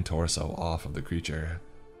the head and torso off of the creature,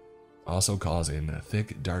 also causing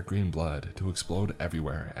thick dark green blood to explode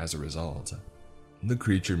everywhere as a result. The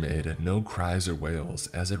creature made no cries or wails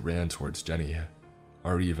as it ran towards Jenny,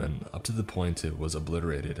 or even up to the point it was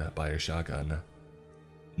obliterated by a shotgun.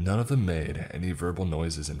 None of them made any verbal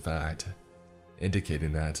noises, in fact,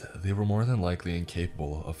 indicating that they were more than likely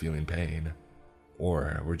incapable of feeling pain,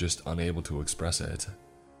 or were just unable to express it.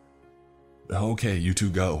 "Okay, you two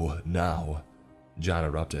go, now," John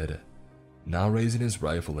erupted, now raising his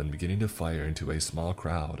rifle and beginning to fire into a small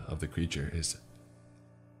crowd of the creatures.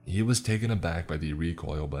 He was taken aback by the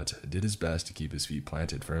recoil but did his best to keep his feet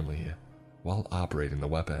planted firmly while operating the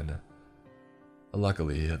weapon.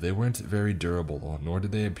 Luckily, they weren't very durable, nor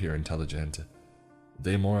did they appear intelligent.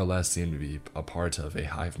 They more or less seemed to be a part of a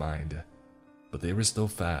hive mind, but they were still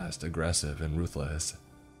fast, aggressive, and ruthless,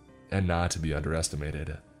 and not to be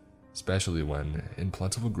underestimated, especially when in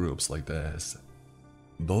plentiful groups like this.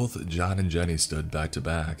 Both John and Jenny stood back to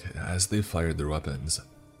back as they fired their weapons,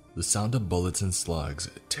 the sound of bullets and slugs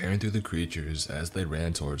tearing through the creatures as they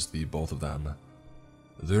ran towards the both of them.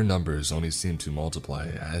 Their numbers only seemed to multiply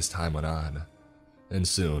as time went on, and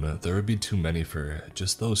soon there would be too many for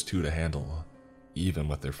just those two to handle, even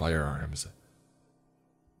with their firearms.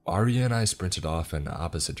 Arya and I sprinted off in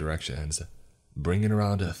opposite directions, bringing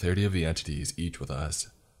around 30 of the entities each with us.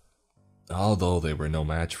 Although they were no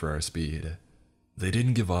match for our speed, they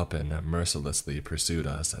didn't give up and mercilessly pursued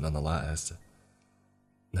us nonetheless.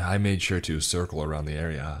 I made sure to circle around the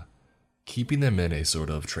area, keeping them in a sort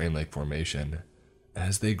of train-like formation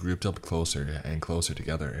as they grouped up closer and closer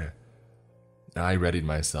together. I readied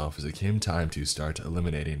myself as it came time to start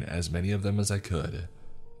eliminating as many of them as I could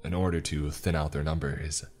in order to thin out their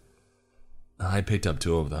numbers. I picked up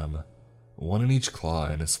 2 of them, one in each claw,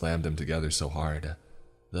 and slammed them together so hard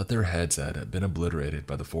that their heads had been obliterated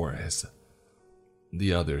by the force.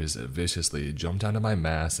 The others viciously jumped onto my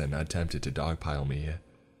mass and attempted to dogpile me,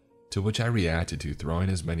 to which I reacted to throwing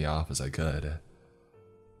as many off as I could.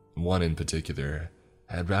 One in particular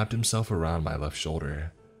had wrapped himself around my left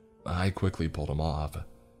shoulder. I quickly pulled him off,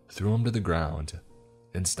 threw him to the ground,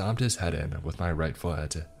 and stomped his head in with my right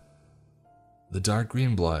foot, the dark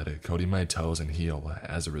green blood coating my toes and heel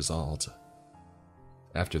as a result.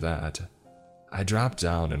 After that, I dropped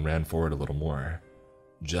down and ran forward a little more,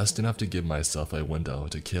 just enough to give myself a window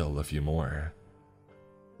to kill a few more.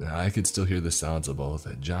 I could still hear the sounds of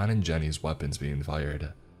both John and Jenny's weapons being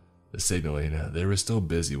fired, signaling they were still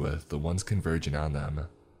busy with the ones converging on them.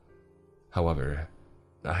 However,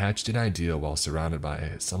 I hatched an idea while surrounded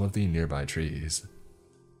by some of the nearby trees.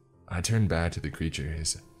 I turned back to the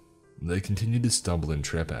creatures. They continued to stumble and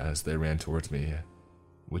trip as they ran towards me,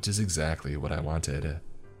 which is exactly what I wanted.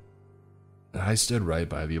 I stood right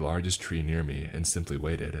by the largest tree near me and simply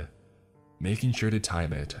waited, making sure to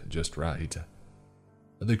time it just right.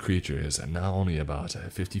 The creatures, now only about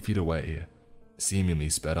 50 feet away, seemingly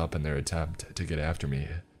sped up in their attempt to get after me.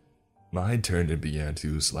 I turned and began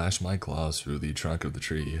to slash my claws through the trunk of the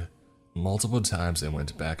tree. Multiple times I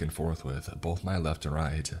went back and forth with both my left and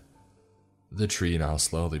right. The tree now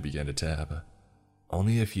slowly began to tip.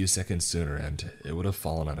 Only a few seconds sooner and it would have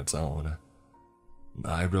fallen on its own.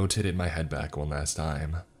 I rotated my head back one last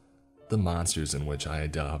time. The monsters in which I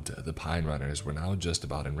had dubbed the Pine Runners were now just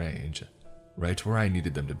about in range, right where I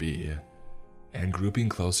needed them to be, and grouping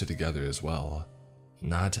closer together as well.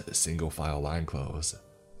 Not single file line close,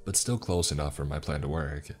 but still close enough for my plan to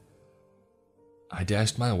work. I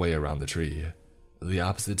dashed my way around the tree, the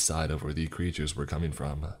opposite side of where the creatures were coming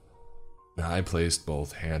from. I placed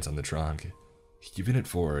both hands on the trunk, heaving it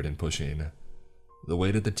forward and pushing, the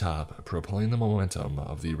weight at the top propelling the momentum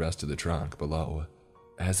of the rest of the trunk below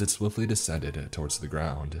as it swiftly descended towards the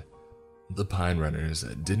ground. The pine runners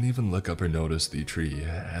didn't even look up or notice the tree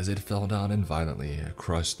as it fell down and violently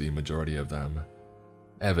crushed the majority of them,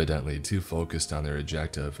 evidently too focused on their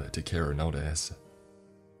objective to care or notice.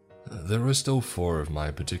 There were still 4 of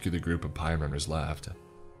my particular group of pine runners left,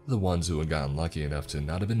 the ones who had gotten lucky enough to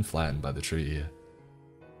not have been flattened by the tree.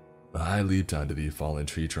 I leaped onto the fallen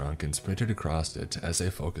tree trunk and sprinted across it as I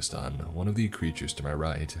focused on one of the creatures to my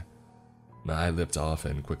right. I leapt off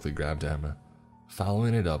and quickly grabbed him,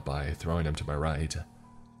 following it up by throwing him to my right.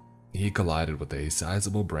 He collided with a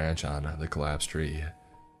sizable branch on the collapsed tree,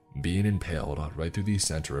 being impaled right through the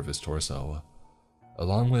center of his torso,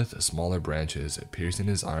 along with smaller branches piercing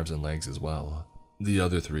his arms and legs as well. The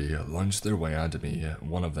other 3 lunged their way onto me,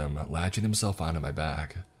 one of them latching himself onto my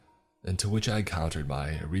back, into which I countered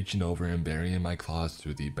by reaching over and burying my claws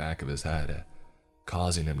through the back of his head,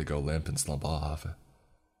 causing him to go limp and slump off.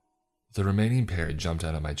 The remaining pair jumped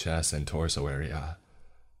out of my chest and torso area.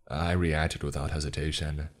 I reacted without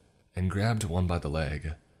hesitation, and grabbed one by the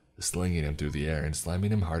leg, slinging him through the air and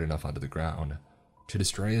slamming him hard enough onto the ground to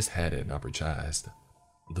destroy his head and upper chest.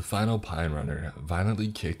 The final pine runner violently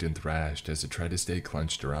kicked and thrashed as it tried to stay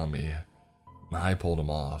clenched around me. I pulled him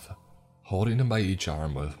off, holding him by each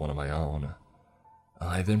arm with one of my own.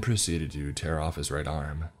 I then proceeded to tear off his right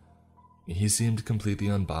arm. He seemed completely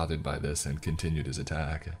unbothered by this and continued his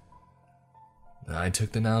attack. I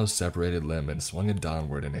took the now separated limb and swung it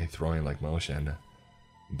downward in a throwing-like motion,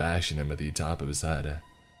 bashing him at the top of his head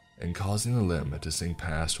and causing the limb to sink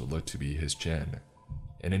past what looked to be his chin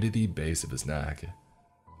and into the base of his neck.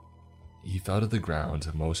 He fell to the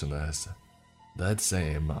ground motionless, that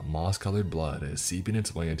same moss-colored blood seeping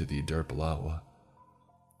its way into the dirt below.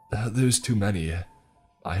 "There's too many,"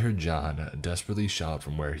 I heard John desperately shout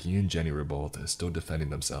from where he and Jenny were both still defending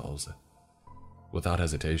themselves. Without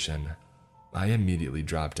hesitation, I immediately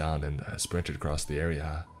dropped down and sprinted across the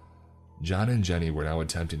area. John and Jenny were now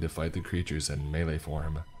attempting to fight the creatures in melee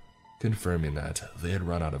form, confirming that they had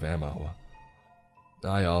run out of ammo.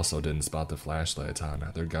 I also didn't spot the flashlights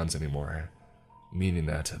on their guns anymore, meaning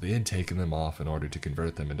that they had taken them off in order to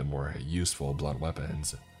convert them into more useful blunt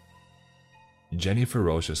weapons. Jenny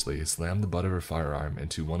ferociously slammed the butt of her firearm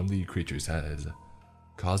into one of the creature's heads,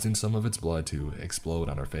 causing some of its blood to explode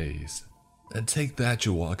on her face. "Take that,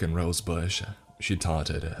 you walking rosebush," she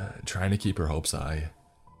taunted, trying to keep her hopes high.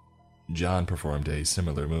 John performed a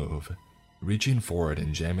similar move, reaching forward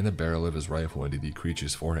and jamming the barrel of his rifle into the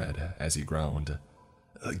creature's forehead as he groaned.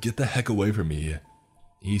 "Get the heck away from me,"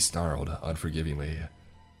 he snarled unforgivingly.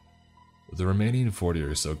 The remaining 40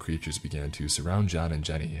 or so creatures began to surround John and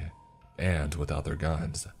Jenny, and without their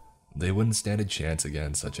guns, they wouldn't stand a chance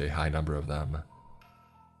against such a high number of them.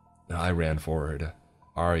 I ran forward.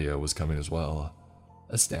 Arya was coming as well,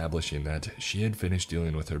 establishing that she had finished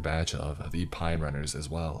dealing with her batch of the pine runners as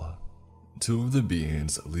well. 2 of the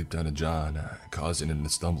beings leaped onto John, causing him to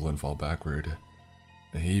stumble and fall backward.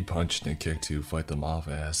 He punched and kicked to fight them off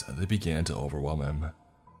as they began to overwhelm him.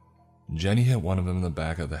 Jenny hit one of them in the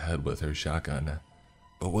back of the head with her shotgun,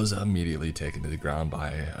 but was immediately taken to the ground by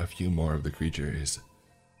a few more of the creatures,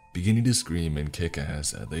 beginning to scream and kick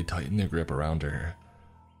as they tightened their grip around her.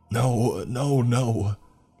 "No, no, no,"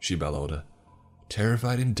 she bellowed,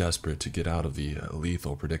 terrified and desperate to get out of the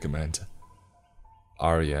lethal predicament.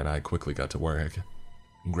 Arya and I quickly got to work,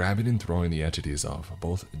 grabbing and throwing the entities of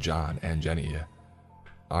both John and Jenny.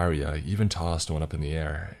 Arya even tossed one up in the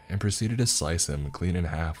air and proceeded to slice him clean in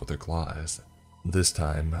half with her claws. This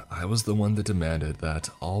time, I was the one that demanded that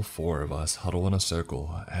all 4 of us huddle in a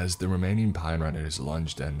circle as the remaining pine runners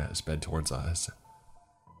lunged and sped towards us.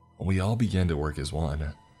 We all began to work as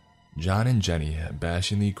one, John and Jenny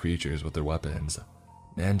bashing the creatures with their weapons,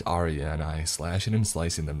 and Arya and I slashing and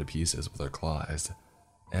slicing them to pieces with our claws,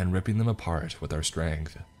 and ripping them apart with our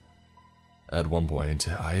strength. At one point,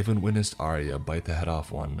 I even witnessed Arya bite the head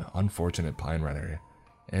off one unfortunate pine runner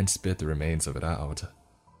and spit the remains of it out.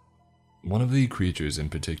 One of the creatures in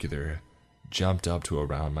particular jumped up to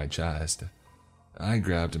around my chest. I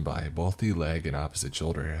grabbed him by both the leg and opposite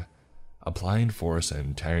shoulder, applying force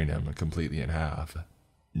and tearing him completely in half.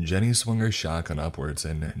 Jenny swung her shotgun upwards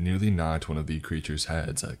and nearly knocked one of the creature's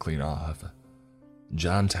heads clean off.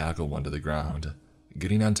 John tackled one to the ground,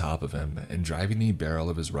 getting on top of him and driving the barrel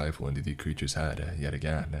of his rifle into the creature's head yet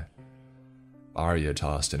again. Arya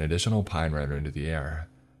tossed an additional pine runner into the air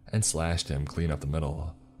and slashed him clean up the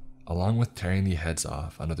middle, along with tearing the heads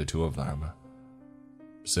off another 2 of them.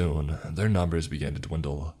 Soon, their numbers began to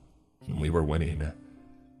dwindle. We were winning.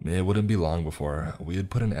 It wouldn't be long before we had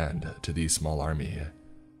put an end to the small army.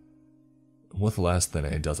 With less than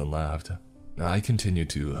a dozen left, I continued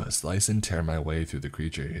to slice and tear my way through the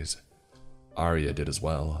creatures. Arya did as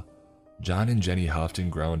well. John and Jenny huffed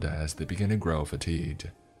and groaned as they began to grow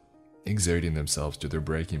fatigued, exerting themselves to their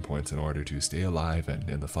breaking points in order to stay alive and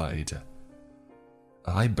in the fight.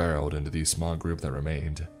 I barreled into the small group that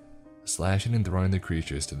remained, slashing and throwing the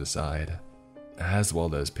creatures to the side, as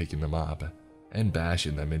well as picking them up and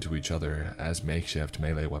bashing them into each other as makeshift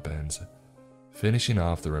melee weapons, finishing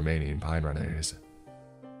off the remaining Pine Runners.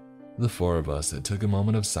 The four of us took a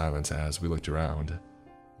moment of silence as we looked around,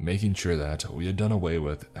 making sure that we had done away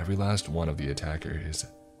with every last one of the attackers.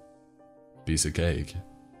 "Piece of cake,"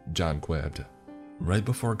 John quipped, right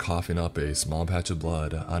before coughing up a small patch of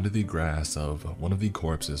blood onto the grass of one of the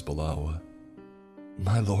corpses below.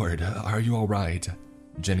 "My lord, are you all right?"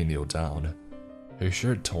 Jenny kneeled down, her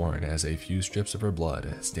shirt torn as a few strips of her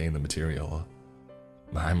blood stained the material.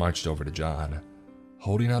 I marched over to John,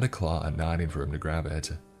 holding out a claw and nodding for him to grab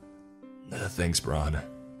it. "Thanks, Bron,"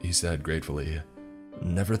 he said gratefully.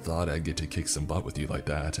 "Never thought I'd get to kick some butt with you like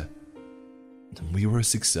that." "We were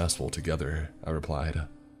successful together," I replied.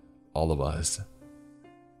 "All of us."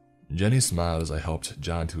 Jenny smiled as I helped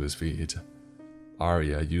John to his feet.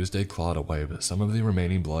 Arya used a claw to wipe some of the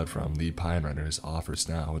remaining blood from the Pine Runners off her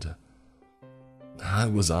snout. "I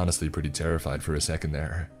was honestly pretty terrified for a second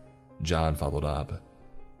there," John followed up.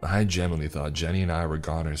 "I genuinely thought Jenny and I were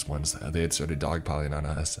goners once they had started dogpiling on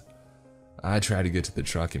us. I tried to get to the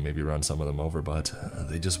truck and maybe run some of them over, but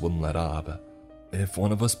they just wouldn't let up. If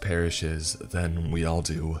one of us perishes, then we all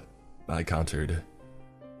do," I countered.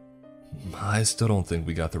 "I still don't think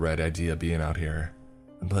we got the right idea being out here,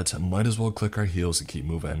 but might as well click our heels and keep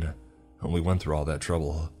moving. We went through all that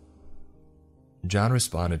trouble." John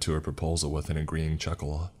responded to her proposal with an agreeing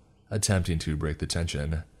chuckle, attempting to break the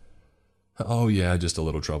tension. "Oh yeah, just a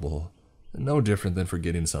little trouble. No different than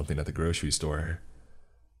forgetting something at the grocery store."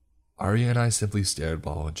 Arya and I simply stared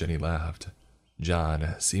while Jenny laughed,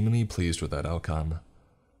 John seemingly pleased with that outcome.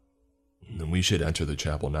 "We should enter the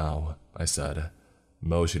chapel now," I said,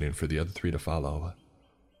 motioning for the other three to follow.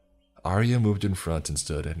 Arya moved in front and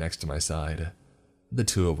stood next to my side, the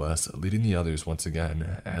two of us leading the others once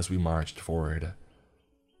again as we marched forward.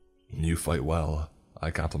 "You fight well," I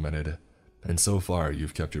complimented, "and so far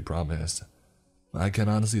you've kept your promise. I can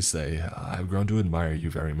honestly say I've grown to admire you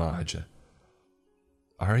very much."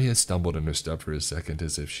 Arya stumbled in her step for a second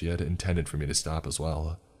as if she had intended for me to stop as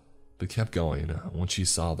well, but kept going once she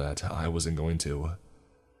saw that I wasn't going to.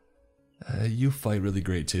 "You fight really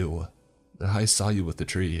great too. I saw you with the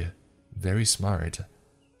tree. Very smart,"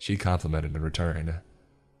 she complimented in return.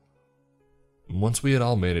 Once we had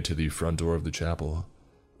all made it to the front door of the chapel,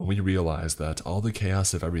 we realized that all the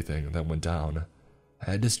chaos of everything that went down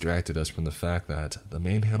had distracted us from the fact that the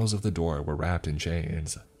main handles of the door were wrapped in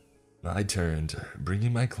chains. I turned,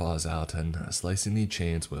 bringing my claws out and slicing the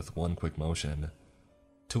chains with one quick motion,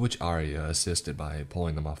 to which Arya assisted by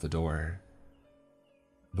pulling them off the door.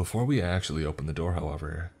 Before we actually opened the door,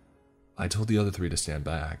 however, I told the other three to stand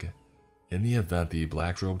back, in the event the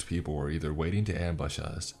black-robed people were either waiting to ambush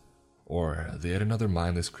us, or they had another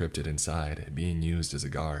mindless cryptid inside being used as a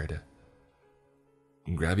guard.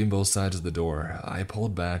 Grabbing both sides of the door, I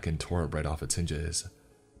pulled back and tore it right off its hinges,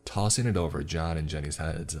 tossing it over John and Jenny's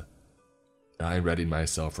heads. I readied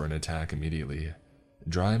myself for an attack immediately,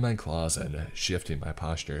 drawing my claws and shifting my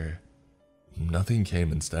posture. Nothing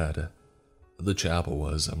came instead. The chapel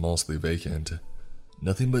was mostly vacant,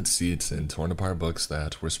 nothing but seats and torn-apart books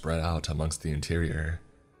that were spread out amongst the interior.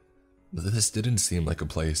 This didn't seem like a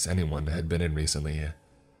place anyone had been in recently,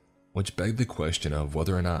 which begged the question of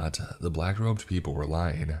whether or not the black-robed people were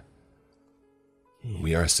lying.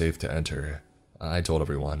 "We are safe to enter," I told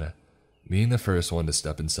everyone, being the first one to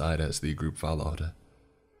step inside as the group followed.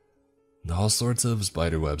 All sorts of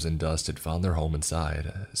spiderwebs and dust had found their home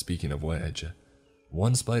inside, speaking of which.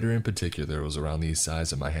 One spider in particular was around the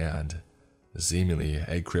size of my hand, seemingly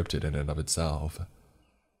a cryptid in and of itself.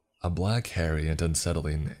 A black, hairy, and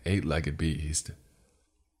unsettling 8-legged beast.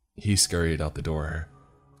 He scurried out the door,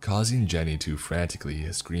 causing Jenny to frantically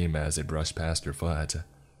scream as it brushed past her foot.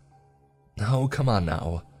 "Oh, come on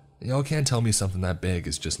now. Y'all can't tell me something that big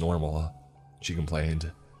is just normal," she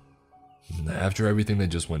complained. "After everything that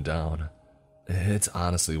just went down, it's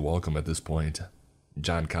honestly welcome at this point,"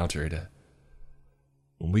 John countered.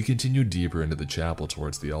 We continued deeper into the chapel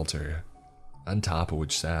towards the altar, on top of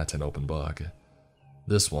which sat an open book.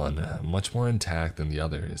 This one, much more intact than the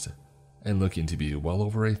others, and looking to be well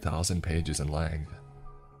over 1,000 pages in length.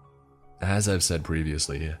 As I've said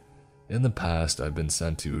previously, in the past I've been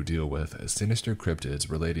sent to deal with sinister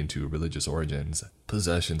cryptids relating to religious origins,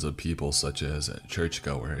 possessions of people such as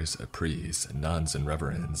churchgoers, priests, nuns, and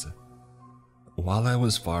reverends. While I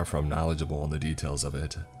was far from knowledgeable in the details of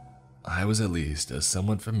it, I was at least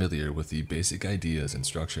somewhat familiar with the basic ideas and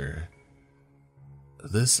structure.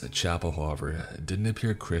 This chapel, however, didn't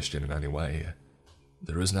appear Christian in any way.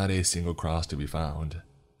 There was not a single cross to be found.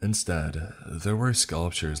 Instead, there were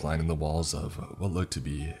sculptures lining the walls of what looked to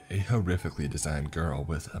be a horrifically designed girl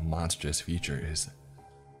with monstrous features.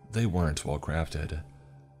 They weren't well crafted,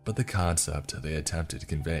 but the concept they attempted to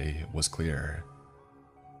convey was clear.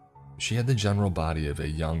 She had the general body of a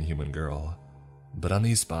young human girl, but on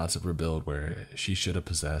these spots of her build where she should have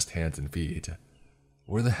possessed hands and feet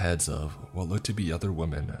were the heads of what looked to be other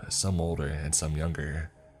women, some older and some younger.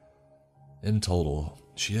 In total,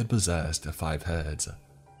 she had possessed 5 heads.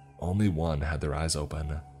 Only one had their eyes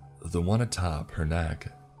open, the one atop her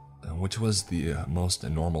neck, which was the most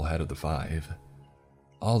normal head of the 5.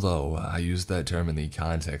 Although I use that term in the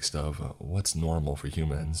context of what's normal for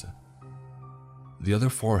humans. The other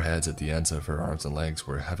 4 heads at the ends of her arms and legs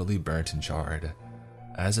were heavily burnt and charred,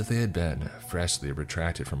 as if they had been freshly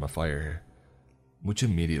retracted from a fire, which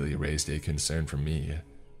immediately raised a concern for me,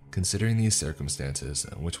 considering the circumstances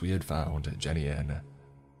in which we had found Jenny in.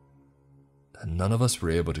 None of us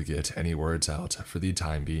were able to get any words out for the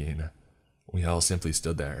time being. We all simply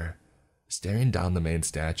stood there, staring down the main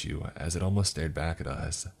statue as it almost stared back at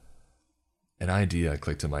us. An idea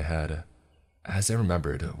clicked in my head, as I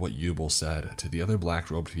remembered what Yubel said to the other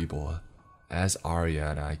black-robed people as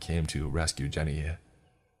Arya and I came to rescue Jenny.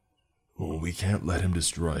 "We can't let him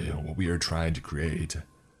destroy what we are trying to create."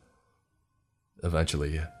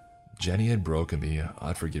 Eventually, Jenny had broken the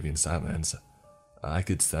unforgiving silence. I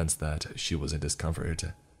could sense that she was in discomfort,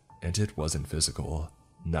 and it wasn't physical,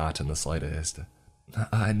 not in the slightest.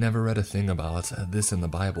 "I'd never read a thing about this in the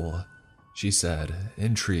Bible," she said,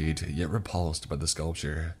 intrigued yet repulsed by the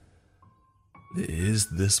sculpture.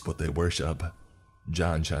 "Is this what they worship?"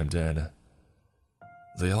 John chimed in.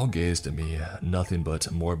 They all gazed at me, nothing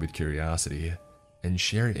but morbid curiosity and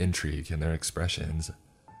sheer intrigue in their expressions.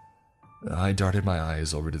 I darted my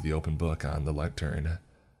eyes over to the open book on the lectern.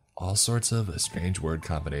 All sorts of strange word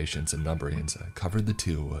combinations and numberings covered the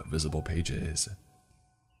 2 visible pages.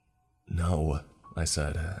 "No," I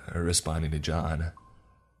said, responding to John.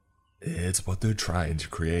 "It's what they're trying to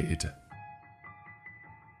create."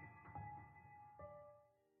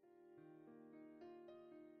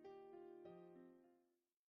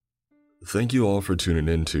 Thank you all for tuning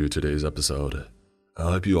in to today's episode. I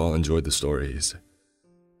hope you all enjoyed the stories.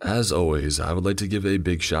 As always, I would like to give a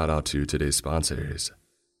big shout out to today's sponsors,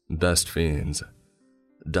 Best Fiends.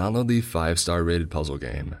 Download the 5-star rated puzzle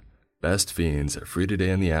game, Best Fiends, free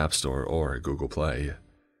today in the App Store or Google Play.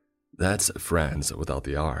 That's friends without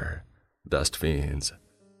the R, Best Fiends.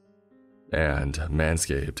 And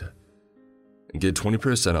Manscaped. Get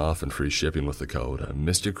 20% off and free shipping with the code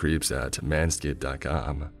MrCreeps at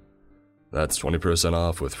manscaped.com. That's 20%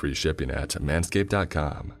 off with free shipping at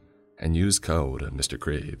manscaped.com and use code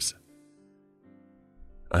MrCreeps.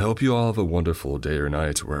 I hope you all have a wonderful day or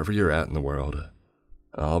night wherever you're at in the world.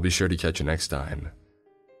 I'll be sure to catch you next time.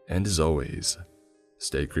 And as always,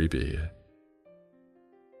 stay creepy.